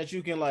something that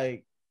you can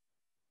like.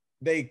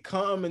 They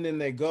come and then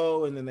they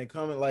go and then they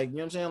come and like, you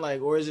know what I'm saying?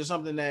 Like, or is it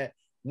something that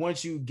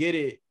once you get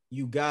it,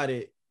 you got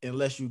it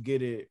unless you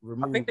get it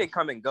removed? I think they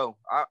come and go.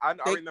 I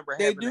remember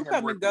they having do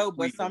come and go,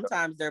 but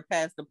sometimes they're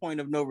past the point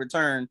of no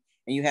return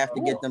and you have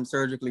to get them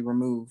surgically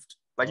removed.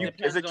 Like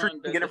is it true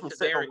you can get them from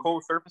sitting on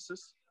cold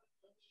surfaces?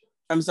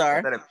 I'm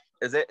sorry.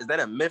 Is that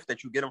a myth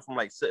that you get them from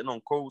like sitting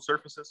on cold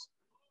surfaces?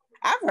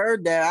 I've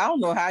heard that. I don't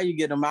know how you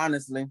get them,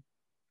 honestly.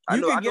 I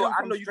know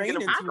you can get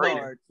them from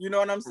straining. You know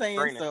what I'm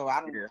saying? So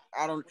I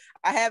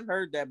have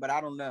heard that, but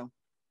I don't know.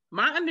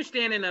 My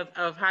understanding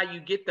of how you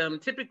get them,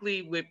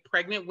 typically with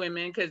pregnant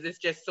women, because it's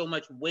just so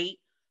much weight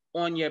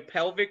on your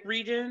pelvic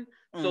region.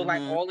 So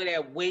like all of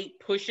that weight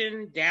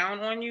pushing down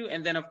on you.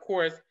 And then of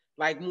course,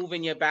 like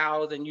moving your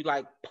bowels and you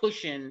like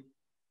pushing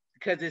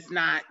because it's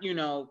not,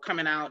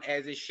 coming out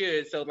as it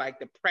should. So like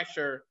the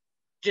pressure,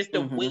 just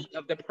the weight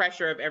of the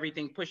pressure of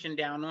everything pushing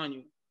down on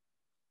you.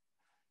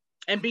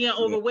 And being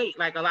overweight,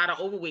 like a lot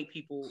of overweight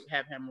people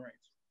have hemorrhoids.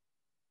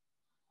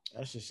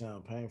 That should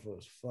sound painful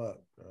as fuck,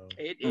 bro.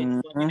 It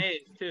fucking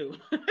is too.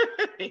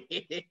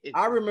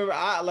 I remember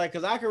I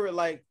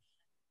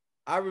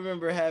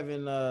remember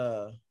having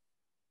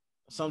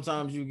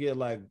sometimes you get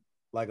like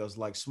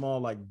small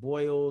like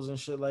boils and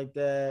shit like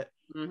that,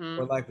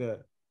 or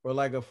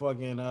like a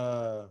fucking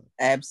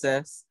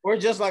abscess, or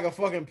just like a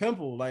fucking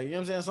pimple. Like, you know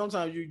what I'm saying?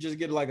 Sometimes you just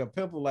get like a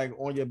pimple like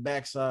on your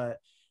backside.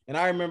 And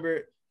I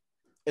remember,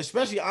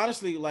 especially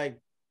honestly, like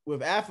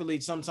with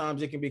athletes,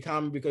 sometimes it can be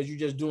common because you're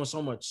just doing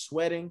so much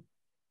sweating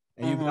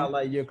and you got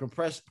like your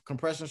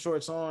compression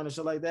shorts on and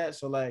shit like that.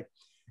 So like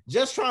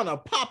just trying to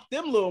pop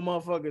them little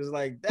motherfuckers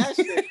like that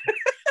shit.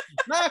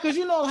 Nah, because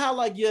you know how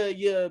like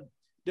your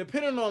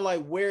depending on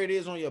like where it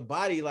is on your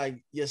body,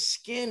 like your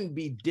skin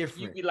be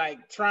different. You be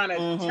like trying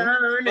to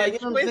turn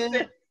like, and twist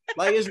it.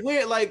 Like it's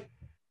weird. Like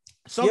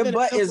your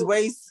butt is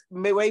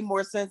way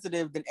more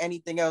sensitive than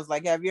anything else.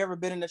 Like, have you ever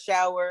been in the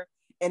shower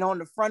and on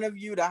the front of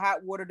you, the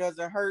hot water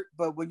doesn't hurt,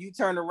 but when you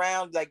turn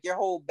around, like your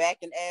whole back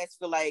and ass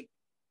feel like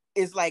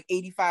it's like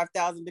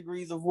 85,000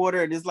 degrees of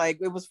water, and it's like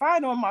it was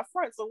fine on my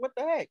front. So what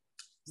the heck?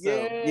 So,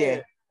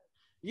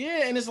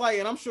 yeah, and it's like,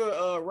 and I'm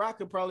sure Rock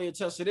could probably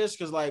attest to this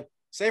because, like,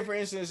 say for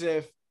instance,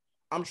 if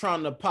I'm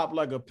trying to pop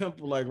like a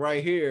pimple, like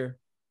right here,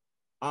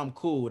 I'm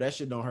cool. That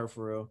shit don't hurt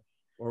for real.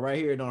 Or right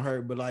here, it don't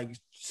hurt. But like,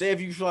 say if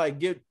you like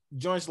get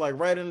joints like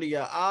right under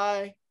your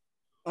eye,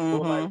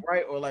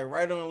 or like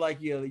right on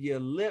like your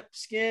lip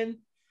skin,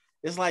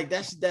 it's like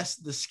that's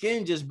the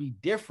skin just be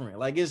different.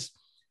 Like it's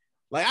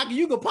like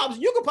you could pop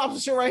some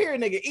shit right here,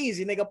 nigga,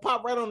 easy, nigga,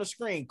 pop right on the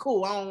screen,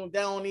 cool. I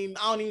don't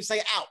even say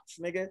ouch,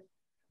 nigga.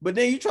 But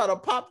then you try to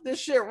pop this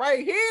shit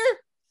right here,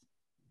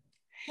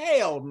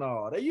 hell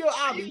no.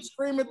 I'll be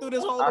screaming through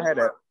this whole. I had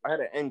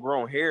an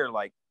ingrown hair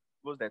like,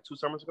 what was that, 2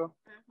 summers ago?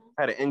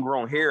 I had an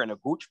ingrown hair in a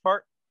gooch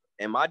part,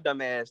 and my dumb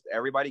ass,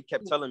 everybody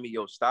kept telling me,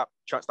 yo, stop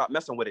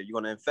messing with it.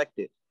 You're gonna infect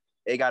it.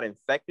 It got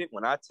infected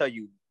when I tell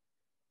you,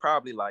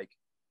 probably like.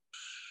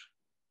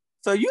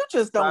 So you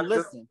just don't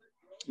listen.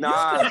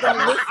 Nah. You just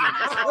don't listen.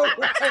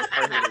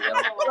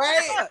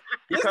 Right?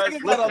 Because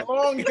this got a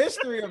long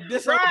history of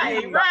this.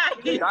 Right.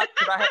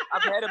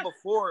 I've had it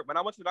before. When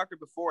I went to the doctor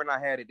before and I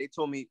had it, they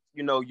told me,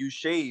 you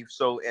shave.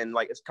 So, and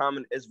like it's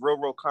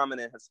real common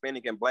in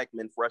Hispanic and Black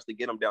men for us to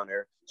get them down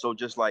there. So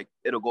just like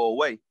it'll go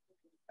away.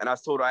 And I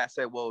told her, I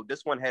said, well,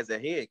 this one has a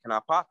head. Can I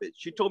pop it?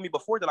 She told me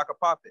before that I could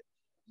pop it.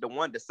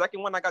 The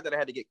second one I got that I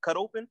had to get cut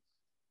open,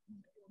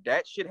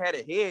 that shit had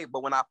a head.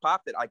 But when I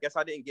popped it, I guess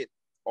I didn't get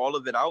all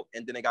of it out,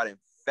 and then it got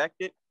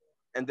infected.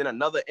 And then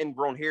another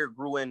ingrown hair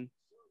grew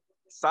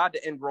inside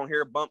the ingrown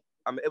hair bump.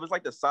 I mean, it was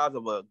like the size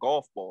of a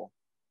golf ball.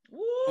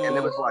 Ooh. And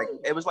it was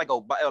like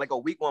a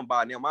week went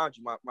by. Now, mind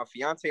you, my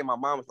fiance and my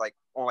mom was like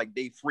on like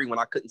day 3 when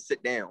I couldn't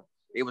sit down.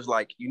 It was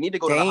like, you need to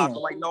go to the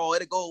hospital. Like, no,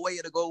 it'll go away.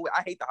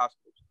 I hate the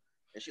hospitals.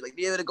 And she's like,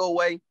 yeah, it'll go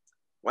away.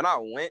 When I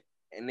went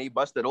and they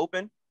busted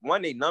open,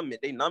 they numbed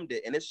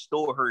it, and it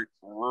still hurt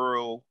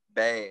real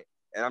bad.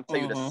 And I'm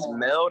telling you, the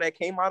smell that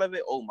came out of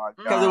it, oh my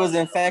god. Because it was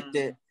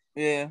infected.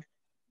 Yeah.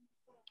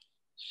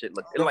 Shit,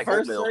 look,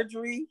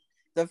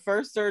 the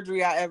first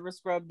surgery I ever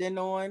scrubbed in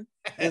on,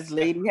 this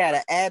lady had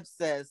an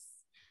abscess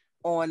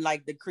on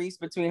like the crease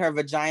between her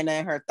vagina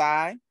and her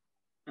thigh.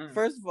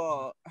 First of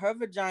all, her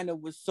vagina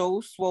was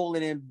so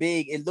swollen and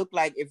big, it looked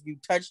like if you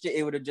touched it,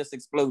 it would have just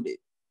exploded.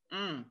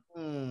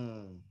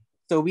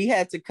 So we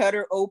had to cut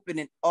her open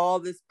and all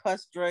this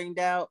pus drained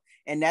out.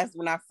 And that's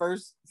when I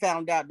first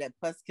found out that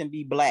pus can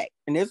be black.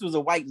 And this was a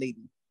white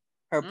lady.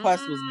 Her pus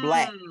was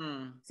black.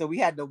 So we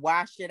had to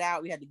wash it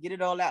out. We had to get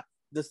it all out.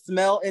 The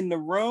smell in the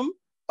room,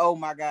 oh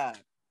my God.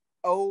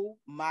 Oh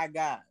my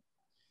God.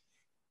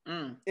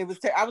 It was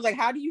I was like,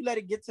 how do you let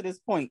it get to this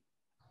point?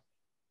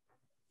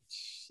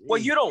 Well,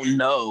 you don't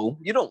know.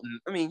 You don't.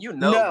 I mean, you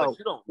know, No. but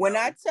you don't. When know.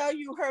 I tell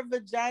you her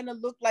vagina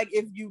looked like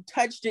if you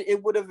touched it,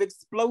 it would have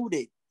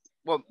exploded.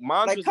 Well,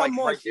 mine was come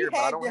on, right she there, but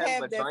I had don't to have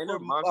have a that vagina. for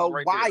Mine a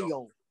was right there.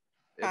 while.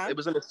 Huh? It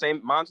was in the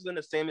same. Mine was in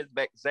the same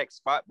exact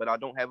spot, but I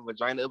don't have a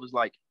vagina. It was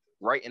like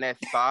right in that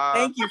thigh.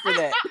 Thank you for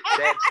that.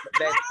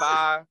 that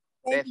thigh.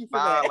 Thank That you for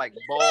thigh, that. like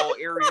ball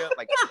area,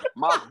 like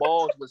my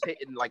balls was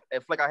hitting. Like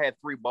it's like I had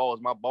 3 balls.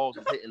 My balls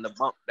was hitting the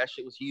bump. That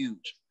shit was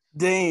huge.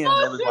 Damn.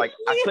 And it was like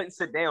I couldn't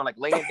sit down. Like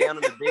laying down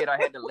in the bed,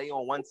 I had to lay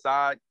on one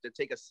side to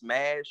take a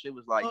smash. It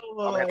was like I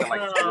would have to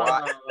like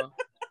squat.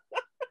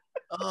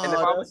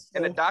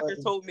 And the doctor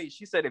told me,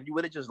 she said, if you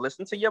would have just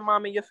listened to your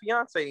mom and your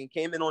fiance and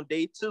came in on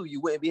day 2, you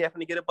wouldn't be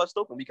having to get it bust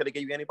open. We could have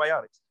gave you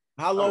antibiotics.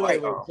 How long?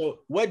 Wait, so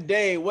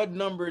what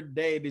numbered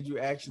day did you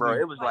actually? Bro,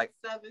 it was like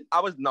 7. It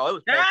was you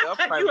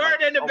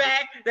heard in the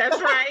back.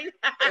 That's right.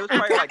 It was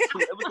probably like 2.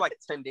 It was like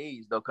 10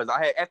 days though, because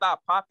after I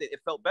popped it, it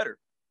felt better.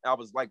 I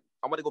was like,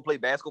 I want to go play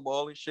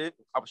basketball and shit.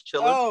 I was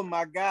chilling. Oh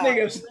my god,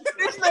 this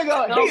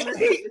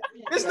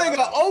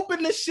nigga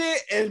opened the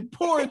shit and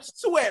poured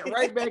sweat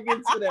right back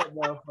into that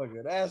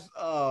motherfucker. That's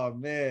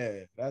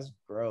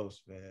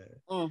gross, man.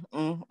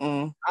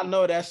 I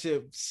know that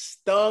shit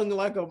stung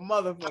like a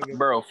motherfucker,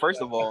 bro.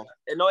 First of all,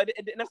 no,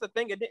 that's the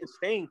thing. It didn't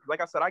sting. Like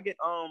I said, I get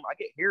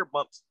hair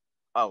bumps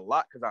a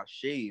lot because I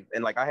shave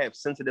and like I have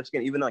sensitive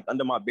skin, even like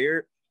under my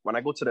beard. When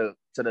I go to the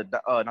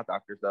not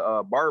doctors,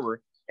 the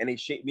barber. And they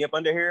shape me up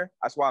under here.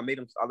 That's why I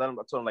told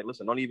them like,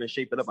 listen, don't even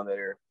shape it up under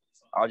there.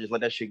 I'll just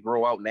let that shit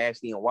grow out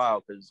nasty and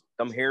wild because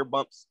them hair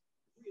bumps,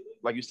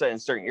 like you said, in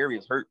certain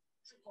areas hurt.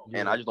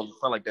 Yeah. And I just don't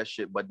feel like that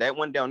shit. But that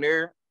one down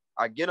there,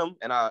 I get them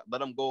and I let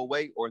them go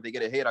away. Or if they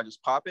get a hit, I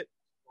just pop it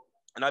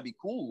and I'd be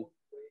cool.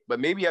 But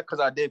maybe because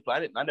I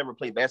never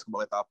played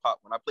basketball after I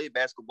popped. When I played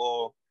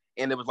basketball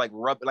and it was like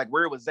rub, like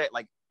where it was at,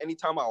 like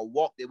anytime I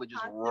walked, it would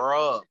just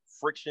rub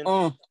friction.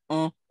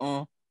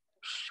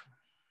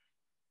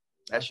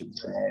 That shit was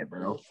bad,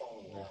 bro.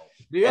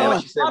 Yeah,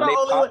 like she said, when they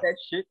pop that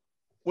shit,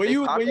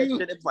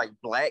 shit, it's like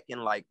black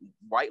and like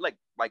white, like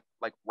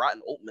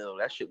rotten oatmeal.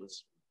 That shit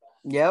was.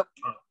 Yep.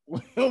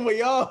 When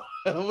y'all,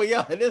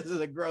 this is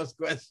a gross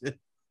question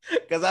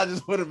because I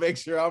just want to make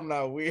sure I'm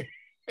not weird.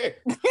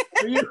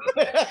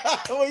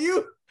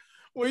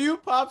 when you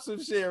pop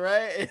some shit,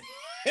 right?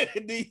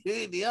 do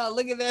y'all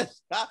look at that?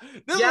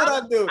 This is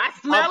what I do. I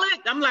smell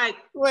it. I'm like,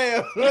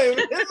 wait.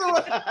 This is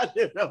what I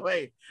do. No,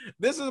 wait.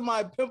 This is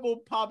my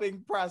pimple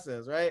popping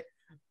process, right?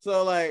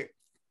 So like,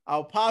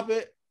 I'll pop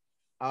it.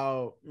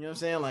 I'll, you know what I'm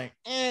saying? Like,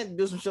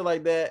 do some shit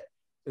like that.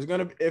 It's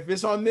gonna, if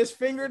it's on this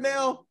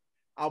fingernail,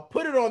 I'll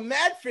put it on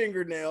that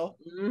fingernail,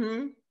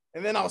 and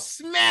then I'll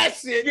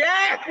smash it.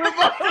 Yeah.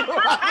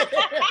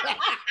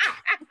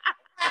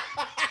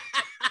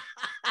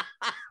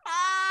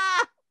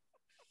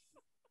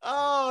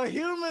 Oh,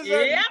 humans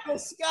are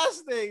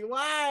disgusting.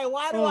 Why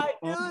do I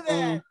do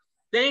that?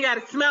 Then you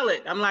gotta smell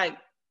it. I'm like,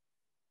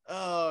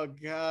 oh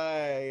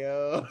god,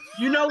 yo.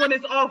 You know when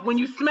it's off. When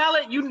you smell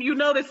it, you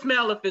know the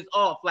smell if it's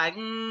off. Like,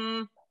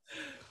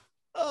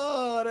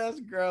 Oh, that's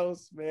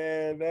gross,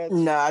 man.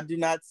 No, I do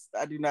not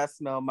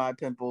smell my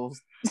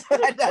pimples.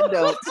 I don't.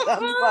 I'm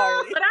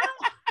sorry.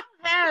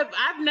 But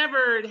I've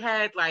never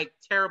had like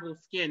terrible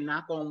skin,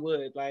 knock on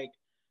wood. Like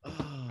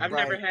I've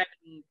never had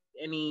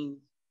any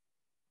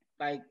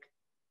like,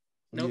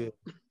 nope.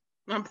 Yeah.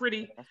 I'm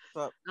pretty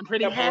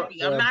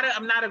happy. I'm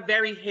not a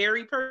very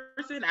hairy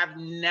person. I've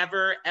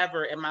never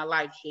ever in my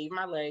life shaved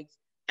my legs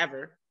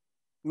ever.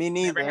 Me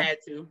neither. Never had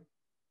to.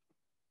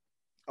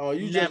 Oh,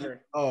 you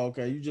never.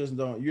 Okay. You just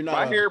don't. You're not.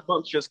 My hair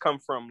bumps just come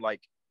from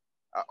like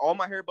all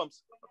my hair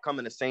bumps come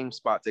in the same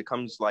spots. It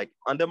comes like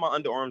under my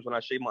underarms when I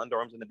shave my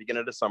underarms in the beginning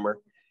of the summer.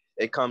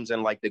 It comes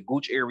in like the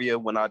gooch area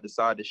when I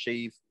decide to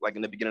shave like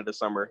in the beginning of the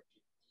summer,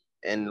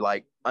 and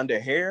like under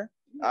hair.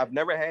 I've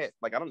never had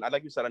like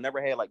you said, I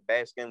never had like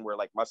bad skin where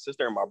like my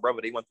sister and my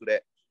brother, they went through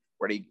that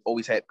where they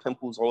always had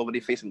pimples all over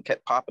their face and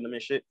kept popping them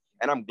and shit.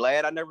 And I'm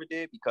glad I never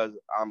did because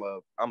I'm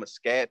a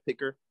scab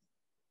picker.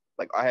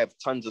 Like I have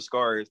tons of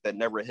scars that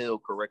never heal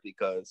correctly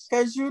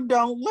because you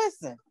don't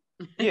listen.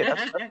 Yeah,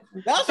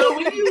 that's so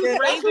what you use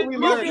razors.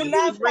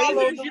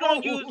 You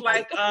don't use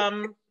like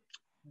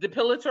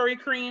depilatory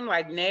cream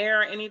like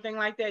Nair or anything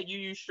like that. You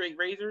use straight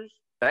razors.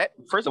 That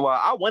first of all,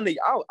 I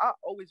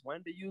always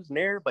wanted to use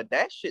Nair, but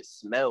that shit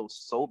smells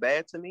so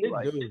bad to me.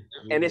 Like,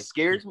 and it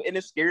scares me. And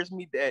it scares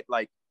me that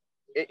like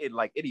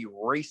it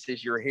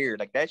erases your hair.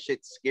 Like that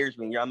shit scares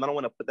me. I don't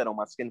want to put that on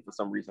my skin for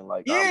some reason.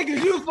 Like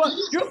because you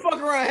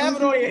fuck around have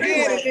it on your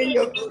head,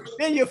 and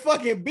then your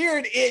fucking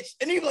beard itch,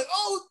 and you be like,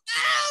 oh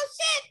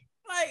shit,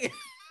 like.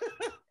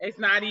 It's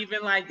not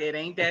even like that.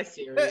 Ain't that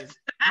serious?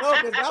 No,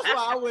 because that's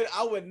why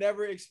I would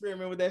never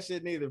experiment with that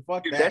shit neither.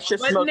 Fuck that. That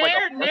shit but smells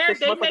Nair, like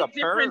they make like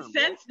different perm,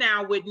 scents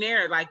now with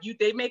Nair. Like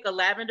they make a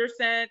lavender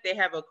scent. They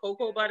have a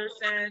cocoa butter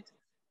scent.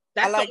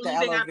 That's like the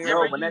only thing I've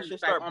ever used. When that shit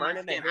start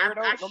burning the hair,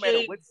 though, no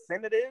matter what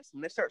scent it is,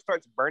 when it starts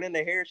burning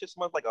the hair, it just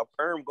smells like a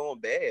perm going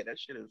bad. That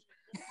shit is.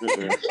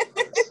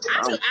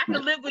 I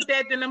could live with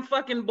that than them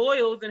fucking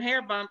boils and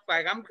hair bumps.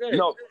 Like I'm good.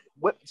 No,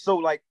 what? So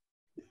like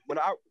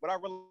what I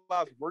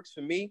realized works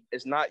for me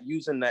is not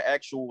using the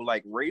actual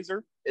like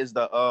razor, is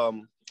the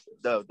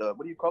what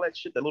do you call that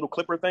shit? The little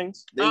clipper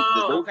things.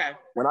 Okay.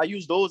 When I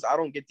use those, I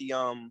don't get the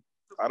I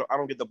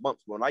don't get the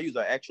bumps. But when I use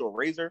an actual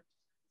razor,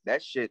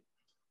 that shit.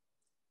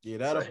 Yeah,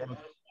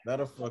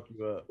 that'll fuck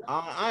you up.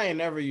 I ain't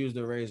never used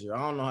a razor. I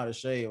don't know how to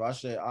shave. I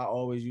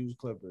always use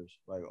clippers,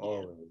 like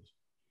always.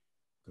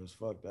 Cause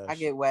fuck that. I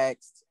get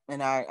waxed,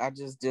 and I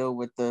just deal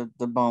with the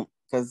bump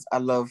because I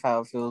love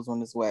how it feels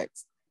when it's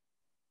waxed.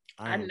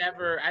 I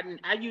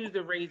used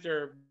a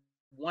razor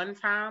one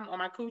time on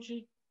my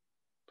coochie.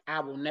 I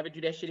will never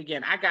do that shit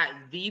again. I got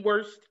the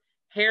worst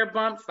hair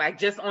bumps, like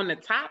just on the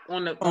top,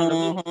 on the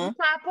little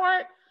top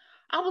part.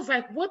 I was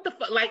like, what the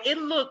fuck? Like it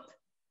looked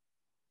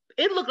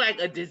like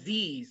a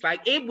disease.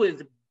 Like it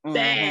was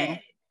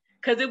bad.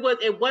 Cause it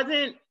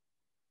wasn't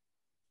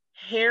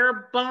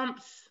hair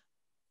bumps.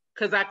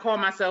 Cause I call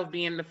myself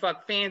being the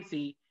fuck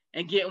fancy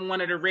and getting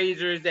one of the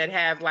razors that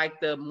have like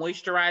the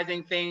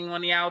moisturizing thing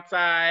on the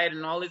outside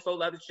and all this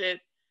whole other shit.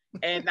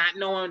 And not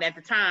knowing at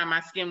the time my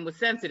skin was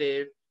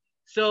sensitive.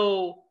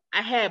 So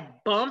I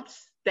had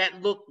bumps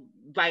that looked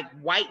like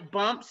white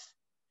bumps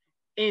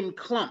in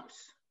clumps.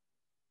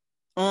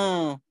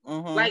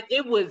 Like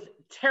it was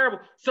terrible.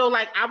 So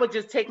like I would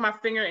just take my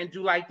finger and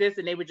do like this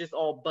and they would just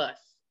all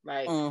bust.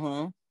 Like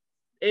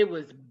it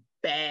was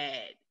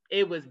bad.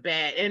 It was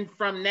bad. And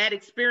from that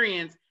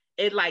experience,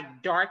 it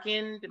like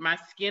darkened my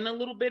skin a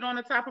little bit on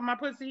the top of my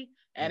pussy.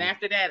 And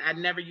after that, I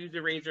never used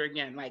a razor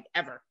again, like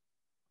ever.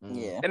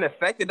 Yeah. And the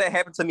fact that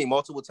happened to me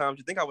multiple times,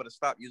 you think I would have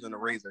stopped using a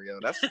razor, yo?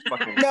 That's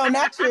fucking no,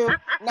 not true.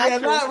 Not true.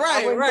 Not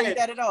right. I wouldn't think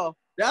that at all.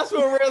 That's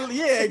what really,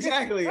 yeah,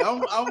 exactly.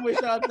 I'm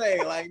with y'all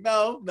saying, like,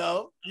 no.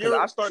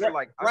 I started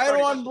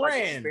on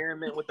brand.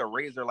 Experiment with the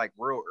razor like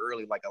real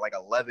early, like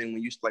 11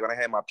 when I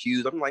had my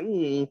pubes. I'm like,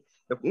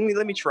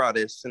 let me try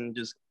this, and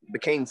just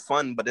became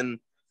fun. But then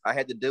I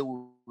had to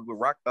deal with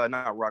what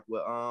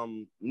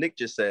Nick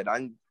just said.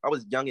 I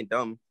was young and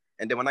dumb,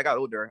 and then when I got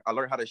older, I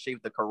learned how to shave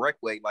the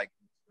correct way, like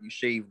you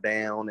shave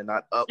down and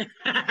not up.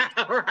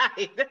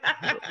 Right.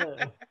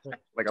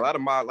 Like a lot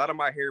of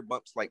my hair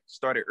bumps like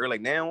started early.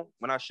 Now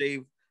when I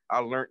shave, I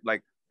learned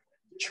like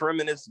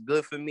trimming is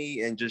good for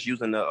me and just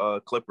using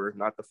the clipper,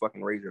 not the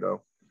fucking razor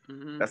though.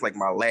 That's like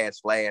my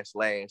last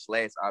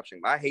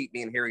option. I hate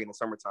being hairy in the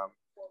summertime.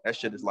 That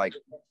shit is like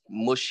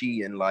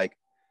mushy and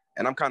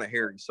I'm kind of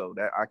hairy, so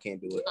that I can't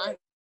do it.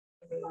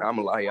 I'm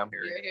a lie, I'm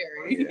hairy. You're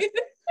hairy. Yeah.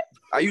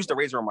 I used the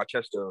razor on my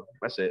chest though.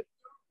 That's it.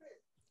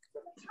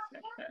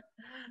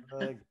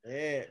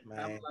 Yeah,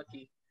 man.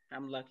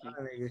 I'm lucky. I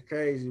think it's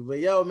crazy. But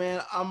yo,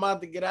 man, I'm about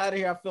to get out of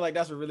here. I feel like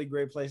that's a really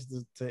great place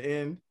to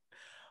end.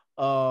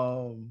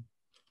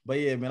 But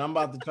yeah, man, I'm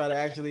about to try to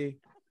actually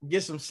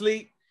get some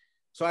sleep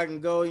so I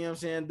can go, you know what I'm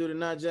saying, do the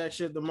Not Jack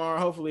shit tomorrow.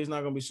 Hopefully it's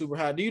not gonna be super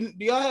hot. Do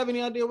y'all have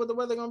any idea what the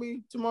weather gonna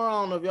be tomorrow?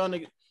 I don't know if y'all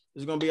niggas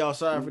is gonna be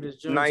outside for this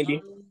June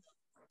 90.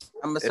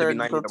 I'm a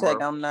surgical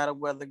tech. I'm not a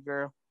weather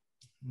girl.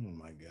 Oh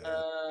my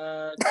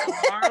god.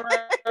 Tomorrow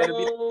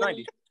it'll be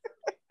 90.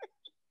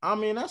 I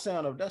mean, that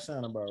sound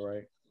about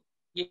right.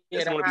 Yeah,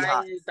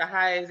 the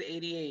high is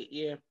 88.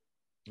 Yeah,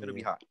 it'll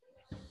be hot.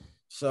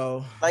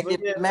 So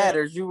it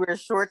matters. You wear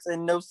shorts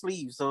and no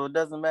sleeves, so it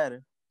doesn't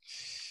matter.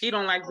 He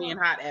don't like being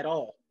hot at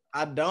all.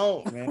 I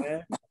don't,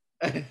 man.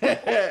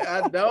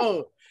 I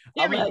don't.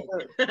 I'm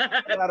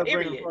gotta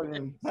bring a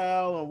fucking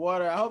towel and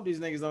water. I hope these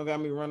niggas don't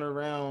got me running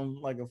around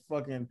like a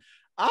fucking.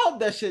 I hope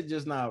that shit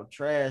just not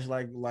trash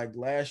like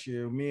last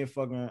year. Me and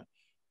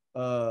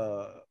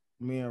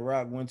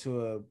Rock went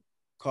to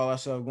call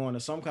ourselves going to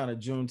some kind of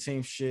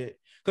Juneteenth shit.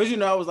 Cause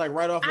I was like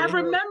right off. I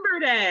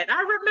remember that.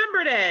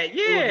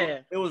 Yeah.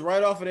 It was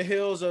right off of the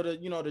hills of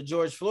the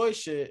George Floyd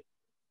shit.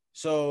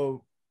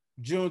 So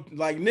June,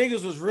 like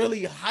niggas was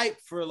really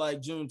hyped for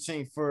like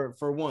Juneteenth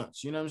for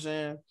once. You know what I'm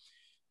saying?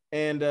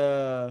 And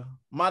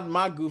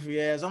my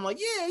goofy ass, I'm like,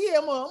 yeah,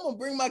 I'm gonna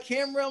bring my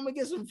camera. I'm gonna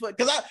get some fun.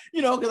 Cause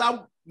I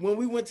when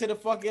we went to the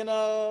fucking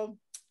the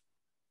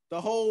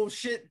whole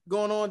shit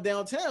going on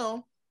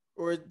downtown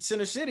or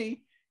Center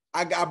City,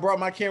 I brought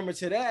my camera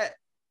to that.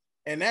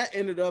 And that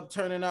ended up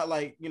turning out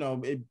like,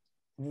 it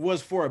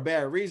was for a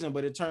bad reason,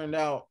 but it turned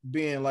out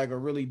being like a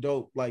really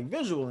dope, like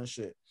visual and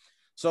shit.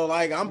 So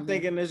like, I'm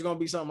thinking there's going to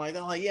be something like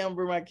that. I'm like, yeah, I'm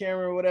bring my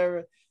camera or whatever.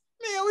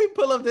 Man, we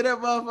pull up to that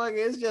motherfucker.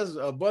 It's just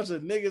a bunch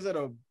of niggas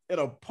at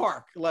a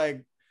park,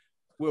 like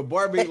with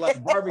barbecue.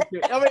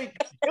 I mean,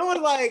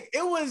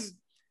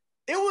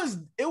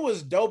 it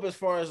was dope as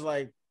far as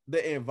like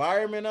the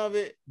environment of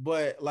it,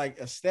 but like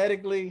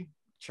aesthetically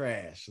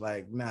trash,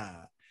 like, nah.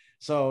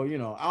 So, I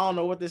don't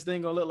know what this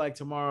thing gonna look like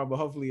tomorrow, but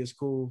hopefully it's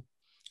cool.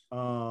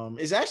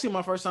 It's actually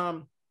my first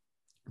time.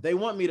 They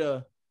want me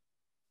to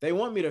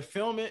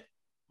film it,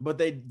 but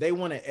they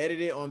want to edit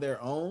it on their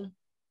own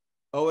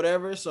or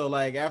whatever. So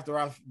like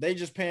they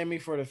just paying me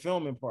for the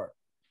filming part.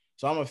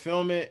 So I'm gonna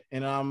film it,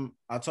 and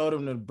I told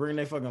them to bring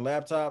their fucking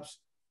laptops,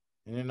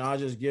 and then I'll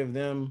just give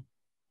them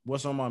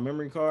what's on my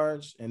memory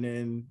cards, and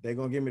then they're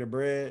gonna give me the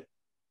bread.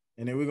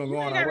 And then we're gonna go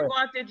on our way. Go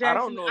out there,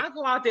 Jaxon. I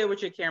go out there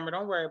with your camera.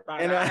 Don't worry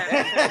about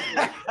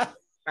it.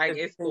 Like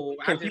it's cool.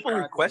 Can people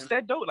request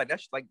that though? Like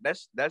that's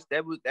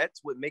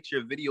what makes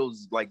your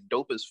videos like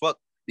dope as fuck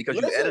because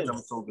you edit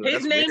them so good.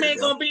 His name ain't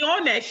gonna be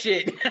on that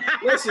shit.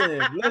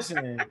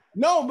 listen.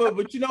 No,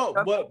 but you know,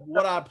 but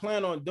what I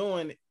plan on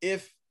doing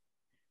if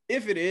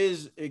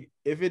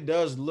it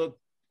does look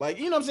like,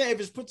 you know what I'm saying, if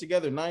it's put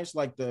together nice,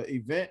 like the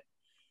event,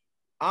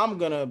 I'll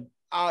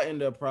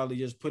end up probably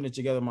just putting it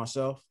together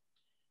myself.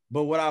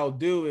 But what I'll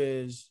do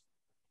is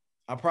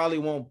I probably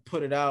won't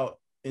put it out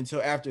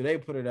until after they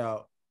put it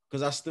out,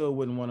 because I still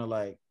wouldn't want to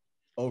like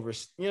you know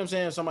what I'm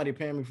saying? Somebody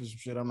paying me for some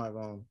shit, I'm not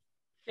going.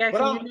 Yeah,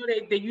 so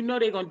you know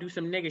they're gonna do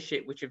some nigga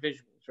shit with your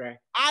visuals, right?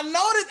 I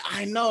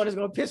know it's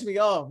gonna piss me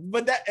off,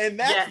 but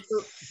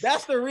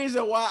that's the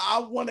reason why I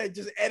want to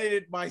just edit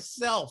it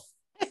myself.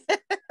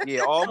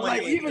 Yeah, all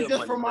like even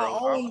just for my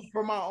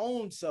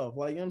own self,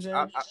 like, you know what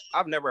I'm saying?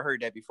 I've never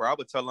heard that before. I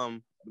would tell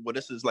them, well,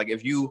 this is like,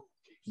 if you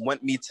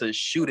want me to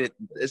shoot it,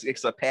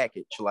 it's a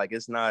package. Like,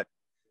 it's not.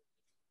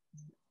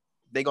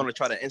 They're gonna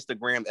try to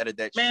Instagram edit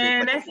that shit.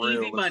 Man, that's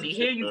easy money.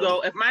 Here you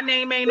go. If my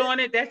name ain't on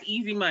it, that's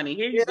easy money.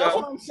 Here you go. That's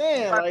what I'm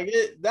saying. Like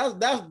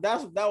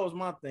that was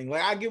my thing.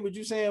 Like, I get what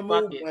you're saying,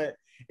 Moo, but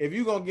if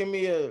you gonna give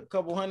me a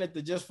couple hundred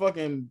to just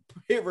fucking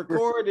hit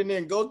record and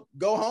then go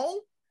home,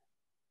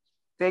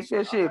 take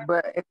that shit.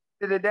 But at the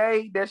end of the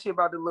day, that shit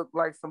about to look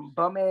like some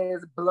bum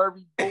ass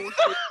blurry bullshit.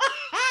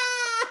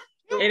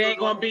 It ain't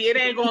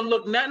gonna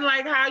look nothing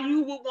like how you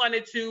would want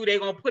it to. They're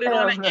gonna put it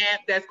on an app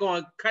that's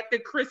gonna cut the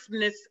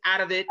crispness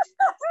out of it.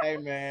 Hey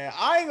man,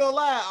 I ain't gonna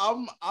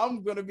lie,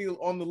 I'm gonna be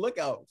on the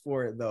lookout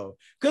for it though,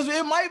 because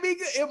it might be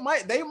good.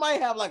 They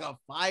might have like a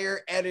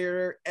fire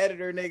editor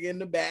nigga in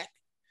the back.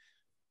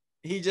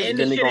 He just, and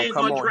the shit ain't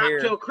gonna drop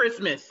till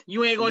Christmas.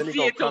 You ain't gonna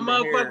see it till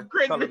motherfucking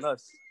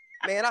Christmas.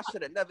 Man, I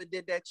should have never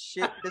did that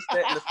shit. This,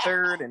 that, and the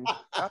third, and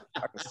I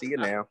can see it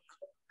now.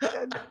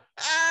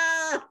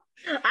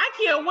 I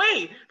can't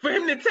wait for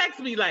him to text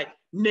me like,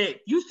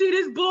 Nick, you see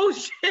this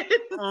bullshit?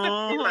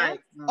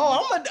 Like,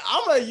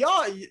 I'm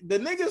y'all, the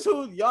niggas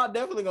who y'all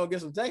definitely gonna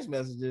get some text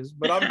messages,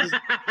 but I'm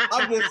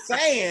just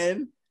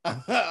saying,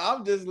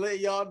 I'm just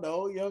letting y'all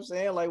know, you know what I'm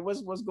saying? Like,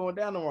 what's going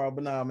down tomorrow?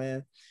 But nah,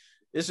 man,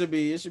 it should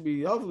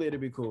be, hopefully it'll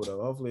be cool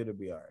though. Hopefully it'll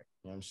be all right.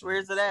 You know what I'm saying?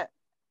 Where's it at?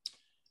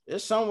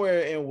 It's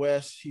somewhere in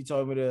West. He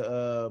told me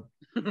to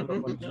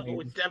no,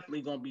 it's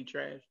definitely gonna be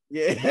trash.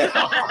 Yeah.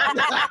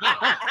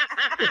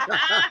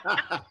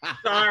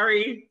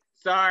 Sorry.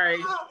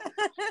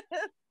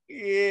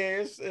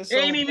 Yeah, it's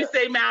ain't even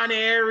say Mount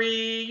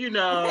Airy, you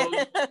know.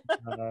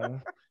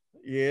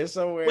 Yeah,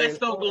 somewhere.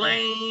 West Oak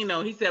Lane.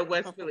 No, he said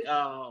West Philly.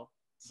 Oh.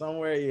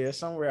 Somewhere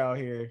out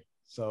here.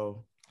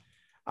 So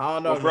I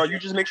don't know. Well, bro, you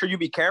just make sure you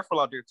be careful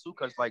out there too,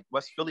 because like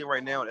West Philly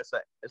right now, it's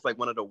like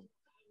one of the,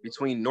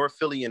 between North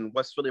Philly and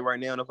West Philly right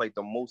now, that's like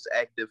the most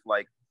active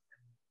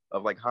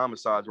of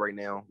homicides right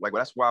now. Like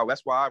that's why I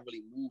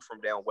really moved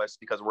from down west,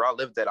 because where I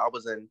lived at, I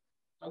was in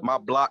my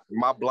block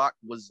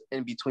was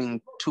in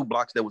between two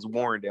blocks that was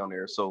Warren down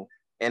there. So,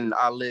 and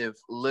I live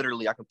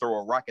literally, I can throw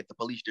a rock at the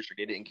police district,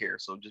 they didn't care.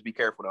 So just be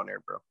careful down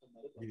there, bro.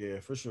 Yeah,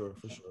 for sure.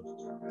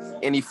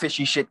 Any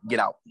fishy shit, get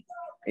out.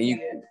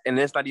 And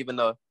it's not even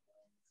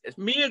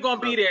Mia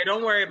gonna be there,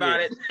 don't worry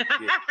about it.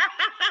 Yeah.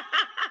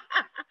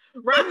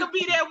 Rock will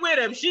be there with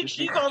him.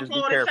 She's gonna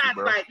call the shots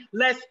like,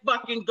 let's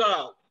fucking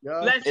go.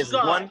 Yeah. Let's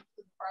go.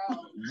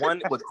 One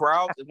with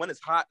crowds. When it's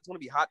hot, it's gonna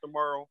be hot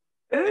tomorrow.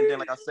 And then,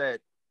 like I said,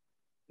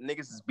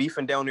 niggas is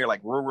beefing down there like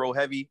real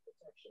heavy.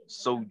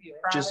 So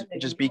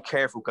just be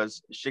careful,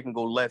 because shit can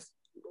go left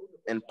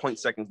in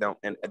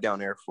 0.2 down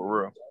there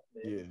for real.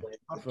 Yeah,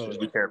 just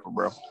be careful,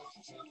 bro.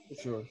 For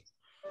sure.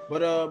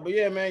 But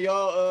yeah, man,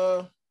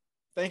 y'all.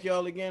 Thank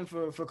y'all again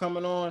for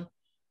coming on.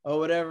 Or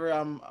whatever.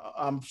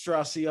 I'm sure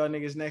I'll see y'all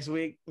niggas next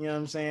week. You know what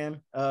I'm saying?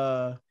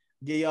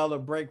 Give y'all a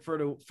break for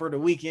the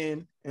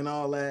weekend and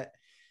all that.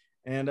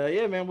 And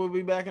yeah, man, we'll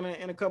be back in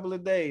a couple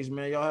of days,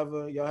 man.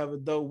 Y'all have a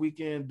dope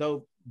weekend,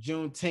 dope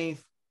Juneteenth,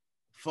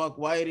 fuck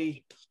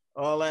Whitey,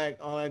 all that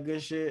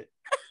good shit.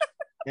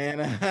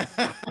 And